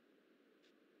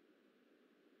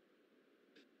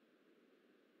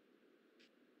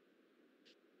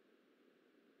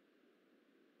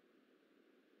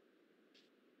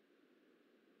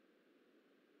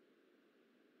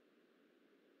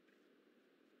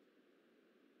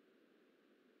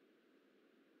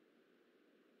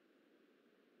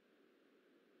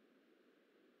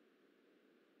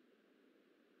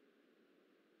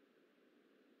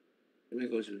 Let me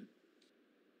go through.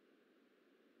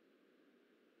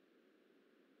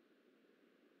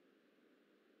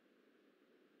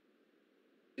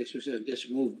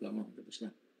 Just move. Come on. Tapos na.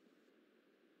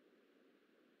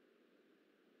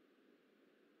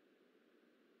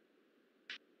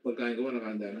 Pagkain ko ba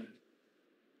nakahanda na?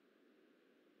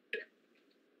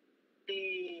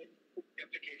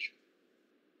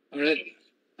 All right.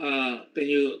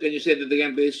 Can you say that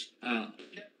again, please?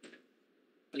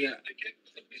 Yeah.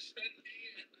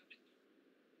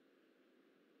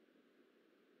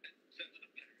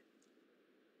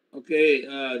 Okay.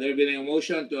 There being a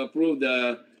motion to approve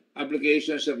the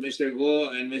applications of Mr. Go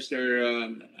and Ms.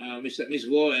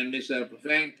 Go and Mr.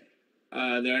 Feng.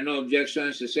 There are no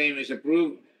objections. The same is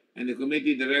approved, and the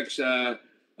committee directs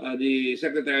the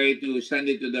secretary to send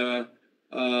it to the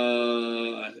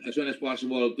as soon as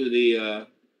possible to the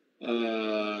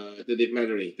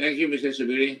plenary. Thank you, Mr.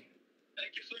 Subiri.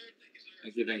 Thank you, sir.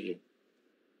 Thank you.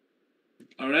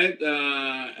 All right.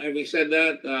 Having said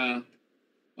that,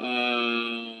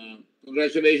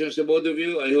 congratulations to both of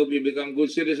you. I hope you become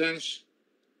good citizens.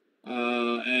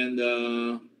 And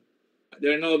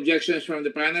there are no objections from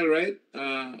the panel, right?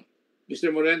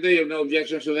 Mr. Morente, you have no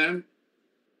objections to them?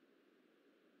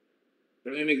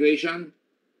 From immigration?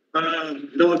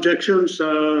 No objections,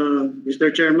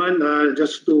 Mr. Chairman.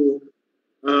 Just to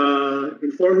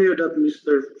inform you that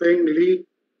Mr. Feng Li,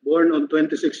 born on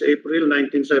 26 April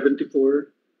 1974,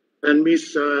 and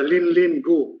Miss Linlin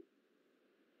Gu,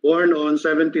 born on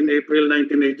 17 April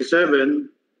 1987,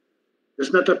 does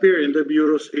not appear in the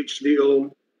Bureau's HDO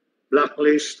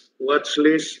blacklist, watch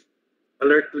list,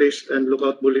 alert list, and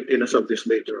lookout bulletin as of this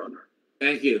date, Your Honor.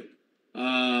 Thank you.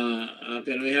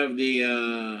 Can we have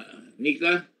the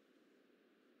Nika?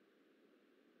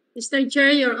 Mr.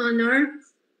 Chair, Your Honor,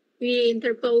 we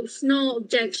interpose no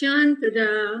objection to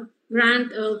the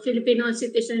grant of Filipino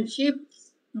citizenship,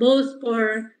 both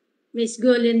for Ms.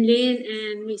 Linlin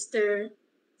and Mr.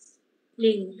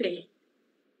 Linlin.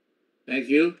 Thank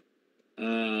you.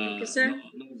 Thank you, sir.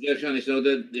 No objection is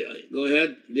noted. Go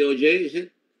ahead. DOJ, is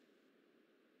it?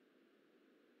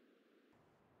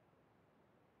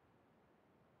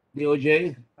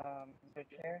 DOJ? Mr.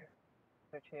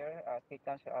 Chair, State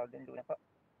Council Alden Luna po.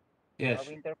 Yes.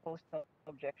 We interpose no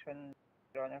objection,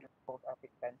 Your Honor, both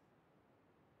applicants.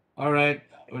 All right.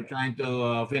 We're trying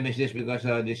to finish this because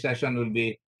the session will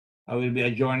be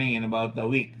adjourning in about a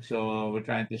week. So we're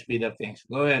trying to speed up things.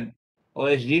 Go ahead.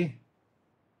 OSG?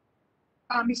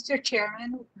 Mr.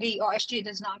 Chairman, the OSG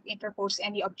does not interpose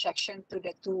any objection to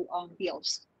the two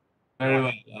bills. Very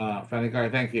well. Francois,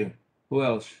 thank you. Who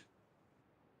else?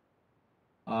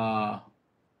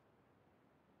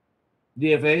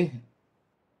 DFA?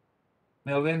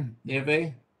 Melvin,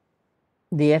 DFA?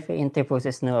 DFA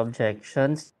interposes no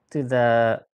objections to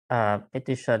the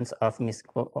petitions of Ms.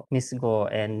 Go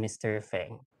and Mr.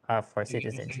 Feng for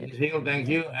citizenship. Thank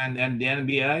you. And the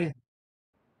NBI?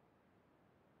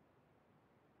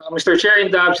 Mr. Chair,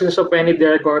 in the absence of any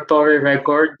derogatory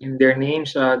record in their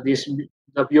names,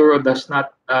 the Bureau does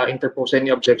not interpose any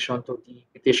objection to the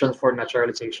petition for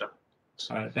naturalization.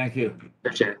 All right, thank you.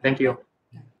 Mr. Chair, thank you.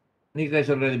 Nika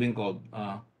has already been called.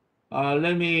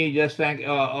 Let me just thank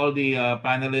all the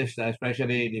panelists,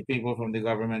 especially the people from the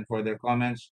government, for their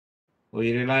comments.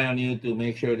 We rely on you to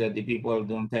make sure that the people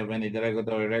don't have any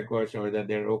derogatory records or that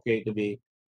they're okay to be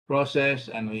processed,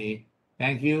 and we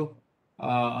thank you.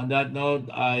 On that note,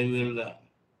 I will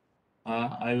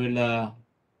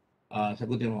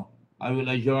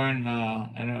adjourn.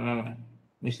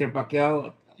 Mr.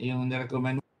 Pacquiao, yung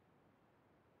nirecommend.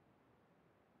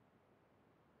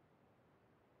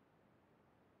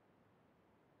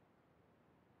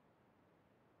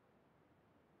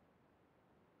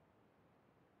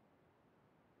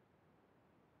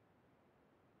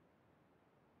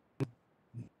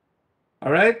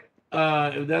 All right.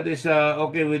 If that is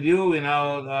okay with you, we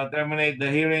now terminate the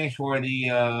hearings for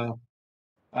the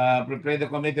prepare the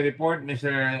committee report,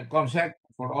 Mr. Comsec,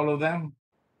 for all of them,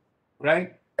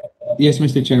 right? Yes,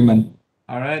 Mr. Chairman.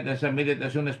 All right, let's submit it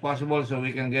as soon as possible so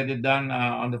we can get it done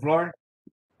on the floor.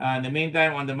 In the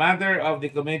meantime, on the matter of the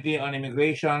Committee on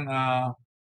Immigration, on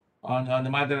the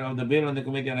matter of the bill on the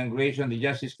Committee on Immigration, the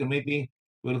Justice Committee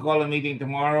will call a meeting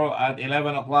tomorrow at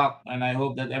 11 o'clock, and I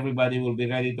hope that everybody will be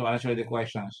ready to answer the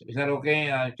questions. Is that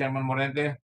okay, Chairman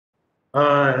Morente?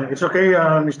 It's okay,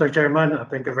 Mr. Chairman.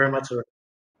 Thank you very much, sir.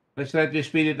 Let's try to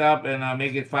speed it up and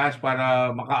make it fast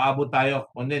para makaabot tayo.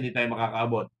 Kundi hindi tayo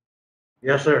makakaabot.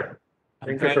 Yes, sir.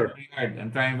 I'm Thank you, trying sir. very hard.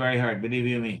 I'm trying very hard. Believe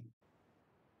you me.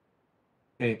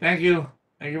 Okay, thank you.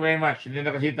 Thank you very much. Hindi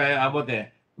na kasi tayo abot eh.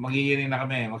 Magigiring na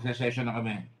kami. Magsa-session na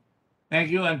kami. Thank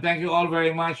you, and thank you all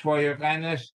very much for your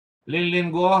kindness.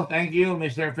 Linlin Go, thank you.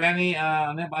 Mr. Fenny,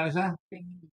 ano paano sa?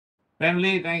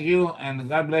 Family, thank you, and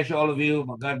God bless you, all of you.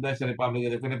 God bless the Republic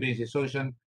of the Philippines.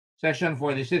 The session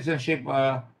for the citizenship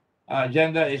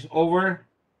agenda is over,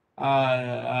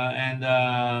 and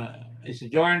it's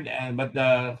adjourned. But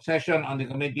the session on the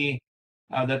committee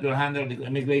that will handle the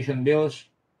immigration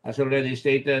bills, as already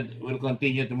stated, will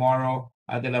continue tomorrow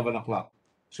at 11 o'clock.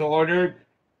 So ordered.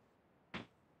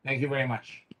 Thank you very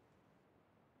much.